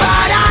crazy,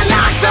 but I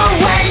like the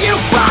way you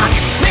fuck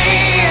me.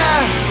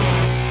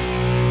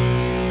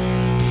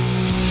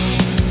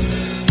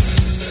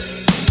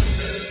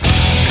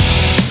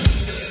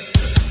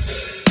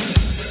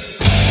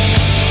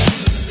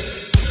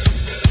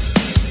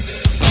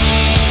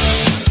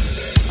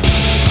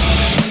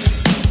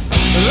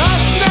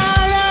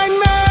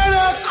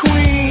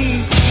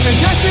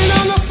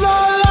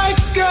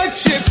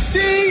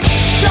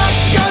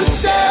 Shotgun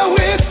stare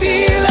with the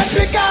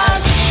electric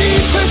eyes. She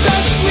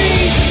possessed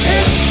me,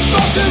 it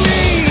spoke to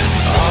me.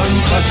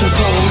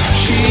 Untouchable,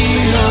 she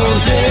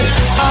knows it.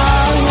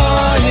 I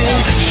want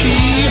it, she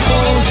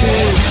holds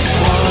it.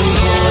 One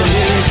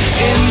bullet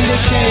in the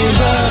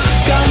chamber,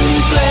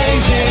 guns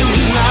blazing,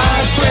 I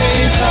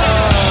praise her.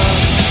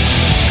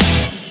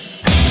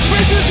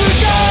 Wizards with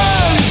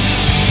guns,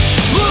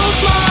 rule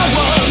my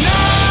world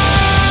now.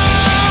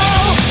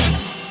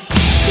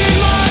 She's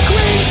my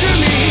queen to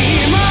me.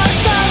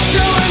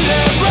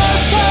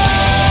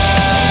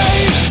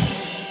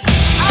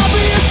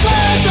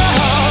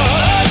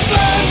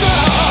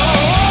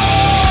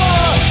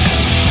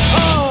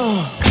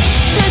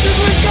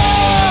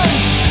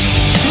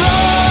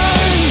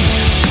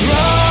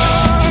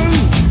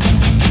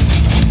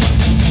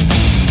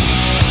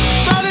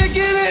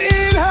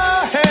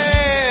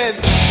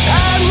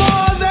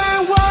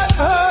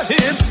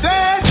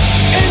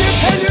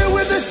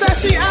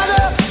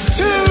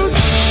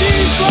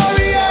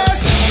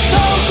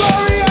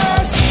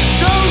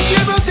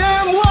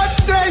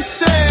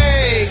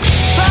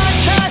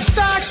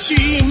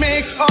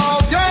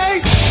 All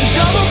day,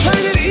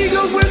 double-plated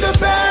eagles with a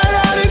bad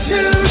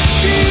attitude.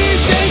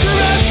 She's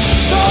dangerous,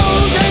 so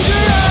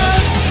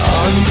dangerous.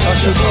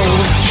 Untouchable,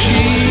 she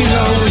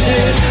knows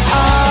it.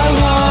 I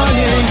want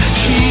it,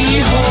 she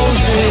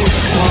holds it.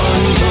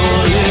 One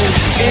bullet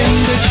in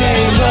the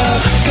chamber,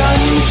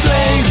 guns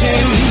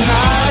blazing,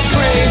 I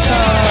praise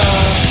her.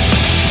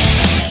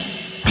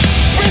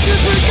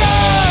 Wizards with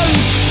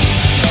guns,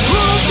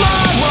 rule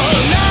my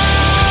world now.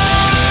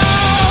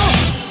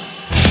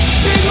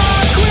 She's my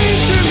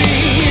to me,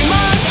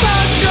 my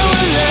statue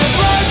in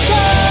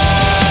liberty.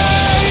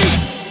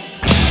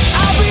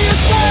 I'll be a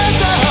slave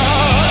to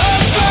her, a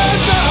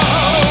slave to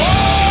her.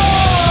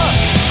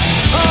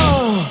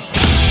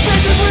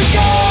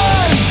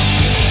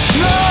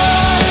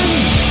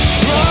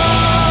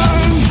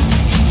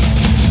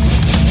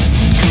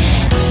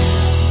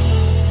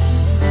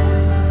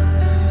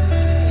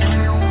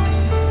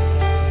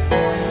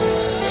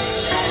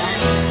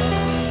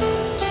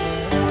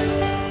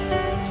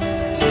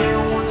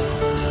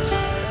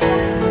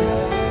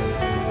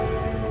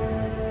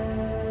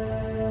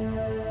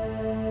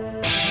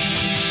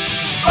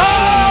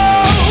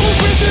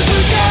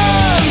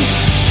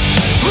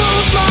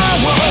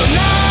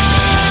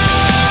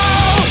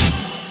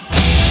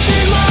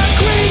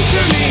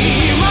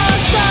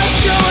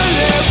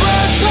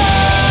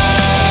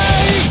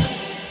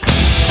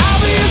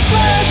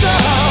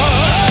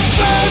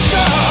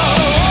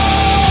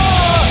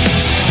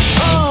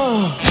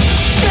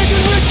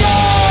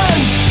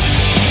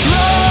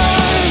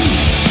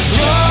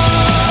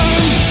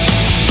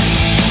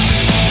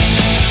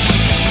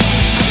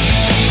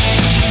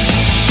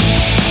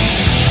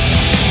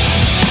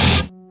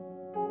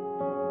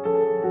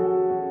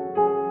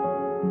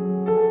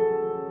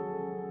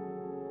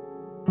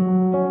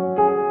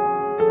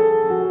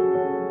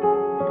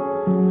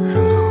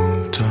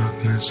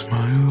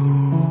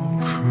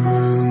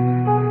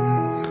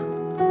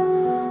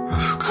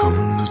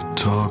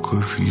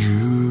 with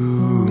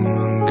you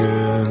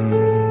again,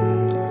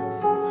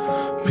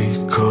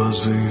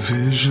 because a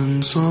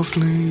vision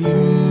softly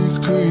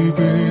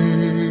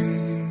creeping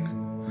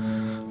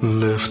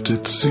left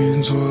its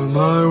seeds while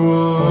I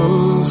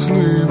was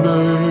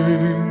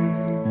sleeping,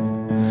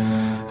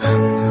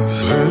 and the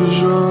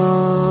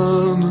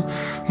vision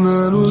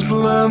that was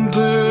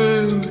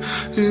planted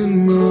in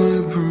my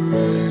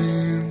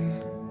brain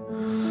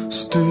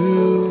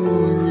still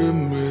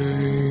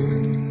remains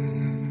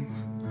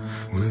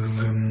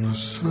within the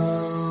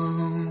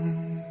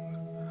sound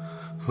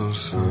of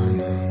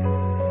silence.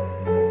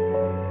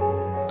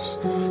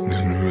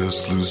 In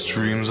restless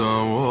dreams I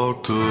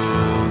walked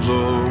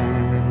alone,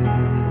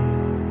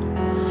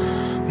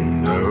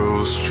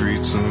 narrow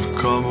streets of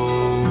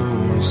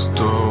cobblestone,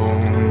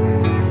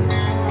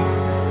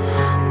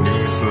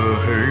 neath the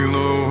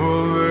halo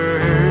of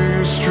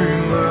a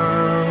street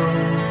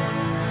lamp,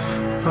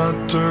 I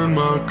turned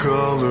my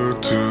collar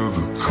to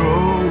the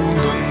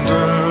cold and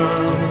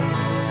damp.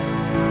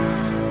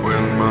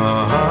 When my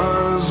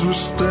eyes were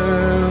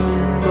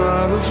stabbed by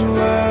the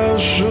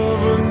flash of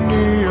a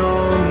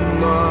neon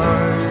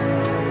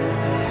light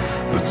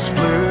that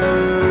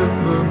split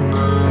the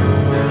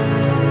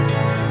night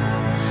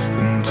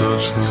and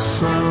touched the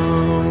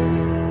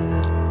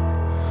sound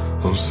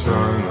of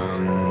silence.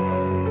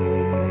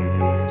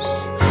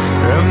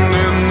 And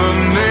in the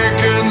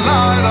naked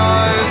light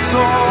I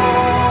saw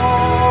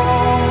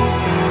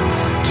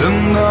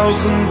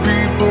 10,000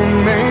 people,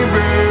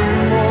 maybe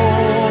more.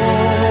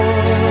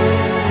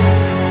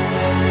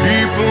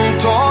 People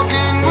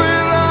talking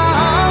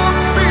without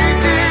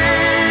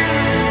speaking,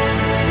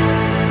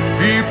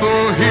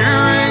 people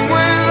hearing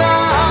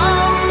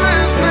without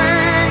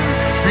listening,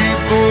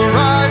 people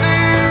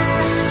writing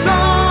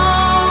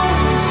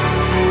songs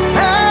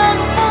and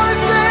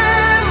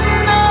voices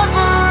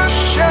never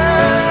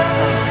shared,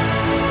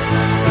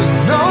 and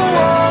no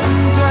one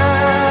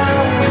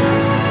dared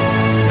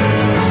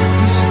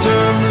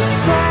disturb the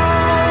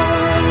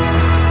sound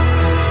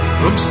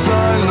of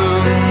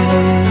silence.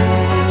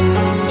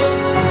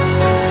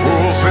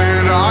 Fool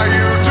said I,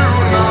 you do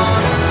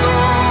not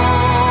know.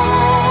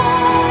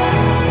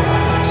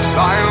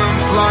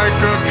 Silence like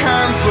a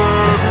cancer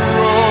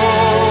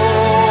grows.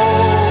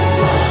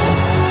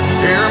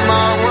 Hear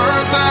my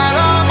words that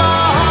I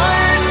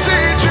might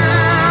teach you.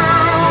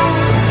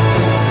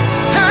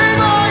 Take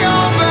my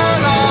arms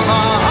that I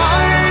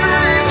might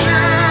reach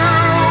you.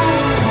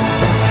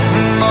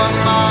 But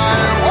my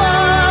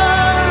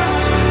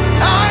words,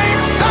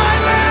 like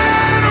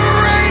silent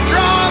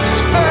raindrops,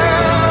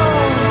 fell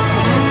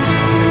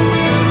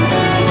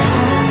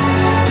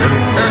and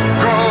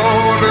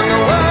echoed in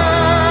the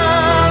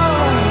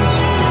wells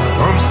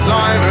of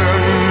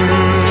silence.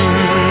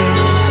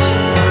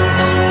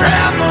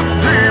 And the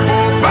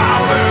people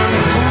bowed and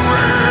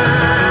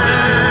prayed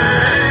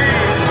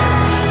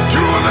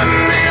to the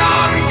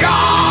neon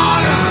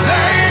god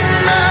they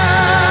made.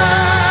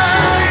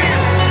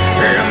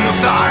 And the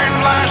sign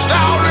flashed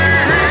out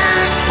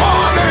his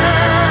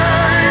warning,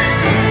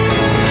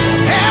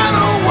 and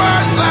the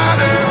words that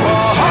it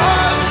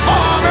was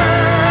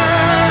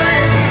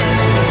forming.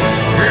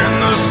 And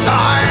the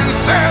sign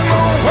said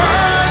the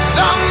words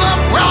of the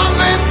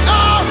prophets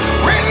are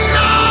written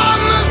on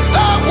the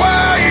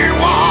subway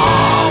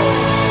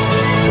walls,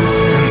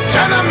 in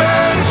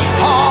tenement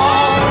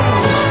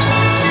halls,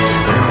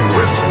 and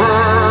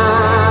whispered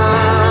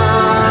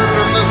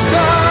in the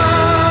sound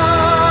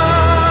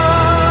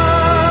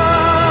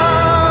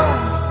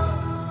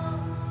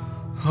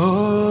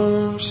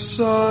of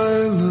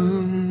silence.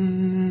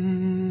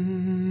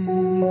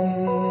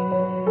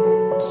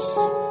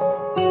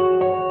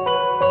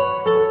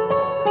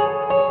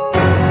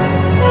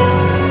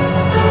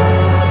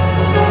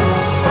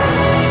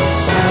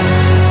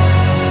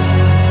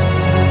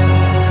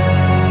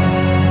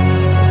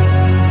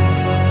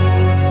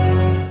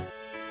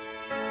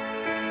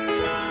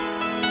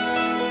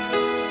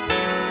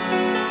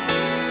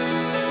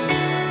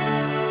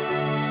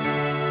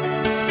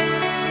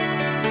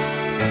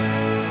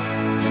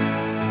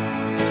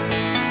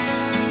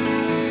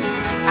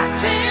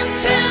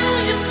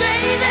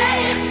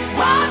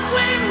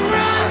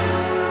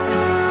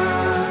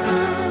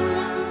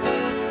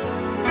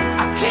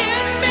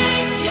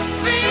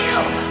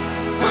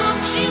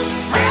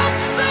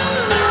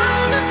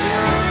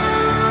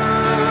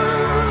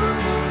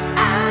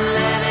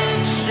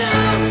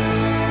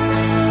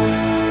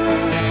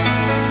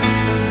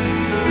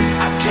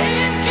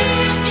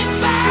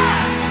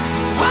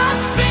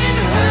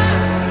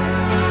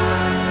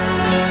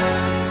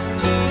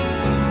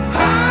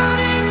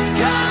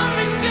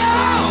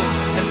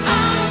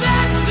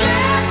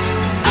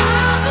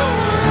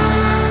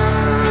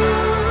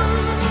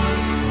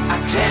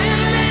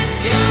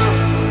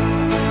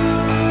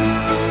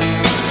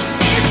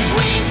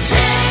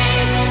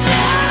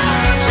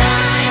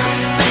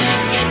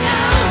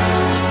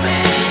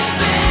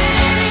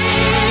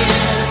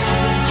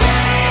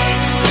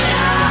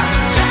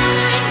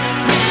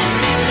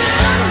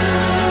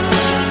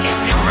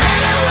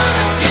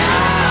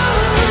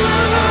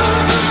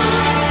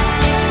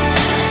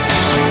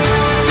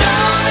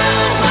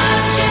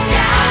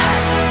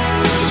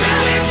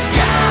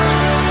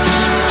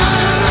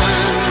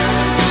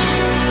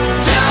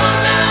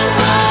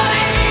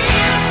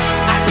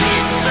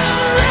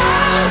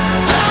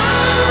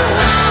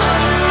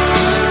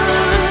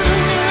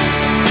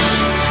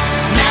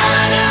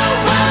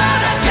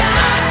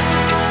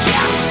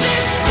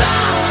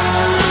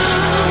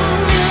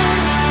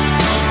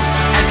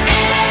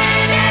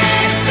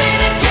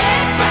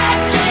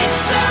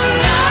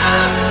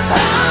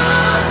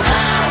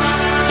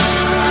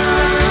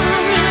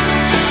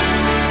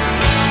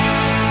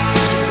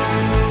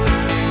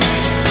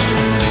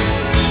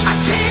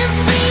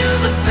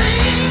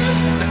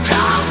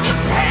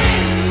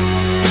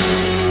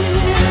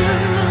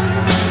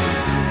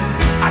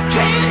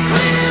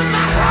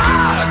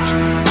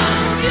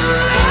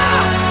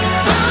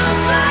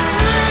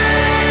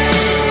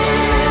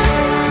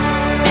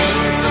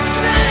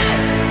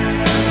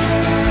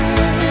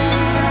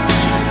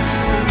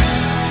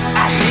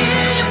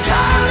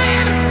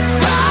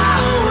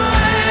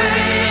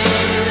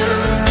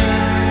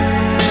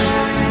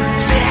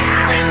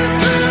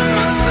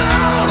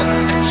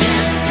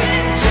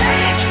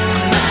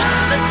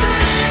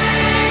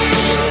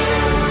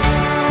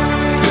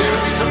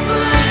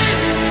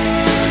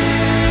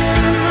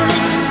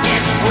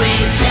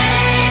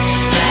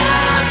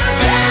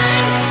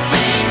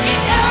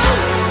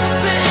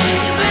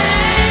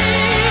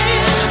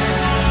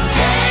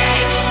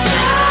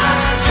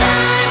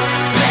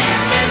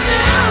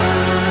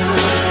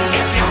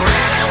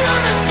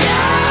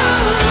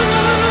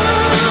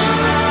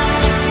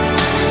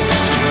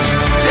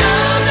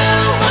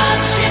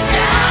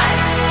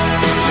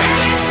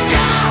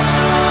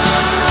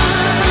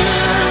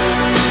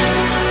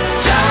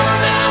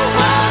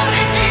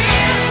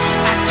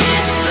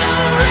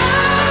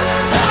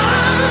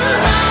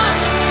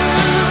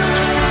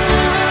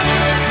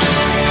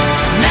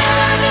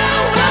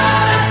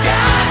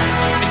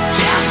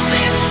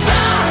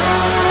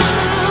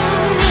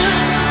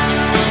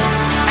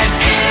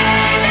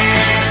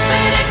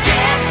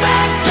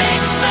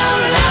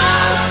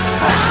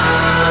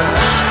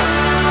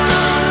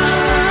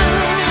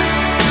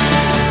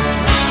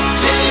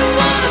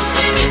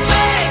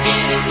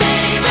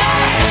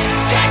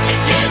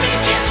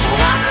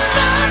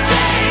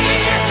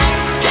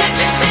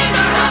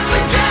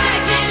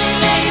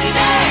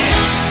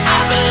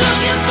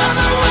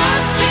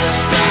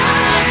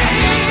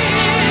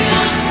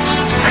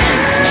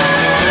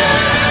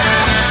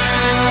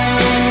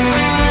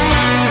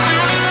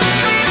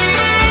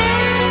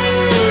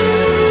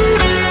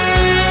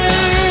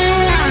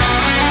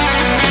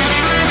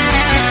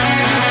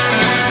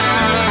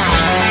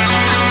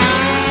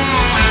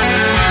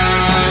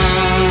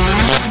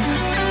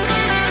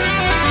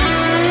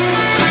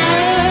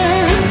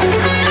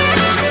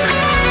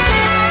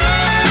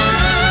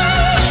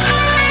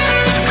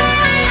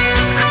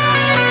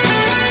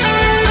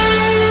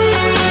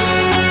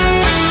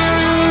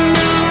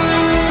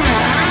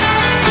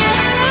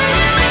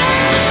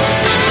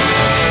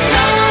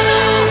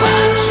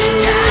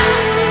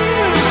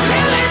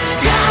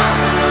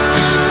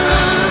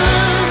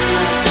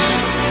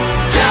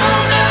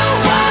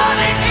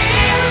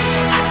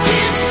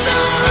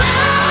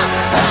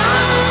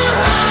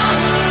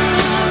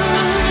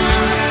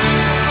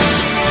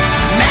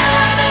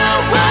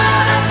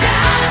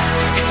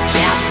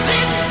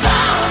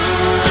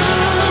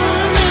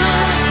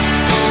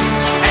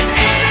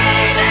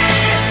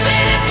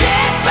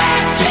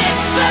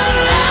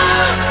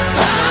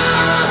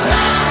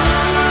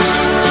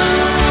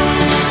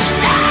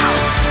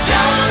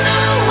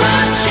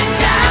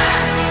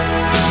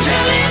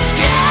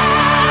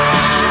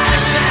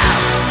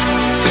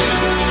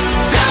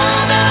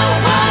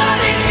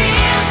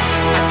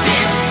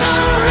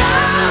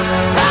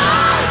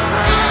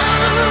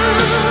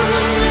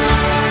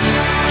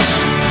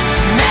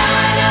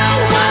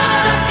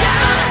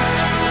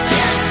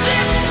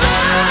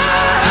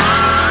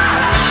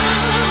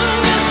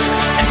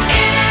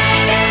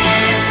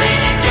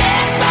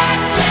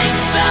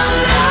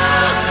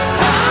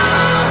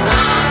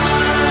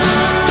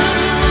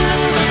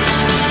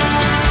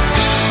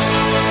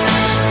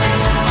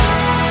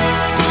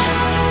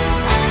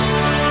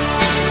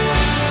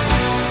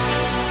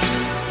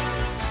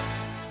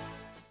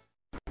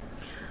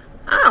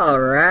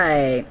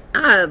 Alright,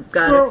 I've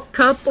got a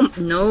couple...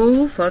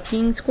 No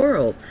fucking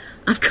squirrels.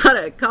 I've got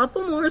a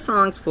couple more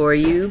songs for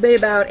you, by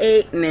about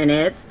 8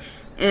 minutes,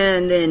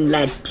 and then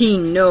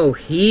Latino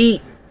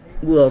Heat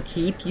will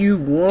keep you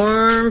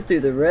warm through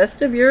the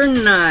rest of your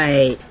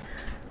night.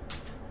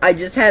 I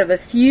just have a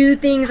few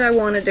things I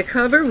wanted to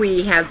cover.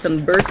 We have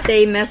some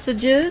birthday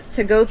messages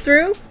to go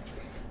through.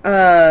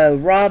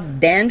 Rob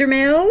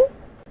Vandermeer,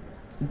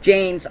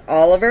 James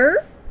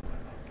Oliver,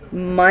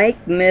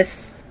 Mike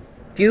Miss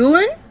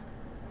Fulin,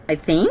 I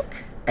think.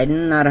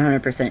 I'm not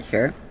 100%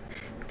 sure.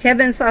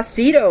 Kevin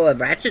Saucedo of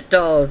Ratchet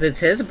Dolls, it's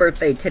his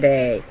birthday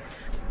today.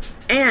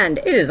 And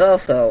it is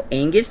also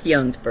Angus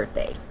Young's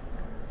birthday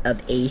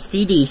of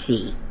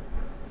AC/DC.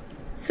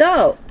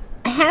 So,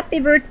 happy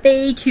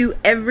birthday to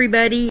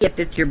everybody. If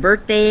it's your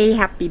birthday,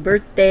 happy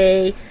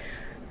birthday.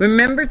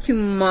 Remember,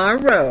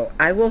 tomorrow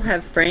I will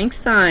have Frank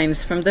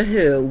Symes from The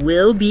Who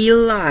will be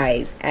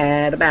live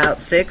at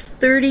about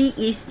 6:30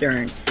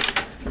 Eastern.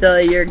 So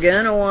you're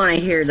gonna want to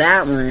hear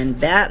that one.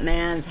 That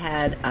man's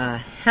had a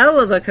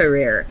hell of a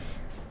career.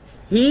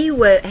 He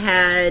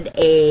had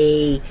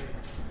a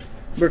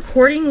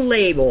recording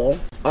label,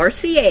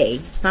 RCA,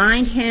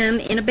 signed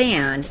him in a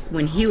band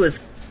when he was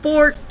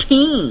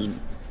 14.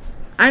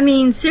 I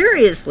mean,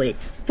 seriously,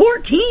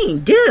 14,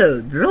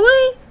 dude,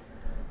 really?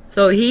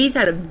 So he's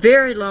had a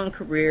very long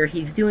career.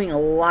 He's doing a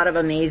lot of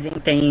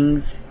amazing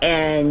things,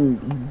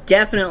 and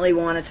definitely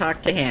want to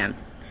talk to him.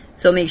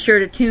 So make sure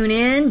to tune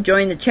in,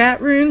 join the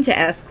chat room to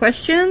ask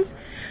questions.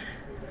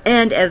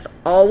 And as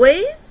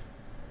always,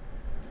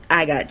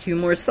 I got 2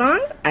 more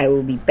songs. I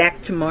will be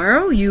back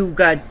tomorrow. You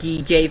got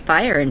DJ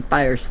Fire and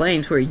Fire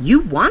Flames, where you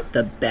want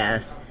the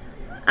best.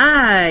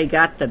 I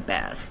got the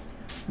best.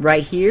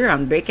 Right here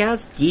on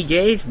Breakouts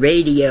DJs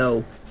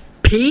Radio.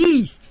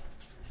 Peace!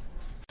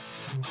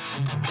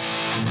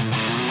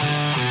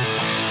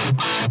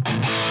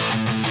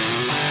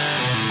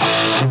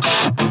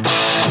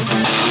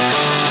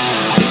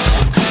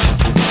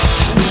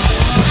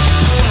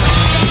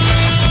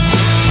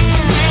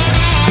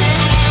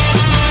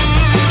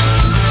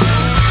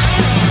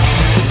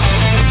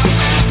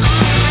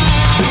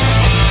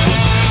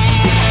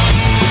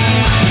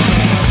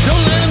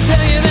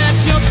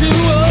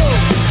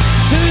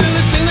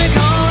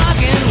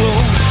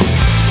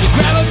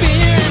 Grab a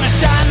beer and a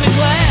shot in the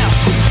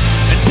glass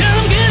and tell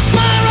them get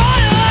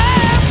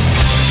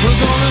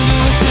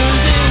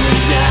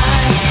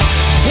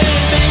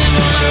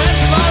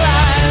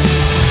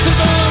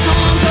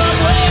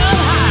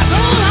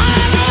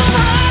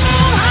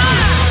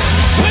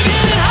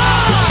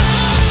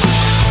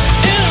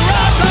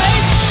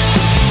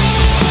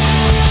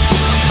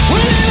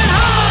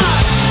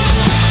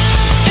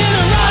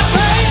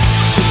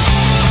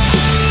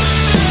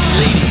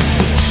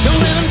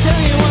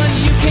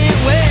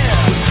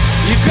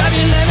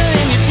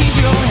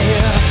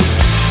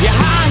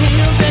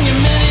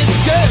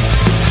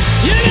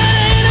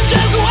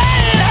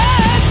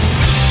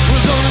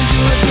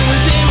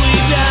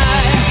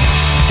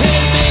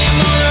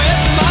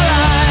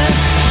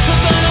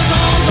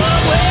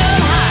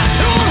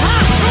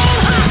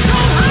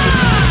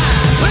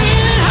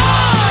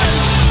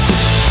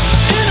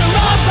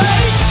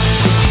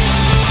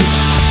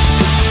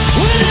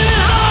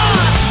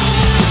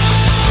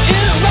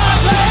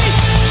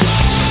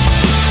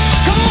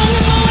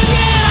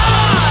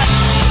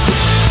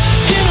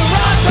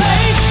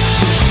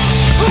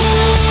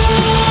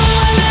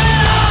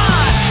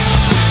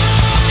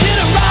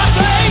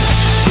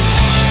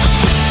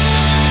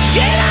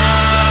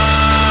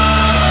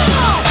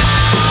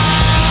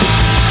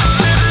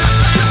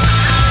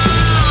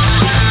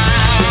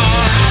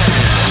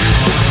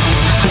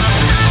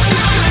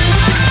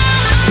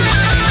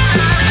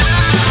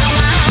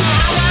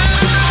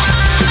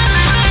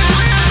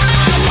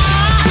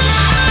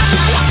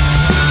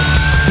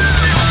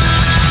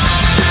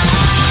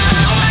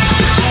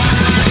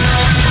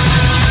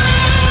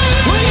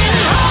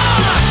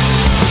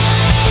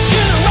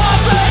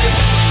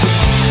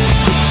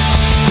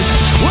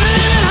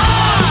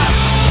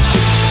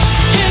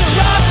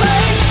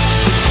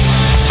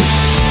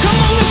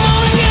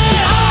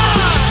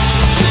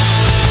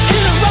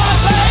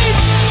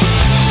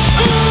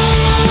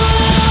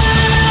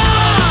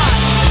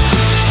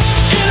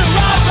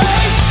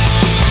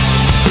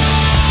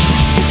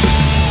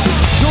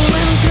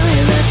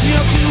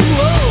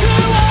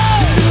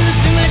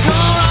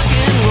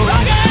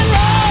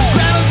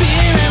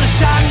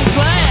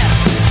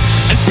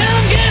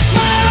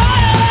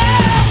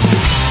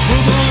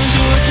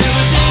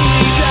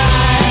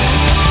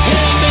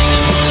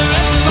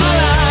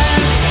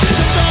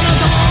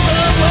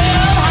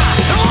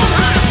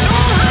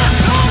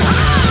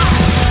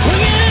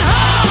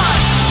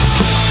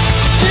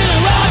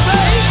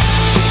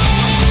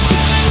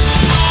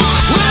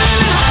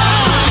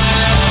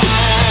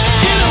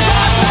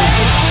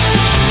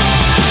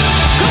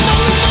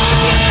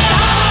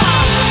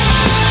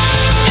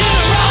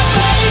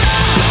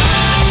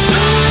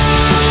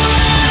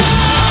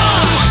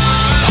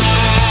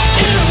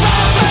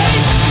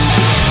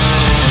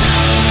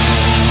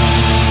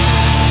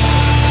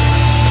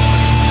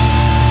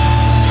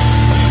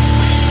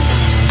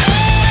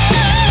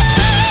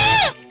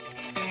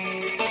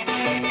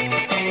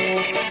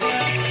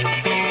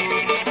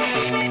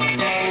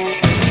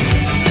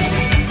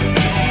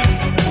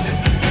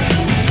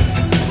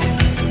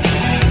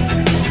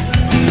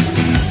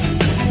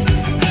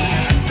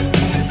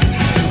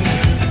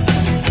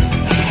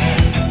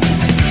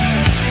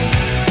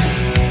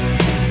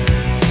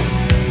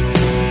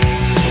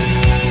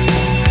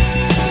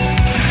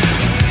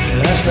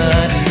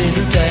night a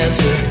little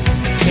dancer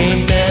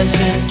came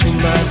dancing to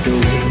my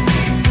door.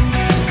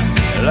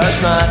 Last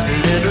night a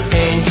little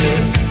angel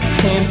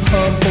came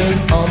pumping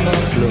on my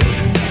floor.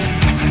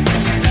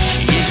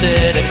 He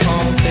said,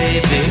 come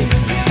baby,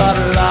 got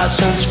a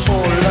license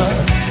for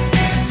love,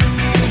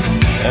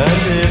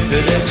 and if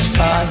it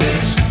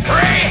expires,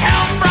 pray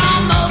help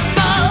from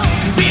above.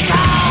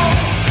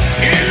 Because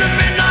in the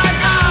midnight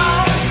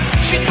hour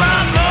she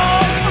cried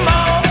more,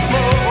 more,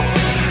 more.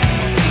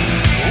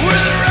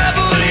 With a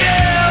rebel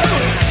yell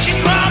she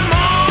cried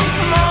more,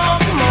 more,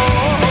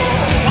 more.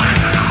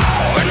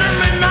 Wow! In the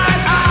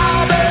midnight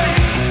hour, babe,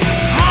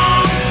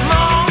 more,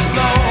 more,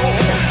 more.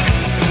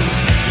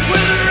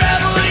 With a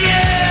rebel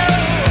yell,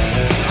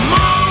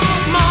 more,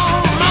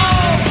 more,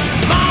 more,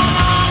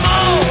 more,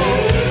 more.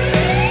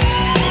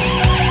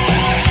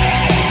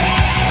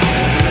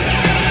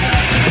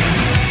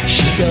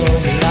 She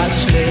don't like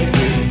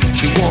slavery,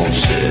 she won't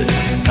sit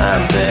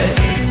and beg.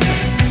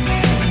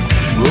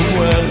 But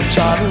when it's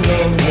hot and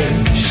lonely,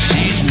 she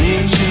sees me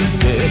to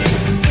bed.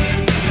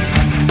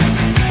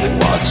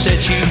 What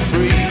set you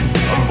free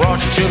and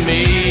brought you to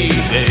me,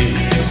 babe?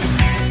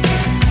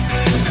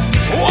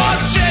 What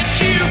set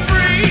you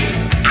free?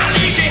 I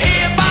need you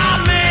here by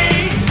me.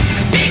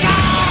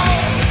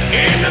 Because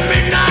in the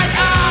midnight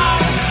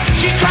hour,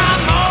 she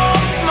cried more,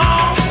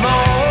 more,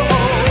 more.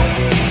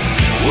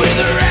 With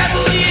a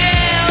rebel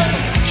yell,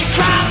 she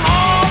cried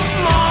more,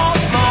 more,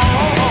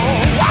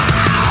 more.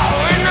 Wow!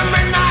 In the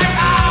midnight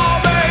hour,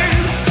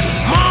 babe,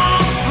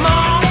 more,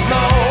 more,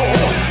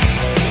 more.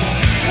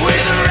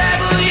 With a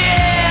rebel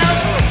yell,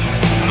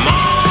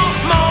 more,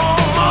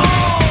 more,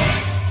 more.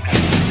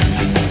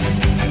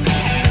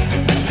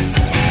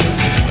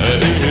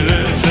 He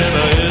lives in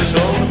his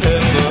own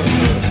heaven.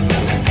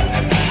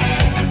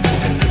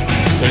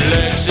 He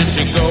likes it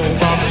to go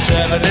from the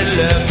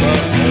 7-Eleven.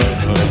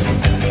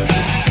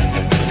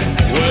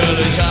 Well,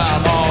 it's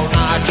time all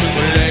night to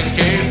collect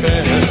a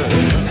pen.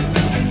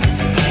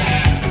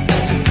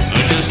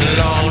 Just as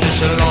long as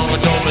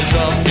don't mess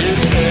up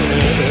his head.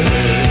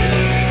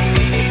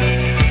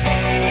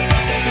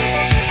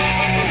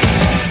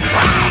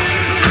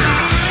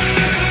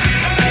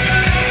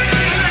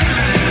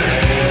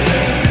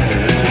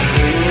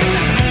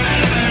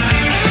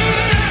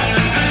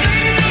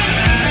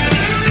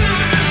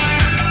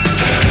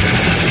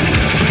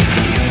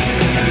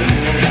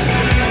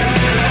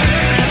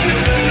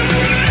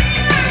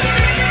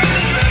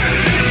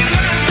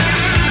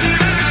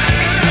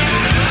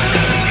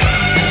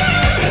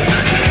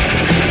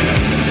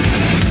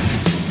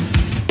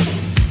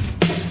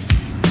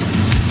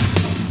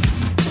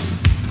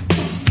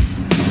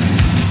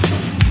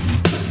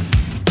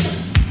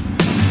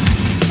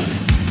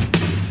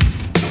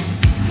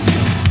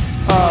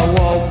 I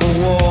walk the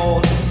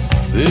walk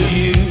for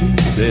you,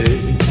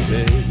 baby.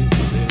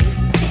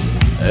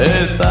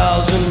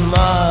 1,000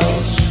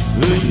 miles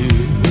for you.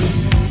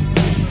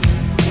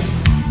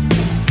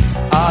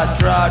 I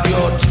dried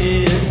your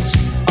tears